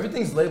shit.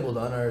 Everything's labeled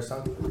on our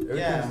song. Everything's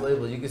Yeah.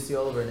 labeled. You can see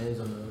all of our names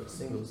on the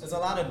singles. There's a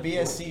lot of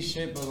BSC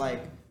shit, but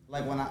like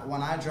when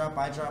I drop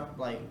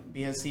like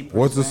BSC.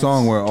 What's the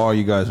song where all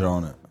you guys are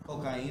on it?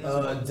 Cocaine.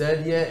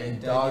 Dead Yet and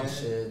Dead Dog Yet.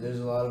 Shit. There's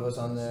a lot of us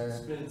on there.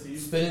 Spinning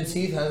Teeth. Spinning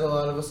Teeth has a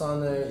lot of us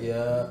on there.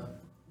 Yeah.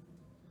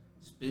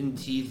 Spin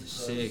teeth,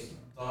 sick.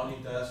 Donnie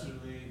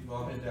Dastardly,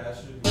 Vomit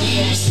Dastardly.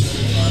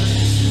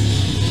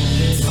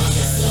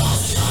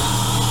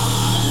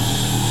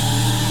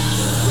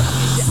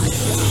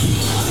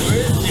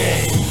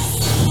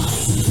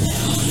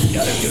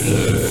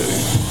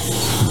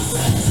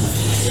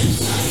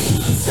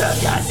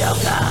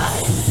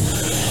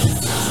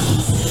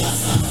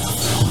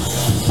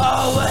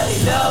 Oh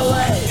wait, no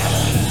way.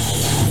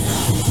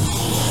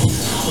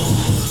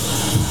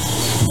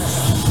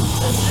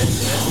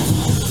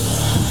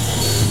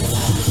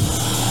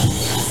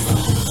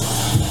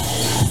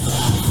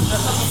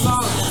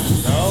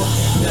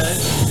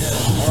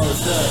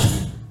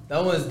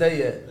 That one's Dead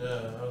Yet.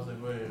 Yeah, I was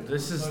like, wait.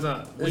 This is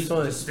the. This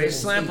one is They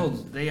Spin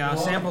sampled. They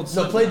sampled.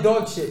 No, play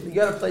Dog Shit. You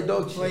gotta play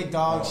Dog Shit. Play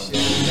dog shit.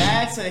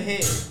 That's a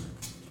hit.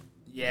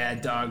 Yeah,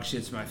 dog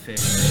shit's my favorite.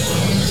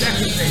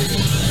 Second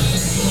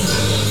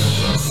favorite.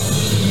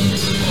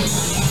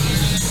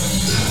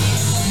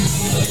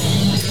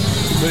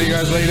 So you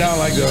guys lay down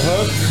like the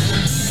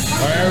hook?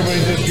 Alright, everybody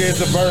just gets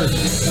a burst.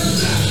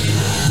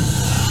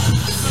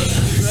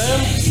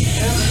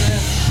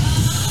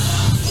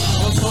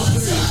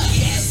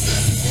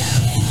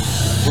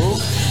 Who?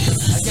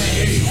 I can't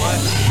hear you. What?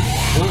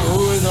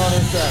 Who is on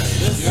this track?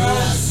 This guy?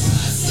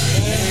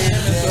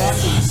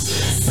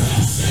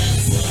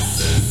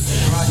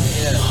 Rocky,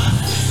 yeah.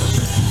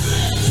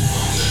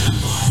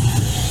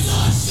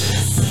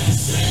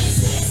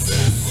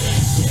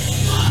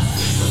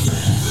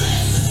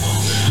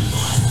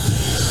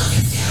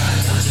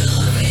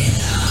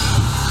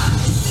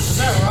 Is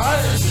that Rod?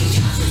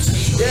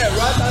 Yeah,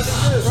 Rod's on it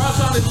too. Rod's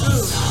on it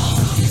too.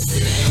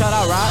 Shout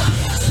out, Rod.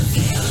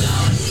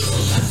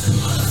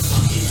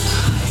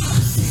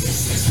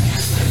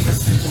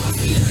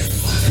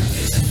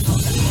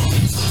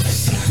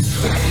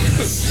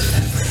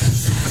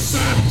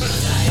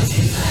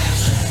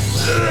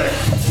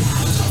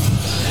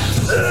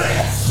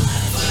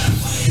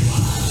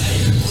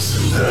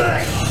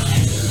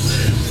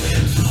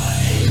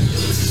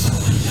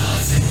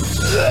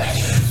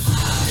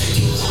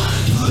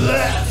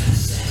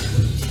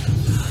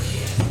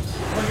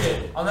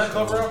 Okay, on that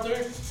cover up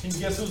there, can you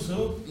guess who's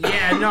who?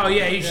 Yeah, no,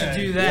 yeah, you should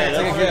do that.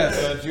 Take a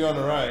guess. That's you on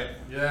the right.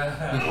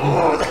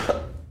 Yeah.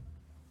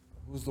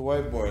 Who's the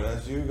white boy?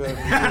 That's you?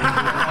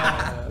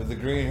 With the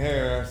green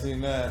hair. I've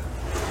seen that.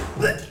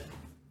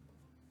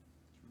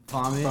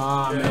 Vomit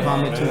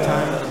 2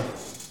 times.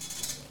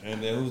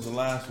 And then who's the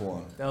last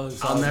one?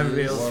 I'll never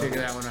be able to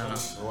figure that one out.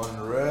 The one in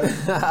the red?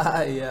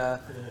 Yeah.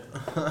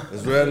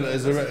 Is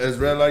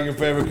red like your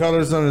favorite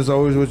color, son? Is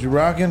always what you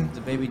rocking?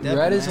 The baby devil.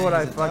 Red is what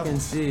I fucking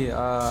see.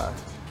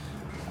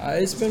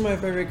 It's been my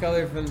favorite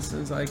color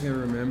since I can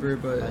remember,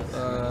 but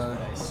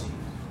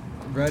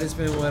red has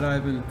been what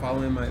I've been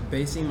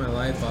basing my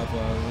life off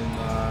of.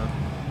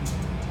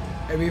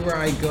 And everywhere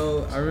I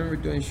go, I remember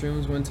doing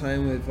shrooms one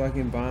time with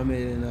fucking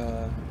Vomit, and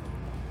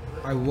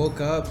I woke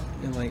up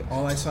and like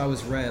all I saw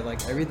was red.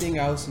 Like everything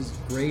else was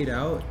grayed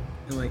out,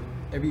 and like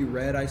every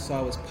red I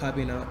saw was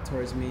popping out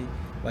towards me,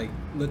 like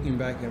looking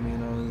back at me,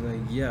 and I was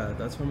like, yeah,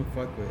 that's what I'm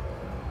gonna fuck with.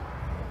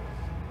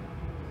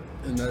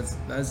 And that's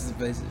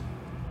the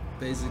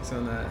basics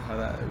on that, how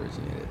that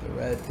originated, the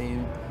red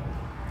theme,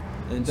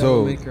 and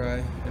Devil May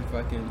Cry, and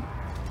fucking,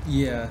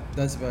 yeah,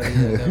 that's about it.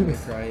 Yeah, Devil May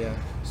Cry, yeah.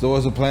 So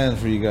what's the plan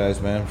for you guys,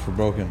 man, for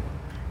Broken?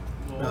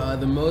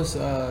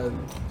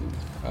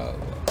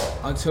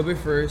 October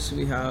 1st,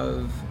 we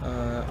have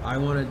I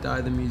Want to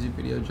Die, the music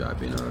video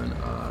dropping on,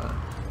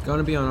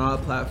 gonna be on all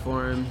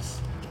platforms.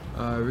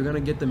 We're gonna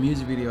get the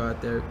music video out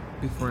there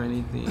before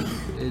anything.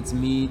 It's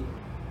me,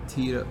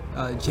 Tito,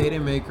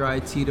 Jaden May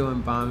Cry, Tito,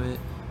 and Vomit.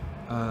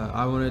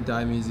 I Want to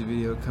Die music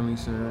video coming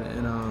soon.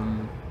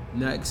 And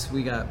next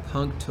we got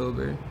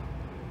Punktober.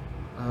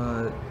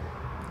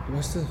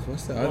 What's the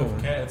other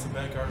one? Cat. It's a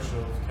backyard show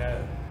of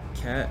Cat.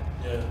 Cat?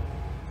 Yeah.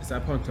 Is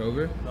that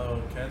Punktober?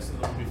 No, Cat's the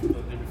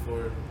day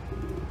before.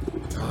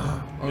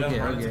 Okay.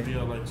 To be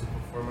like to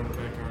perform at a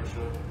backyard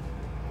show.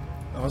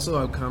 Also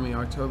upcoming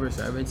October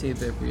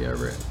 17th,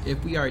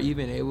 if we are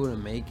even able to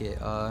make it,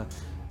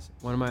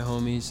 one of my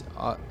homies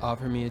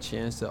offered me a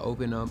chance to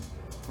open up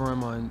for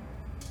him on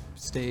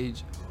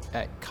stage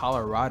at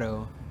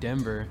Colorado,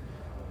 Denver.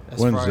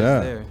 When's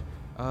that? There.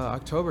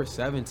 October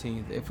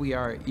 17th, if we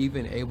are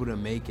even able to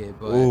make it.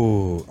 But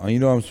Ooh, you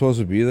know I'm supposed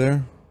to be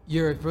there?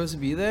 You're supposed to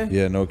be there?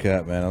 Yeah, no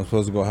cap, man. I'm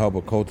supposed to go help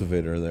a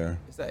cultivator there.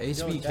 Is that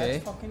HBK? Yo,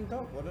 that's fucking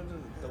dope. What are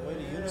the way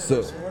the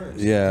universe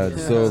works? Yeah,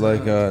 so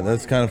like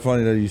that's kind of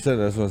funny that you said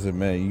that. That's what I said,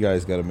 man. You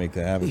guys got to make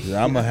that happen.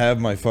 I'm gonna have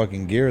my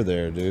fucking gear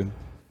there, dude.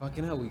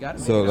 Fucking hell, we got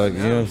to. So like, you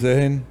know what I'm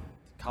saying?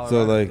 Colorado,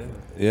 so like,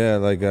 yeah,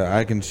 like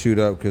I can shoot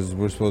up because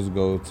we're supposed to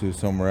go to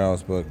somewhere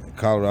else, but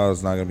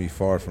Colorado's not gonna be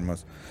far from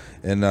us.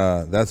 And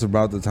that's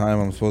about the time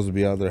I'm supposed to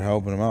be out there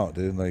helping him out,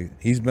 dude. Like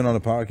he's been on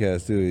the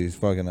podcast too. He's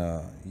fucking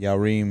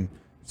Yareem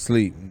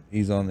Sleep.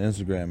 He's on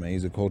Instagram, man.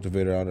 He's a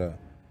cultivator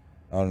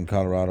out in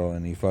Colorado,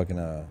 and he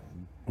fucking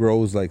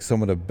grows like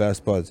some of the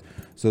best buds.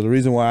 So the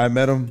reason why I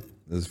met him,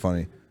 this is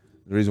funny.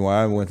 The reason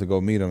why I went to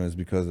go meet him is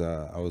because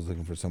I was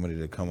looking for somebody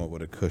to come up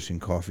with a kush and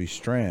coffee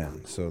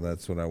strand. So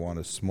that's what I want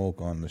to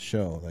smoke on the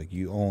show. Like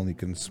you only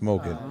can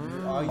smoke it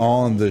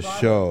on the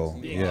show.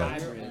 Yeah.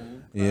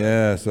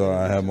 Yeah, so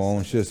I have my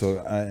own shit. So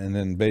and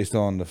then based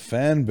on the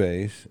fan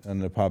base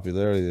and the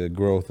popularity, the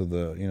growth of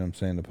the, you know what I'm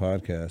saying, the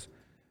podcast,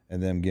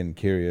 and them getting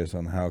curious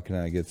on how can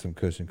I get some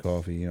kush and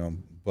coffee, you know,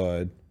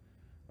 bud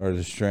or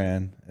the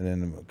strand, and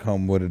then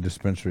come with a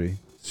dispensary.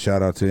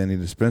 Shout out to any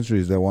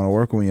dispensaries that want to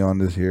work with me on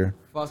this here.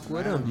 Fuck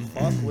with him.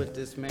 Fuck with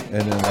this man.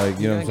 And then like,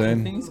 you know what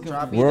I'm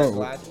saying?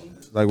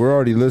 We're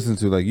already listening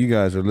to, like you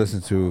guys are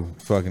listening to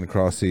fucking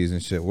across seas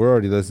and shit. We're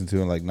already listening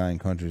to in like 9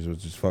 countries,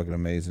 which is fucking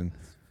amazing.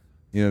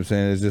 You know what I'm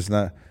saying? It's just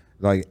not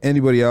like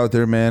anybody out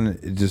there, man.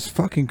 Just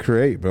fucking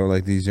create, bro.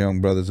 Like these young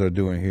brothers are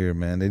doing here,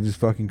 man. They just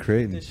fucking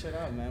creating. This shit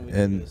out,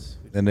 man.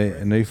 And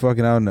they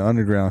fucking out in the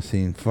underground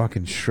scene,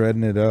 fucking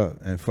shredding it up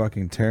and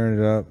fucking tearing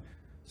it up.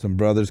 Some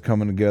brothers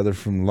coming together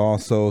from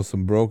lost souls,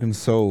 some broken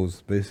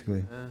souls,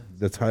 basically. Yeah.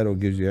 The title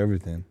gives you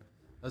everything.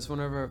 That's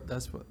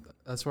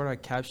That's what our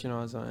caption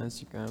was on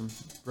Instagram.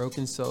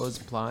 Broken souls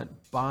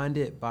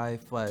bonded by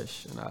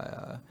flesh,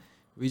 and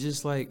we're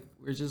just like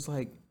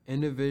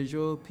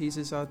individual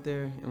pieces out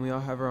there, and we all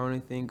have our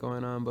own thing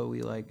going on, but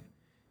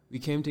we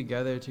came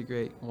together to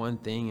create one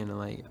thing, and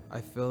like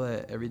I feel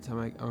that every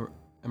time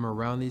I'm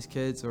around these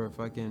kids or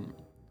fucking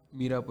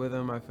meet up with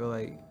them, I feel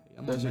like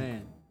there's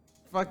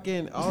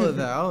fucking all of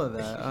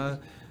that.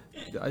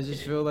 I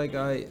just feel like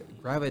I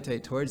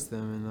gravitate towards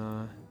them,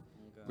 and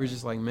we're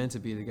just like meant to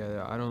be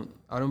together. I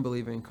don't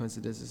believe in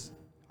coincidences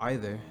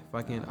either.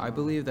 I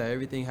believe that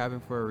everything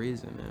happened for a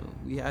reason, and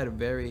we had a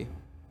very,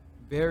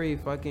 very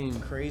fucking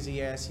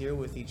crazy ass year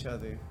with each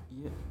other.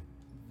 Yeah,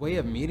 way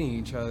of meeting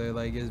each other.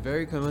 Like, it's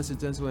very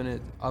coincidental in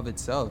it of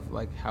itself.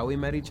 Like, how we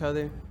met each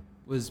other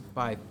was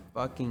by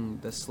fucking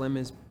the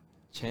slimmest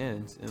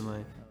chance, and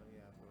like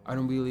I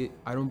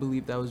don't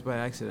believe that was by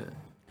accident.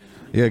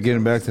 Yeah,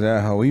 getting back to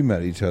that, how we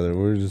met each other,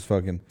 we were just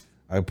fucking.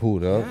 I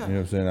pulled up, Yeah. you know what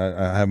I'm saying?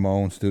 I have my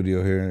own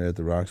studio here at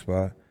the Rock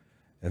Spot.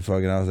 And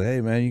fucking, I was like, hey,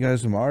 man, you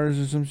guys some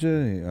artists or some shit?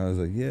 And I was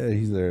like, yeah.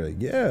 He's there, like,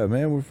 yeah,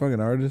 man, we're fucking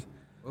artists.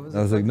 And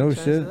I was like, no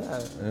shit.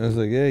 And I was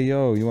like, hey,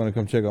 yo, you want to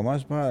come check out my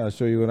spot? I'll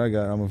show you what I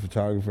got. I'm a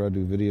photographer. I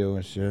do video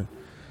and shit.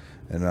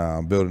 And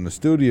I'm building a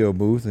studio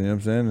booth, you know what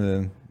I'm saying? And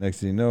then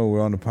next thing you know,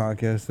 we're on the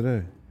podcast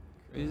today.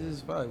 Crazy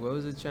as fuck. What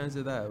was the chance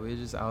of that? We were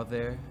just out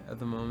there at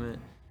the moment.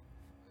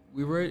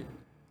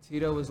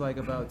 Tito was like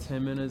about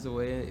 10 minutes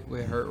away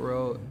with Hurt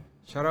Row.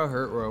 Shout out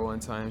Hurt Row one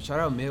time. Shout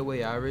out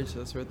Midway Average.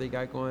 That's what they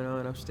got going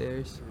on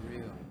upstairs. For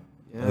real.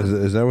 Yeah.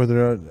 Is that where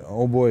they're at?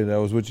 Oh boy, that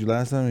was with you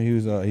last time?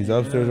 He's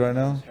upstairs right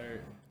now?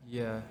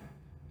 Yeah.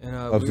 And,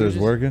 upstairs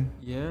working?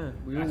 Yeah.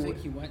 I think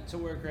he went to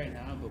work right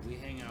now, but we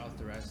hang out with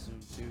the rest of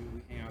them too.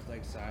 We hang out with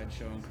like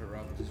Sideshow and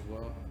Corrupt as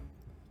well.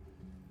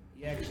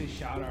 He actually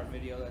shot our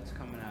video that's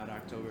coming out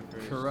October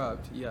 1st.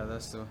 Corrupt. Yeah,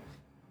 that's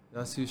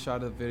who shot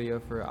the video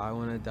for I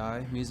Wanna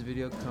Die. Music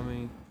video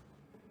coming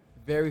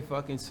very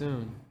fucking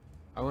soon.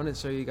 I want to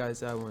show you guys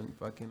that one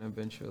fucking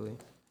eventually.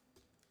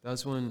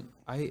 That's when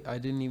I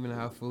didn't even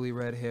have fully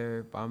red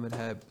hair. Bombed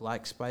had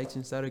black spikes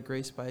instead of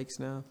gray spikes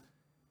now.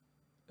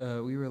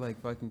 We were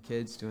like fucking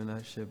kids doing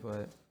that shit,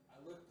 but... I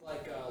looked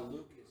like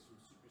Lucas from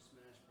Super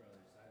Smash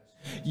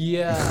Brothers.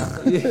 Yeah.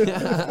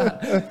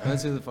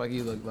 That's who the fuck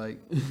you look like.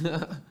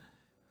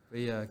 But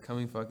yeah,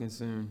 coming fucking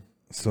soon.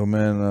 So,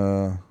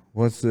 man,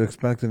 what's to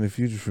expect in the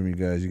future from you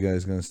guys? You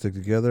guys going to stick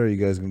together? Are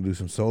you guys going to do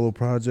some solo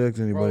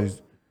projects? Anybody's...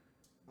 Bro.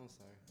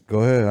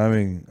 Go ahead. I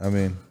mean.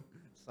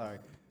 Sorry.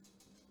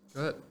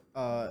 Go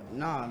ahead.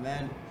 Nah,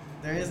 man.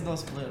 There is no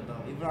split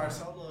though. Even our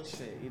solo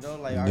shit, you know,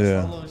 like our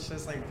solo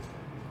shit's like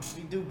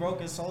we do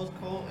Broken Souls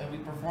Cult and we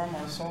perform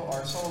our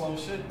solo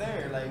shit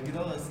there. Like, you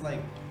know, it's like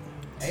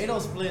ain't no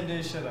splitting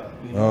this shit up.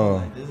 You know,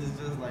 like this is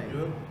just like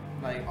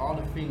all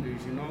the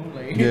fingers, you know,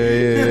 like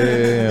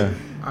Yeah.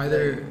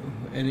 Either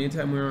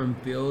anytime we're on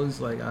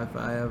bills, like if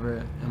I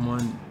ever am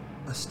on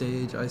a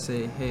stage, I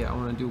say, hey, I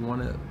want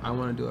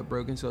to do a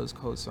Broken Souls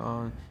Cult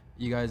song.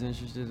 You guys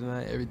interested in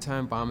that? Every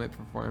time Bombit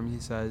performs, he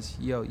says,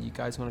 yo, you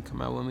guys want to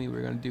come out with me?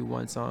 We're going to do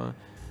one song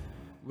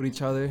with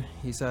each other.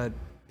 He said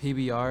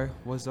PBR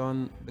was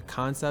on the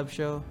concept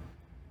show.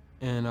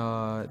 And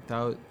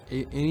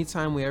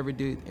anytime we ever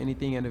do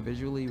anything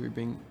individually, we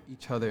bring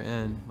each other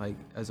in, like,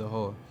 as a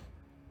whole.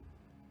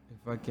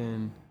 What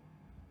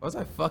was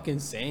I fucking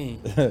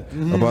saying?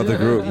 About the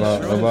group,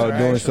 about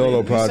doing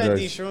solo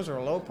projects. You said these shrooms were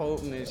low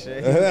potent and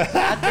shit.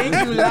 I think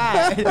you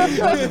lied.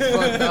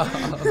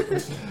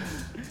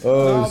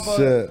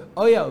 Shit.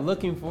 Oh yeah,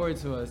 looking forward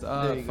to us.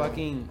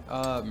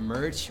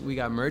 Merch. We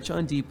got merch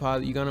on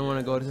Depop. You're gonna want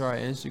to go to our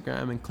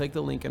Instagram and click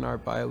the link in our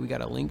bio. We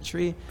got a link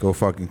tree. Go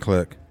fucking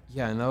click.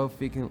 Yeah, no, if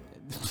we can.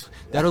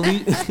 That'll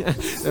lead.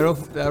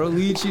 that'll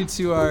lead you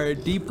to our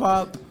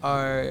Depop,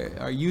 our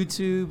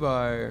YouTube,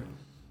 our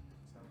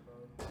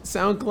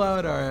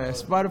SoundCloud, our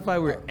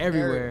Spotify. We're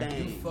everywhere.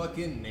 You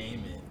fucking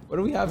name it. What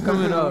do we have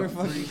coming up? Where the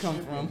fuck you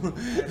come from?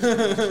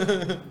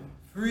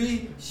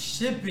 Free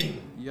shipping.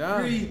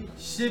 Yeah. Free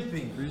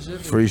shipping.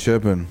 Free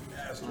shipping.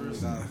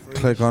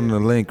 Click on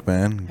the link,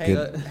 man.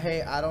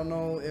 Hey, I don't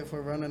know if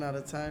we're running out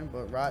of time,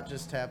 but Rot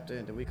just tapped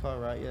in. Did we call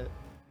Rot yet?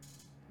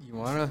 You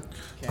wanna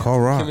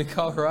call Rot? Can we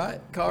call Rot?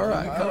 Call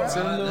Rot. That's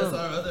our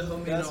other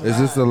homie. Is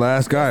this the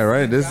last guy,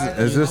 right?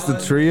 Is this the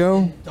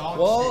trio?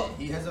 Well,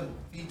 he has a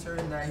feature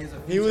in that.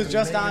 He was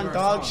just on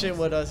dog shit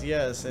with us,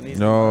 yes, and he's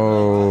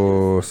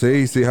no.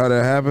 See how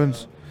that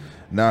happens.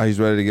 Now he's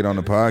ready to get on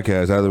the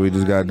podcast. After we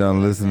just got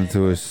done listening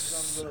to his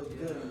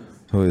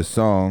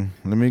song.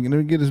 Let me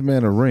get this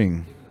man a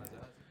ring.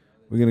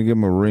 We're gonna give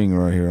him a ring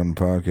right here on the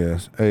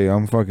podcast. Hey,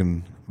 I'm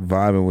fucking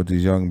vibing with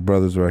these young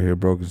brothers right here,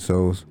 Broken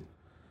Souls.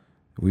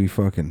 We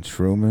fucking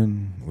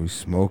shrooming, we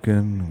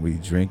smoking, we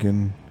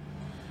drinking.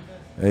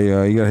 Hey,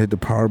 you gotta hit the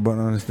power button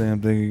on this damn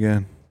thing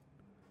again.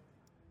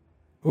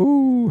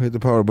 Ooh, hit the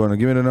power button.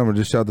 Give me the number.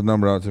 Just shout the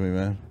number out to me,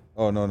 man.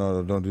 Oh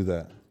no, don't do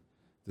that.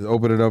 Just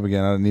open it up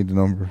again. I don't need the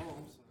number.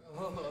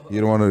 You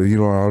don't want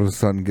to all of a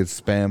sudden get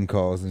spam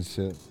calls and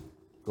shit.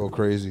 Go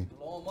crazy.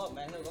 blow him up,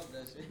 man. He'll love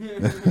that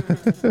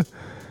shit.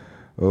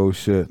 Oh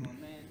shit.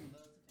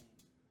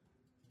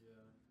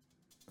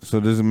 So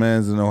this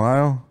man's in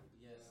Ohio?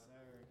 Yes,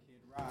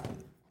 sir.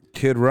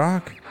 Kid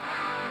Rock?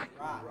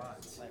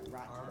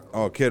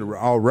 Oh, Kid Rock.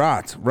 Oh,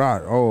 Rot.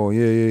 Oh,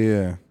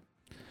 yeah.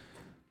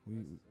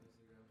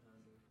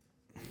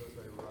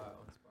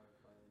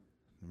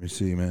 Let me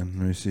see, man.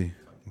 Let me see.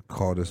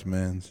 Call this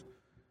man's.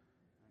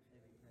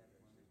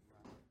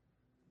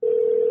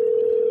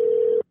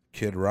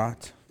 Kid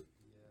Rot.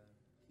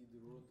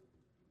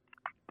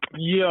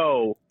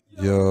 Yo.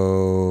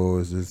 Yo,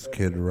 is this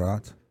Kid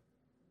Rot?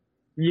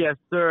 Yes,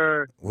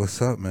 sir. What's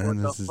up,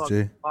 man? This is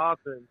Jay.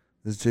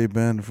 This is Jay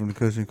Band from the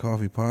Cushion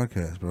Coffee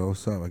Podcast, bro.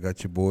 What's up? I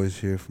got your boys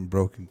here from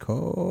Broken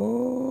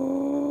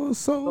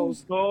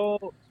Souls.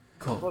 Cool.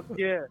 Fuck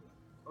yeah.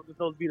 Broken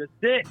Souls be the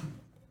stick.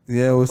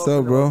 Yeah, what's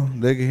up, bro?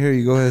 They can hear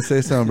you. Go ahead,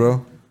 say something,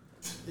 bro.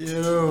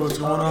 Yo, what's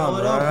going on,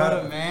 What up,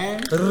 brother,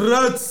 man?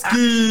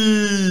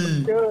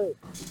 Rutsky! Good.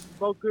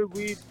 Smoke good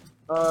weed.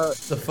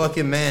 The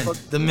fucking man,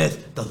 the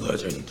myth, the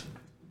legend.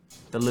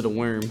 The little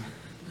worm.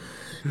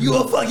 You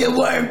a fucking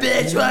worm,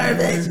 bitch, worm,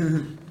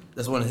 bitch.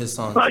 That's one of his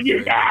songs.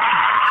 Give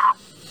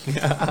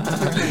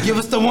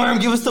us the worm,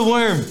 give us the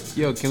worm.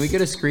 Yo, can we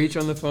get a screech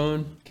on the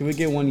phone? Can we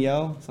get one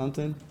yell,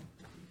 something?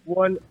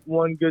 One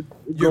good.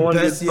 Your one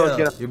best good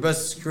yell, your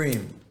best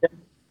scream.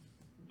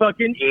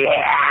 Fucking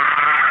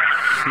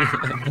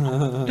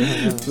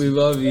We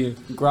love you.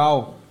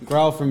 Growl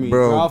for me,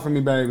 Bro. Growl for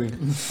me, baby.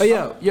 Oh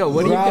yo,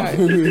 what do you Growl got?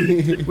 for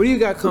me. What do you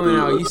got coming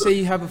out? You say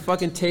you have a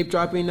fucking tape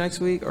dropping next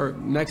week or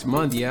next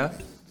month? Yeah.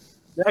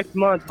 Next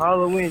month,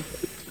 Halloween.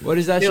 What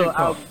is that shit Chill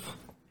called? out.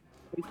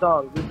 3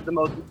 songs. This is the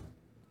most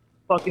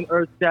fucking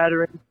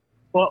earth-shattering,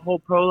 butthole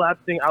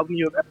prolapsing album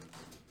you have ever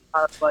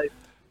heard in your life.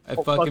 I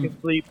Don't fucking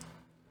sleep.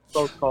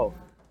 So cold.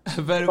 I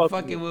bet it fuck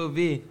fucking you. will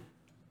be.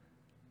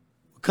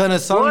 What kind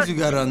of songs What? you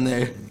got on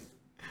there?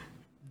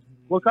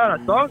 What kind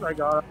of songs I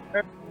got on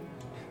there?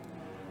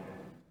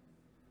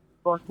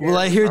 Fuck Will yeah.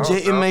 I hear don't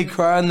Jayton know. May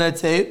cry on that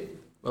tape?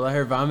 Will I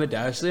hear Vomit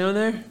Dashley on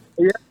there?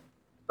 You're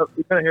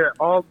gonna hear it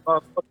all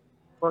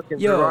fucking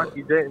Yo.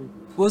 Rocky Dayton.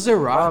 Was there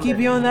Rocky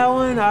be on that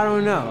one? I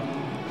don't know.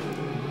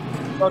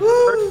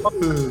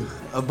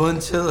 A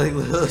bunch of like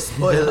little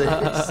spoilers.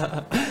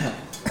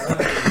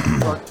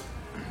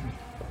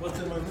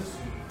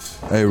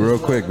 Hey, real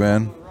quick,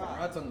 man.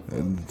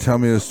 Tell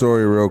me a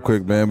story real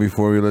quick, man,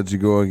 before we let you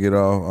go and get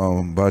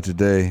off about your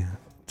day.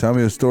 Tell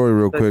me a story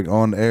real quick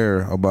on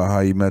air about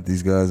how you met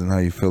these guys and how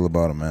you feel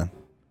about them, man.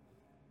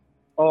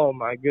 Oh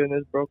my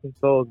goodness, Broken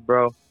Souls,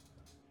 bro.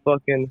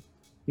 Fucking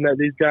met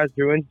these guys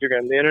through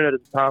Instagram. The internet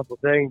is a powerful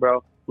thing,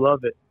 bro.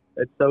 Love it.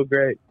 It's so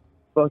great.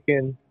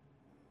 Fucking,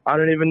 I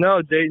don't even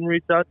know. Jayden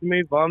reached out to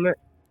me, Vomit.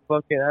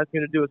 Fucking asked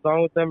me to do a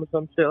song with them or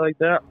some shit like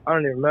that. I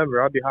don't even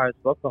remember. I'll be high as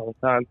fuck all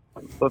the time.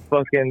 But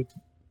fucking,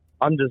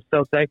 I'm just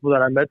so thankful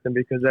that I met them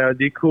because they are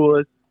the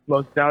coolest,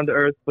 most down to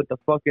earth, but the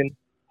fucking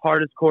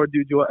hardest core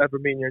dudes you will ever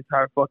meet in your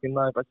entire fucking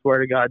life. I swear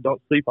to God,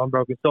 don't sleep on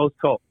Broken Souls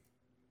cult.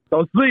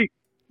 Don't sleep.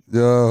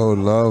 Yo,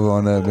 love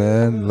on that,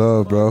 man.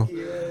 Love, bro.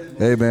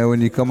 Hey, man, when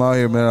you come out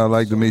here, man, I'd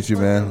like to meet you,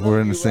 man. We're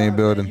in the same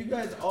building.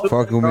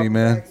 Fuck with me,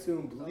 man.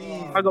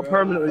 I go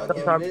permanently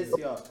sometimes.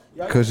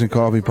 Cushion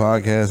Coffee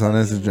Podcast on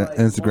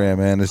Instagram,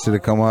 man. This should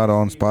have come out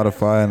on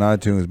Spotify and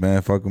iTunes,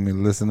 man. Fuck with me.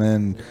 Listen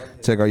in.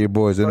 Check out your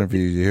boys'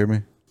 interviews. You hear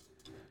me?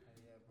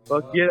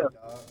 Fuck yeah.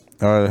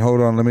 All right, hold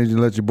on. Let me just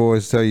let your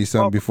boys tell you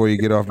something before you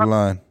get off the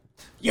line.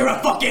 You're a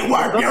fucking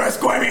worm. You're a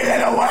squirmy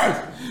little worm.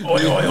 Oi,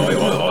 oi, oi, oi, oi,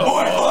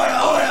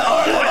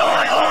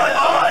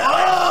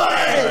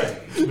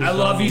 I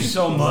love you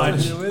so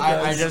much.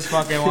 I just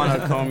fucking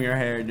want to comb your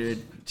hair,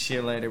 dude. See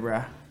you later,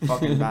 bro.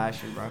 Fucking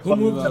bash it, bro. Who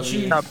moved the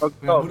cheese? Man,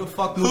 who the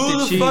fuck moved Who the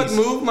the cheese? fuck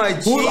moved my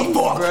cheese,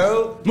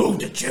 bro? Move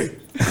the cheese.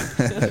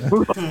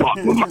 Who the fuck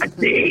with my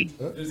cheese?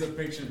 There's a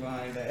picture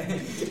behind that.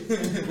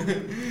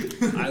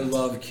 I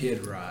love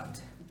Kid Rot.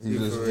 He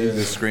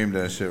just screamed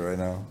that shit right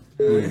now.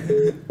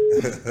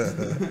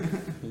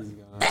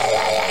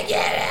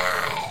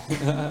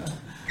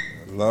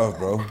 Love,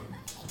 bro.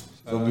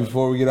 So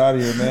before we get out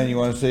of here, man, you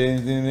want to say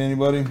anything to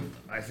anybody?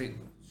 I think.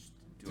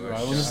 Do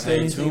I want to say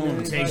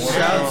anything?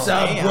 Shouts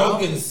out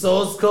Broken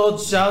Souls Code.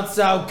 Shouts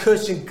out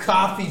Cushion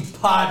Coffee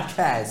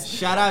Podcast.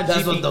 Shout out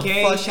That's what the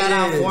GPK. fuck Shout it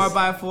out is.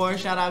 4x4.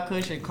 Shout out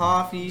Cushion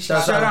Coffee.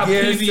 Shouts out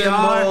Garrison PBR.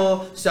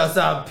 Mall. Shouts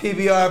out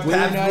PBR. We're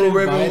Pat not Blue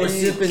Ribbon. We're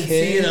inviting sipping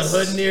tea in a kids.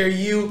 hood near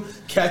you.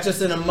 Catch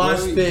us in a mosh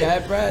Where we pit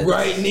at, Brad?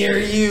 right near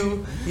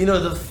you. You know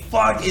the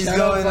fuck is Shout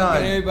going out on.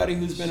 fucking everybody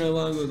who's been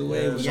along with the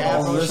way. Yeah,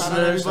 all bro. Shout out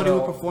listeners, everybody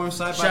who performed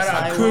side by Shout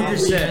out side. Kruger with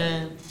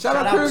Set. me. Shout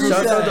out Kruger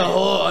Shouts out Set. the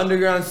whole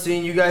underground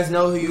scene. You guys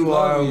know who you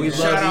are. We love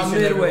Shout out each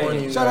and every Midway. one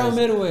of you Shout out guys.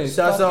 Midway.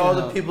 Shouts out all Fucking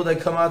the hell. people that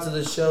come out to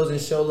the shows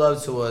and show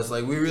love to us.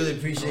 Like, we really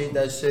appreciate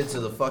that shit to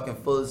the fucking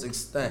fullest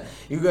extent.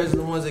 You guys are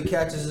the ones that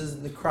catch us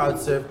in the crowd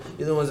surf.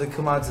 You're the ones that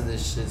come out to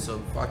this shit.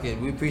 So,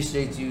 fucking, we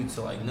appreciate you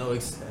to, like, no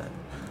extent.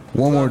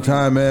 One more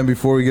time, man,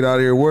 before we get out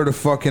of here. Where the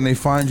fuck can they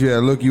find you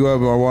at? Look you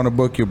up or want to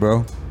book you,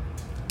 bro?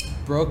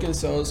 Broken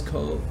Souls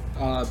Code.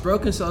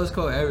 Broken Souls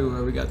Code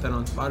everywhere. We got that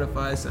on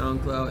Spotify,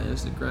 SoundCloud,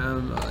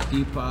 Instagram,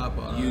 Depop,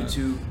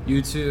 YouTube,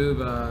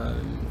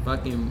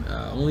 fucking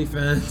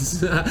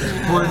OnlyFans,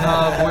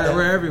 Pornhub.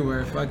 We're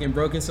everywhere. Fucking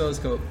Broken Souls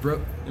Code.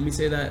 Let me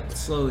say that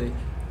slowly.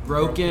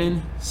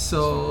 Broken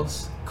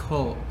Souls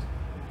Code,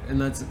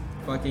 and that's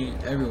fucking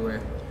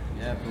everywhere.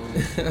 Yeah, bro.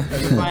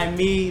 Find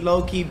me,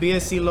 Lowkey,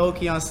 BSC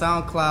Lowkey on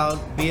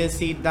SoundCloud,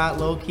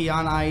 BSC.Lowkey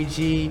on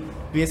IG,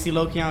 BSC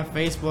Lowkey on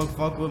Facebook.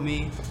 Fuck with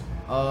me.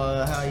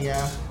 Hell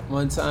yeah.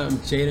 One time,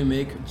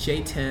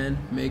 J10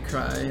 may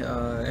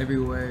cry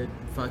everywhere.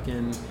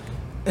 Fucking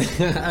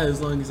as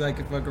long as I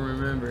can fucking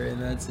remember,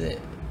 and that's it.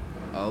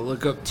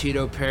 Look up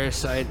Tito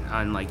Parasite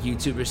on like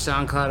YouTube or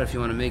SoundCloud if you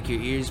want to make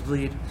your ears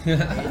bleed.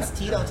 It's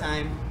Tito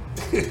time.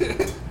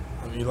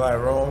 I'm Eli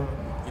Rome.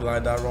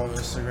 Eli.Rome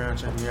Instagram.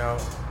 Check me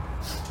out.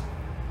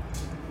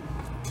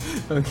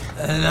 Okay.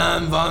 And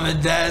I'm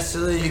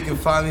Bombadashly. You can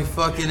find me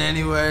fucking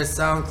anywhere.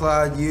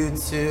 SoundCloud,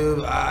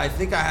 YouTube. I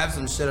think I have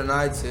some shit on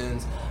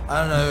iTunes.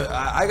 I don't know.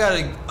 I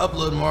gotta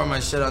upload more of my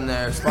shit on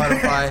there.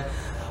 Spotify,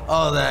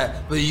 all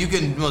that. But you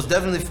can most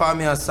definitely find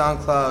me on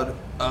SoundCloud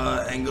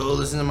and go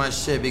listen to my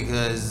shit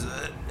because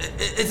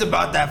it's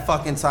about that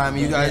fucking time.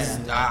 You guys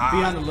be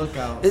on the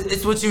lookout.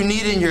 It's what you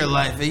need in your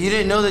life. And you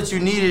didn't know that you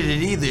needed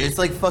it either. It's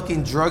like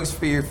fucking drugs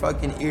for your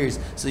fucking ears.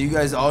 So you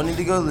guys all need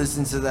to go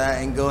listen to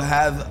that and go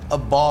have a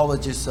ball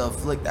with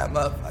yourself. Flick that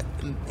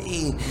motherfucking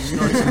bean.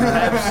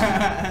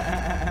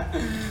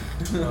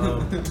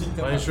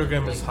 My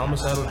Instagram is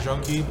Homicidal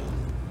Junkie.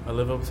 I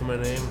live up to my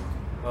name.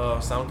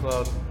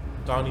 SoundCloud,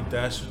 Donnie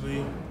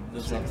Dashley.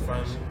 That's where you can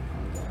find me.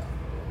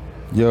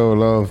 Yo,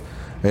 love.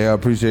 Hey, I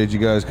appreciate you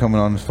guys coming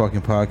on this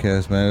fucking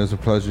podcast, man. It was a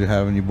pleasure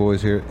having you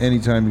boys here.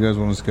 Anytime you guys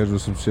want to schedule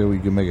some shit, we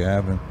can make it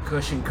happen.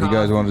 Kush and You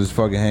guys want to just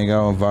fucking hang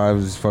out and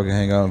vibe, just fucking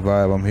hang out and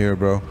vibe. I'm here,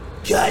 bro.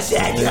 Kush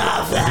and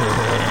coffee.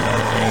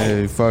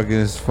 Hey,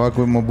 fuck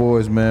with my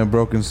boys, man.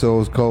 Broken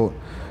Souls Cult.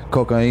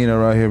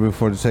 Cocaina right here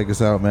before to take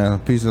us out, man.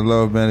 Peace and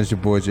love, man. It's your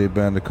boy J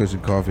Band, the Kush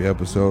and Coffee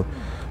episode.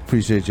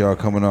 Appreciate y'all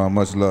coming on.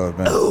 Much love,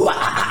 man.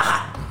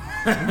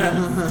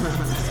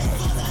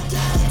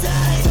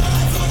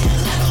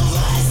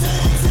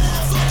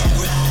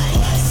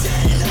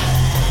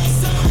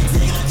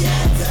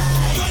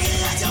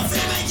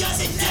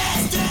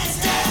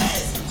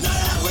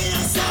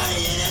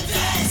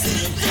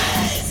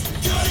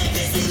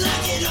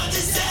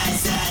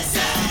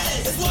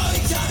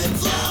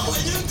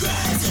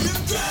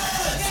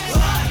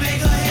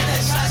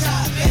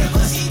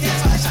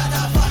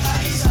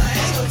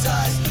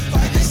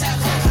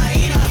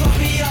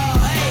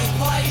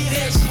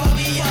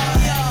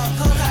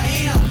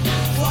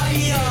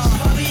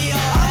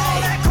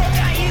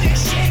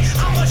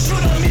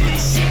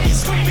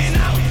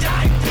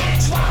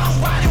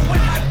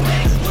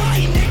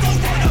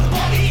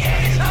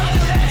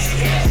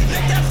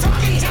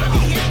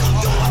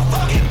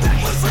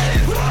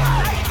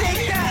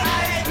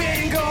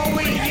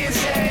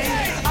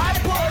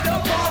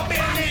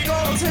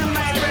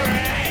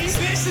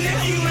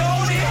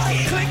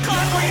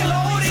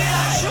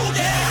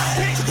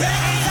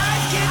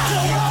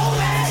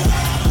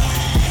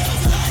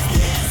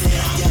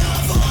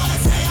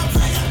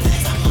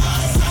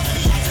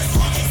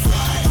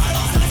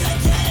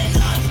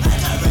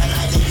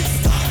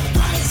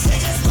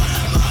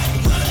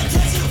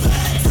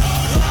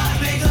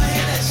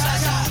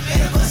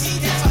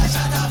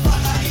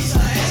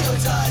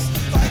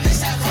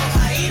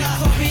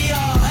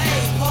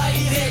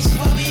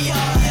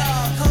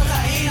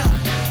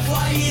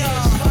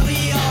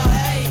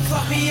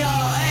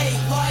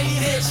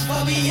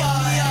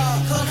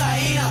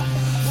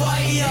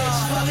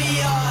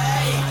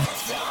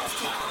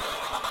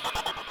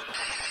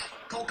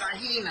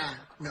 Cocaina,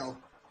 no,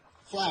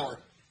 flower.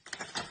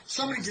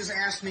 Somebody just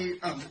asked me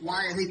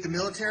why I hate the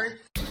military.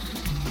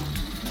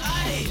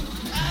 Hey,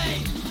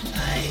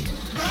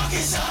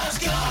 Broken Souls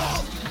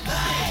Code.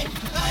 Hey,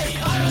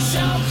 auto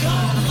show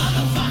code.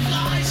 Motherfucker,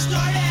 I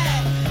started.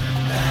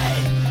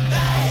 Hey.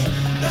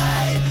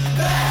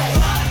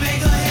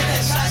 Make a hit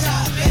and cha-cha.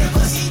 Bit of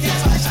pussy,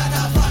 that's why shut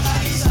the fuck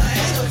up. He's an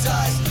angel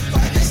dust.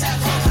 Right, this that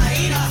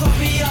cocaina. Fuck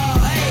me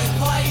up, hey,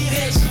 why you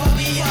bitch? Fuck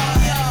me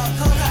up, yo,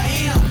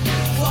 cocaina.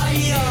 Why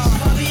you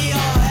fuck me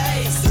up,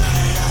 hey.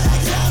 Started on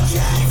a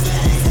cocaine,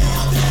 fitting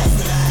out this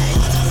thing.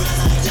 On the run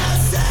like that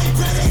thing,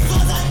 ready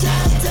for the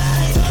death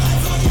day.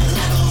 Don't fucking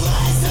level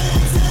rise, and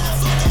it's in a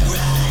fucking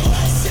rain.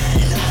 What's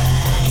in the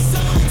hay?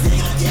 Someone take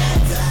a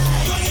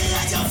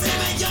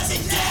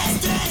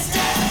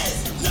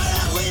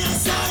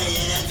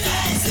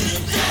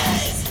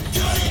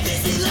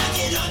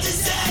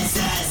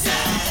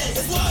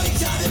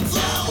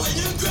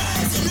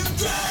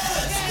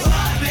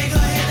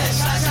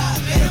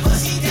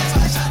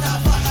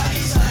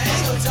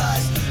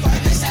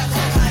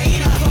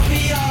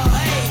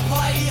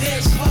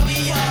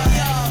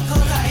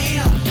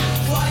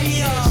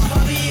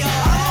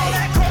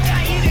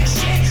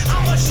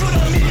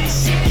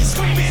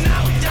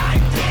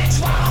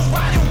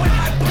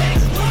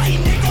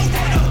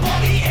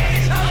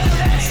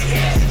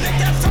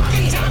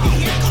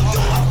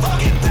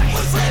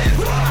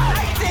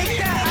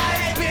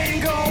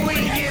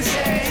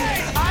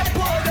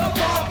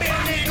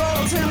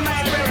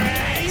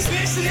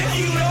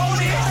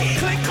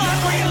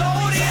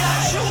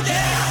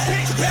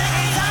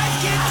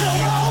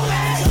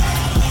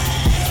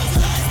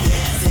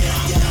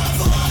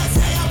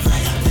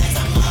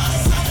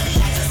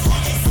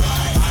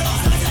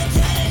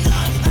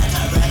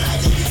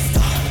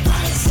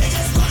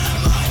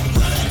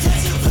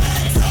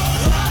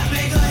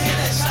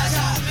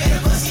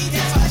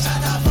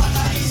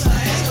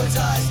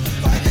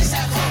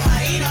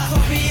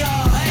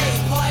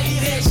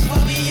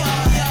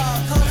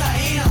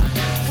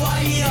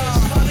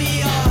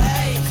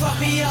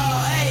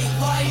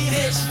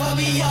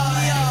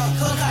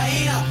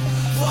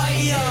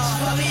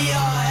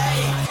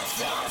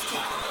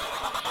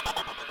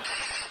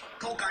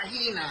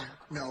Cocaina.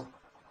 No.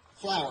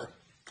 Flour.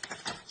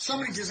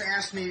 Somebody just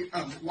asked me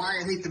why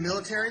I hate the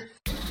military.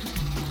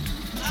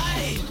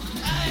 Hey,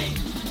 hey,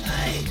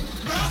 hey,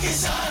 rock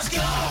is ours,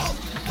 go!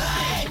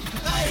 Hey,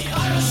 hey,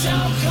 I don't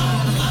sound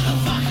cold,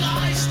 motherfucker,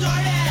 I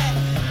started!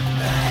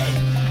 Hey,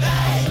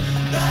 hey,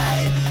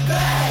 hey,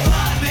 hey!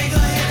 Make a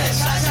hit and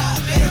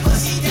cha-cha, bit of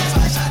pussy, that's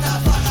why shut the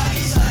fuck up,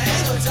 he's a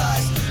handle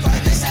dust.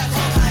 Right, this that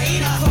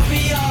cocaina, put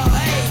me on,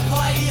 hey,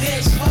 white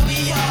bitch, put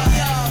me on,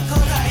 yo,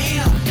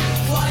 cocaina,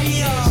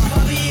 white,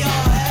 put me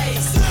on, hey.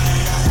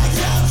 Started on a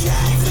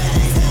cocaine,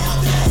 fitting me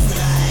up this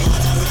day, on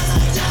the run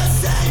like just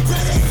say,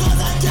 pretty for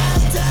the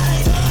damn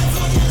day. Don't I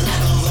fucking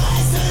level way,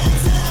 sit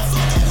into the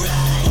fucking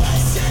rain.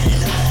 What's shit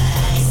in the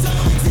hay,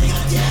 someone think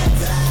I'll get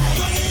paid.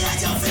 Fucking at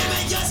your feet,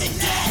 man, just in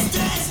days.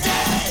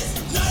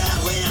 Know that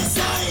we are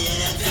sorry in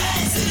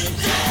advance,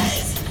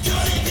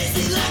 Girl, they bitch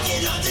be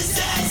lacking on the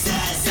says.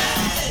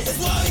 That's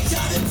why we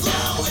come and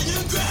flow in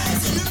new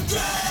grass,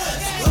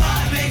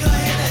 make a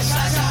hit and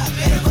cha-cha,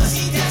 bit of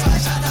pussy, that's why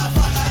shut the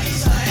fuck up,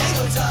 he's a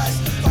handle dust.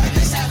 Right,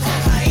 this that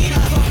cocaina,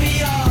 put me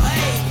on,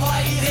 hey,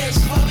 white bitch,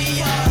 put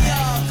me on, yo,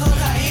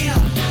 cocaina,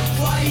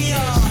 white,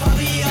 put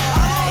me on,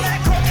 I'm on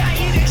that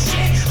cocaine and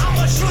shit,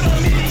 I'ma shoot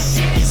 'em in this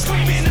shit,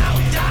 screaming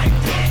out, die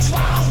bitch,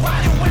 while I'm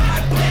riding with my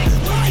blick.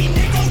 Bloody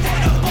niggas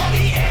wanna bump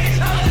me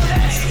in, I'm the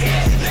last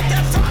hit, let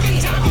that fucking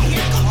Tommy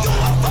nigga do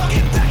a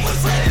fucking backward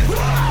flip.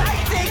 I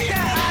think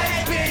that I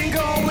have been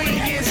going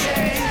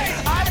insane,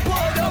 I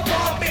pulled up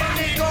on and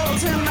it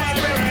goes to my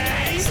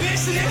brains.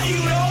 Listen if you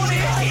load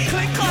it,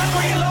 click, clack,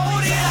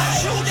 reload it, I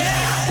shoot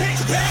that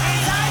bitch back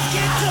and I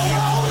get to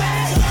rolling.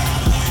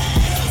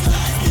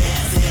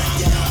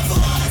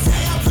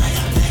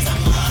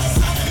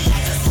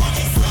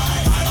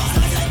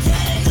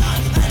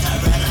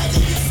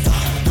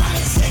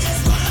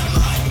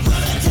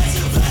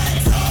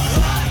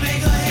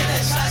 Make a hit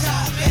and cha-cha,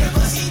 bit of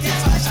pussy,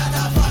 that's why shut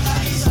the fuck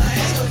up, he's a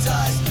handle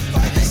dust.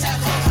 Right, this that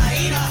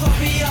cocaina, put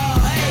me on,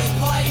 hey,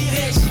 white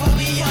bitch, put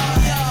me on,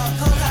 yo,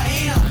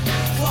 cocaina,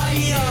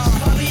 white,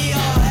 put me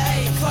on, hey,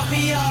 put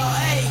me on,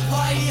 hey,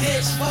 white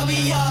bitch, put me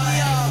on,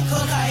 yo,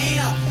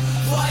 cocaina,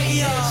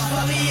 white,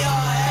 put me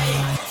on, hey.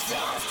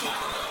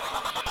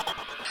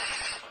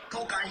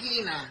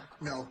 Cocaina.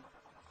 No.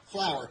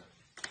 Flour.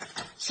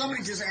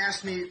 Somebody just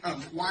asked me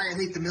why I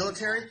hate the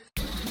military.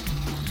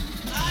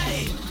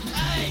 Hey,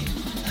 hey,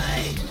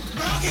 hey,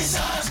 rock is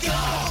ours, go!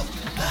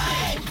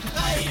 Hey,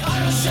 hey, I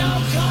don't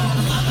sound cold,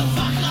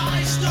 motherfucker,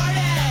 I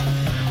started!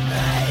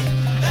 Hey,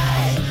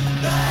 hey,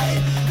 hey,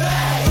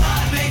 hey!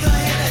 Make a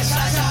hit and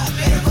cha-cha,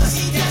 bit of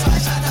pussy, that's why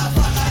shut the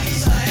fuck up,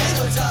 he's a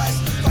handle dust.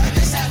 Right,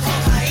 this that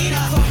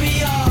cocaina, put me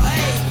on,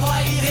 hey,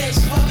 white bitch,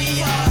 put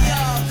me on,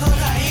 yo,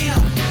 cocaina,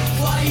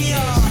 white,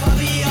 put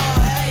me on,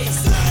 hey.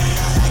 Started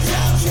on a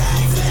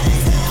cocaine,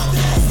 fitting me up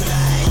this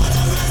day, on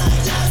the run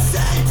like just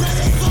say,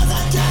 pretty for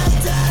the damn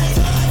day.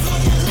 Don't I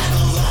fucking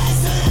level way,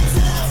 sit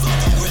into the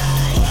fucking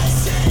rain. What's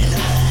shit in the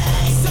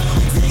hay,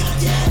 someone think I'll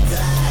get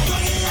paid.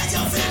 Fucking at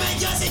your feet, man,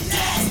 just in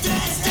days.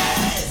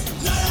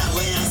 Know that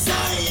we are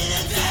sorry in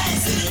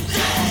advance,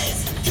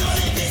 Girl,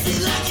 they bitch be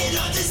lacking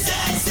on the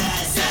says.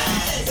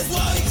 That's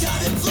why we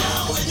come and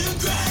flow in new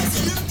grass,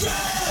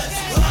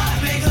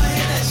 make a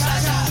hit and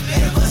cha-cha,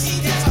 bit of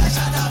pussy, that's why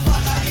shut the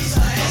fuck up, he's a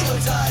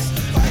handle dust.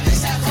 Right,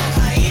 this that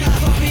cocaina,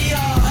 put me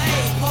on, hey,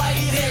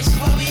 white bitch,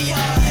 put me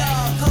on, yo,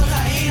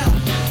 cocaina,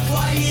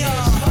 white,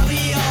 put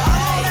me on,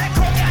 I'm on that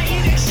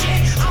cocaine and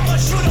shit, I'ma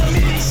shoot 'em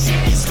in this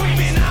shit,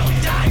 screaming out,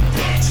 die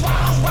bitch, while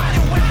I'm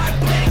riding with my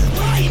blick.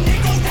 Bloody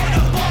niggas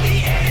wanna bump me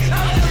in,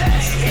 I'm the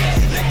last hit,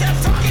 let that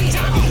fucking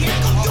Tommy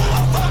nigga do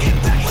a fucking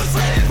backward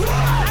flip.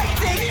 I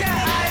think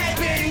that I have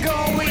been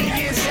going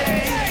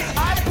insane,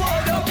 I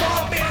pulled up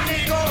on and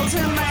it goes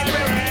to my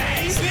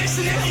brains.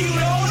 Listen if you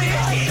load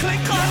it,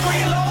 click, clack,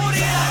 reload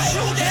it, I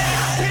shoot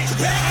that bitch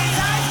back and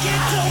I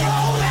get to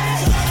rolling.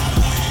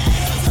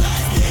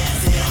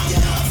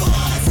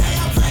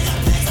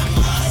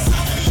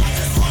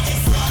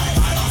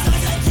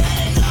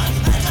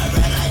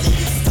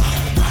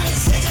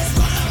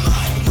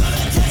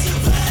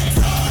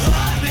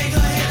 Make a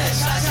hit and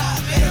cha-cha,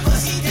 bit of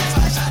pussy, that's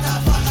why shut the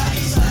fuck up,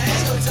 he's a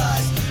handle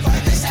dust.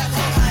 Right, this that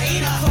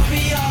cocaina, put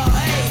me on,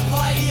 hey,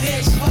 white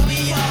bitch, put me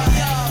on,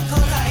 yo,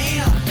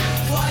 cocaina,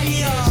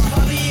 white,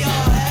 put me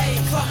on, hey,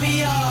 put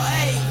me on,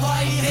 hey,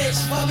 white bitch,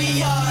 put me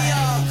on,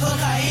 yo,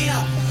 cocaina,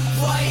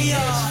 white,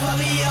 put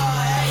me on,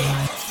 hey.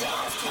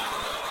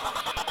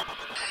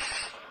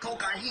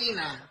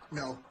 Cocaina.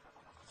 No.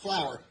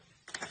 Flour.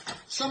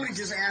 Somebody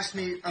just asked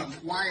me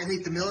why I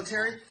hate the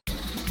military.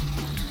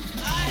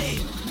 Hey,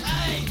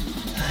 hey,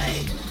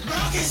 hey,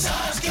 rock is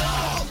ours, go!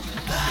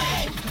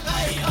 Hey,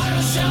 hey, I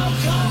don't sound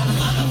cold,